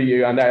argue with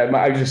you on that,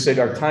 I just said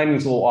our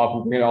timing's a little off.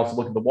 We're going to also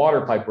look at the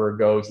water pipe where it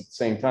goes at the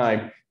same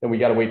time. Then we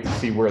got to wait to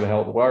see where the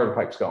hell the water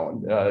pipe's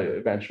going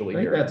eventually I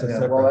think here. that's a Yeah,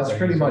 separate well, that's thing,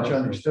 pretty so much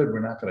that's- understood. We're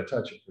not gonna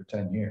touch it for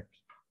 10 years.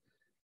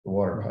 The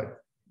water pipe.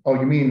 Oh,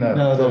 you mean the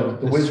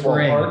the Wiswell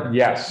spring. part?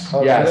 Yes,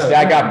 Oh, yes, yeah.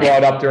 that got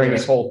brought up during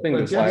this whole thing.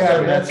 But This Jeff last Yeah, said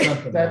year. that's,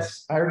 something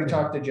that's, I already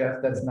talked to Jeff.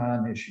 That's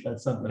non-issue.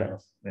 That's something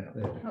else. Yeah.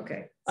 Yeah.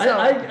 Okay. I, So,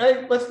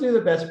 I, let's do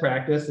the best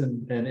practice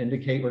and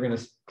indicate we're gonna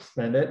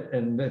spend it,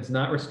 and it's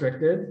not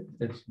restricted,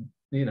 it's,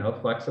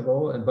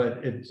 flexible,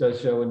 but it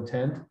does show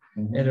intent.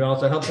 Mhm. And it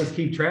also helps us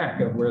keep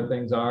track of where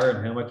things are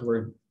and how much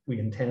we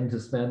intend to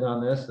spend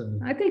on this,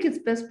 and I think it's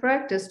best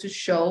practice to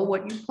show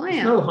what you there's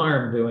plan. no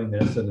harm doing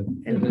this, and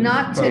And it's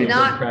not probably to good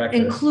not practice.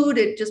 include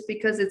it just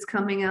because it's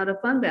coming out of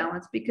fund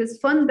balance, because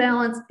fund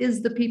balance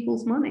is the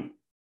people's money.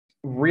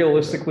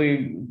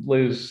 Realistically,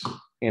 Liz,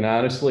 and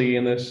honestly,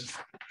 in this,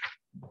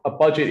 a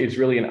budget is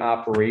really an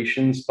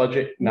operations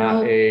budget,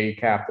 not No. a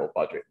capital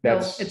budget. No,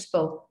 That's it's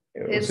both.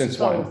 it's since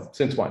when? both.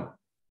 Since when?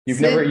 You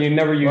Since-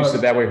 never used Well-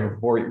 it that way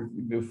for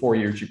the 4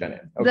 years you've been in.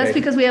 That's Okay,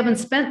 because we haven't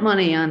spent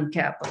money on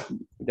capital.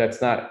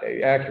 that's not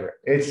accurate.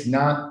 It's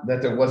not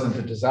that there wasn't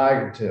a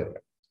desire to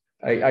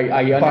I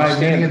by many of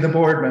understand. the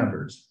board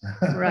members.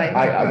 Right.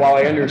 While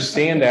I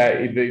understand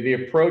that, the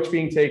approach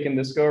being taken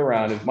this go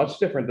around is much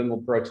different than the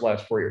approach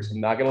last 4 years. I'm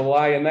not gonna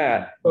lie in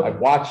that. I've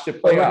watched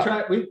it But play we're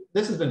out.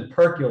 this has been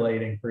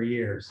percolating for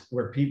years,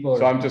 where people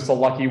So are. I'm just a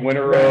lucky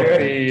winner of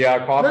the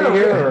coffee No,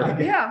 here, really.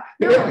 or? Yeah,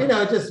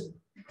 Just.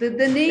 the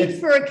need It's-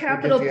 for a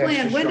capital the extra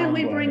plan. When did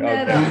we strong bring one.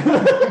 that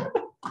Okay. up?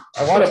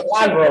 I want a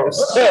fly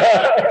roast.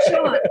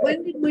 Sean,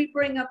 when did we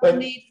bring up the But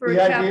need for a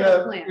the idea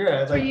capital of- plan?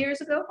 yeah, it's 3 like- years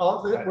ago?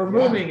 We're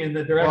moving in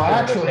the direction Well, of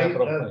a actually,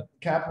 capital plan.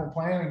 capital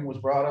planning was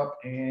brought up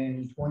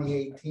in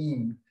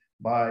 2018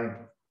 by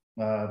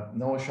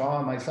Noah Shaw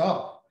and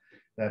myself,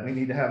 that we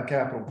need to have a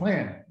capital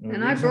plan.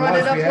 And I brought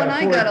it up when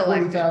I got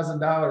elected.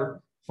 $40,000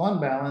 fund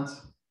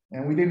balance,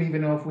 and we didn't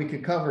even know if we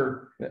could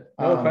cover.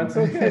 No offense,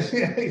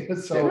 okay.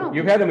 So, No.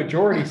 You've had a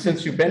majority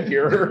since you've been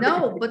here.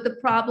 No, but the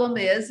problem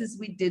is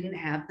we didn't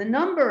have the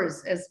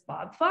numbers, as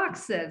Bob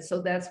Fox said.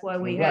 So that's why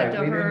we had right,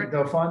 to we hurt.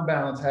 didn't, the fund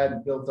balance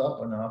hadn't built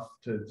up enough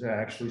to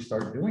actually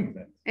start doing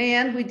things.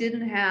 And we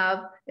didn't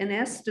have an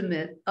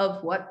estimate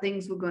of what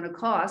things were going to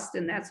cost.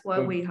 And that's why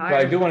we But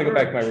hired. I do want to go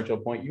back to my Birch. original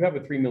point. You have a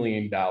 $3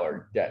 million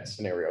debt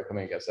scenario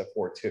coming against that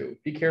 4.2.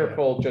 Be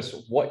careful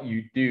just what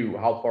you do,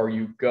 how far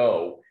you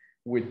go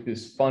with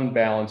this fund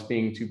balance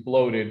being too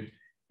bloated,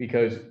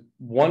 because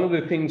one of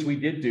the things we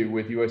did do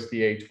with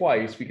USDA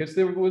twice, because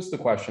there was the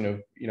question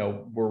of,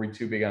 were we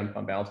too big on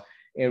fund balance?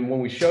 And when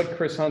we showed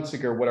Chris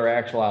Hunsiker what our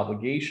actual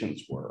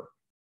obligations were,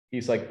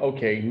 he's like,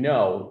 okay,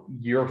 no,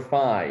 you're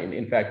fine.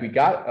 In fact, we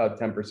got a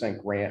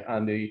 10% grant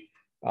on the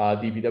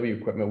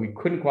DPW equipment. We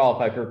couldn't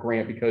qualify for a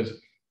grant because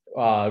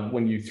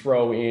when you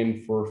throw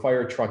in for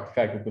fire truck, the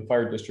fact that the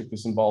fire district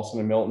is in Ballston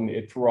and Milton,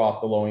 it threw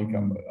off the low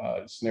income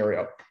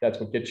scenario. That's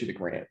what gets you the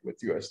grant with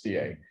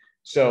USDA.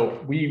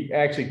 So we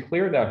actually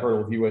cleared that hurdle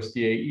with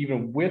USDA,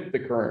 even with the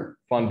current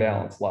fund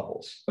balance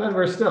levels. But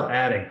we're still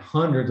adding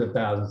hundreds of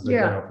thousands of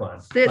Yeah. general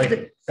funds, The-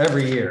 like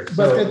every year.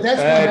 But So that's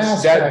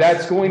one aspect.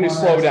 That's going to One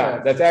slow down.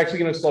 aspect. That's actually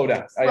going to slow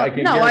down. I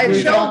can No, I guarantee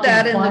you. showed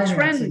that in the Financing,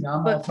 trend,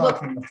 I'm but not look,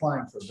 talking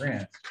applying for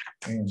grants.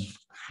 And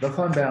the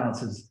fund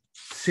balance is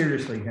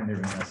seriously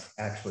hindering us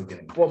actually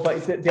getting. Well,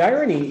 but the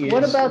irony is.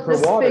 what about for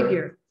this water,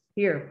 figure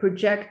here,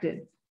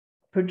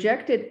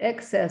 projected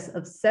excess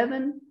of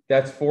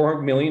That's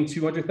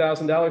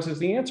 $4,200,000 is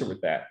the answer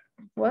with that.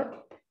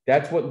 what?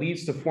 That's what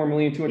leads to Yeah,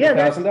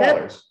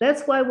 $4,200,000.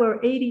 that's why we're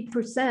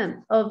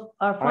 80% of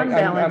our fund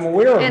I'm balance.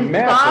 aware of And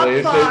math, Bob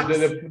Liz. Fox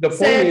The point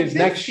said is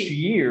next 50.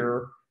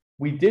 year,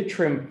 we did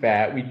trim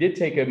fat. We did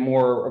take a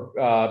more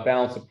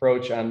balanced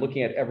approach on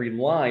looking at every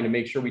line to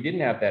make sure we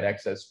didn't have that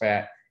excess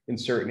fat in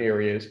certain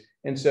areas.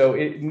 And so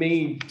it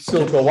may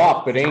still go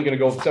up, but it ain't going to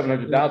go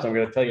 700,000. I'm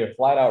going to tell you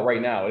flat out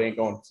right now, it ain't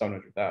going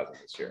 700,000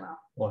 this year.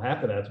 well,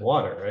 half of that's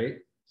water, right?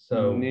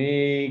 So,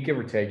 Give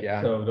or take,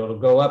 yeah. so it'll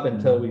go up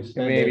until we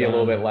spend. Maybe it a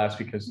little on- bit less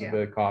because of Yeah.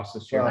 the cost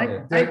this year.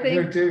 Well, I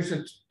think-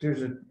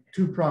 there's a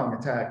two-pronged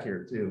attack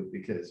here too,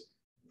 because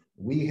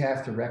we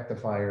have to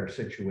rectify our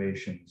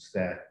situations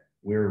that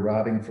we're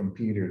robbing from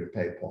Peter to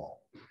pay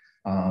Paul.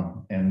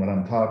 And what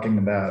I'm talking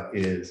about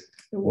is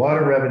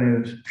water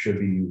revenues should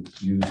be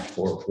used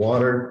for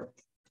water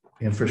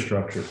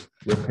infrastructure.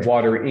 repair.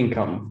 Water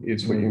income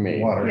is what you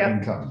mean. Water Yep.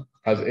 income.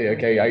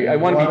 Okay, I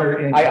want to Water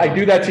be, income. I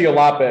do that to you a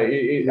lot, but I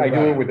You're do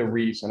it right. with a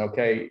reason,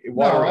 okay? No,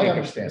 Water I income.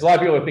 understand. There's a lot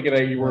of people are thinking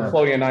that you were Yeah.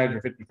 floating at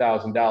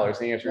 $950,000.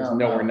 The answer is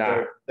no, we're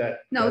not.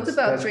 No, it's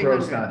about that's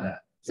gross 300. on that.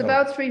 It's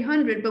about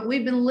 300, but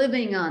we've been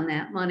living on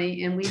that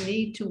money and we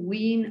need to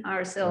wean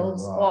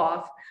ourselves Oh, wow.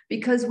 off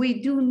because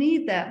we do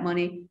need that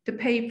money to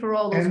pay for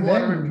all those And water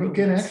then you can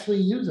improvements. actually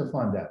use a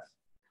fund F,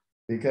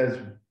 because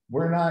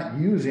we're not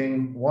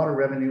using water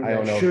revenue I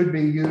don't that know. should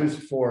be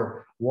used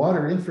for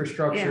water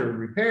infrastructure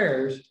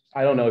repairs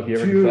I don't know if you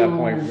ever get to that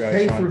point. to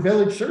pay Sean. for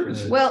village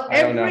services. Well,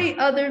 I don't know. every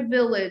other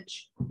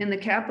village in the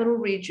capital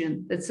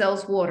region that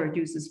sells water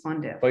uses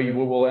Fund F. But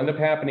what will end up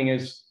happening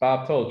is,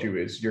 Bob told you,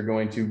 is you're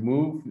going to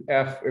move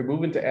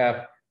into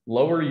F,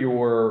 lower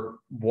your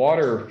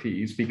water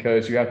fees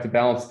because you have to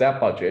balance that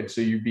budget.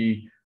 So you'd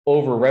be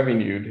over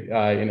revenued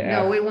in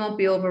F. No, we won't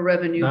be over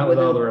revenue. Not with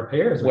all the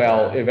repairs.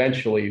 Well,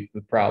 eventually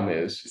the problem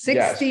is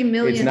yes, $60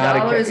 million it's not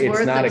a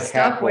worth not a of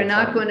stuff, we're capital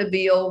not fund. going to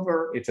be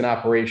over. It's an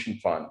operation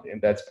fund,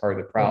 and that's part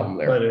of the problem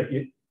there.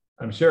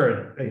 But I'm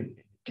sure it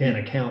can't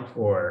account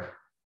for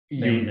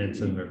You,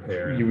 maintenance and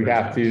repair. you would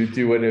have to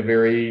do it in a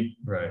very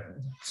Right.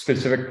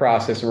 specific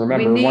process. And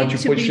remember, We once need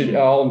you to push be- it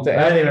all into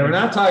But anyway, we're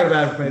not talking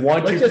about,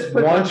 Once let's you- just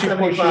put once you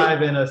push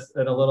 175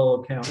 in a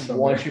little account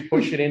somewhere. once you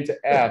push it into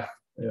F,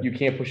 Yeah. you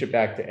can't push it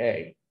back to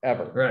A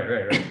ever.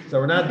 Right. So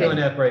we're not Okay. doing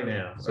F right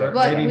now. So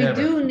But maybe we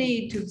never. do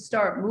need to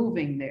start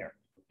moving there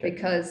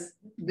because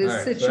this All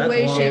right, so that's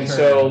situation And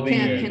so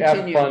can't the F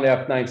continue. fund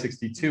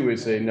F962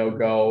 is a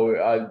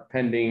no-go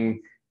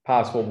pending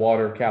possible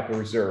water capital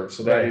reserve.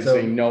 So that Right, is so-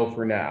 a no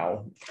for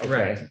now.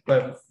 Right, Okay.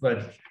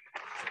 but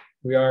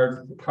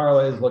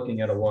Carla is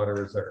looking at a water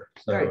reserve,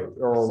 Right. so.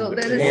 Or, So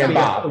that is It won't and be- something.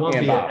 Bob, It won't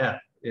and be Bob. an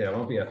F, yeah, it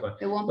won't be F.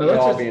 It won't But be.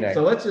 It'll all let's be an A. just,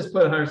 so let's just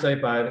put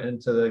 175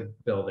 into the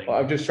building.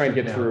 I'm just trying to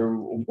get Yeah.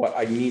 through what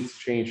I need to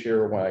change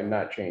here, what I'm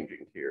not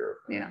changing here.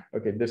 Yeah.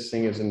 Okay, this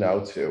thing is a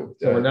no too.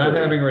 So we're not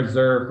having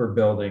reserve for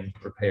building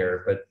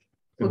repair, but.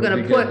 We're it would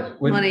gonna be put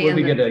good- would- money Would in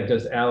be the- good to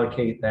just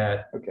allocate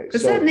that. Okay,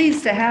 Because that so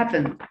needs to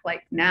happen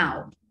like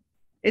now.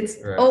 It's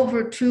Right.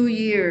 over 2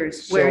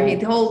 years where he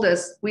So- told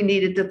us we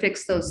needed to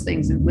fix those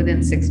things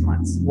within 6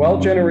 months. well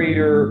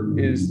generator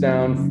is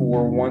down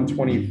for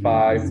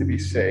 125 to be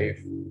safe.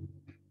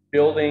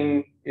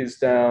 Building is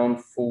down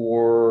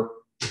for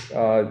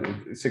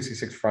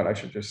 66 front, I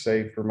should just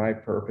say for my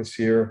purpose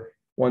here.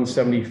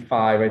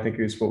 175, I think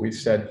is what we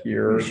said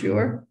here. You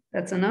sure?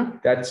 That's enough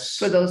That's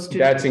for those two?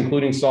 that's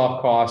including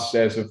soft costs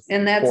as of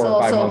And that's 4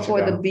 or 5 also months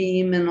for the ago.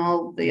 beam and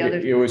all the other.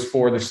 It was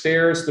for the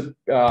stairs,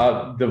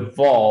 the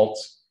vault,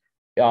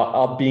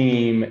 a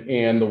beam,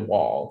 and the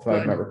wall, if I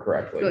Good. remember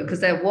correctly. Good,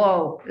 because that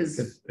wall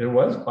is, It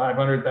was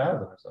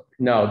 500,000 or something.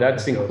 No,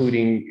 that's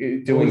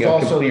including doing It was a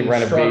also complete the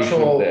renovation of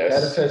structural this.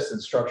 Edifice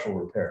and structural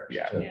repairs.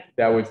 Yeah, too.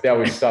 that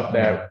was stuff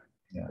that,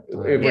 Yeah. if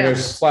we're Yeah. gonna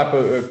slap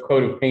a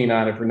coat of paint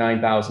on it for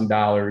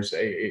 $9,000,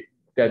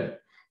 that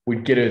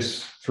would get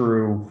us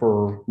through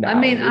for now. I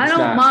mean, I It's don't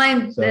not-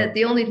 mind so- that.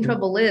 The only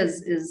trouble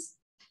is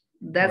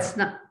that's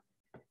not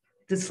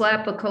to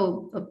slap a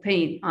coat of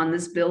paint on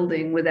this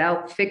building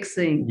without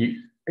fixing.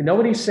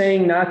 Nobody's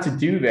saying not to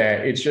do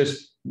that. It's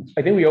just,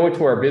 I think we owe it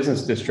to our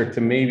business district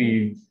to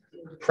maybe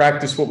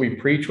practice what we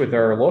preach with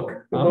our look a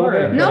I'm little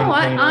already- bit. No,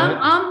 Putting paint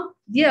on it?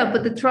 yeah,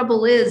 but the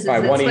trouble is By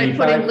it's like 185?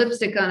 putting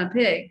lipstick on a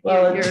pig.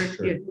 Well,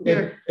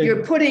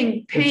 You're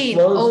putting paint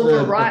slows over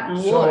the- rotten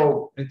wood.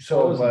 So, It so,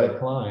 shows the but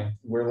decline.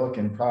 we're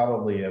looking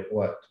probably at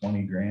what,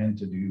 20 grand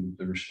to do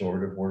the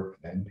restorative work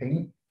and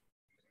paint?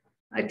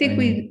 I think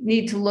we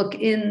need to look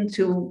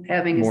into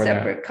having a More than that.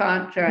 separate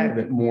contract.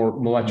 That more,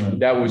 much,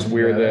 that was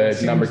where Yeah, it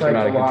the number seems came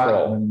like out of a lot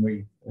control.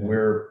 when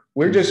we're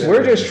We're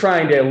just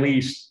trying to at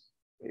least,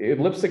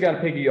 lipstick on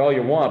piggy all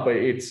you want, but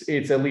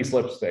it's at least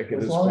lipstick at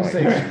As this long as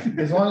point.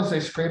 they, as long as they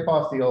scrape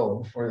off the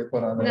old before they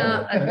put on the.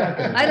 No, new. They're not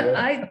gonna do it.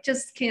 I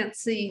just can't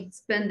see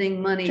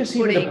spending money Just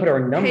even to put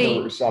our paint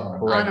numbers up on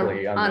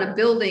correctly. on a there.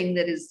 building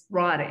that is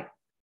rotting.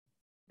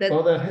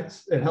 Well,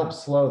 it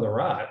helps slow the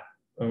rot.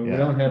 I mean, we Yeah.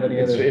 don't have any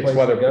It's- other it's place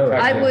weather to go.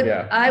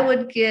 protected. I Yeah.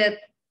 would get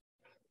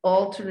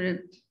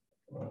alternate,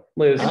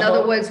 Liz, in I'm other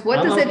o- words, what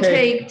I'm does it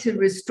okay. take to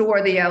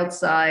restore the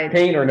outside?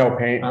 paint or no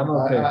paint? I'm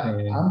okay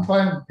painting. I'm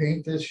fine with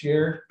paint this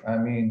year. I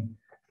mean,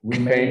 we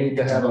may Paint, need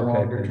to have a okay,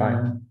 longer fine.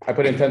 term. I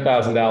put in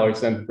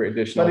 $10,000 then for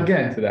additional But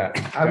again, to that.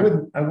 I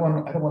don't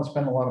want to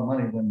spend a lot of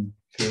money when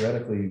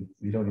theoretically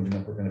we don't even know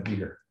if we're gonna be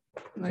here.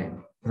 Right.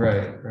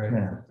 Right.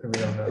 Yeah. We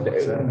don't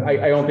know.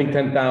 I don't think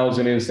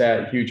 10,000 is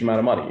that huge amount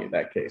of money in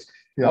that case.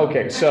 Yeah.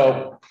 Okay,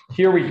 so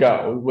here we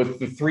go with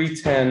the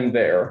 310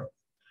 there.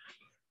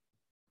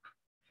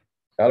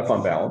 Out of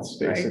fund balance,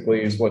 Right.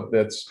 basically, is what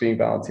that's being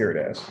volunteered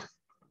as.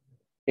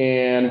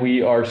 And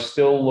we are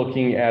still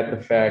looking at the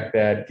fact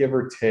that give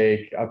or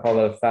take, I'll call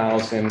it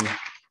 1,000.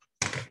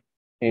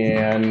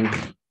 And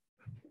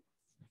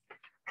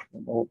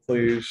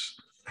please.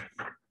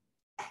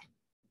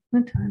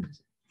 What time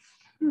is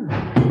it?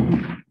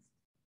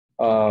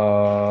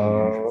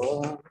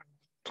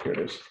 Here it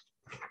is.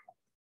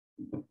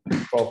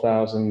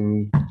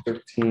 12,000,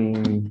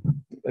 13,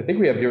 I think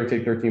we have give or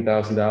take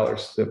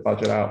 $13,000 to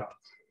budget out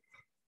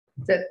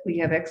That we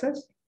have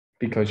excess?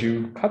 because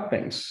you cut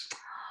things.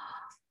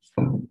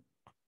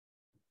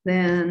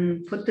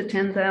 Then put the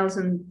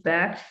 10,000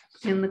 back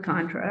in the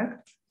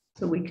contract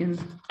so we can,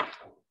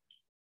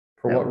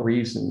 For what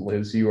reason,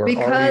 Liz? You are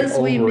Because we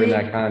already over in made-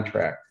 that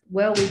contract,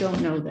 well, we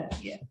don't know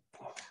that yet.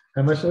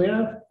 How much do we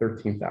have?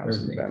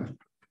 13,000 then.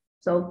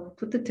 So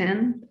put the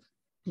 10,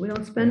 we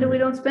don't spend it, we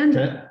don't spend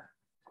it. 10?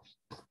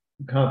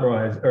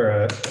 compromise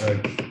or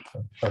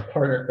a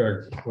partner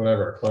or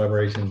whatever,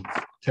 collaboration,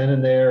 10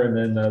 in there and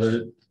then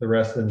the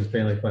rest in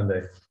family fun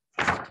day.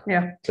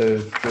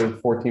 The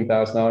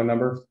 $14,000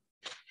 number.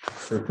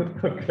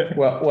 Okay.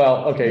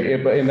 Well, okay,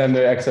 and then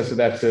the excess of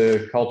that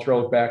to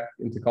cultural, back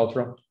into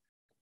cultural.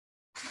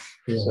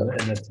 Yeah, So- and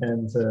the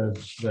 10 to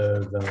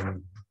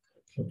the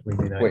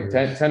Wait,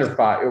 10 or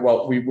 5?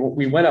 Well,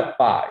 we went up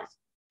 5.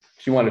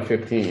 She wanted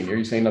 15. Are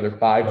you saying another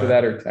 5 to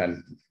that or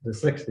 10? the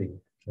 60,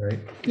 right?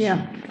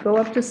 Yeah, go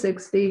up to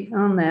 60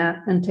 on that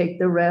and take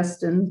the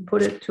rest and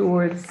put it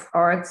towards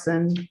arts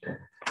and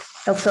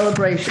health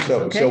celebrations,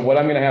 So okay? what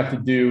I'm gonna have to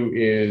do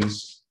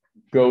is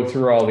go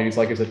through all these.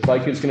 Like I said,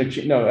 FICA's gonna,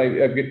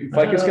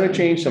 FICA's gonna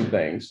change some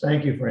things.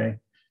 Thank you, Frank.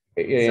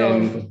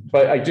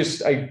 But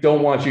I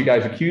don't want you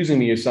guys accusing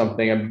me of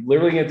something. I'm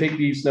literally gonna take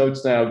these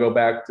notes now, go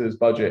back to this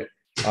budget.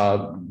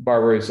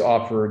 Barbara is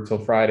offered till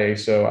Friday,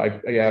 so I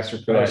asked her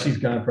for that. She's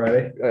gone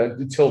Friday.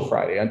 Until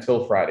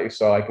Friday,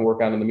 so I can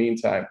work on in the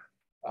meantime.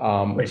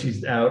 Wait,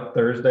 she's out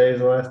Thursday is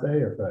the last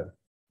day or Friday?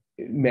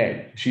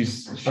 May,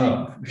 she's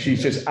Oh.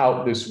 just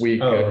out this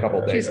week, Oh, a couple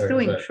okay. days. She's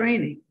doing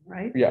training,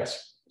 right?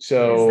 Yes,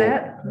 so. Is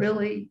that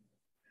really,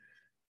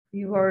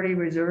 you've already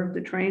reserved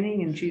the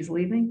training and she's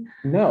leaving?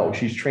 No,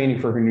 she's training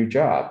for her new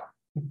job.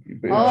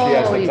 But she Oh,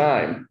 has the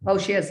time. Oh,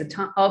 she has the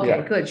time. Okay,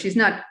 Yeah. good. She's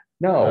not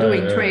No,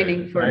 doing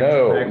training for.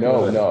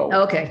 no.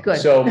 Okay, good.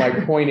 So my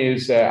point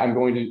is that I'm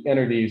going to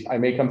enter these. I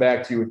may come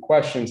back to you with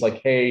questions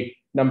like, hey,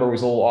 number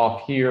was a little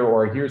off here,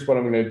 or here's what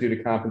I'm going to do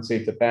to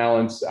compensate the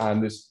balance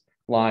on this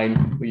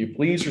line. Will you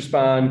please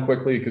respond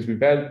quickly? Because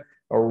we've had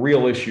a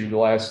real issue the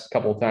last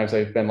couple of times.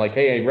 I've been like,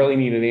 hey, I really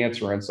need an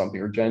answer on something,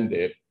 or Jen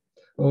did.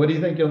 Well, what do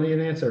you think you'll need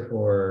an answer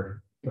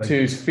for? Like,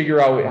 To figure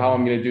out how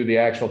I'm going to do the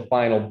actual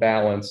final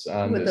balance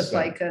on With the this.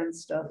 FICA and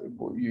stuff.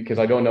 Because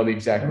I don't know the how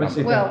exact much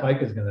do you number. think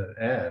Mike is gonna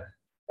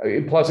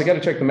add? Plus, I got to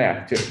check the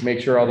math too, make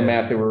sure all the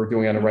math that we're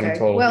doing on a running Okay,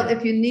 total. well, here.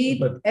 if you need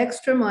But-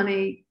 extra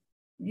money,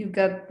 you've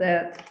got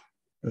that,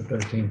 The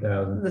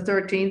 13,000. the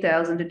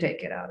 13,000 to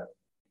take it out of.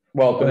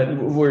 Well, but-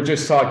 we're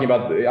just talking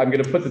about, I'm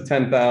going to put the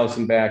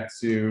 10,000 back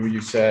to,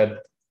 you said,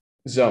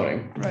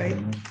 zoning. Right.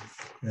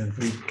 And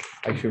we-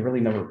 I should really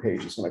number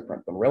pages when I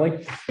print them,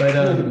 really?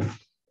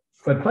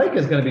 But Pike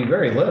is gonna be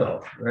very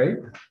little, right?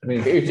 I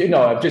mean,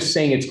 No, I'm just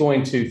saying it's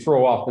going to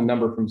throw off the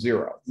number from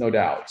 0, no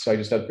doubt. So I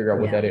just have to figure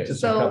out what that is.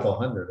 just So- a couple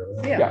hundred. Or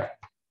whatever. Yeah.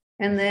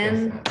 And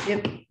then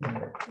if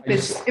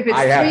it's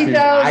I have to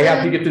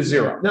 3,000. get to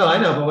 0. No,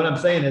 I know, but what I'm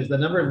saying is the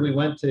numbers we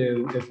went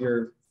to, if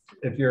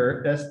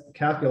your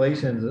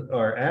calculations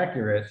are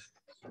accurate,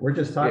 we're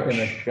just talking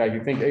Yeah,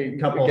 you think a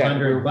couple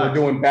hundred We're bucks.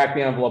 doing back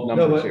the envelope no,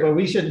 numbers but here.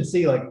 we shouldn't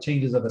see like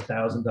changes of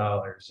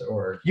 $1,000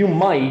 or. You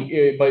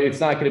might, but it's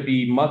not going to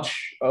be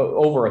much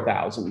over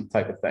 1,000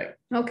 type of thing.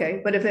 Okay,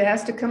 but if it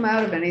has to come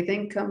out of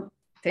anything,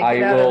 take I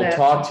it out of will that.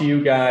 talk to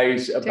you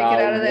guys Take it about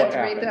out of what that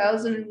happened.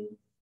 3,000.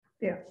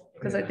 Yeah,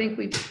 because I think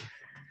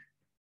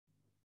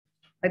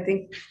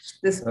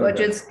this Okay.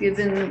 budget's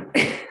given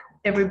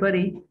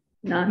everybody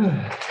not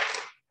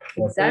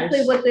Well, exactly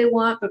thanks. what they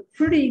want, but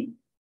pretty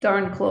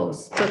darn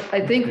close. But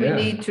I think we Yeah.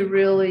 need to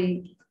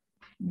really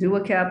do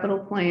a capital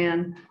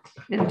plan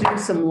and do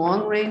some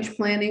long-range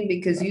planning,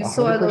 because you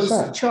saw those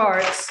 100%.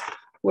 charts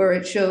where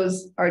it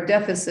shows our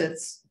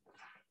deficits.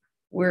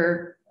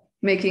 We're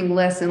making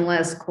less and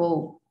less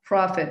quote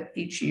profit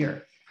each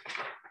year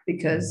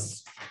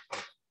because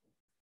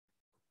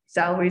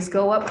salaries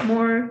go up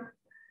more,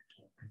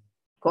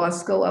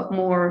 costs go up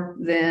more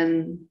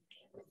than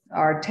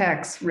our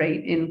tax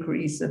rate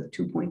increase of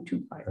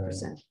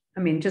 2.25%. I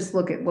mean, just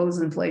look at what was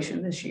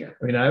inflation this year.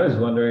 I mean, I was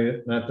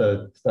wondering, not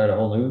to start a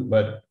whole new,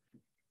 but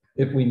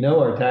if we know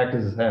our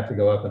taxes have to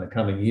go up in the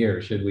coming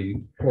year, should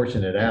we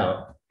portion it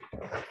out?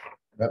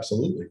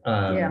 Absolutely.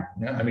 Yeah.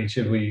 I mean,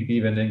 should we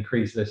even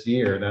increase this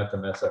year, not to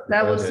mess up? the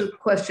That was budget? the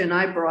question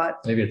I brought.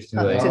 Maybe it's too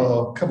late.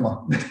 Oh, come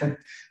on.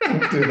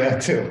 Don't do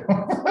that too.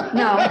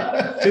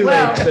 No. Too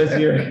Well- late this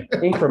year.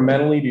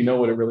 Incrementally, do you know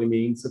what it really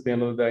means at the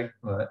end of the day?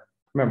 But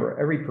Remember,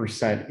 every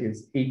percent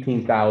is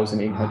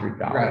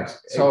 $18,800. Right.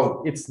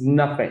 So- it's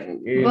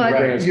nothing. in But-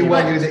 grand scheme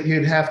of things.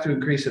 You'd have to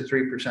increase it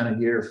 3% a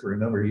year for a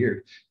number of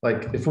years.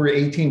 Like if we're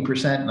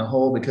 18% in the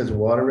hole because of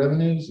water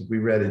revenues, if we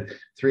read it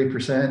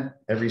 3%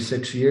 every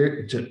 6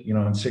 years,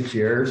 in 6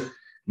 years,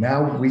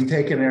 now we've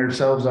taken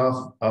ourselves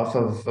off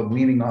of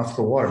weaning off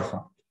the water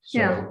fund. So-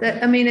 Yeah,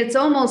 I mean, it's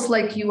almost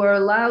like you are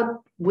allowed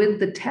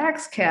with the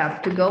tax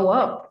cap to go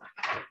up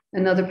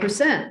another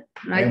percent.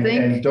 And I And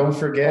think, don't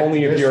forget,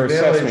 Only if this your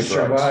village assessment grows.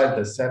 survived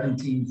the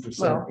 17%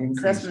 well, increase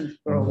assessment in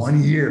grows.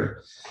 1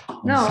 year.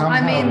 No, I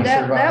Somehow mean, we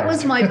that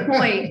was survived. my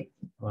point.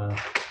 wow.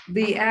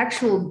 The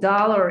actual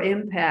dollar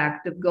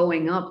impact of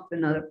going up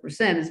another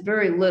percent is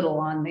very little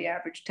on the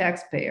average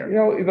taxpayer.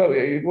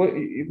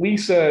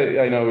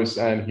 Lisa, I know, is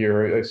on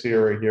here. I see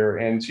her here,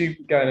 and she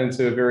got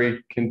into a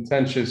very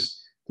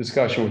contentious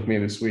discussion with me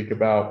this week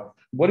about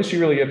what does she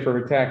really get for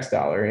her tax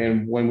dollar?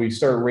 And when we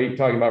start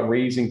talking about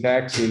raising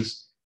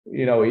taxes,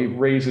 it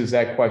raises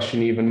that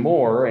question even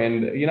more.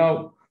 And,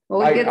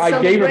 Well, we get I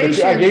gave her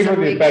celebrations and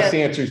the we best get,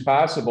 answers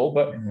possible,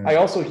 but I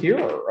also hear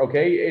her,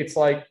 okay? It's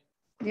like,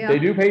 yeah, they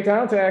do pay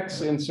town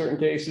tax in certain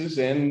cases,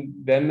 and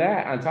then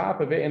that on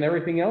top of it and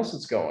everything else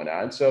that's going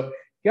on. So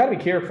you gotta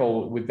be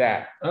careful with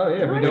that. Oh,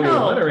 yeah, we I don't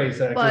know, want to raise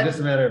taxes. but- It's just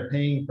a matter of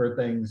paying for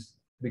things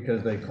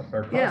because they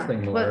are yeah,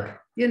 costing more. but,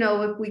 you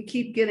know, if we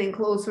keep getting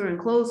closer and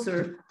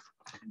closer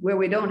where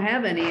we don't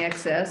have any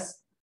excess,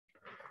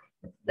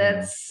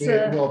 that's,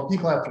 Yeah, well,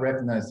 people have to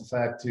recognize the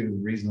fact too,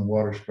 the reason the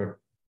water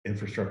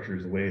infrastructure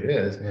is the way it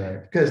is,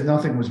 Right. because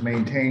nothing was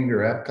maintained or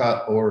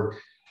Epcot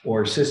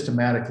or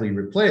systematically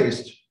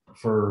replaced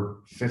for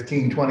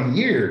 15, 20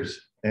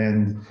 years.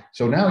 And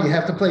so now you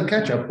have to play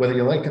catch up, whether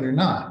you like it or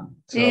not.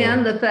 So,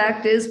 and the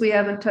fact is, we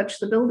haven't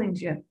touched the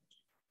buildings yet.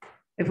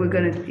 If we're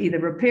gonna either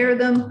repair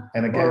them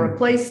and or again,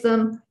 replace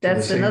them, for the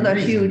that's same another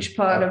reason, huge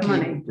pot of upkeep,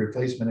 money.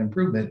 Replacement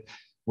improvement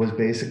was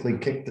basically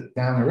kicked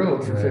down the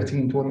road for Right.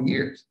 15, 20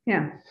 years.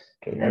 Yeah,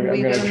 Okay, and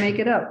we gotta make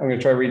it up. I'm gonna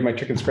try to read my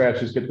chicken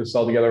scratches, get this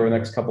all together over the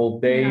next couple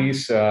of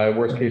days.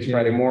 Worst case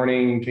Friday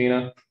morning,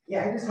 Gina.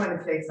 Yeah, I just want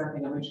to say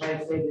something. I'm gonna try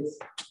to say this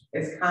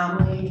as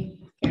calmly,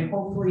 and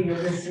hopefully you're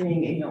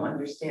listening and you'll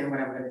understand what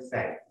I'm gonna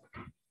say.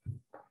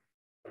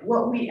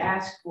 What we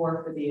asked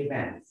for the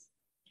events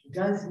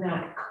does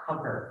not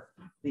cover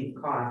the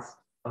cost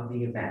of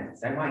the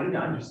events. I want you to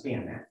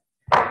understand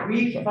that.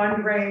 We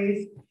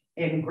fundraise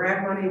and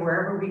grab money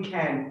wherever we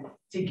can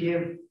to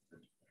give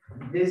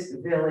this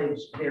village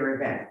their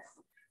events.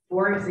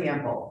 For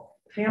example,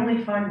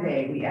 Family Fun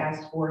Day, we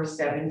asked for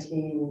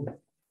 17,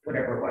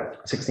 whatever it was,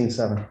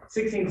 16.7.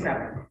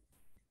 16.7.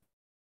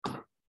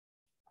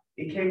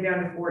 It came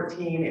down to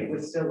 14, it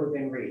was still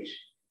within reach.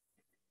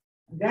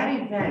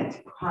 That event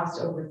cost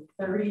over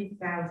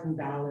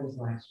 $30,000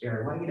 last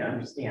year. I want you to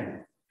understand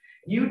that.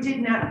 You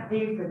did not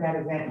pay for that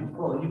event in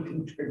full, you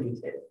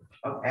contributed,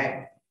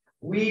 okay?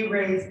 We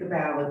raised the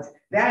balance,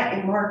 that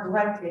and Mark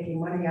left taking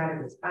money out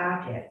of his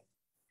pocket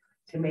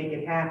to make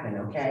it happen,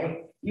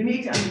 okay? You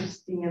need to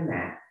understand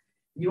that.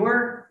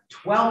 Your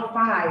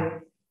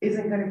 12.5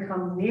 isn't gonna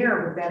come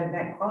near what that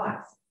event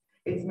costs.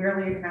 It's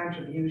merely a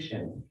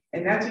contribution.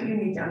 And that's what you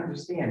need to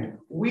understand.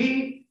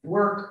 We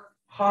work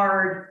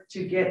hard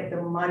to get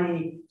the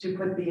money to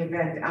put the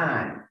event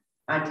on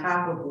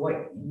top of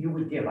what you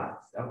would give us,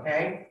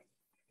 okay?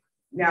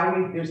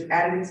 Now there's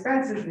added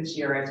expenses this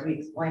year, as we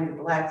explained at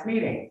the last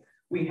meeting.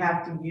 We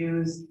have to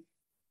use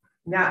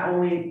not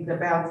only the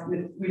bounce,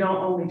 we don't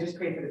only just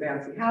pay for the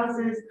bouncy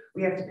houses,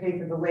 we have to pay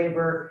for the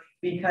labor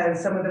because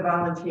some of the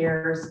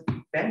volunteers,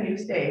 Ben, you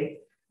stayed,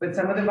 but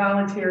some of the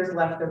volunteers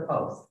left their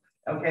posts.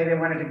 Okay, they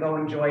wanted to go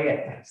enjoy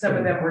it. Some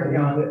of them were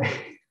young.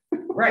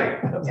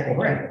 Right,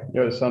 right.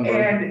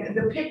 And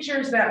the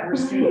pictures that were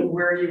seen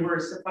where you were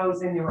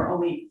supposing there were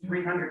only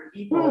 300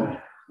 people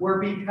were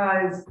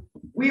because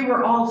we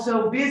were all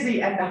so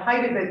busy at the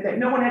height of it that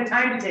no one had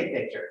time to take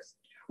pictures.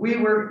 We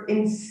were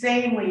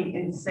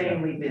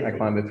insanely busy. I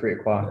climbed at 3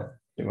 o'clock.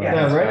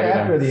 Yeah, right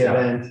after the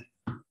event,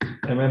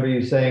 I remember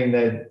you saying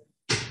that,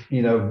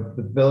 you know,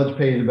 the village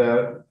paid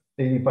about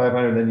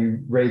 8,500, then you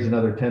raised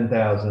another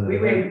 10,000.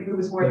 It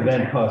was more the than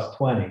event 10. cost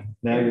 20.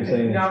 Now you're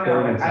saying no,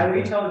 it's no.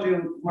 30 We told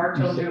you, Mark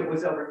told you it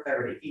was over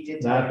 30. He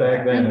did. Not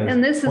back then.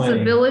 And this is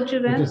a village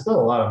event? Which is still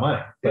a lot of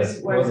money, but This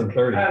it was wasn't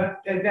 30. an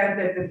event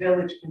that the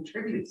village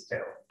contributes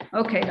to.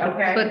 Okay,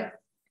 Okay. but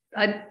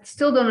I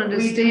still don't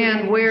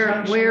understand in where,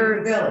 conjunction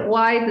with the village.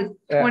 why the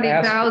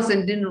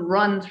 20,000 didn't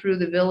run through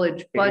the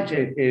village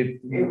budget.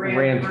 It ran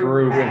ran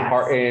through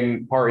through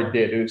in part it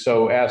did.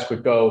 So Ask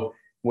would go,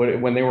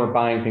 when they were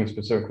buying things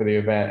specific for the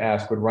event,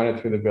 Ask would run it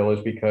through the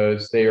village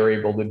because they are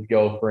able to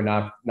go for a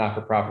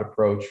not-for-profit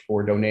approach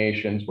for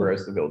donations,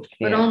 whereas the village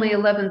can't. But only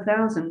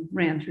 11,000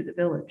 ran through the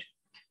village.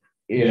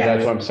 Yeah,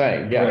 that's what I'm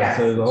saying, yeah. Yes.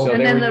 So the whole- So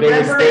And they then would- the they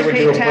would- rest they they would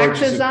pay do a taxes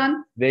purchase-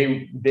 on?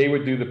 They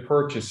would do the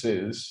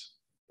purchases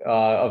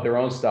of their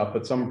own stuff,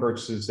 but some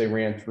purchases they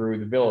ran through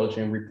the village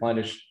and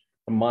replenished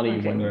the money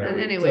Okay, when they're. and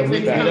So anyways, we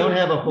it's don't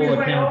have a We full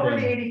went over the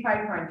accounting.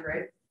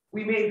 8,500.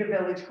 We made the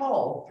village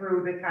whole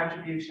through the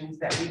contributions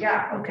that we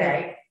got,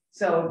 okay?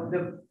 So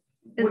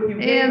what you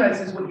gave And- us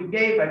is what you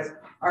gave us,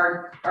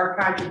 our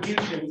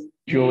contributions.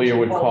 Julia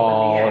would Hold at the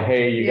call, end.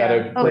 hey, you Yeah.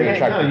 gotta bring a Okay.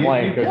 check No, to you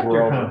blank because kept we're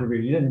your over.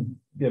 contribution. You didn't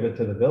give it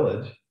to the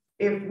village.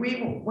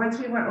 Once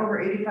we went over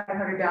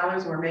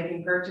 $8,500 and we're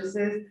making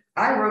purchases,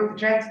 I wrote the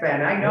checks,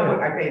 Ben. I know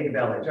what I paid the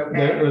village,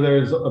 okay?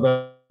 There's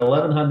about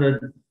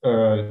 1,100,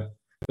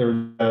 there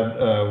was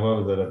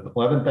what was it,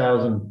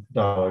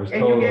 $11,000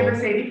 And you gave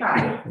us total.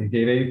 85, You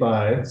gave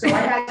 85 so I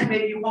had to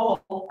make you whole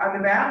on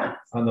the balance.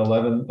 on the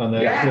 11, on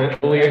the Yeah.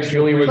 extra.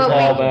 Julie would But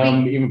call we-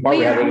 them, even Barbara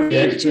We had agreed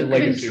it. to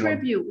legacy one.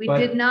 contribute. We But-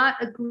 did not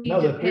agree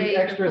No, to the pay the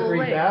extra full rate.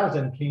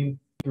 3,000 came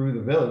through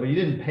the village, but you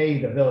didn't pay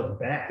the village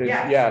back.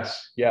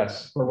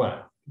 Yes. For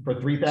what? For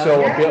 3,000? So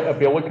Yeah. a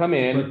bill would come For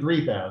in,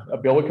 3,000. a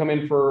bill would come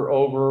in for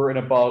over and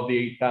above the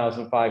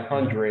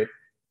 8,500.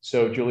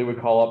 So Julie would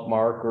call up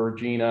Mark or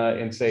Gina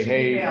and say, She'd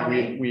hey, email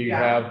me, we yeah.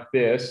 have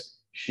this.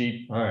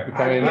 She All right. would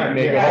come in I- and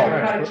make it yeah, whole.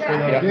 I- For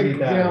the Yeah.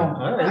 3,000.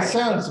 All right. This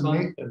sounds That's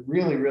fine.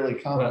 really, really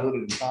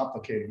convoluted and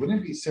complicated. Wouldn't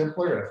it be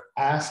simpler if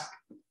Ask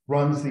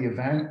runs the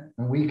event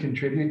and we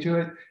contribute to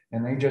it,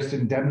 and they just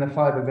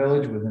indemnify the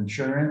village with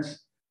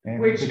insurance. And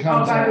Which, it oh,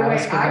 becomes by the an way,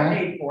 ask I event.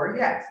 paid for,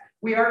 yes,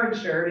 we are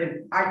insured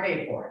and I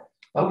paid for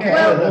it. Okay.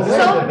 Well, The so-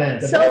 village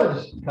event, the so,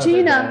 village covers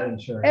Gina, that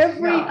insurance.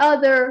 Every No.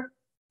 other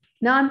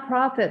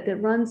nonprofit that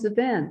runs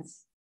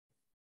events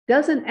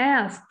doesn't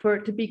ask for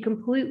it to be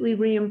completely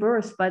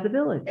reimbursed by the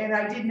village. And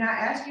I did not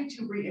ask you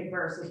to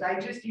reimburse us.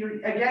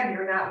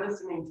 You're not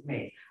listening to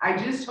me. I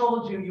just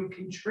told you you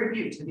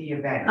contribute to the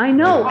event. I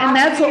know, and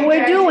that's what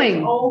we're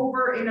doing.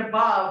 Over and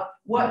above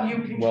what you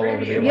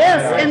contribute.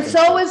 Yes, and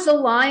so is the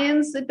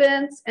Lions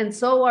events, and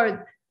so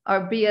are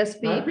our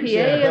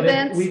BSBPA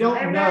events. We don't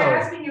I'm know. not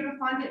asking you to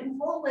fund it in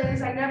full,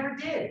 Liz. I never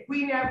did.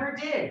 We never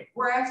did.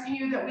 We're asking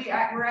you that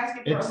we're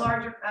asking for a It's-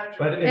 larger But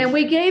contribution. And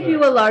we gave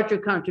you a larger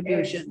It's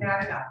contribution.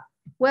 not enough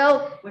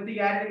Well, with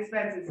the added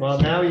expenses. Well,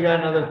 now you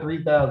got another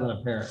 3,000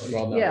 apparently.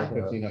 Well, no, Yeah.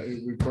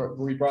 15,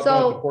 we brought So,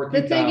 that to the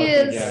 14,000 thing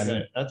is- again,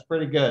 Okay, that's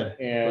pretty good.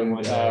 and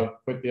one day.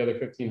 put the other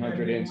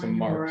 1,500 into When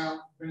you were March. out,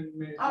 Ben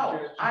made a Oh,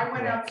 suggestion. I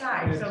went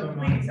outside,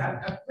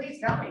 so please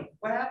tell me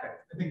what happened.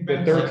 I think The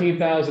Ben said-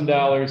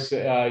 $13,000,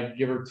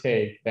 give or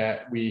take,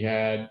 that we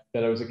had,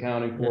 that I was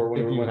accounting for when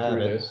If we you went have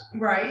through it. this,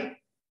 Right?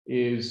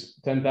 is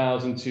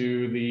 10,000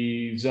 to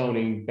the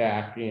zoning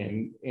back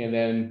in, and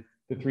then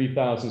the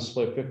 3,000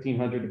 split,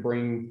 1,500 to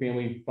bring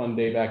Family Fun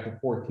Day back to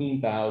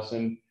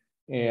 14,000,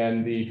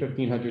 and the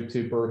 1,500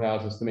 to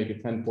birdhouses to make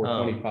it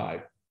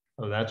 10,425.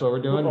 Oh, that's what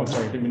we're doing? Oh, I'm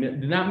sorry,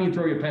 did not mean to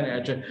throw you a pen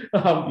at you. You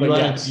But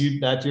want yes.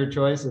 that's your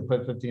choice to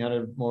put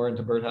 1,500 more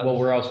into birdhouse? Well,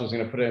 where else was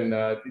gonna put in,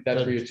 that's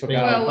where you took Family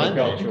out Fun the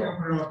Day. You cultural.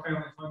 can put it on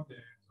Family Fun Day.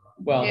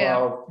 Well, Yeah.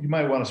 Well, you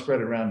might want to spread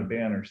it around the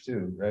banners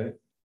too, right?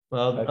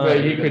 Well, I all well,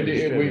 right, you could,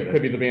 it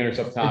could be the banners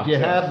up top. if you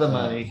too. have the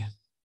money,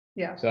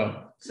 So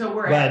So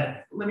we're but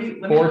at, let me.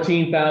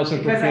 14,000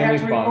 for Because I have Family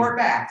to Fun. report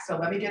back, so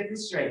let me get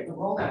this straight.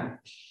 Hold on.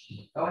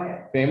 Go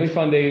ahead. Family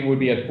Fun Day would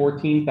be at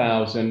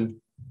 14,000.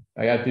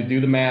 I have to do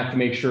the math to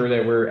make sure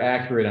that we're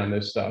accurate on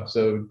this stuff,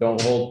 so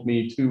don't hold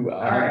me to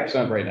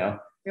 100% right now.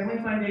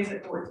 Family Fun Day's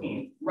at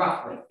 14,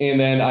 roughly. And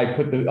then I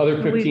put the other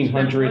And we spent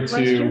 1,500 what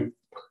last year? to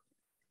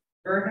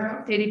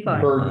Birdhouse?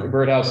 85.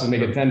 birdhouses,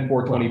 make it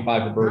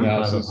 10,425 for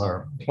birdhouses,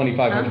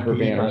 2,500 for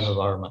banners. of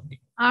our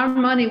money. Our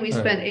money, we All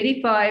right. spent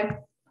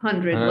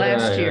 8,500 All right,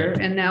 last all right, year, all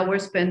right. and now we're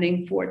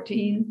spending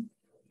 14.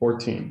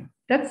 14.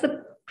 That's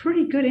a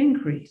pretty good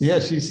increase. Yeah,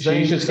 she's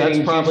saying just that's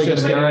getting- probably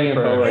she's gonna just be right getting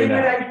for info her. right And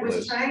now, I was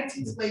Liz. trying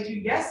to explain to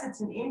you, yes,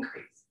 it's an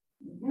increase.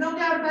 No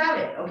doubt about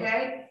it,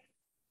 okay?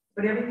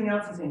 But everything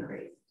else is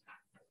increased,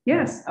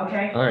 Yes.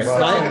 okay? All right,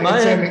 Well,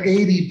 it's an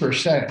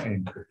 80%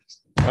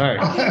 increase. all right.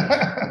 Okay,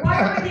 why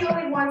am I the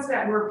only ones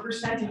that were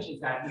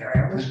percentages out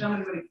here? I wish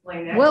somebody would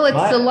explain that. Well, it's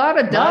My- a lot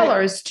of my-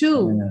 dollars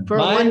too, Yeah. for a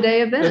My-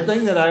 one-day The event.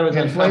 thing that I was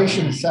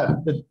Inflation set.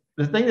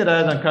 the thing that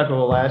I was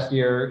uncomfortable last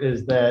year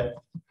is that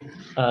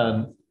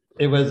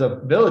it was a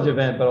village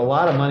event, but a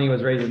lot of money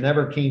was raised. It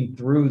never came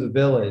through the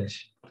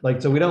village. Like,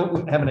 so we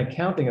don't have an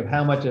accounting of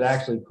how much it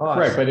actually costs.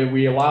 Correct, but if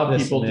we allow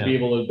This people to and be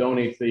that. able to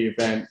donate to the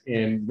event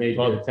and make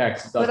Well, it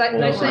tax But I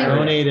deductible. think-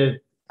 Donated,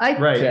 I,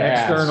 right, To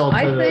ask. external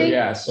I to the think-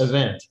 Yes,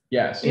 event.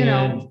 yes. You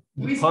know,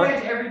 And We part-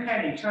 spent every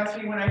penny, trust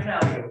me when I tell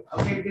you,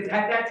 okay, because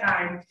at that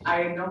time,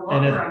 I am no And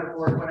longer on the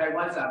board when I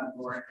was on the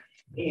board.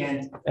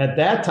 And At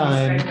that we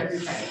time, spent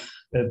every penny.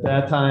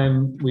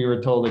 we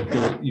were told that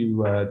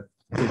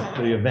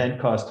the event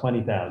cost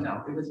 20,000.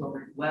 No, it was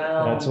over,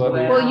 well. That's what we-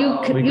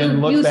 well, We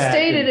can look you back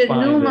stated and it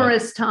find it.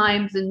 numerous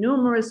times in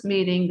numerous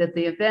meetings that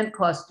the event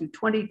cost you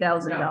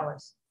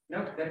 $20,000.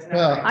 Nope, that's not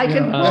Well, right. I you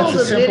can know, pull that's a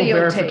the simple videotape.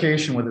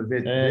 verification with a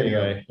video,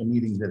 Anyway. a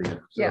meeting video.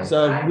 So- Yeah.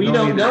 So we No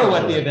don't need know to-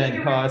 what the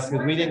event costs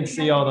because we didn't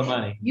see all the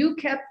money. You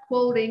kept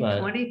quoting But-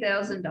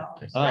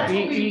 $20,000. All right. That's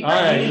what we- All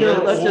right, Either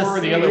let's just or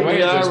the other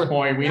way at this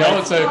point, we know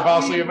it's a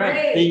costly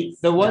event.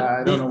 The one, Yeah,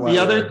 I don't know why the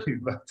we're other, at two,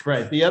 but-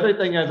 right, the other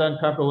thing I was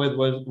uncomfortable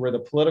with were the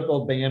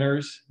political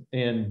banners,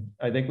 and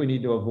I think we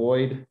need to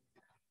avoid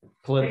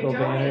political They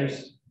donate.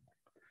 banners.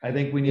 I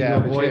think we need Yeah, to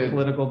but avoid you-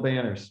 political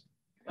banners.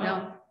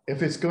 No,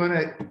 If it's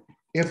gonna,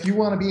 if you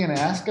want to be an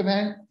ask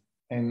event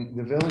and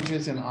the village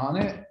isn't on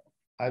it,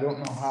 I don't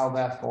know how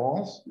that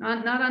falls.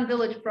 not on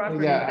village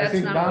property. Yeah, I That's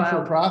think not allowed.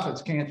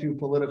 non-for-profits can't do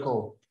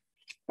political.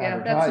 Yeah,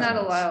 that's not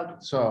advertisements.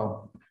 allowed.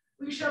 So,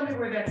 Will you show me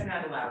where that's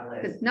not allowed,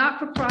 Liz?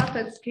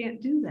 Not-for-profits can't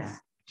do that.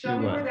 Show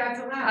me Do what? where that's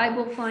I allowed.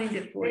 will find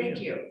it for you.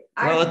 Thank you.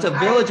 Well, it's a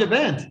village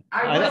event.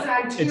 I was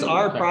on two. It's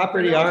our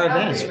property, Don't our tell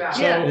me event. about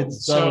it. Yeah.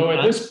 It's, So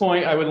at this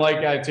point, I would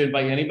like to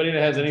invite anybody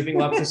that has anything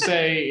left to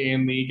say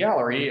in the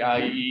gallery,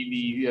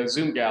 i.e. the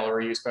Zoom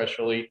gallery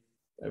especially,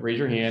 raise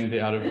your hand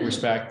out of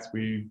respect.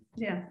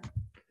 Yeah.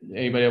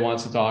 Anybody that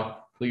wants to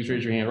talk, please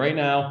raise your hand right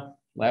now.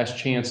 Last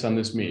chance on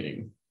this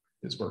meeting,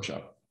 this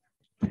workshop.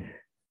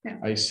 Yeah.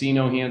 I see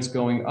no hands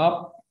going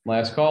up.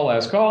 Last call,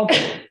 last call.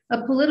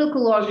 A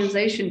political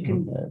organization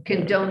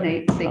can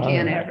donate, they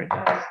can't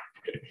advertise.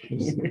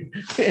 Like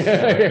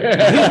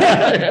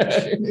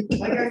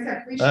I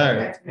said, please show All that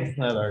right, to me. let's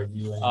not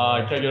argue. Can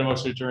I get a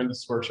motion to adjourn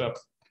this workshap?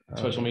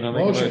 Special meeting.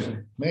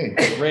 motion made.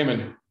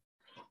 Raymond,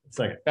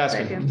 Second.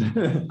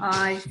 Baskin.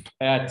 Aye.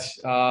 At,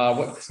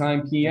 what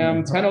time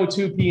PM?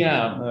 10:02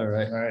 PM. All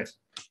right. All right.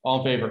 All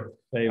in favor?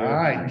 Favor.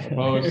 Aye.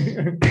 Opposed?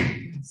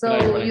 So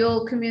everybody.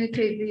 you'll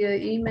communicate via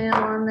email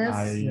on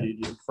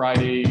this?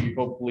 Friday,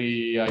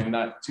 hopefully I'm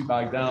not too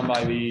bogged down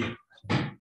by the